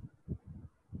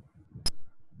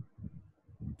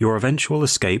 Your eventual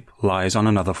escape lies on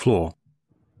another floor,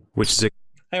 which is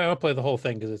I won't play the whole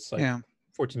thing because it's like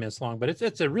 14 minutes long, but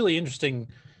it's a really interesting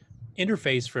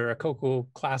interface for a Coco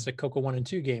classic Coco 1 and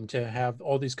 2 game to have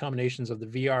all these combinations of the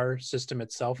VR system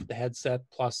itself, the headset,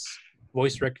 plus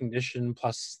voice recognition,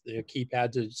 plus the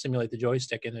keypad to simulate the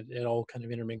joystick, and it all kind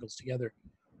of intermingles together.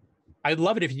 I'd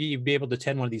love it if you'd be able to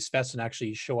attend one of these fests and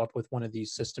actually show up with one of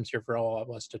these systems here for all of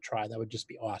us to try. That would just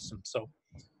be awesome. So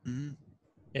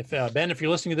if Ben, if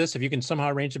you're listening to this, if you can somehow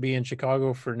arrange to be in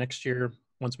Chicago for next year,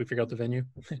 once we figure out the venue,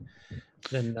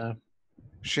 then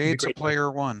Shades of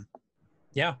Player One.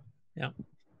 Yeah.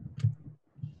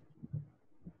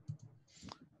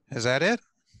 Is that it?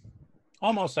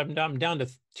 Almost. I'm down to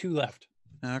 2 left.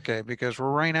 Okay, because we're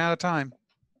running out of time.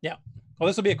 Yeah. Well,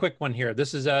 this will be a quick one here.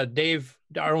 This is Dave,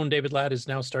 our own David Ladd, has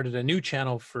now started a new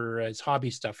channel for his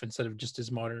hobby stuff instead of just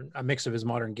a mix of his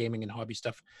modern gaming and hobby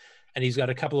stuff. And he's got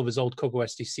a couple of his old Coco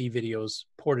SDC videos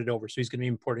ported over. So he's going to be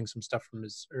importing some stuff from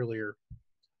his earlier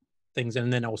things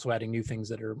and then also adding new things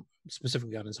that are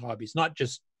specifically on his hobbies, not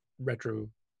just retro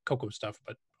Coco stuff,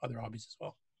 but other hobbies as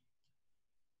well.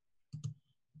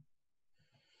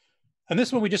 And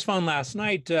this one we just found last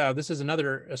night. This is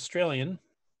another Australian,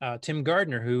 Tim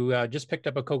Gardner, who just picked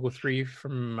up a Coco 3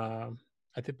 from,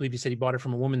 I believe he said he bought it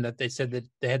from a woman that they said that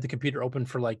they had the computer open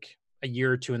for like a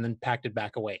year or two and then packed it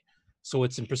back away. So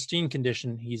it's in pristine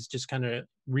condition. He's just kind of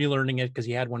relearning it because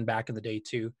he had one back in the day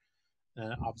too.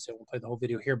 Obviously I won't play the whole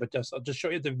video here, but I'll just show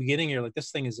you at the beginning here, like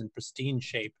this thing is in pristine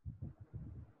shape.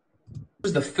 It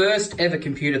was the first ever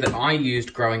computer that I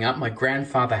used growing up. My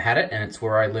grandfather had it, and it's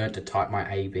where I learned to type my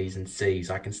A, B's, and C's.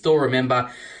 I can still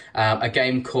remember a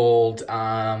game called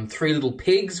Three Little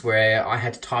Pigs, where I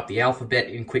had to type the alphabet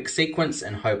in quick sequence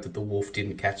and hope that the wolf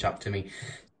didn't catch up to me.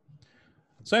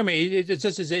 So anyway, it's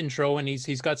just his intro, and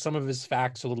he's got some of his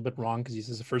facts a little bit wrong because this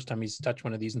is the first time he's touched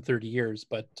one of these in 30 years.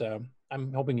 But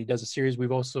I'm hoping he does a series.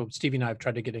 We've also, Stevie and I have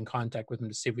tried to get in contact with him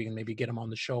to see if we can maybe get him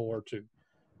on the show or to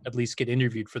at least get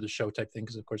interviewed for the show type thing,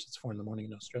 because of course it's 4 a.m.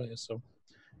 in Australia. So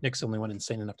Nick's the only one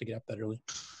insane enough to get up that early.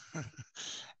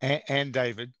 and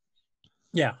David.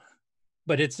 Yeah,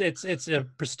 but it's a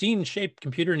pristine shaped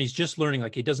computer, and he's just learning.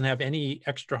 Like he doesn't have any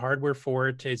extra hardware for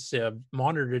it. His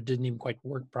monitor didn't even quite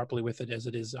work properly with it as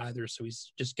it is either. So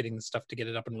he's just getting the stuff to get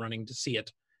it up and running to see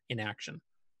it in action.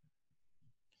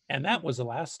 And that was the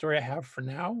last story I have for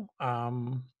now.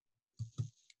 I'll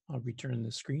return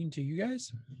the screen to you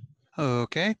guys.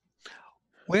 Okay.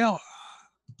 Well,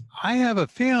 I have a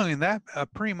feeling that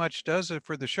pretty much does it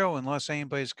for the show, unless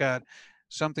anybody's got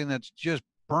something that's just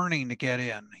burning to get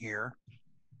in here.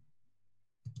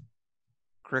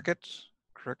 Crickets,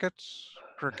 crickets,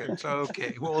 crickets.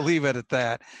 Okay, we'll leave it at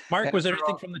that. Mark, was there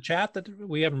anything from the chat that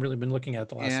we haven't really been looking at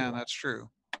the last? Yeah, that's true.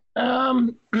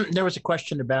 There was a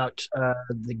question about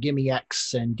the Gimme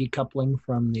X and decoupling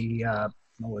from the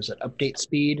what was it, update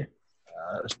speed.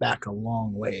 It was back a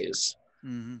long ways.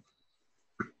 Mm-hmm.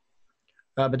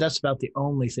 But that's about the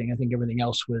only thing. I think everything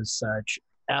else was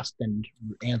asked and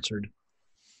answered.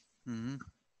 Mm-hmm.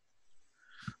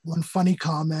 One funny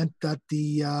comment that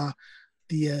the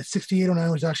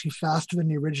 6809 was actually faster than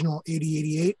the original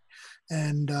 8088,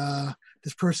 and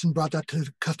this person brought that to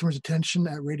the customer's attention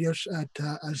at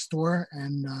at a store,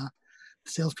 and the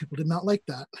salespeople did not like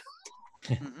that.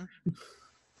 Mm-hmm.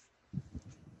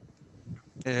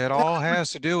 It all has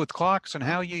to do with clocks and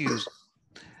how you use them.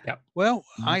 Yep. Well,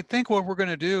 I think what we're going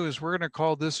to do is we're going to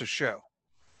call this a show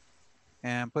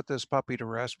and put this puppy to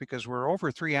rest because we're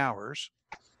over 3 hours.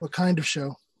 What kind of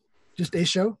show? Just a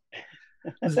show?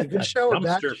 Is it a good show or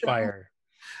bad Dumpster show? fire.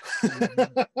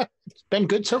 It's been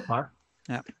good so far.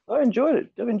 Yeah. I enjoyed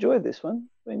it. I've enjoyed this one.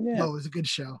 I mean, yeah. Oh, it was a good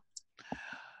show.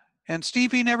 And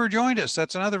Stevie never joined us.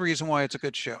 That's another reason why it's a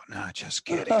good show. No, just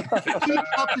kidding. He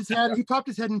popped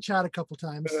his head in chat a couple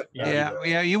times.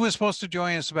 Yeah. He was supposed to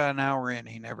join us about an hour in.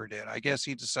 He never did. I guess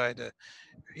he decided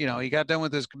to, he got done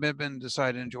with his commitment and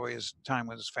decided to enjoy his time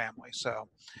with his family. So,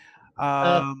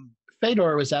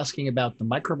 Fedor was asking about the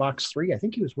Microbox 3. I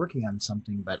think he was working on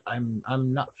something, but I'm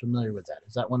not familiar with that.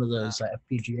 Is that one of those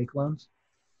FPGA clones?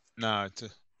 No, it's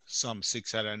some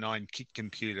 6809 kit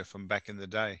computer from back in the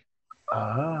day.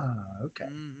 Ah, okay.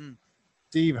 Mm-hmm.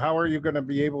 Steve, how are you going to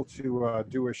be able to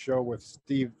do a show with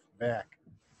Steve back?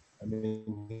 I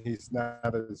mean, he's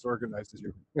not as organized as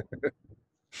you.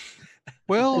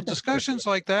 Well, discussions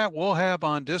like that we'll have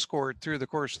on Discord through the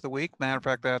course of the week. Matter of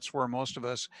fact, that's where most of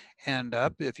us end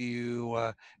up. If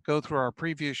you go through our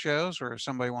previous shows, or if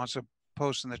somebody wants to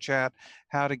post in the chat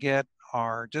how to get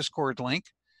our Discord link.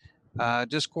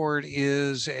 Discord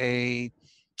is a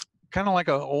kind of like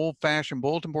an old-fashioned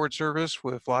bulletin board service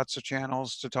with lots of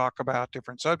channels to talk about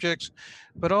different subjects.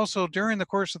 But also during the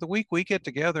course of the week, we get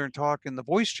together and talk in the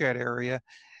voice chat area.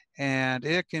 And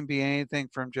it can be anything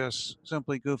from just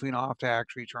simply goofing off to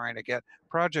actually trying to get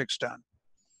projects done.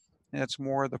 It's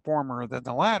more the former than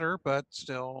the latter, but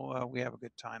still we have a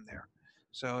good time there.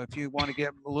 So if you want to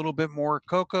get a little bit more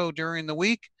Coco during the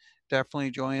week,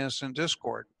 definitely join us in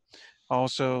Discord.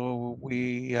 Also,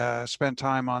 we spend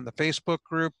time on the Facebook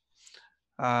group.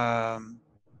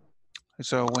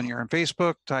 So when you're in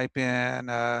Facebook, type in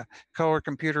Color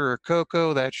Computer or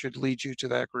Coco. That should lead you to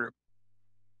that group.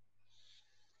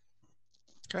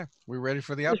 Okay, we ready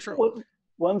for the outro?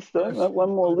 One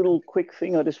more little quick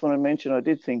thing I just want to mention I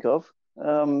did think of.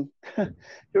 During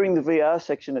the VR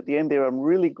section at the end there, I'm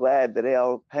really glad that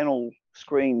our panel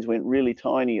screens went really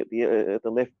tiny at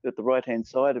the right hand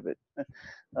side of it.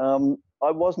 I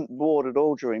wasn't bored at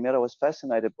all during that. I was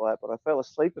fascinated by it, but I fell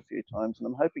asleep a few times, and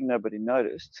I'm hoping nobody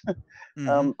noticed.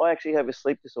 I actually have a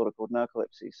sleep disorder called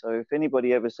narcolepsy, so if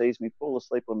anybody ever sees me fall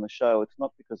asleep on the show, it's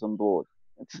not because I'm bored.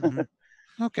 It's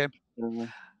Okay.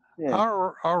 yeah.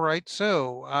 All right.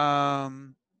 So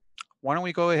why don't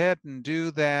we go ahead and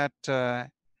do that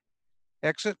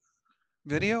exit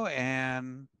video,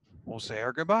 and we'll say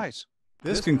our goodbyes.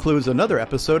 This concludes another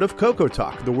episode of Coco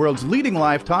Talk, the world's leading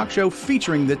live talk show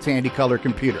featuring the Tandy Color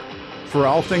computer. For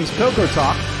all things Coco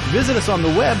Talk, visit us on the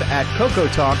web at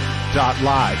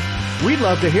cocotalk.live. We'd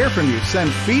love to hear from you.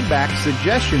 Send feedback,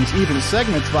 suggestions, even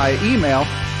segments via email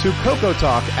to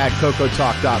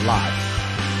cocotalk@cocotalk.live.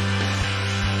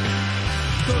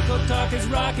 Coco Talk is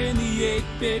rocking the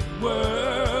 8-bit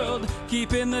world,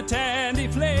 keeping the Tandy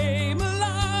flame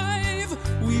alive.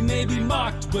 We may be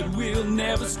mocked, but we'll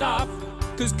never stop,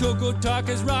 'cause Coco Talk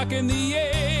is rocking the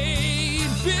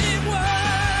 8-bit world.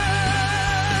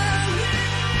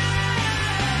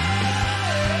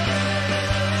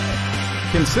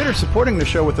 Consider supporting the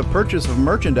show with the purchase of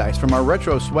merchandise from our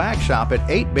retro swag shop at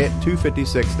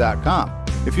 8bit256.com.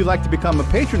 If you'd like to become a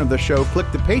patron of the show,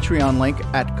 click the Patreon link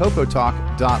at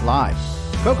cocotalk.live.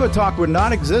 Coco Talk would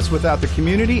not exist without the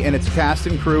community and its cast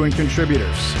and crew and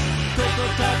contributors. Coco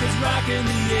Talk is rocking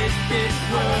the 8-bit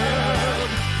world,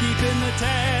 keeping the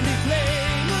Tandy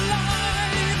flame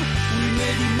alive. We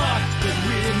may be mocked, but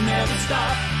we'll never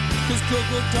stop, 'cause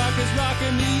Coco Talk is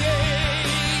rocking the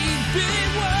 8-bit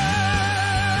world.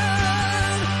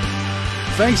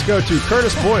 Thanks go to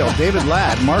Curtis Boyle, David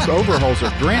Ladd, Mark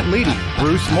Overholzer, Grant Leedy,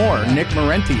 Bruce Moore, Nick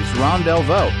Marentes, Ron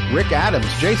Delvaux, Rick Adams,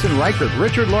 Jason Reichert,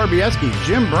 Richard Larbieski,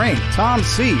 Jim Brain, Tom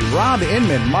C., Rob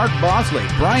Inman, Mark Bosley,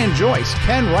 Brian Joyce,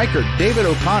 Ken Reichert, David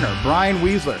O'Connor, Brian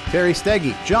Weasler, Terry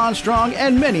Steggy, John Strong,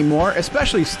 and many more,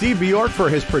 especially Steve Bjork for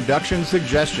his production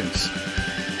suggestions.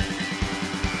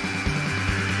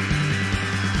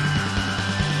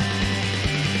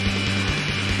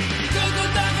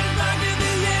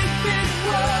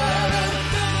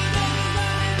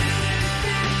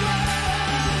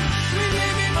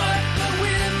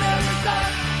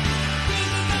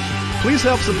 Please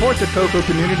help support the Coco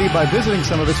community by visiting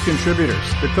some of its contributors.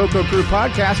 The Coco Crew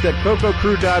podcast at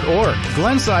cococrew.org.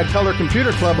 Glenside Color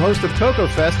Computer Club, host of Coco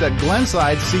Fest at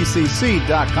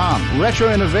glensideccc.com.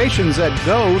 Retro Innovations at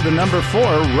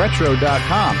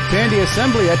go4retro.com. Tandy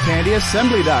Assembly at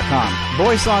tandyassembly.com.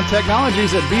 Boyson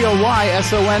Technologies at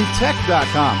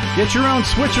boysontech.com. Get your own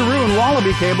switcheroo and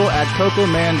wallaby cable at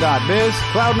cocoman.biz.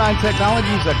 Cloud9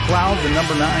 Technologies at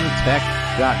cloud9tech.com.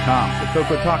 The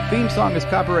Coco Talk theme song is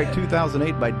copyright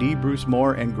 2008 by D. Bruce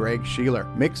Moore and Greg Sheeler.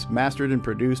 Mixed, mastered, and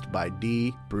produced by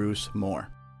D. Bruce Moore.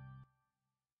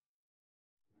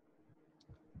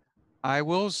 I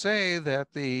will say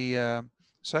that the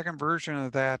second version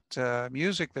of that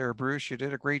music there, Bruce, you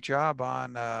did a great job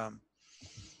on that.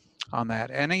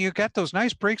 And you got those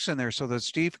nice breaks in there so that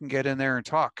Steve can get in there and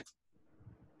talk.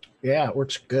 Yeah, it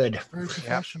works good. Very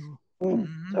professional.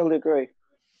 Totally agree.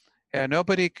 Yeah,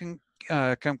 nobody can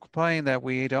complain that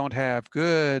we don't have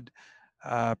good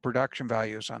production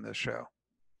values on this show.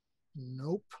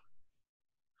 Nope.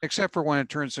 Except for when it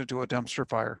turns into a dumpster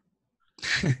fire.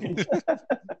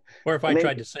 Or if I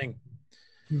tried to sing.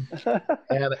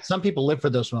 Yeah, but some people live for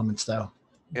those moments, though.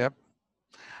 Yep.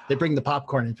 They bring the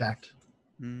popcorn, in fact.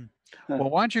 Well,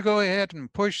 why don't you go ahead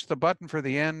and push the button for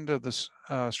the end of the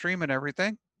stream and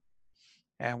everything,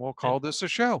 and we'll call this a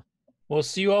show. We'll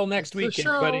see you all next week,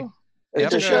 everybody.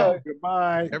 It's a show.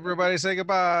 Goodbye. Everybody say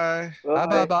goodbye.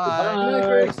 Bye-bye.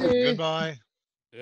 Goodbye. Goodbye.